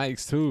open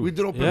mics, too. We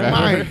did open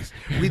mics.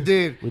 We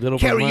did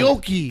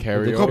karaoke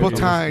a couple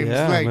times.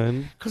 Yeah,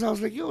 like, because I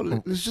was like, yo,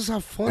 let's just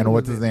have fun. And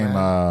what's his name?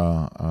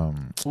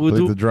 We'll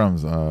do the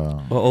drums.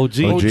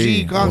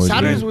 OG. On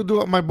Saturdays, we'll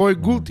do my boy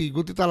Guti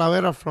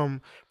Talavera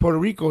from Puerto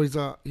Rico. He's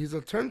a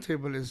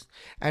turntablist.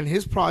 And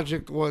his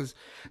project was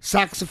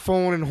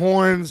saxophone and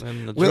horns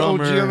and with OG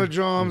on the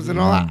drums and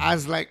all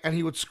that. And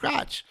he would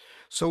scratch.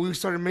 So we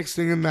started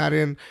mixing that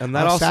in and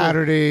that on also,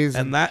 Saturdays.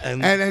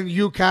 And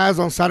you, Kaz,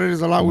 on Saturdays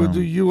a lot. We'll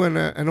do you and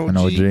an OG. An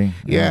OG.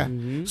 Yeah.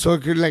 So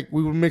it could, like,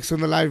 we would mix in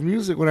the live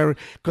music, whatever.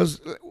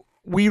 Because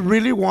we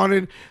really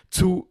wanted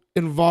to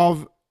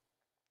involve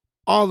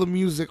all the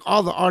music,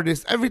 all the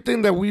artists,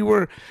 everything that we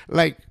were,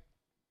 like,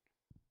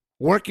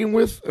 working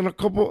with in a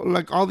couple,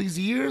 like, all these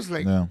years.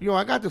 Like, yo,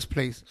 I got this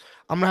place.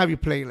 I'm going to have you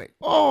play. Like,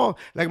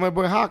 like my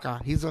boy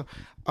Haka. He's a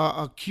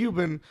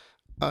Cuban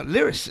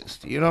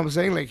lyricist, you know what I'm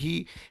saying? Like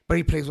he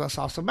plays with a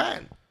salsa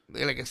band.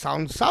 Like it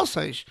sounds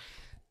salsa-ish.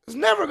 It's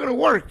never gonna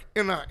work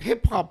in a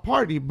hip hop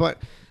party,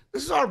 but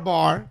this is our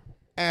bar,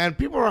 and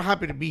people are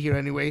happy to be here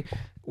anyway.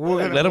 We're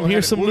gonna let them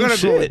hear some new shit. We're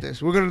gonna go with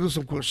this. We're gonna do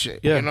some cool shit.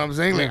 Yeah. You know what I'm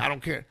saying? Like I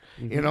don't care.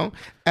 You know,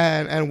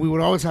 and we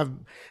would always have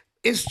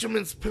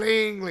instruments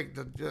playing, like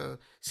the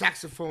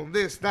saxophone,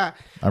 this, that.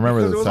 I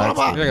remember the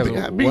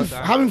saxophone.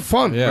 Having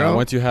fun, bro.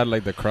 Once you had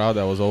like the crowd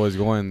that was always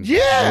going. Yeah.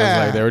 It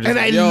was like they were just and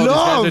like, yo, these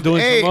guys are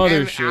doing some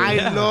other shit.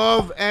 I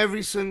love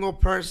every single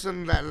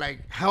person that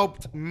like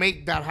helped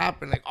make that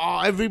happen. Like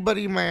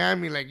everybody in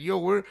Miami, like, yo,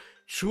 we're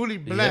truly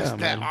blessed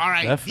that our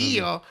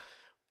idea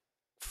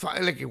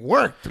like it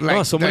worked. Like,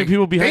 no, so many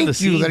people behind the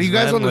scenes. That you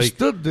guys man,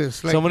 understood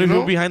this. Like, so many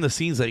people behind the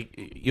scenes, like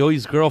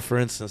Yoi's girl, for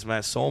instance,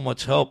 man, so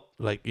much help,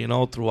 like,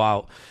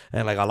 throughout,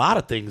 and like a lot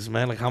of things,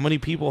 man. Like how many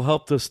people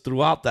helped us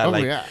throughout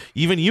that?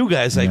 Even you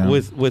guys, like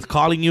with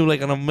calling you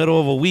like in the middle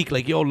of a week,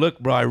 like, yo, look,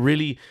 bro,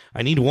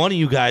 I need one of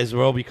you guys,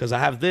 bro, because I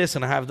have this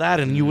and I have that,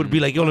 and you would be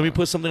like, yo, let me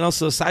put something else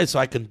to the side so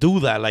I can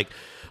do that, like.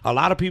 A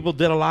lot of people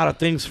did a lot of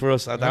things for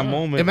us at that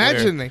moment.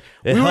 Imagine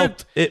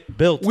it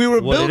built. We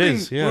were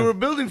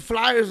building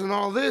flyers and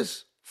all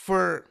this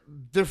for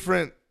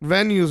different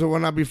venues or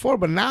whatnot before,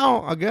 but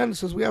now again,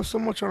 since we have so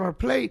much on our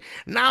plate,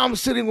 now I'm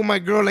sitting with my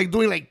girl like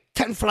doing like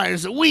 10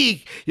 flyers a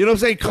week. You know what I'm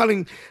saying?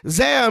 Calling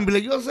Zaya and be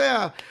like, yo,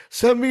 Zaya,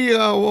 send me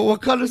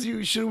what colors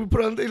should we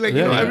put on there? Like,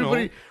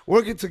 everybody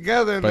working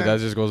together. But that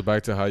just goes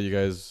back to how you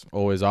guys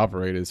always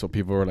operated. So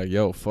people were like,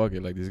 yo, fuck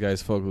it. Like, these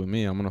guys fuck with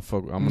me. I'm gonna do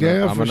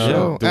whatever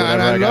and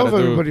I love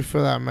everybody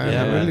for that, man.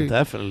 Yeah, really,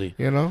 definitely.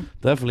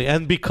 Definitely.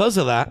 And because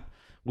of that,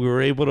 we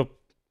were able to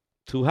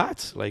Two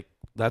Hats. Like,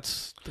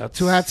 that's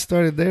Two Hats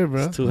started there,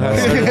 bro. Two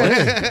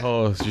Hats.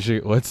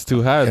 What's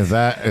Two Hats? Is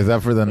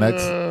that for the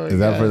next? Is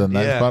that for the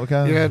next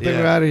podcast? Yeah, I think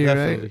we're out of here,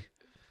 definitely.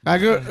 Right? I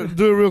go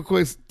do it real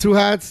quick. Two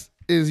Hats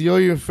is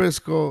Yo-Yo and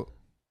Frisco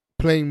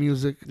playing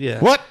music. Yeah.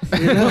 What?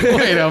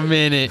 Wait a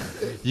minute.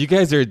 You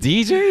guys are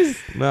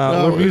DJs?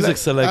 No, we're music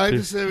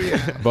selectors. I like to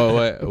say,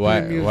 But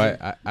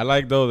why? I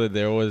like though that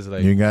there was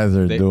like you guys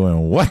are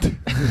doing what?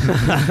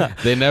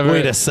 They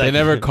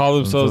never call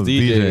themselves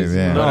DJs.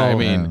 Yeah. No, I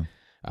mean.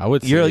 I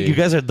would say you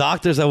guys are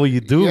doctors at what you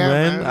do,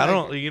 man. I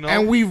don't,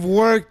 And we've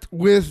worked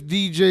with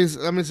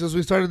DJs. I mean, since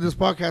we started this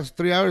podcast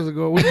 3 hours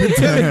ago, we've been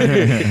telling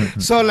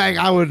you. So, like,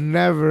 I would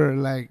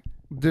never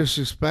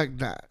disrespect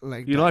that.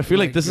 Like, I feel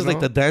like this is like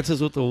the Dances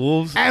with the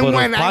Wolves, and but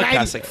when a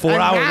podcast, like 4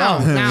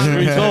 hours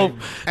now.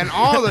 And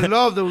all the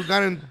love that we've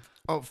gotten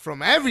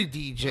from every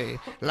DJ,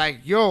 like,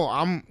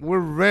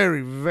 we're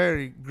very,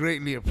 very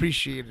greatly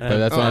appreciated. But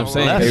that's what I'm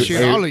saying. I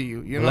appreciate all of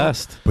you.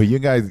 Blessed. But you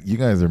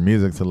guys are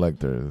music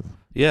selectors.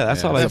 Yeah,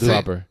 that's all I do.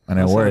 Proper. And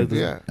it works.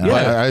 Yeah.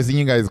 I've seen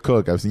you guys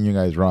cook. I've seen you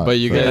guys rock. But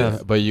you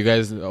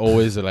guys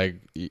always like,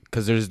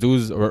 because there's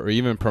dudes or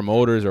even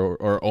promoters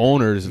or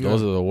owners. Yeah.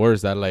 Those are the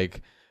worst that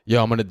like,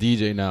 yo, I'm gonna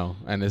DJ now,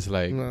 and it's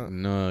like,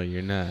 no,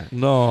 you're not.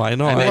 No, I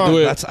know. And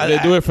they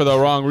do it for the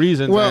wrong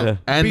reasons,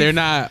 and they're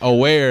not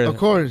aware. Of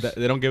course, that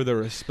they don't give the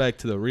respect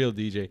to the real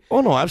DJ.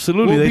 Oh no,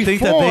 absolutely. They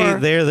think that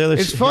they're the.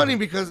 It's funny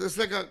because it's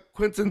like a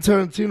Quentin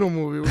Tarantino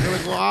movie. We're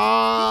gonna go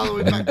all the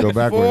way back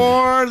backwards.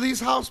 Before these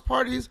house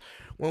parties.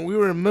 When we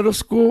were in middle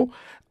school,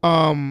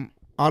 a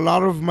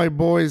lot of my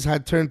boys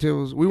had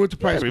turntables. We went to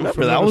private school.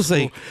 Remember that was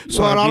like,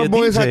 so a lot of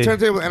boys had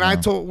turntables,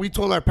 and we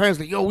told our parents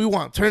like, yo, we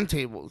want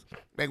turntables.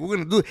 Like, we're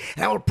gonna do it.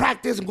 And I would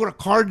practice and go to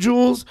Car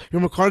Jewels. You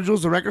remember Car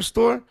Jewels, the record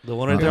store? The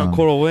one right there on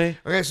Coral Way.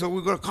 Okay, so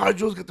we go to Car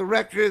Jewels, get the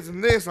records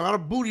and this, a lot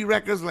of booty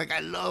records. Like, I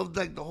loved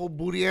like the whole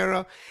booty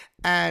era,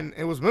 and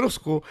it was middle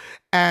school,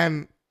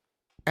 and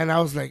I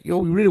was like, yo,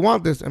 we really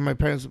want this. And my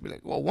parents would be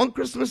like, well, one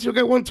Christmas, you'll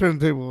get one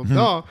turntable.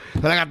 No.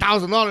 But like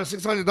 $1,000,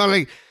 $600.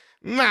 Like,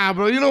 nah,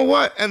 bro, you know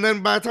what? And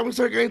then by the time we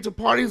start getting to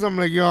parties, I'm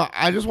like, yo,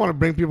 I just want to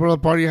bring people to the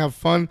party, have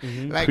fun.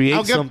 Mm-hmm. Like,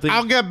 create something.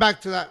 I'll get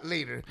back to that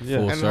later. Yeah.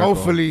 And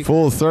hopefully.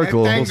 Full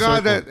circle. And thank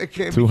God that it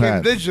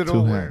became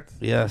digital.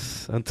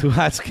 Yes. And Two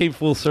Hats came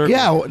full circle.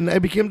 Yeah, it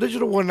became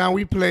digital. Well, now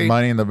we play.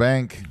 Money in the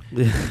Bank.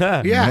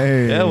 Yeah.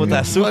 Yeah, with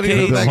that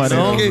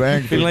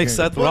suitcase. Feeling like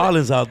Seth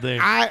Rollins out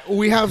there.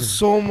 We have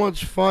so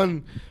much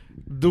fun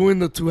doing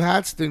the Two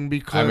Hats thing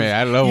because I mean,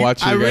 I love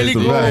watching you guys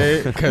do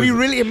that. We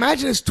really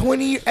imagine it's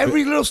 20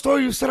 every little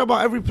story you said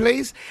about every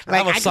place.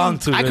 Like,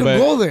 I could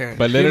go there.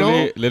 But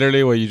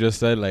literally what you just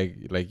said, like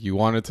you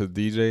wanted to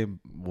DJ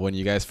when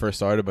you guys first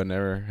started but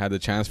never had the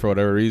chance for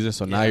whatever reason.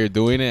 So now you're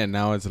doing it, and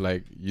now it's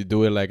like you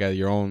do it like at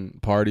your own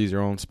parties,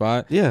 your own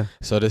spot. Yeah.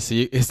 So to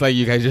see, it's like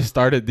you guys just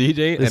started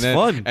DJ. It's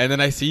fun. And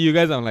then I see you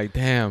guys, I'm like,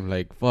 damn,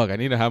 like, fuck, I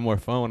need to have more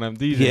fun when I'm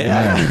DJing.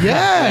 Yeah.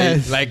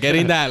 Yes. Like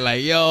getting that,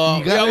 like,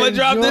 yo, I'm gonna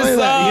drop this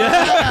song.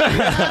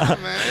 Yeah.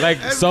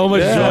 Like so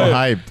much joy. So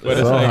hyped. But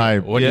it's so like,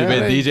 hyped. when you've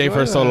been DJing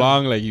for so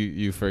long, like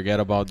you forget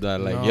about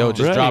that. Like, yo,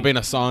 just dropping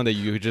a song that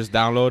you just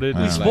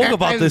downloaded. We spoke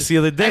about this the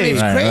other day.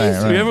 It's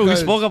crazy. Remember, we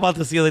spoke about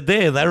this the other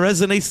day. That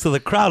resonates to the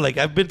crowd. Like,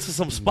 I've been to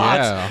some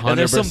spots, and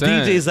there's some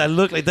DJs that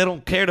look like they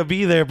don't care to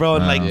be there, bro.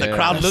 And like the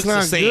crowd looks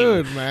the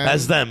same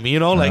as them. You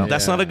know, like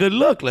that's not a good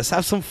look. Let's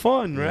have some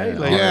fun, right?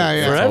 Like,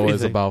 it's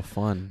always about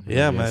fun.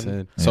 Yeah,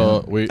 man.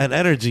 So and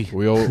energy.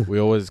 We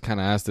always kind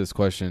of ask this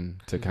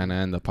question to kind of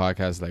end the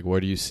podcast. Like, where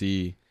do you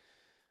see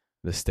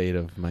the state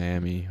of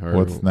Miami, or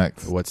what's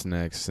next? What's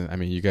next? I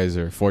mean, you guys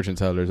are fortune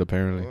tellers,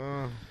 apparently.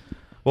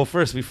 Well,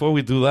 first, before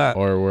we do that,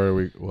 or where are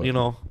we? What? You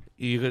know.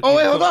 Wait,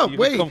 hold up.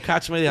 Wait. Come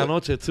catch me the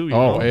noche too. You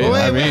know? Hey,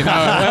 I mean,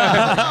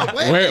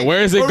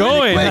 where is it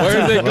going?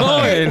 Where is it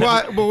going?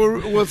 But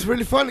what's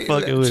really funny for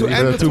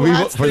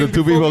the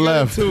two people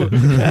left.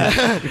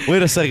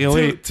 Wait a second.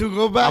 Wait. To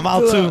go back. I'm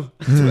out too.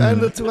 To end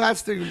the Two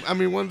Hats thing. I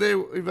mean, one day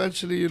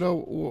eventually, you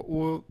know,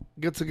 we'll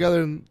get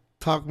together and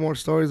talk more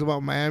stories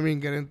about Miami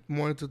and get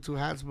more into Two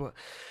Hats. But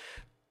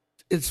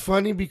it's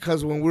funny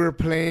because when we were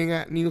playing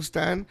at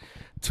Newsstand,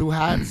 Two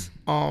Hats,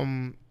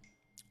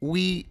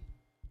 we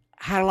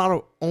had a lot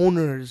of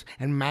owners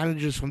and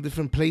managers from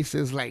different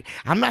places. Like,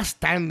 I'm not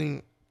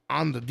standing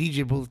on the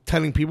DJ booth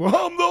telling people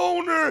I'm the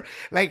owner.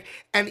 Like,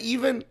 and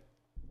even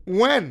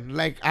when,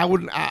 like, I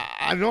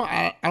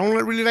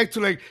don't really like to,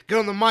 like, get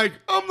on the mic,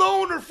 I'm the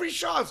owner, free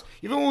shots.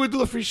 Even when we do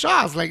the free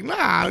shots, like,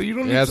 nah, you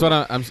don't need that's to.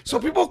 what I'm. So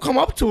people come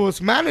up to us,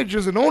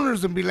 managers and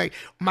owners, and be like,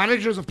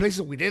 managers of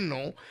places we didn't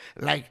know,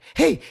 like,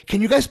 hey,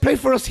 can you guys play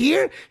for us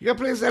here? You got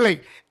places that,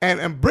 like,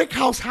 and Brick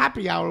House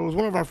Happy Hour was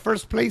one of our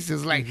first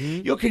places. Like,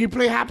 yo, can you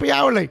play Happy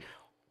Hour? Like,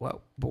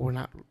 well, but we're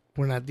not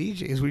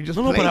DJs. We just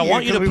play but I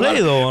want you to play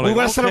though. We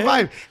want to set a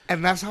vibe,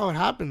 and that's how it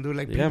happened, dude.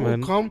 Like, people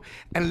come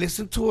and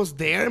listen to us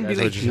there and be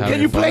like,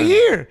 "Can you play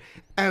here?"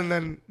 And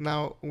then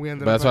now we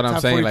ended up. That's what I'm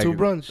saying. Like,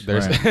 brunch.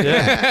 There's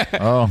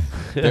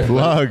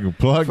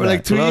plug for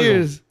like 2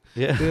 years.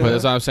 Yeah, but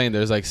that's what I'm saying.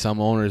 There's like some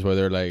owners where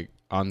they're like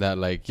on that,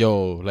 like,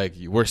 yo, like,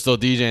 we're still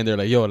DJing. They're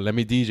like, yo, let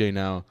me DJ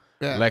now.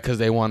 Yeah. Like, cause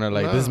they want to,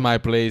 like, this is my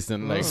place,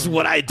 and like, this is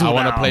what I do. I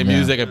want to play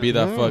music and be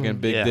that fucking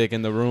big dick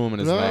in the room,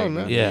 and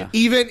it's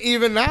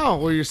Even now,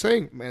 what you're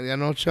saying,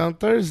 Medianoche on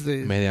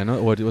Thursdays.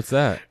 Medianoche, what's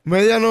that?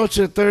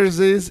 Medianoche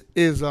Thursdays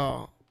is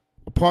a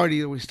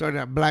party that we started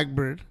at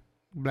Blackbird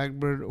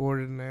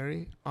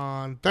Ordinary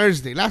on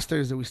Thursday. Last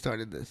Thursday we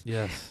started this.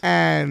 Yes,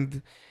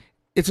 and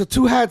it's a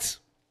Two Hats,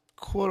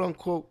 quote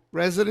unquote,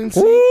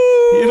 residency.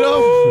 You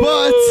know,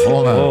 but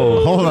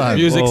hold on.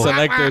 Music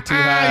selector, Two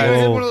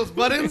Hats. One of those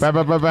buttons.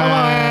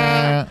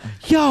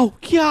 Yo.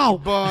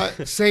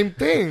 But same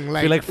thing.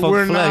 Like, like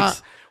we're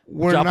not.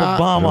 We're not. A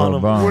bomb on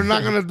them. We're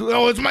not gonna do.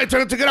 Oh, it's my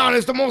turn to get on.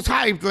 It's the most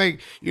hyped. Like,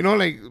 you know,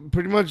 like,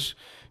 pretty much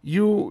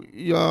you,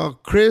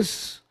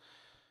 Chris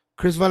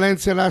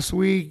Valencia last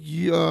week,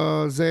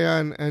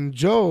 Zaya and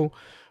Joe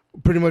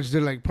pretty much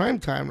did like prime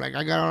time. Like,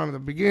 I got on at the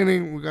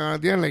beginning, we got on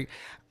at the end. Like,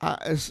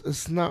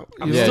 it's not.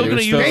 I'm still gonna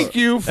use. Thank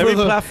you for every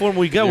platform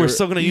we get. We're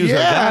still gonna use our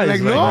guys.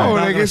 Like, no,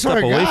 like, it's our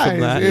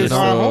guys. It's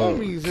our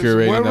homies.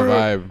 Curating the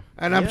vibe.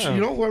 And I'm sure,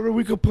 whoever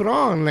we could put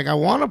on. Like, I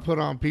want to put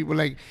on people.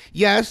 Like,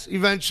 yes,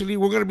 eventually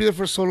we're gonna be there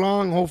for so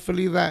long.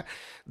 Hopefully that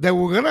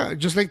we're gonna,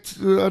 just like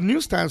a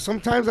Newsstand.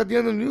 Sometimes at the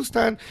end of the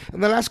Newsstand, in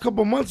the last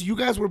couple of months, you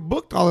guys were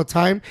booked all the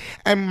time,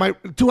 and my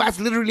Two Hats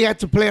literally had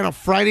to play on a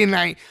Friday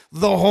night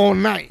the whole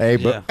night.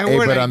 But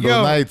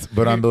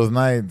on those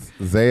nights,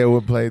 Zaya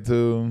would play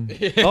too.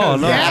 Oh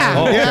no!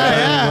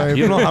 Yeah.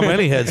 You know how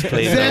many heads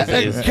played?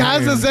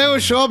 Kaz and Zaya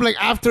would show up like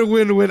after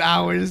win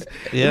hours.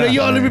 Yeah. Like,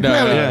 yo, let me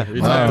play.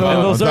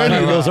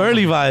 Those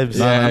early vibes.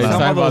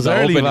 Some of those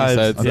early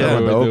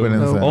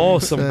vibes. Oh,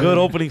 some good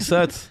opening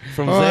sets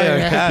from Zaya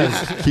and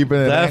Kaz.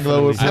 Keeping it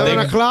Anglo with 7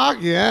 o'clock,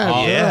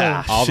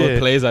 all the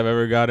plays I've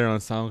ever gotten on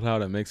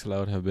SoundCloud and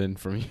Mixcloud have been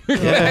from you.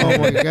 Oh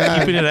my god,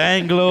 keeping it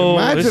Anglo.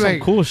 Imagine, there's some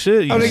cool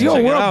shit. I'm like, yo,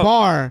 we're a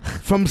bar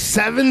from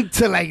 7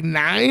 to like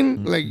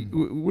 9. Like,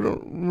 we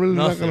don't really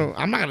not gonna.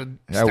 I'm not gonna.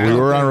 Yeah, we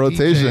were on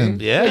rotation.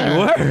 Yeah, you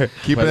were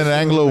keeping it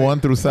Anglo 1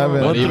 through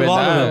 7.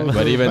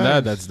 But even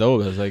that's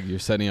dope. That's like you're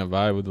setting a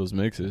vibe with those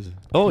mixes.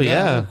 Oh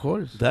yeah, of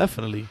course,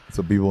 definitely.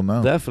 So people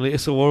know. Definitely.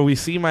 So where we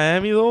see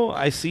Miami though,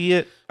 I see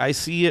it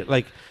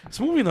like it's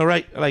moving the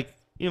right. Like,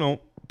 you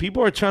know,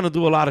 people are trying to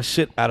do a lot of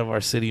shit out of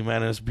our city,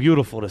 man, and it's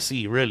beautiful to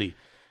see, really,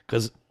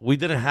 because we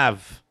didn't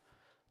have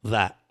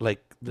that.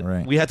 Like,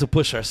 we had to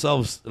push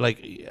ourselves.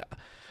 Like,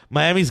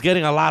 Miami's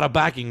getting a lot of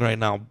backing right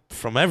now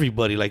from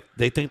everybody. Like,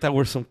 they think that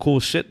we're some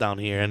cool shit down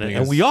here,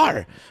 and we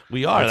are.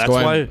 That's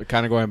why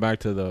kind of going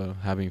back to the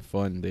having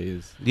fun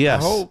days.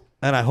 Yes.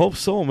 I hope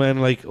so, man.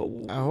 Like,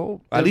 I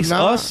hope at least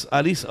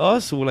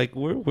us, who, like,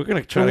 we're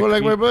gonna try to.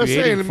 Like my brother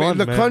saying, fun,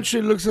 the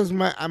country looks at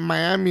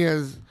Miami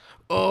as,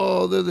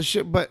 oh, they're the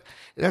shit, but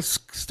that's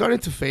starting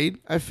to fade,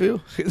 I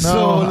feel.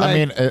 No, I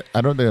mean,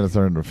 I don't think it's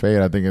starting to fade.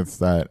 I think it's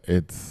that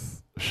it's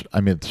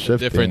shifting.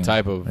 Different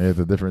type of. It's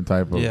a different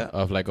type of. Yeah.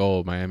 Of like,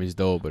 oh, Miami's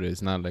dope, but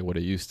it's not like what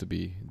it used to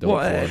be.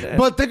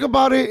 But think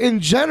about it in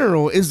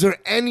general. Is there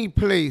any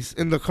place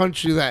in the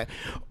country that,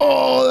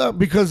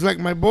 because like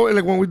my boy,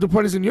 like when we do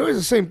parties in New York, it's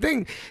the same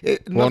thing.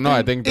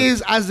 I think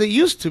is as they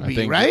used to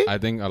be, right? I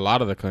think a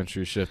lot of the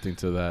country is shifting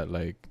to that,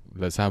 like,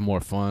 let's have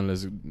more fun.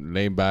 Let's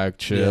lay back,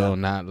 chill,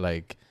 not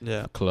like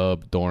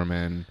club,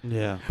 doorman.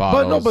 Yeah.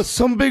 Bottles. But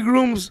some big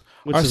rooms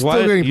are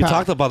still getting you packed.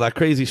 talked about that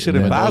crazy shit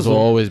in Basel. Those will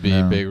always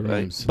be big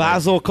rooms.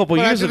 Basel, a couple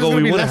years ago,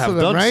 we wouldn't have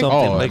done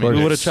something. Like,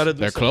 we would have tried to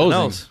do something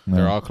else.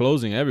 They're all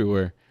closing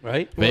everywhere.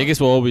 Right?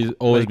 Vegas will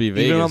always be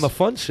Vegas. Even on the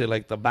fun shit,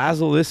 like the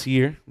Basel this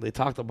year, they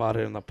talked about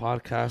it in the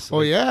podcast. Oh,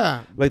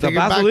 yeah. Like the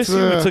Basel this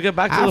year, we took it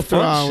back to the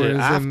fun shit.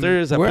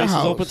 Afters, that place is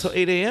open till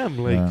 8 a.m.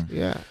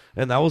 Like,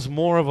 and that was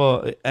more of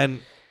a, and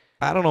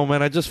I don't know,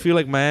 man. I just feel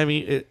like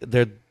Miami,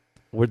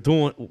 we're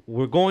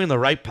going the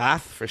right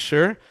path for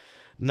sure.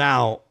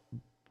 Now,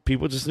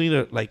 people just need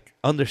to like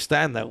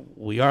understand that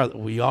we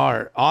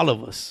are all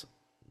of us,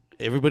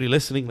 everybody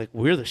listening, like,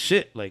 we're the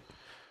shit. Like,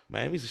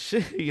 Miami's the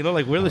shit. You know,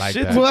 like we're the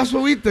shit. Well, that's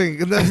what we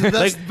think. That's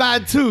like,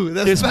 bad too.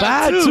 It's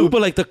bad too.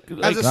 But like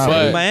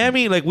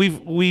Miami, like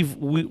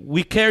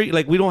we carry,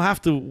 like we don't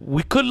have to.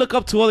 We could look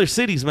up to other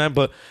cities, man.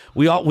 But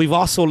we've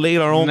also laid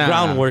our own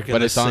groundwork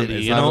in the city.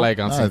 It's you not know? like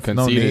on some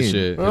conceited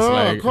shit.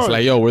 It's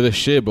like, yo, we're the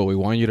shit, but we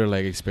want you to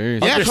like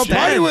experience. Yeah, come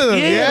party with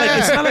us. Yeah, like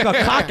it's not like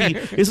a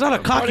cocky. It's not a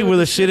cocky with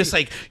the shit. It's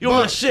like, yo,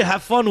 the shit.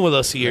 Have fun with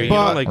us here. You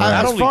know, like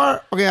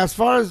as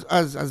far as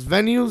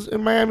venues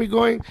in Miami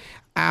going,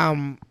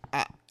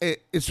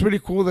 it's really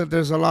cool that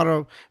there's a lot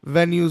of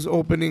venues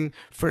opening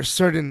for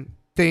certain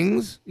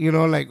things, you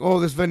know, like, oh,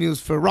 this venue is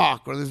for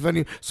rock or this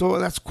venue. So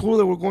that's cool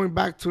that we're going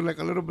back to like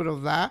a little bit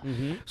of that.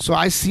 Mm-hmm. So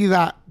I see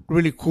that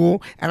really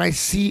cool. And I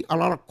see a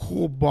lot of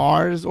cool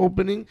bars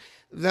opening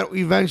that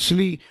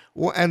eventually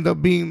will end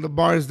up being the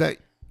bars that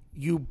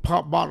you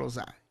pop bottles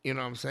at. You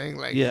know what I'm saying?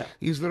 Like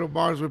these little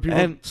bars where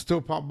people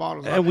still pop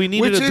bottles at. And we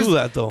needed to do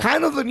that, though.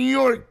 Kind of the New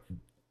York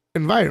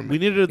environment. We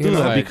needed to do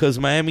that because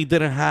Miami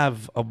didn't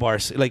have a bar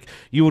scene. Like,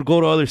 you would go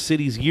to other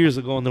cities years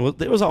ago and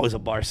there was always a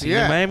bar scene.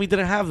 Yeah. Miami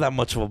didn't have that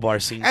much of a bar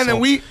scene. And then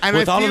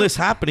with all of this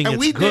happening,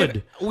 it's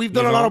good. We've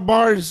done a lot of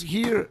bars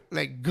here,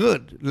 like,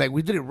 good. Like,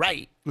 we did it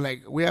right.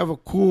 Like, we have a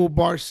cool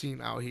bar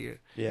scene out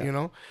here. Yeah. You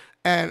know?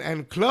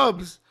 And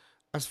clubs,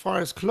 as far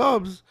as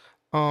clubs,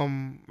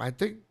 I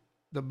think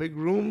the big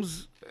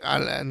rooms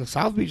and the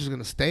South Beach is going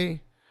to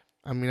stay.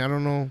 I mean, I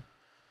don't know.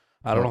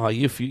 I don't know how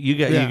you feel. You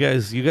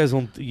guys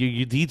don't.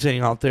 You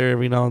DJing out there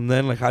every now and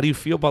then. Like, how do you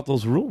feel about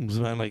those rooms,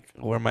 man? Like,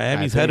 where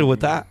Miami's headed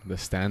with that? The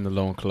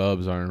standalone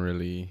clubs aren't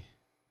really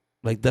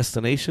like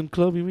destination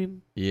club. You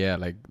mean? Yeah,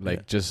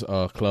 like just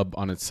a club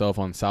on itself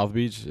on South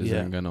Beach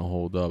isn't gonna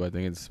hold up. I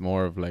think it's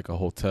more of like a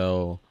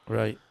hotel,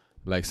 right?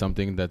 Like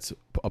something that's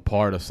a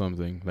part of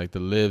something. Like the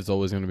Live's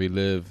always gonna be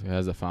Live. It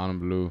has a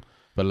Fontainebleau.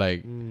 But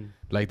like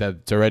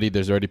there's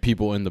already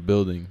people in the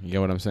building. You get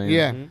what I'm saying?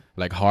 Yeah. Mm-hmm.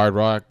 Like Hard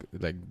Rock,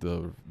 like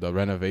the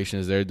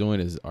renovations they're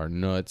doing are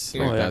nuts.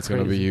 Like that's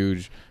gonna be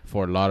huge.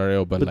 Fort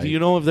Lauderdale, but like, do you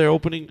know if they're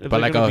opening? If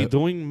they're gonna be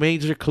doing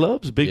major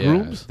clubs, big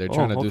rooms? They're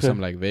trying to do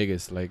something like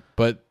Vegas, like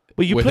but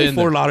you play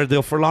Fort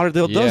Lauderdale. Fort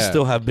Lauderdale does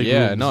still have big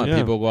rooms. No,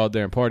 people go out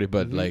there and party,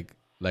 but like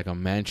a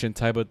mansion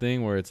type of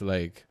thing where it's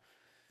like,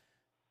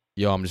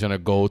 yo, I'm just gonna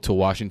go to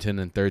Washington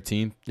and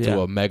 13th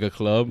to a mega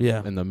club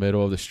in the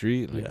middle of the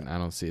street. Like, I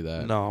don't see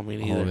that. No, me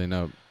neither. Holding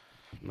up.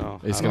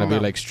 No, it's gonna be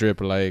like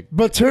strip, like.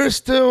 But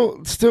tourists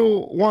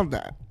still want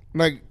that.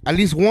 Like at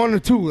least one or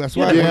two. That's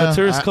why. When the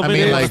tourists come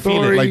in, like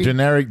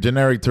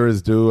generic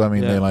tourists do. I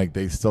mean,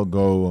 they still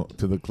go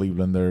to the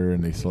Clevelander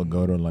and they still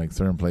go to like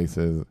certain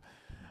places.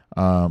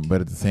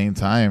 But at the same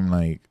time,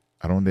 like,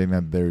 I don't think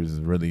that there's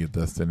really a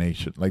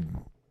destination. Like,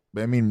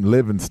 I mean,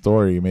 live in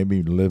story,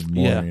 maybe live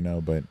more, you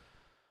know, but.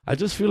 I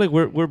just feel like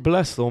we're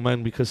blessed though,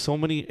 man, because so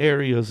many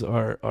areas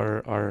are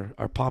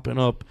popping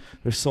up.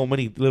 There's so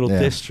many little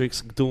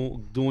districts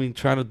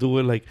trying to do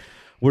it. Like,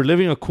 we're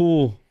living a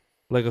cool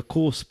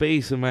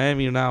space in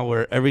Miami now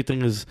where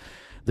everything is.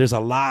 There's a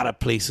lot of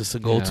places to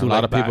go to. A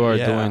lot of people are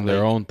doing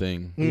their own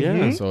thing.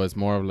 Yeah. So it's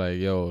more of like,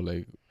 yo,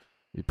 like,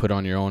 you put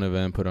on your own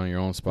event, put on your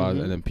own spot,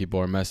 and then people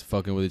are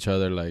fucking with each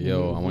other. Like,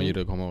 yo, I want you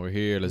to come over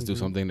here. Let's do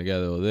something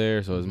together over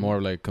there. So it's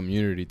more like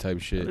community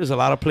type shit. There's a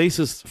lot of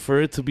places for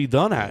it to be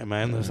done at,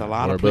 man. There's a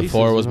lot of places.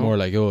 Before it was more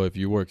like, yo, if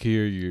you work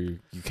here, you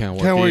can't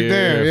work here.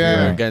 There, if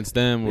you're against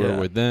them, we're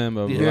with them,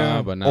 blah, blah,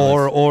 blah. But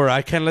now or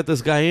I can't let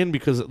this guy in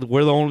because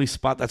we're the only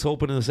spot that's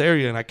open in this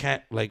area, and I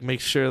can't like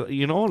make sure,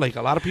 you know, like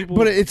a lot of people.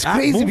 But it's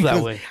crazy because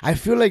that way. I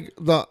feel like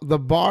the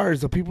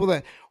bars, the people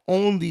that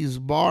own these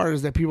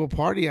bars that people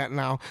party at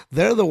now,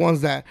 they're the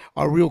ones that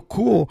are real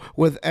cool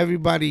with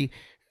everybody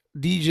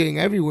DJing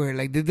everywhere.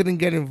 Like, they didn't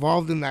get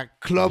involved in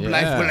that club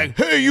life where like,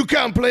 hey, you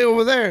can't play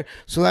over there.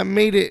 So that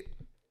made it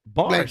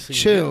like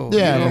chill.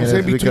 Yeah, you know what I'm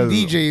saying? Between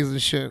DJs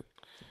and shit.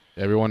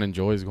 Everyone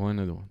enjoys going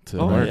to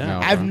work now.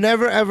 I've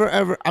never,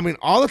 ever, I mean,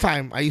 all the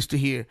time I used to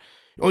hear,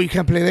 oh, you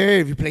can't play there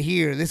if you play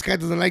here. This guy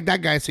doesn't like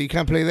that guy, so you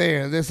can't play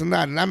there. This and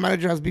that. And that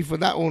manager has beef with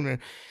that owner.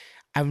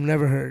 I've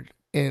never heard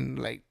in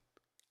like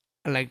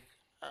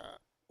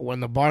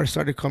when the bars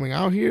started coming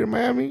out here in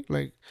Miami,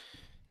 like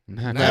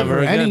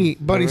never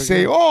anybody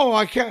say, "Oh,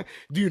 I can't."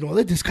 Do you know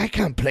that this guy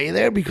can't play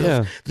there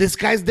because this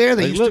guy's there?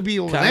 They used to be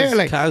over there.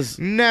 Like,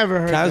 never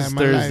heard that in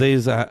my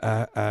Thursdays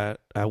at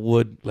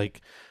Wood,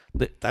 like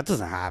that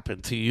doesn't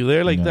happen to you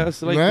there. Like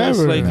that's like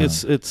never,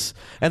 it's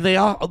and they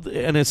all,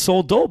 and it's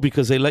so dope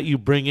because they let you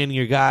bring in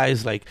your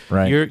guys. Like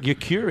you're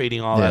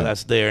curating all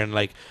that's there, and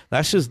like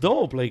that's just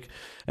dope. Like.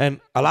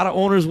 And a lot of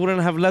owners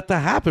wouldn't have let that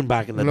happen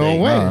back in the day.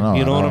 No way. No,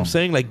 you know what I'm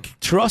saying? Like,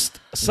 trust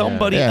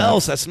somebody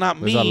else. That's not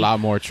me. There's a lot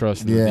more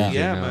trust in DJ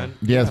now. Man.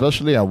 Yeah,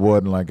 especially at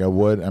Wood. Like, at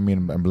Wood, I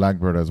mean, and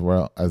Blackbird as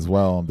well.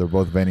 They're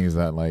both venues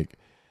that, like,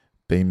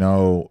 they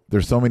know.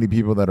 There's so many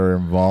people that are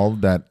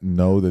involved that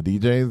know the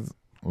DJs.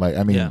 Like,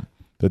 I mean,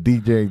 the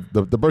DJ,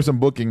 the person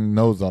booking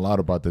knows a lot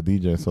about the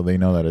DJ, so they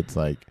know that it's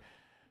like,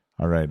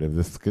 all right, if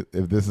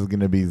this is going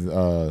to be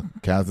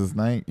Kaz's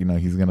night, you know,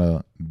 he's going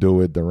to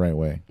do it the right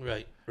way.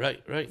 Right.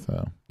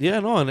 So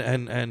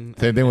and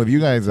same thing with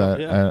you guys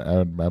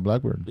at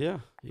Blackbird. Yeah.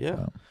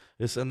 So.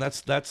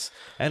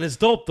 And it's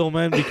dope though,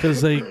 man,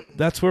 because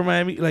that's where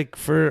Miami, like,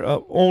 for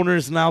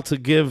owners now to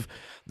give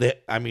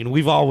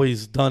we've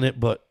always done it,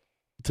 but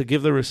to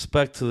give the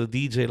respect to the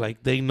DJ,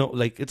 like, they know,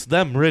 like, it's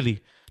them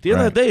really. At the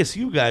end of the day, it's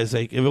you guys.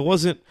 Like, if it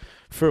wasn't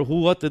for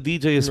what the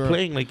DJ is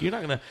playing, like, you're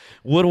not gonna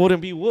wood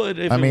wouldn't be wood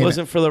if it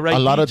wasn't for the right DJ. A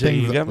lot of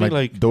things, you got me?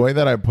 Like the way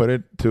that I put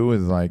it too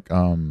is like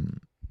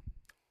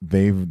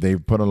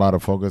they've put a lot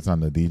of focus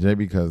on the DJ,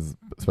 because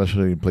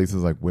especially in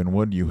places like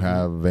Wynwood, you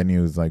have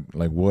venues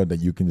like Wood that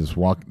you can just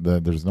walk.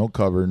 There's no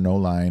cover, no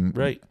line.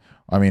 Right.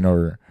 I mean,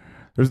 or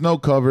there's no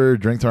cover.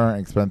 Drinks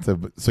aren't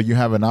expensive, so you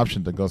have an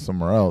option to go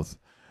somewhere else.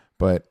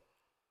 But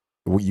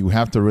what you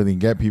have to really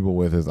get people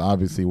with is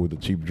obviously with the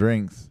cheap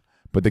drinks,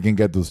 but they can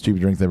get those cheap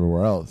drinks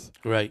everywhere else.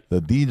 Right.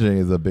 The DJ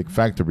is a big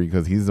factor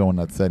because he's the one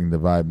that's setting the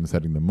vibe and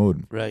setting the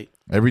mood. Right.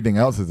 Everything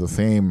else is the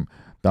same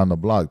down the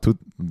block. 2,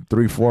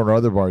 3, 4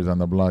 other bars on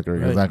the block are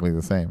exactly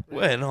the same.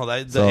 Well, no,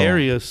 the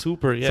area is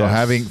super. Yeah. So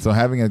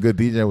having a good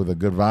DJ with a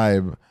good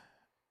vibe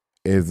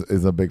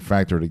is a big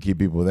factor to keep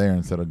people there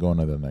instead of going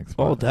to the next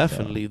spot. Oh,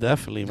 definitely,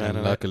 man.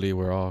 And luckily,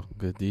 we're all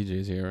good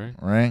DJs here,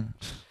 right?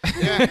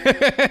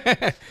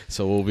 Yeah.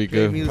 So we'll be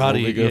good.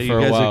 Probably be good for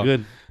a while. You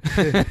guys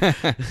are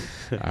good.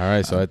 All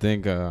right, so I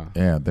think I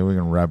think we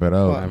can wrap it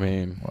up. Well, I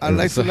mean, I'd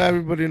like to let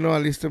everybody know,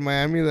 at least in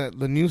Miami, that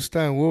the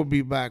newsstand will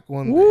be back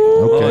one day.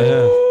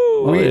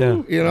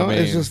 Okay. You know,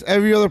 it's just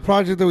every other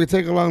project that we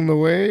take along the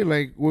way,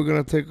 like, we're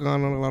gonna take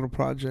on a lot of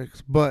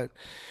projects, but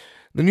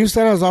the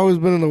newsstand has always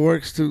been in the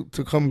works to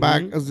come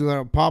back as either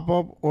a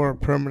pop-up or a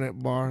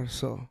permanent bar.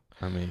 So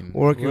I mean,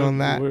 working on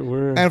that.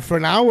 And for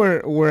now,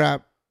 we're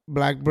at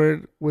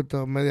Blackbird with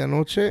the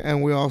Medianoche,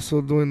 and we're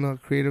also doing the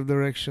creative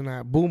direction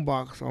at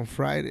Boombox on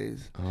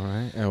Fridays. All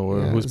right.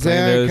 And who's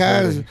playing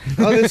Kaz.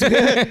 Kaz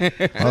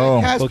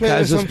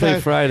just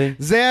played Friday.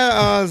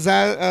 Zaya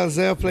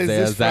plays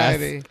this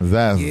Friday.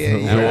 Zaz.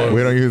 Yeah.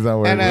 We don't use that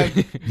word. And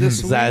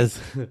this Zaz.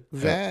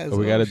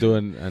 We got to do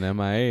an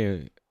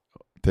MIA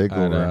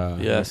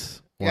takeover.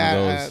 Yes.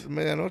 At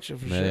Medianoche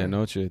for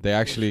Medianoche. sure. They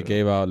actually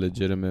gave out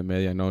legitimate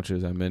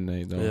Medianoches at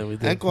midnight, though. Yeah, we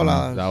did. And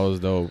coladas. That was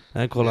dope.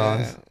 And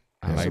coladas.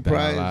 I like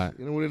surprise. that a lot.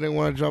 You know, we didn't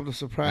want to drop the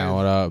surprise.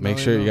 Now, make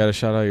sure you got to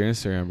shout out your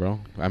Instagram, bro.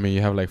 I mean,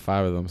 you have like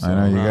 5 of them. So I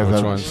know, you guys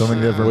have so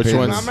many different pages.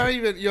 I'm not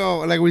even,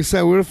 like we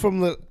said, we're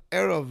from the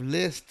era of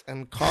list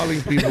and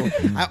calling people.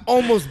 I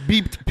almost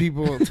beeped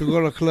people to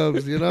go to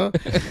clubs, you know?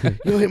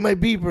 Hit my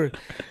beeper.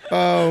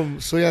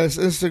 So yeah, it's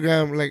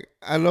Instagram. Like,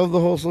 I love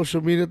the whole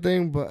social media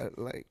thing, but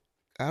like,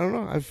 I don't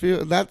know. I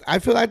feel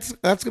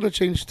that's gonna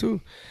change too.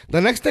 The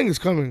next thing is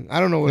coming. I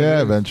don't know what.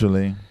 Yeah,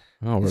 eventually.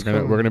 Oh, we're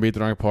gonna be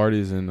throwing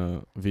parties in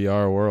a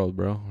VR world,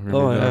 bro. We're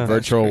gonna be in a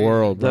virtual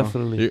world, bro.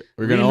 Definitely.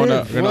 We're gonna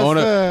own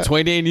a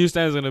 28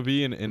 newsstand is gonna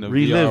be in a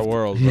VR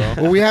world, bro.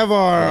 Well, we have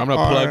I'm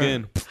gonna plug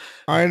in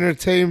our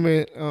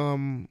entertainment,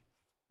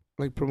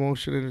 like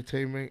promotion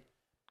entertainment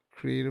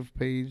creative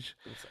page,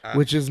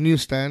 which is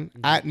Newsstand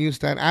at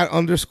Newsstand at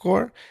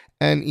 _NEWSSSTAND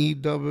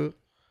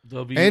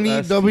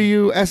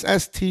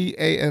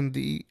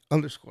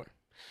 _.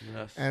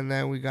 Yes. And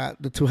then we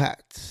got the 2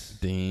 hats.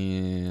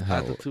 Damn.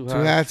 Two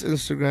hats,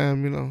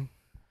 Instagram, you know.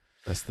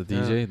 That's the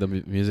DJ, the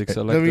music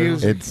selector.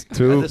 It's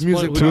two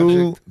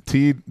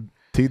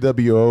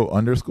TWO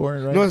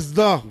 _, right? No, it's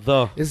the.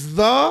 It's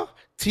the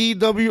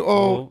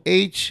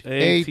TWOHATS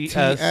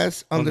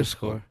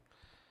 _.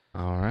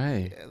 All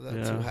right. Yeah, the 2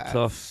 hats.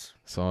 Tough.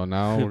 So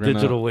now we're gonna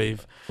digital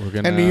wave.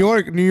 And New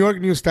York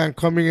newsstand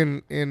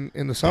coming in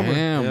the summer.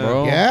 Damn,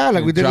 bro. Yeah,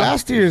 like we did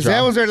last year. Zay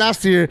was there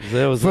last year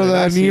for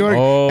the New York.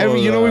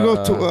 We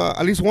go to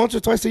at least once or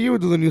twice a year. We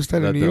do the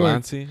newsstand in New York.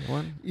 Delancey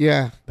one.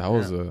 Yeah, that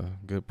was a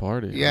good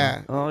party.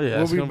 Yeah. Oh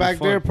yeah, we'll be back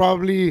there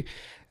probably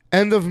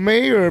end of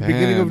May or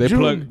beginning of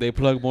June. They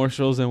plug more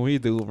shows than we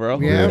do, bro.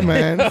 Yeah,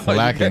 man.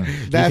 Lacking.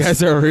 You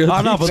guys are real.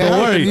 Oh no, but don't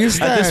worry.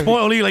 At this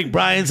point, only like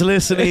Brian's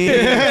listening. Like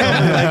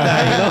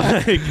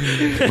that,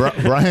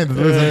 Brian's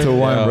listening to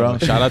one, bro.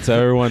 Shout out to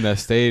everyone that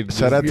stayed.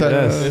 Shout out to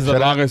this is the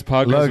longest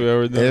podcast we've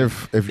ever done.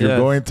 If you're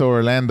going to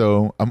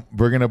Orlando,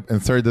 we're gonna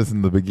insert this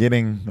in the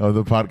beginning of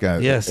the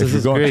podcast. Yes, this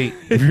is great.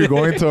 If you're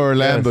going to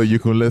Orlando, you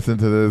can listen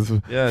to this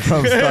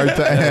from start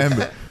to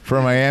end.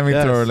 From Miami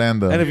to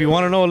Orlando. And if you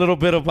want to know a little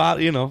bit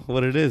about,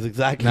 what it is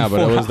exactly. Nah, but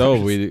it was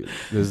dope. This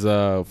is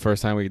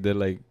first time we did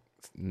like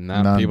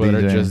not people that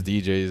are just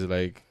DJs.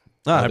 Like,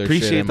 I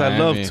appreciate that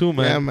love too,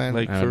 man. Yeah, man.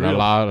 Like, for real. A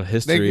lot of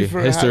history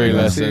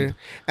lesson.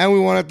 And we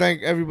want to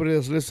thank everybody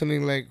that's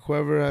listening. Like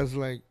whoever has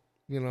for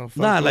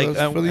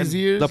these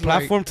years. The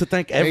platform to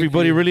thank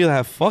everybody really that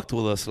have fucked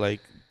with us. Like,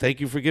 thank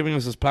you for giving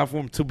us this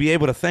platform to be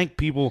able to thank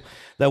people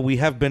that we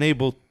have been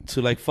able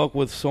to fuck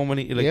with so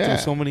many through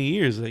so many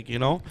years, For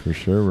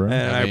sure, bro.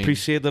 And I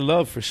appreciate the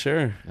love for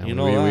sure.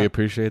 We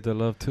appreciate the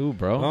love too,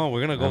 bro. Oh, we're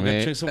gonna go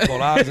drink some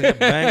coladas and get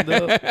banged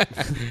up.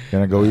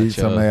 Gonna go eat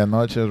some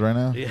medianoches right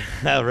now?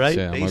 Yeah, right.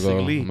 Shit,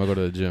 basically, I'm gonna go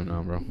to the gym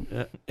now, bro.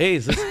 Hey,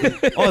 is this?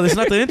 This is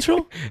not the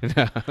intro?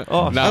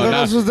 No,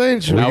 this was the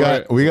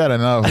intro. We got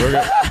enough.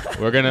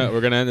 We're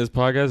gonna end this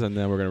podcast and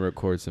then we're gonna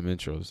record some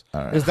intros.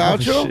 All right. Is the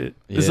outro?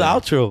 It's the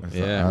outro.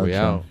 Yeah, we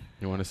out.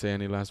 You want to say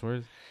any last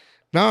words?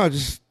 No,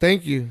 just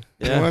thank you.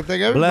 Yeah. I want to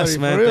thank everybody. Bless,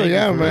 man. For real. Thank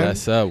yeah, you man.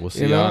 That's up. We'll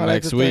see y'all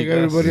next week.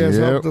 Everybody has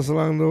helped us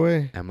along the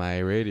way.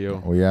 MIA Radio.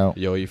 We out.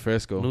 Yo, you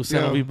Fresco.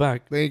 Lucien will be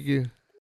back. Thank you.